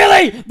up,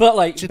 Gilly! But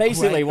like, It's a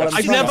basically, great- what I'm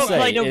I've trying never to say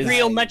played a is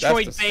real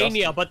disgusting.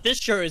 Metroidvania, but this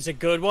sure is a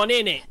good one,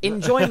 isn't it?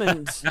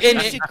 enjoyment.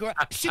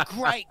 It's a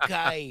great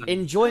game.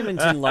 Enjoyment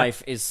in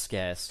life is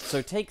scarce,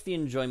 so take the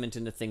enjoyment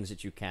in the things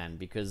that you can,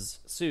 because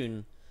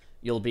soon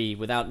you'll be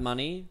without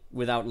money,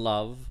 without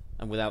love,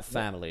 and without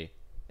family.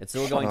 It's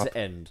all going to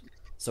end.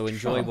 So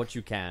enjoy what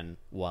you can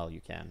while you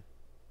can.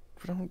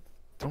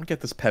 Don't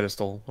get this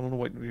pedestal. I don't know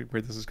where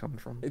this is coming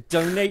from.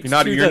 Donate.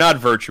 You're not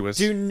virtuous.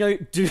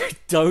 Donate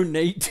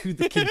to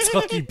the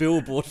Kentucky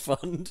Billboard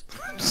Fund.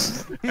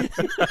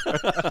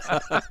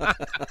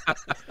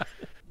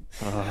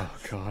 Oh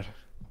God.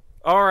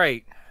 All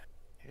right.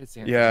 It's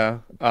Anthony. Yeah.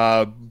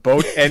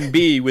 Boat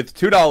NB with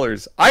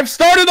 $2. I've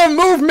started a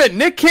movement.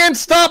 Nick can't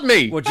stop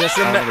me. Well, I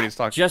don't know what he's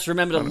talking. just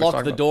remember to I don't know what he's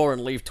lock the talking door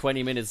and leave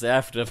 20 minutes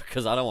after,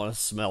 because I don't want to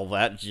smell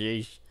that.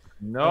 Gee.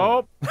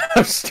 Nope.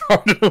 I've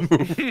started a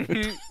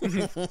movement.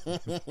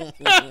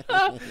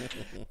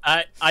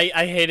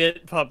 I hate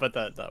it, Pup, but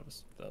that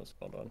was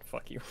hold on.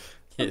 Fuck you.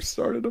 I've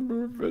started a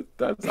movement.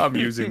 I'm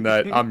using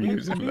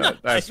that.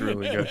 That's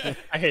really good.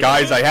 I hate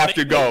Guys, it. I have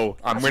to go.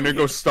 I'm gonna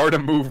go start a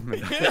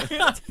movement.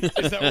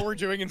 Is that what we're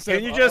doing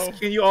instead?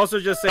 Can you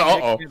also just say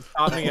Uh-oh. Nick can't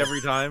stop me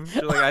every time?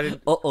 You're like I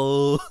didn't.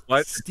 Uh-oh.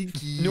 What?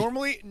 Stinky.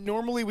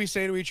 Normally we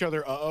say to each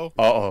other, "Uh-oh,"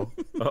 Uh-oh.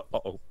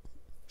 Uh-oh.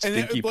 and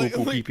then, Stinky poo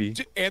poo pee pee.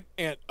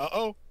 and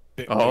uh-oh,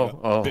 big,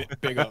 Uh-oh.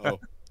 big uh-oh.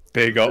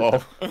 Big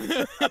uh-oh.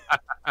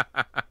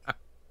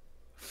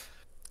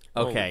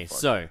 Okay, fuck.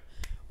 so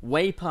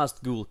way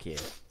past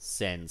Ghoulkid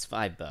sends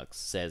 $5,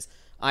 says,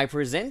 I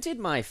presented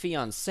my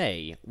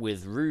fiancée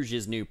with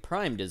Rouge's new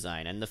Prime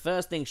design, and the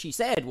first thing she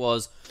said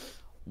was,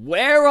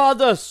 where are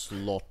the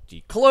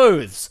slutty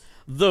clothes?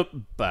 The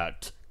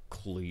bat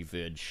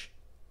cleavage.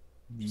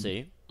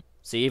 See?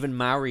 See, even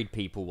married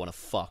people want to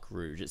fuck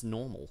Rouge. It's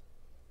normal.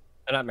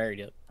 I'm not married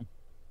yet.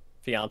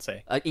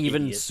 Fiance.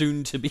 Even Idiot.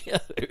 soon to be.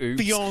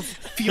 Oops.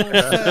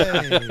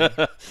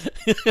 Fiance.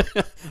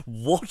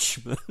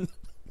 Watchmen.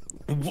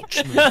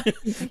 Watchmen.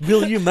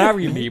 Will you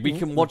marry me? We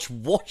can watch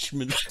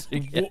Watchmen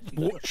together.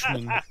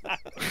 Watchmen.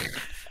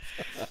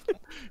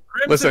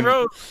 Crimson Listen.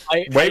 Rose.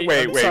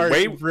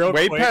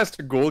 Way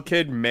past Ghoul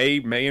Kid may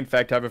in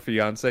fact have a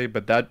fiance,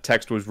 but that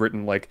text was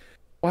written like,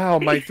 wow,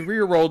 my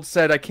 3-year-old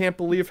said, I can't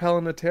believe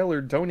Helena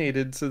Taylor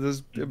donated to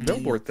this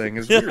billboard thing.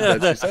 It's weird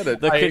that she said it.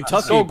 The It's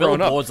Kentucky so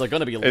grown up. billboards are going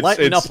to be It's-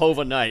 lighting it's- up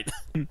overnight.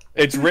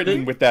 It's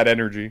written with that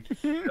energy.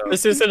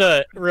 This isn't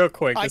a real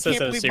quick. I This can't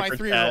isn't a believe my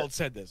super 3-year-old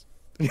said this.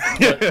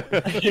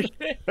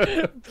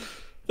 chat.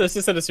 This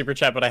isn't a super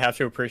chat, but I have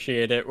to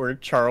appreciate it. Where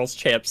Charles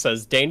Champ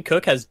says Dane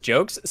Cook has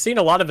jokes. Seen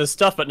a lot of his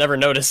stuff, but never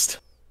noticed.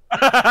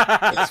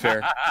 That's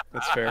fair.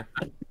 That's fair.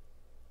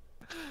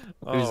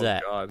 Who's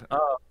that? God.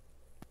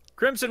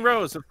 Crimson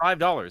Rose with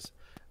 $5.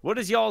 What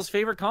is y'all's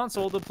favorite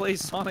console to play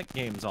Sonic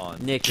games on?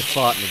 Nick, you're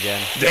farting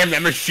again. Damn,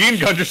 that machine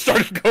gun just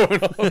started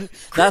going on.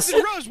 That's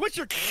Rose, what's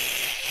your?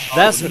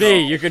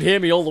 me. You could hear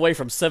me all the way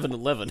from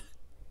 7-Eleven.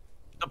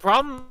 The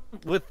problem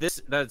with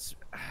this,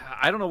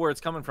 I don't know where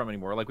it's coming from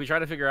anymore. Like we try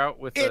to figure out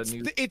with the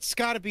new. It's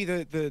got to be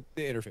the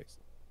interface.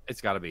 It's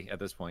got to be at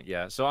this point,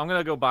 yeah. So I'm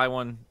gonna go buy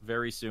one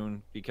very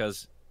soon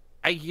because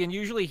I can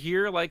usually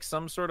hear like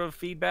some sort of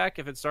feedback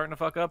if it's starting to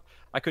fuck up.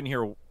 I couldn't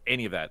hear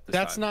any of that.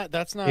 That's not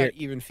Here.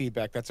 even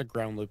feedback. That's a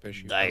ground loop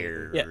issue.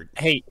 Yeah.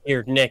 Hey,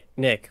 here,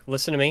 Nick,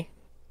 listen to me.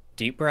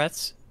 Deep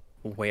breaths.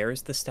 Where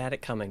is the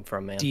static coming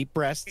from, man? Deep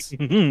breasts.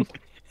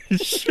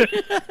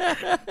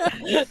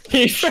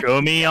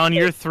 Show me on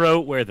your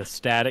throat where the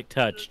static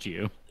touched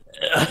you.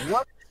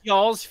 What's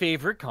y'all's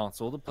favorite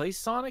console to play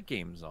Sonic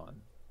games on?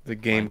 The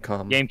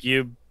Gamecom.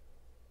 GameCube.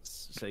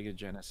 Sega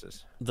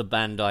Genesis. The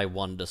Bandai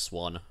Wonder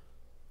Swan.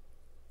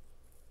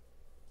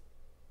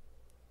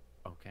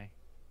 Okay.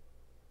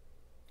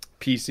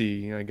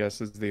 PC, I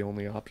guess, is the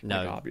only option. No,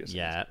 like, obviously.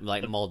 yeah,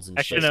 like mods and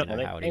Actually, shit. no,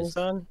 You know how it is.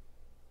 on?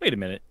 Wait a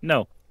minute.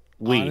 No.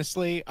 Wii.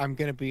 Honestly, I'm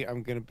gonna be.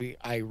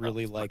 I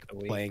really fuck like the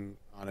Wii. playing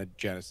on a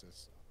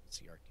Genesis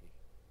CRT.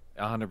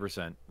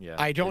 100%. Yeah.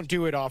 I don't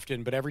do it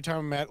often, but every time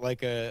I'm at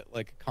like a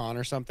con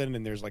or something,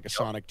 and there's like a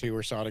Sonic 2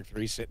 or Sonic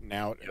 3 sitting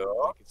out. And,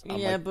 like, I'm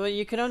Yeah, like, but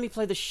you can only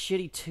play the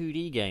shitty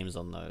 2D games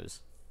on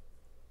those.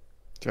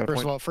 Got a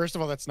point. first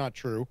of all, that's not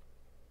true.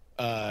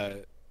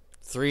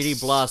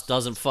 3D Blast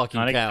doesn't fucking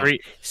Sonic count. 3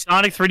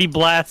 Sonic 3D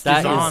Blast That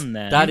is is- on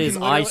then. that You is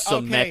can literally-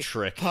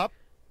 isometric. Okay,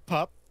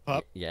 pup.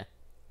 Yeah.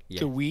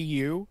 The Wii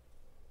U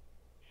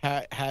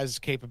has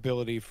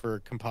capability for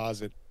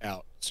composite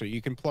out, so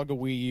you can plug a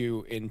Wii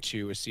U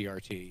into a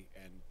CRT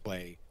and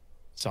play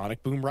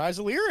Sonic Boom Rise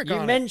of Lyric You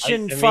on mentioned I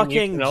mean, you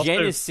fucking can also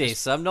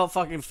Genesis. I'm not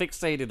fucking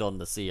fixated on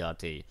the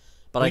CRT,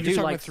 but I You're do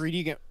talking like about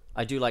 3D game.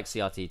 I do like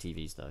CRT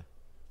TVs though.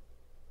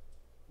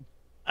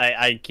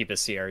 I keep a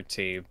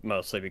CRT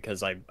mostly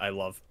because I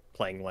love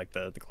playing like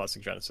the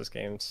classic Genesis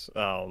games. I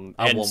And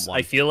want one.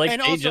 I feel like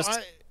And they also, just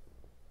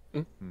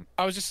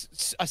I was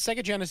just a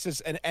Sega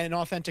Genesis, an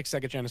authentic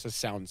Sega Genesis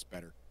sounds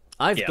better.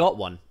 I've Yeah. got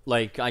one.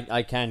 Like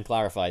I can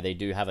clarify, they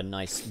do have a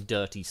nice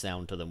dirty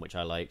sound to them, which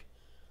I like.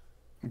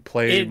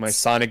 Play my It's-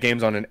 Sonic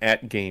games on an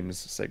At Games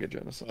Sega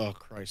Genesis. Oh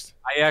Christ!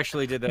 I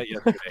actually did that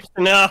yesterday.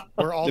 no.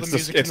 Where all the It's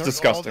music, it's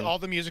disgusting. all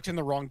the music's in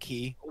the wrong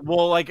key.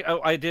 Well, like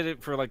I did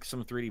it for like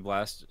some 3D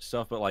Blast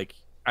stuff, but like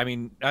I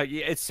mean, yeah,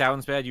 it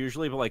sounds bad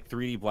usually, but like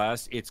 3D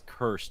Blast, it's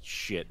cursed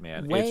shit,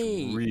 man. Wait.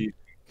 It's really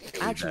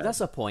Actually, bad.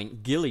 that's a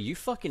point. Gilly, you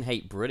fucking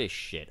hate British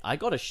shit. I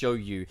gotta show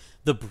you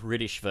the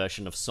British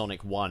version of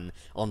Sonic 1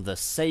 on the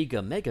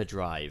Sega Mega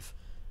Drive.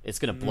 It's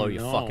gonna blow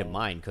your No. fucking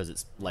mind because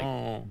it's like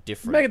Oh.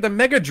 different. The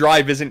Mega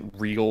Drive isn't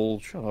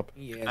real. Shut up.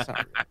 Yeah, it's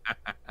not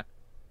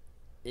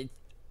It's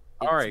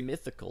All right.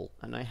 mythical,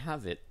 and I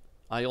have it.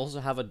 I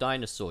also have a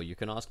dinosaur. You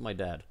can ask my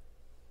dad.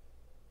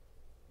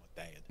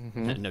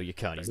 bad. No, you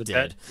can't. He's The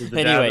dead. dad- the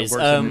dad that Anyways,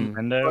 works at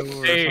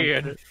Nintendo or Hey.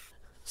 something.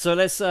 so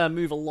let's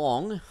move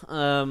along.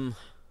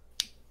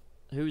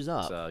 Who's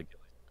up?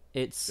 It's,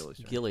 It's Gilly's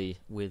turn. Gilly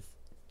with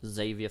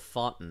Xavier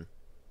Farton.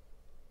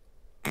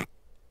 This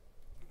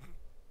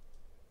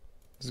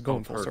is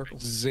going Oh, full perfect. circle.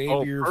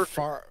 Xavier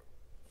perfect.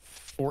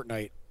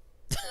 Fortnite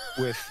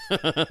with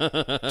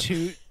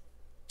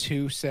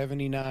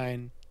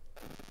 279.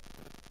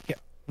 Yeah.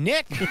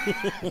 Nick.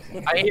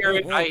 I hear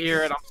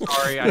it. I'm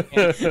sorry. I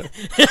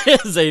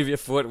can't. Xavier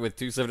Fort with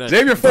 279.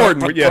 Xavier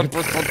Ford, yeah.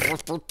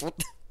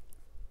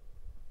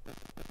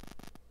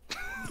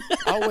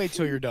 I'll wait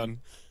till you're done.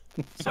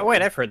 Oh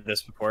wait, I've heard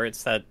this before.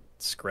 It's that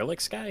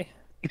Skrillex guy.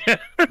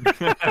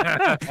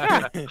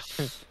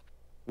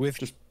 With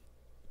just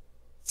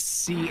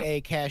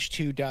CA Cash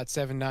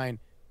 2.79.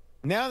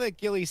 Now that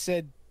Gilly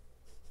said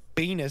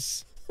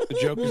penis, the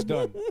joke is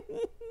done.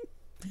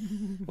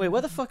 Wait,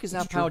 where the fuck is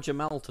our pal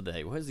Jamal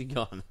today? Where's he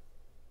gone?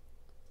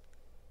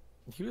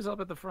 He was up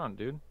at the front,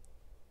 dude.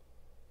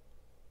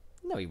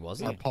 No, he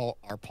wasn't.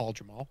 Our Paul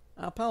Jamal.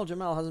 Our pal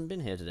Jamal hasn't been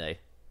here today.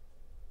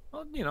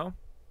 Well, you know,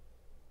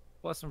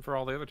 bless him for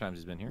all the other times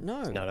he's been here.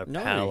 No, Not a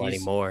no, pal he's-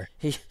 anymore.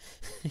 He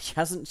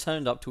hasn't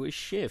turned up to his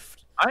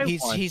shift. He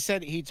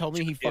told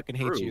me he get fucking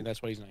hates through. you.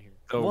 That's why he's not here.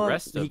 The Well,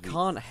 rest of he the-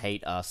 can't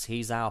hate us.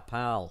 He's our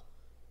pal.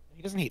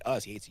 He doesn't hate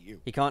us. He hates you.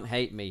 He can't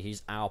hate me.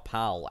 He's our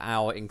pal.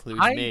 Our includes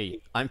I-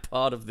 me. I'm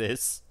part of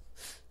this.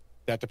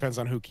 That depends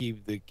on who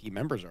the key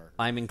members are.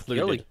 I'm included.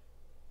 Gilly.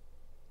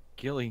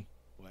 Gilly.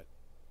 What?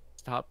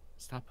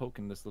 Stop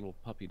poking this little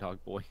puppy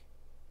dog boy.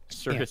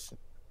 Service.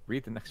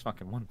 Read the next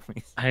fucking one,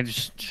 please. I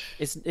just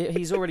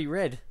He's already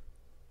read.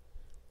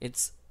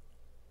 It's.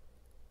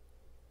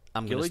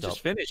 I'm gonna Gilly stop.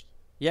 just finished.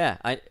 Yeah,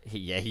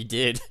 he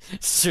did.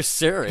 Sir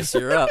Cyrus,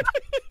 you're up.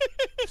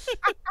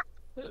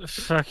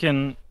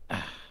 fucking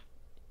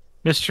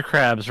Mr.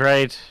 Krabs,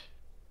 right?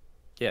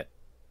 Yeah.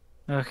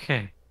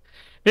 Okay.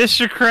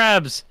 Mr.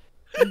 Krabs.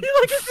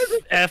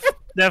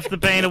 F the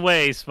pain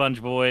away,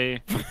 Sponge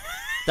Boy.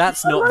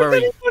 That's not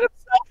very.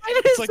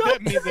 It's like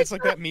that meme. That's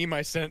like that meme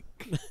I sent.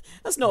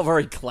 That's not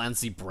very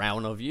Clancy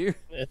Brown of you.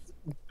 It's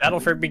Battle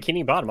for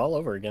Bikini Bottom all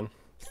over again.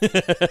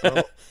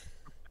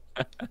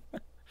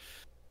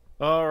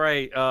 All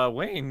right,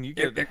 Wayne, you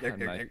get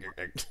nice.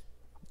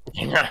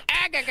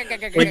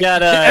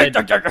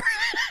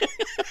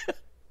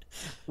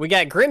 We got We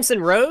got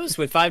Crimson Rose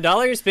with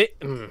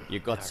 $5. You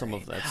got some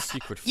of that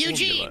secret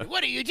Eugene, formula.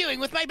 what are you doing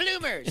with my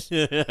bloomers?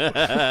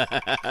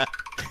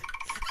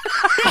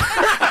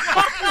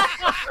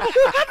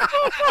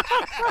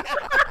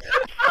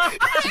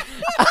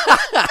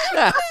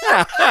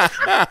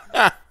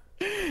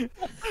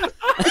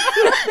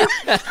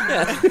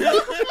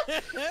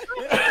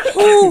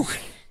 Oh,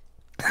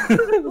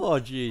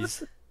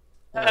 jeez.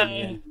 Oh,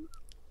 man.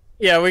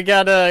 Yeah, we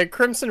got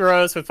Crimson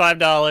Rose with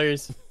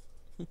 $5.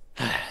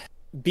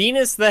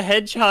 Venus the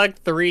Hedgehog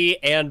 3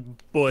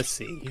 and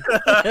Bussy.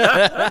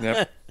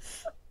 Yep.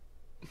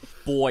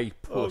 Boy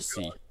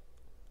pussy.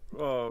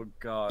 Oh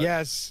god.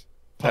 Yes.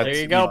 There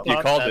you go. You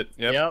Pop. called it.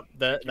 Yep.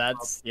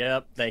 That's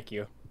thank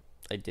you.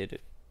 I did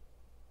it.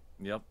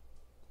 Yep.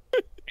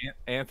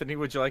 Anthony,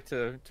 would you like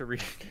to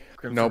read?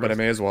 Crimson No, but I Rose?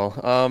 may as well.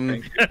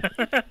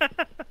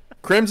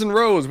 Crimson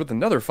Rose with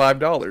another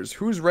 $5.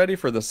 Who's ready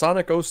for the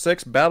Sonic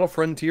 06 Battle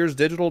Frontiers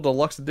Digital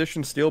Deluxe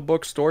Edition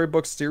Steelbook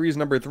Storybook Series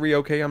number 3?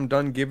 Okay, I'm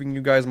done giving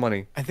you guys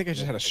money. I think I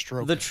just had a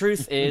stroke. The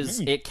truth is,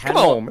 it Come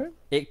cannot. on, man.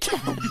 It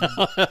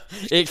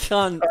it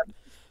can't.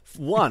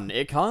 One,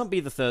 it can't be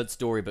the third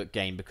storybook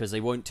game because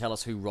they won't tell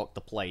us who rocked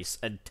the place.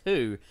 And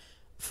two,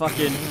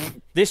 fucking,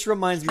 this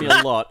reminds me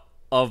a lot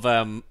of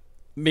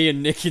me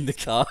and Nick in the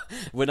car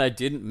when I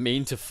didn't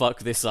mean to fuck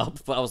this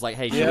up, but I was like,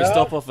 hey, should we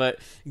stop off at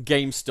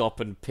GameStop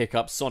and pick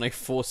up Sonic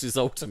Forces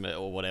Ultimate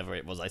or whatever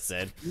it was I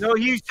said? No,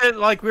 you said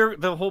like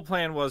the whole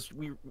plan was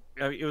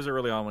it was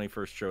early on when he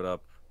first showed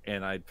up,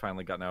 and I'd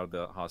finally gotten out of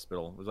the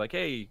hospital. It was like,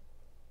 hey,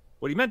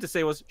 what he meant to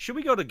say was, should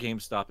we go to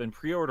GameStop and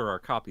pre-order our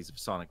copies of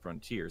Sonic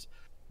Frontiers?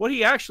 What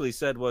he actually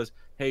said was,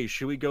 hey,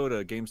 should we go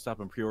to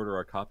GameStop and pre-order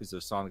our copies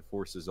of Sonic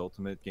Forces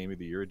Ultimate Game of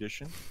the Year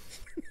Edition?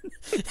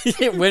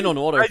 It went on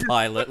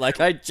autopilot.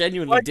 Like, I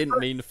genuinely didn't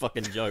mean to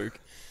fucking joke.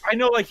 I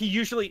know, like, he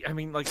usually, I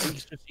mean, like,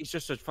 he's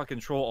just a fucking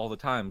troll all the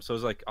time. So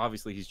it's like,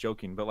 obviously he's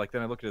joking, but like,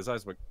 then I look at his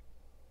eyes, like,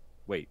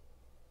 wait,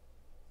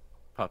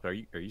 Pop, are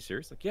you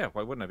serious? Like, yeah,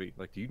 why wouldn't I be?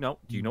 Like, do you know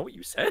what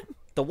you said?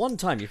 The one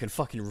time you can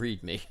fucking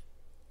read me.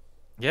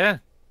 Yeah,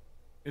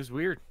 it was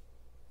weird.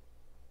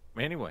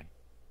 Anyway,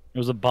 It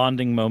was a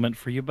bonding moment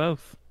for you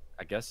both.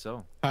 I guess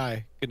so.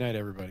 Hi. Good night,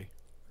 everybody.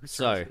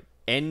 So,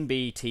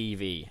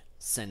 NBTV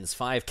sends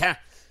 5K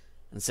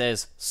and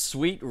says,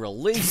 sweet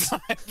release.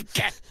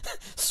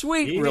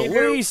 Sweet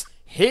release.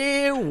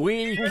 Here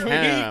we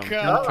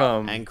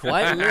come. And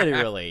quite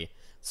literally.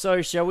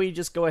 So, shall we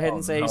just go ahead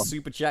and say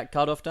Super Chat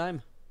cutoff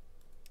time?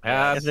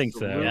 I think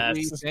so.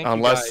 Absolutely. Yes. Thank you,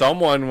 Unless guys.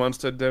 someone wants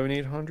to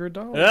donate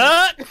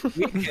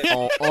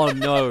 $100. Oh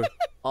no.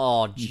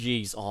 Oh,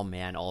 jeez. Oh,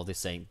 man. Oh,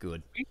 this ain't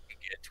good. We can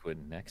get to it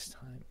next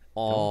time.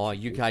 Oh,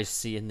 you guys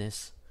seeing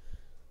this?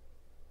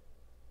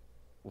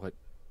 What?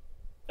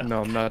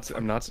 No, I'm not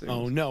serious.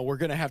 Oh no, we're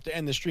gonna have to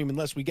end the stream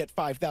unless we get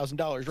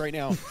 $5,000 right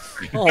now.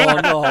 Oh,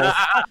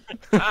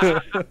 no.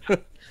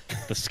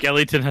 The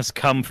skeleton has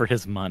come for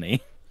his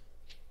money.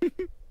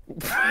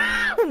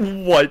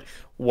 What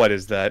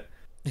is that?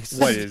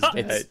 What is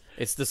that?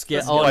 It's the scare.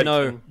 That's Oh like-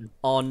 no!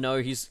 Oh no!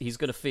 He's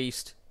gonna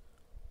feast.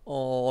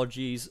 Oh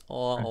jeez!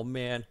 Oh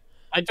man!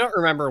 I don't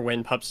remember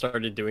when Pup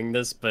started doing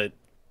this, but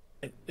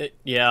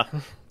yeah.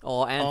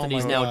 Oh,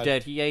 Anthony's my now God.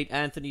 dead. He ate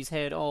Anthony's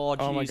head. Oh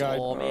Oh my jeez! God.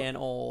 Oh man!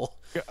 Oh.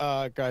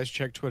 Guys,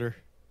 check Twitter.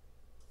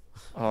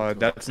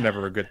 That's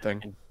never a good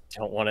thing.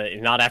 Don't want to.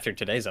 Not after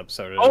today's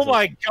episode. it Oh isn't.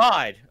 my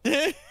god!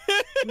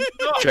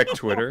 Check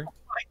Twitter. Oh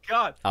my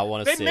god! I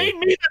want to They see. made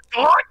me the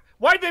dog.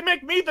 Why'd they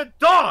make me the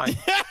dog?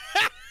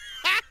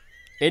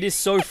 It is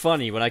so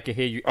funny when I can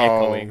hear you Oh.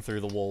 echoing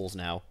through the walls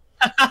now.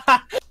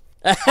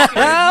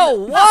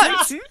 Oh,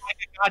 what? Like a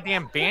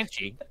goddamn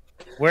banshee.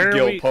 Where are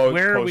Gil we? post-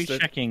 Where are we posted.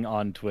 checking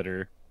on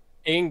Twitter?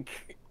 Ink.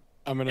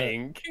 I'm gonna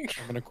Ink.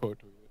 quote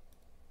tweet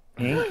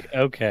it. Ink?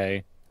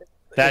 Okay.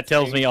 That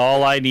tells me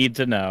all I need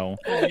to know.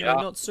 Oh no,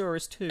 not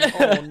Cirrus too.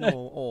 Oh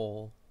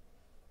no!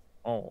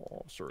 Oh.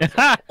 Oh, sorry.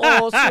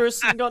 Oh,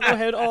 Cirrus got no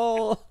head.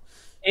 Oh.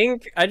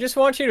 Ink. I just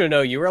want you to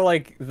know you are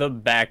like the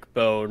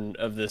backbone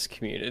of this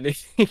community.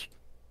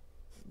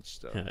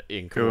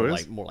 Ink, Who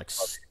is? more like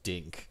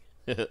stink.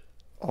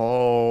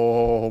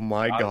 Oh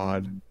my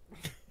god.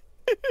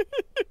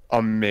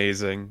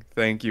 Amazing.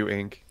 Thank you,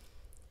 Ink.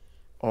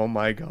 Oh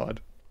my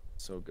god.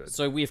 So good.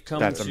 So we've come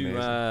That's to.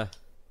 amazing.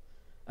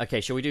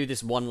 Okay, shall we do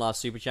this one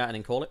last super chat and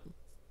then call it?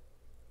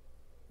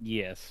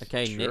 Yes.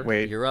 Okay, Sure. Nick,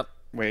 Wait. you're up.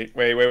 Wait.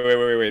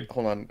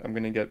 Hold on. I'm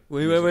gonna get.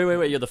 Wait,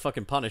 you're the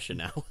fucking Punisher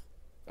now.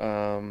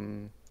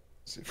 let's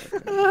see if I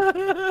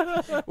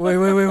can-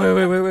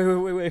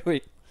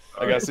 Wait.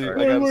 I gotta see. I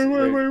gotta see.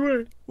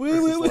 Wait.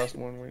 Where's this Wait. last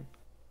one? Wait.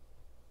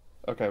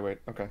 Okay. Wait.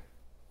 Okay.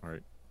 All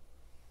right.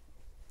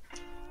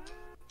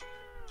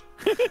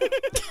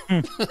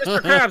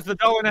 Mr. Krabs, the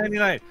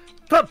 $1.99.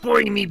 Put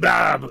boy me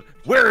Bob.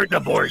 Where the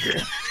burger?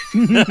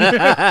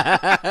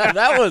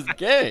 That was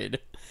good.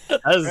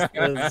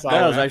 That's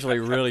That was actually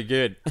really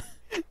good.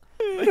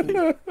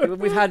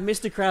 We've had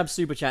Mr. Krabs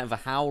super chat for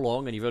how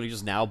long, and you've only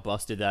just now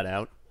busted that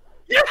out?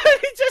 Yeah,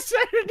 he just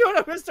started doing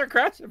a Mr.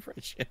 Krabs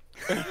impression.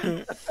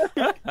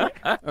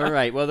 All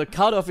right. Well, the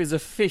cutoff is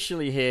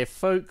officially here,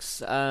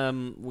 folks.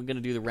 We're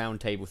gonna do the round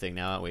table thing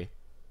now, aren't we?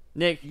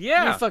 Nick,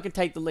 Yeah. you fucking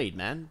take the lead,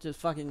 man. Just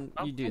fucking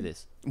you do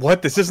this.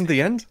 What? This isn't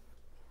the end?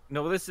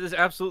 No, this is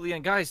absolutely.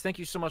 And guys, thank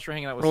you so much for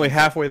hanging out with We're only us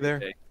halfway there.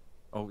 today.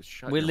 Oh,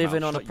 shut We're your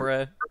living mouth. on a Shut your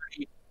prayer.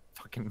 dirty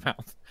fucking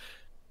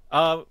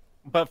mouth.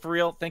 But for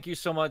real, thank you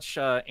so much,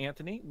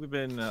 Anthony. We've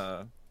been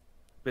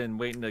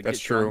waiting to That's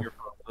get you on true. here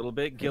for a little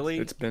bit. Gilly,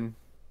 It's been.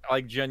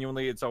 like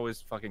genuinely, it's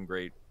always fucking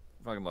great.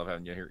 Fucking love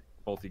having you here,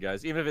 both you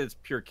guys. Even if it's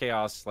pure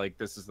chaos, like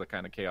this is the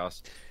kind of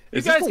chaos. You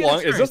Is this guys the get long?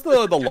 Is this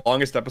experience. the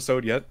longest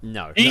episode yet?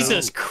 No.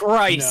 Jesus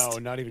Christ! No,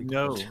 not even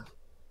No, close.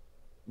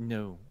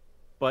 no.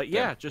 But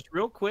yeah, just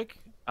real quick.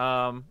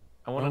 I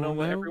want to know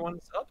what no.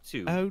 everyone's up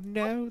to. Oh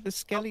no, the What are you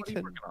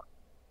skeleton. working on?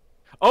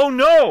 Oh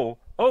no!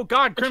 Oh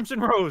God, Crimson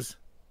Rose!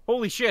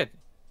 Holy shit!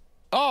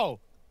 Oh,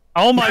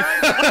 Oh my!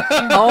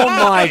 Oh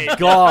my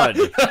god!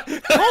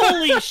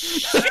 Holy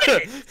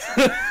shit!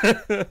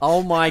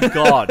 Oh my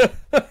god!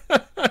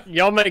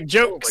 Y'all make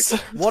jokes.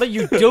 What are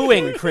you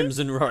doing,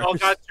 Crimson Rose? Oh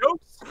God,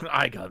 jokes!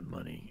 I got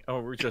money.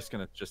 Oh, we're just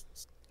gonna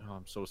Oh,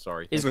 I'm so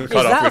sorry. Is, This is is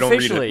cut off. that We don't read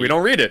officially? it. We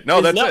don't read it.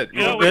 No, that's No, it.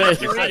 no, we we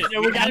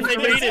don't gotta make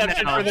an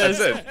exception for That's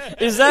this.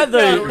 it. Is that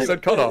the? We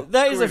said cut off.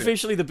 That is Read it.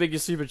 officially the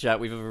biggest super chat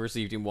we've ever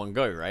received in one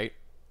go, right?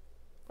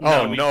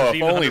 Oh we no! If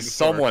received only 100 before.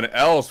 someone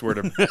else were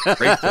to break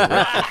the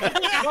record.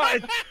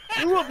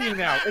 It's two of you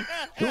now. It's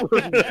two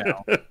of you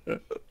now.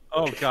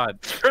 Oh God,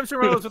 Crimson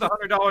Rose with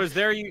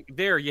 $100.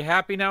 There, you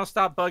happy now?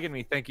 Stop bugging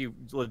me. Thank you,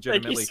 Thank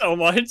legitimately. you so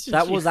much.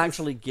 That was Jesus.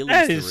 actually Gilly's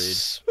That to read.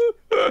 is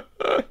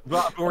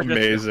Well, we're just-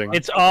 Amazing.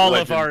 it's all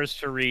Legend. of ours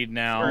to read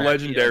now.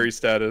 Legendary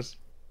status.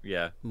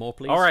 Yeah. More,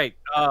 please. All right.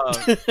 Pup,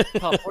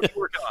 what are you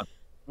working on?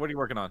 What are you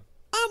working on?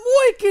 I'm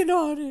working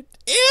on it,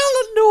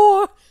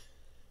 Eleanor.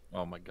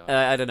 Oh my God.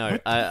 I don't know.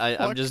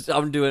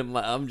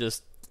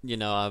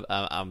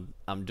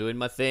 I'm doing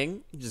my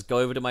thing. Just go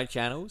over to my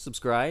channel,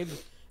 subscribe,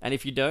 and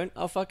if you don't,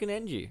 I'll fucking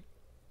end you.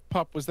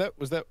 Pop, was that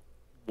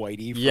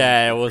Whitey? From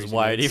Yeah, it was Crazy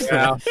Whitey.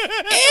 Nights?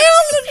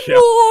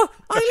 Eleanor,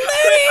 I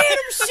let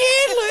Adam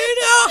Sandler in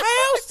our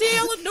house,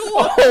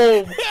 Eleanor.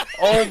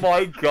 Oh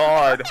my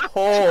God!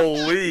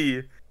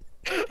 Holy!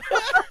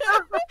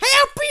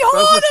 Happy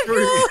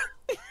Hanukkah.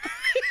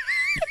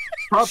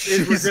 Pup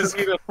is going to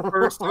be the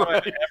first time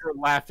I've ever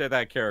laughed at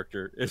that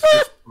character. It's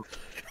just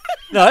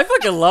No, I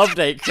fucking loved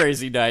 8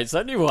 Crazy Nights.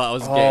 I knew what I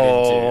was getting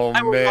Oh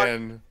into.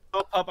 man!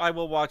 Pup, I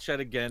will watch that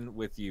again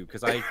with you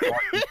because I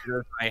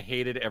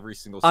hated every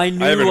single. I scene.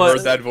 knew I haven't what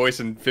heard that voice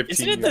in 15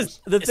 Isn't it years.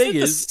 the thing Isn't it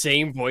the is.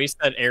 same voice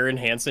that Aaron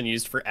Hansen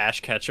used for Ash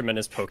Ketchum in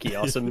his Pokey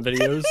Awesome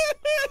videos?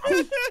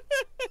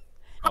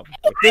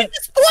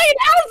 Displayed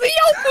out of the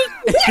open.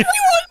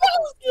 Everyone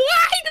knows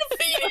I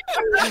defeated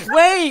you.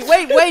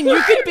 Wait,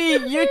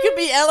 you could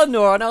be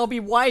Eleanor and I'll be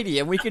Whitey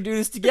and we can do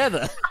this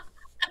together.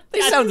 They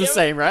sound the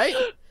same, right?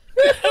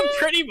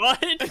 Pretty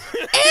much. Eleanor,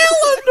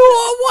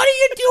 what are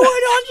you doing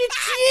on your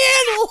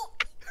channel?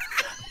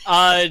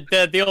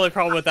 The only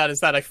problem with that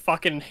is that I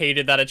fucking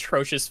hated that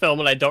atrocious film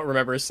and I don't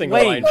remember a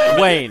single line.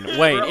 Wayne,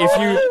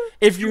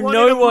 if you wanted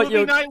know a what movie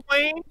you're night,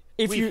 Wayne?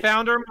 if we you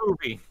found our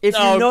movie. if you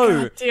Oh,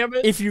 know God damn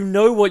it. if you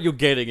know what you're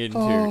getting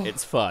into,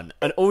 it's fun.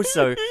 And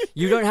also,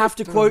 you don't have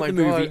to quote my the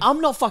movie. God.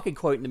 I'm not fucking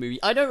quoting the movie.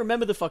 I don't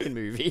remember the fucking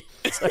movie.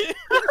 So,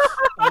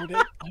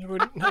 I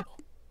wouldn't know.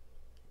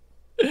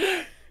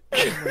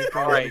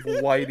 All right.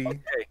 Whitey.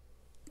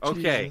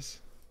 Okay.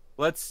 Jesus.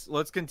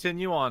 Let's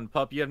continue on.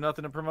 Pup, you have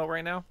nothing to promote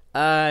right now?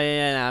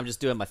 yeah, no, I'm just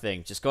doing my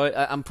thing. Just go.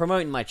 I'm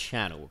promoting my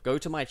channel. Go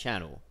to my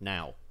channel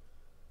now.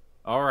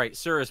 All right,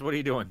 Cirrus, what are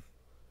you doing?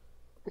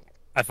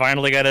 I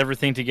finally got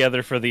everything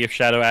together for the If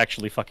Shadow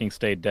Actually Fucking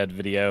Stayed Dead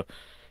video.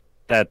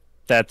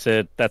 That's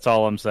it. That's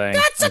all I'm saying.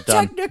 That's I'm a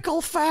done. technical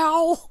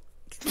foul.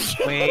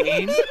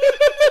 Wayne.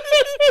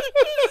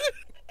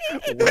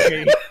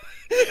 Wayne.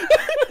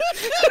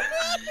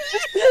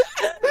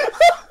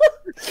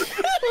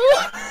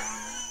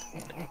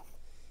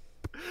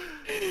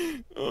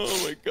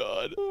 Oh my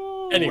God.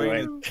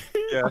 Anyway.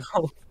 Yeah.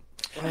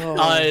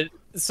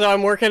 So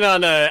I'm working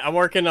on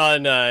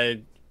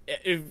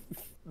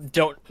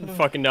don't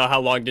fucking know how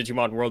long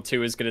Digimon World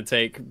 2 is gonna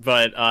take,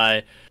 but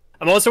I'm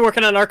also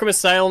working on Arkham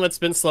Asylum. It's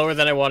been slower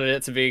than I wanted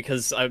it to be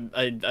because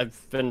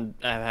I've been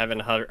having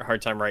a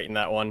hard time writing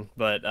that one,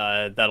 but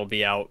that'll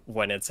be out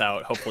when it's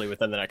out, hopefully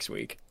within the next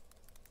week.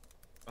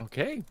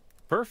 Okay,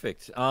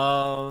 perfect.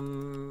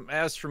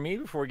 As for me,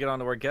 before we get on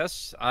to our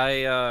guests,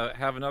 I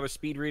have another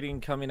speed reading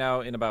coming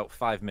out in about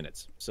 5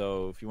 minutes.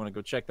 So if you want to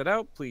go check that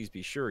out, please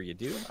be sure you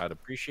do. I'd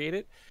appreciate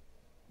it.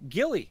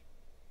 Gilly.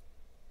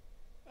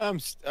 I'm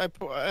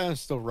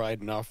still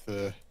riding off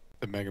the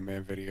Mega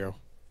Man video.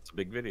 It's a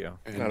big video.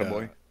 And,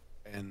 Attaboy.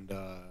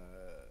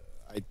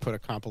 I put a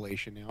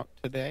compilation out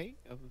today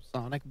of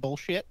Sonic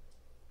bullshit.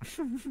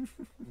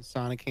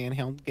 Sonic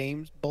handheld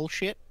games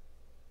bullshit.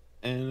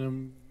 And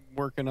I'm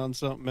working on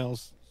something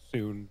else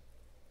soon,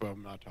 but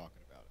I'm not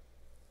talking about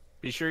it.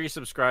 Be sure you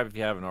subscribe if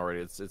you haven't already.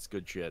 It's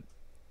good shit.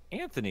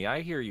 Anthony,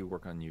 I hear you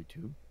work on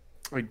YouTube.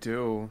 I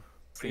do.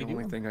 It's What the are you only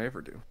doing? thing I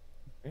ever do.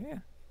 Yeah.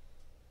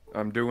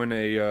 I'm doing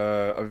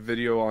a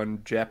video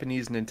on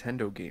Japanese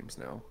Nintendo games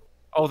now.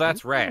 Oh,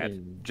 that's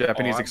rad.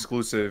 Japanese I'm-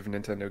 exclusive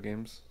Nintendo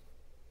games.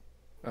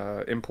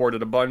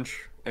 Imported a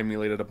bunch,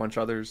 emulated a bunch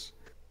others.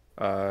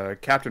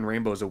 Captain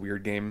Rainbow is a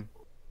weird game.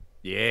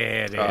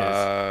 Yeah, it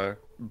is.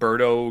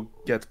 Birdo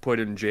gets put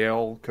in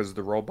jail because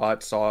the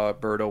robot saw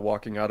Birdo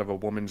walking out of a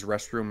woman's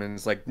restroom and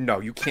is like, "No,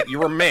 you can't.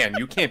 You're a man.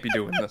 You can't be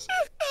doing this."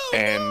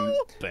 And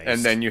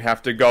then you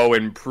have to go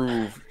and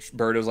prove.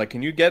 Birdo's like,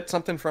 "Can you get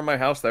something from my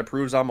house that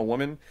proves I'm a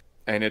woman?"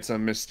 And it's a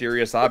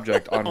mysterious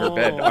object on her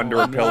bed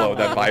under a pillow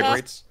that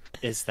vibrates.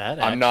 Is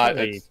that I'm not-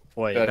 actually... it's-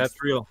 Wait, that's-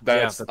 That's real.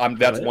 That's yeah,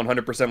 that's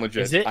 100%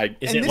 legit. is it? Is And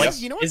it this like?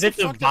 is- you know what Is the it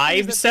the fucked up thing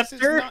is Vibe that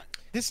Scepter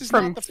This is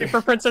from not the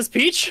Super Princess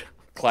Peach?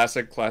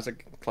 classic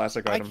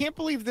I item. can't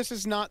believe this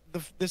is not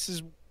the. This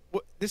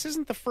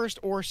isn't the first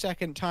or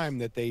second time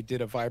that they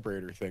did a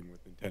vibrator thing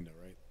with Nintendo,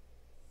 right?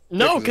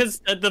 No, Yeah, because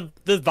the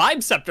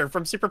Vibe Scepter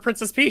from Super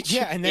Princess Peach.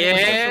 Yeah, and then it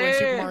was also in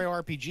Super Yeah. Mario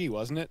RPG,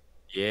 wasn't it?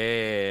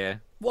 Yeah.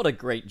 What a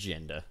great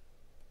gender.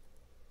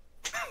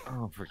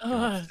 Oh, for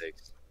God's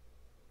sakes.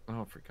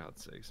 Oh, for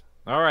God's sakes.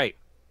 All right,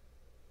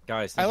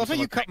 guys. I thank love how so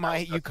you much for cut hanging out my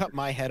with you us. cut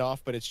my head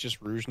off, but it's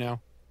just Rouge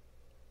now.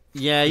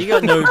 Yeah, you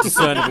got no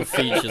discernible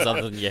features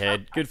other than your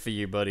head. Good for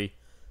you, buddy.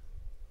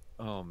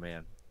 Oh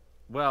man.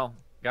 Well,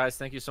 guys,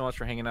 thank you so much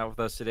for hanging out with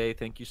us today.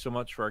 Thank you so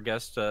much for our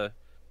guest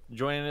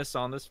joining us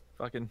on this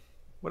fucking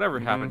whatever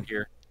happened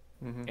here.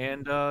 Mhm.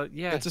 And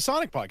yeah, It's a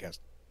Sonic podcast.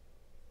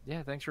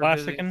 yeah. Thanks for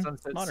Classic visiting and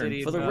Sunset modern.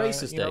 City. For the and,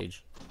 racist you know,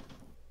 age.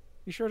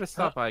 be sure to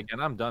stop by again.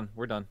 I'm done.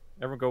 We're done.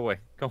 Everyone, go away.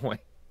 Go away.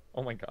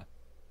 Oh my God.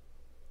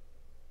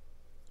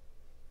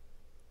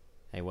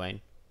 Hey,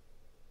 Wayne.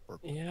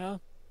 Yeah.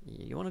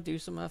 You want to do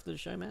something after the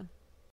show, man?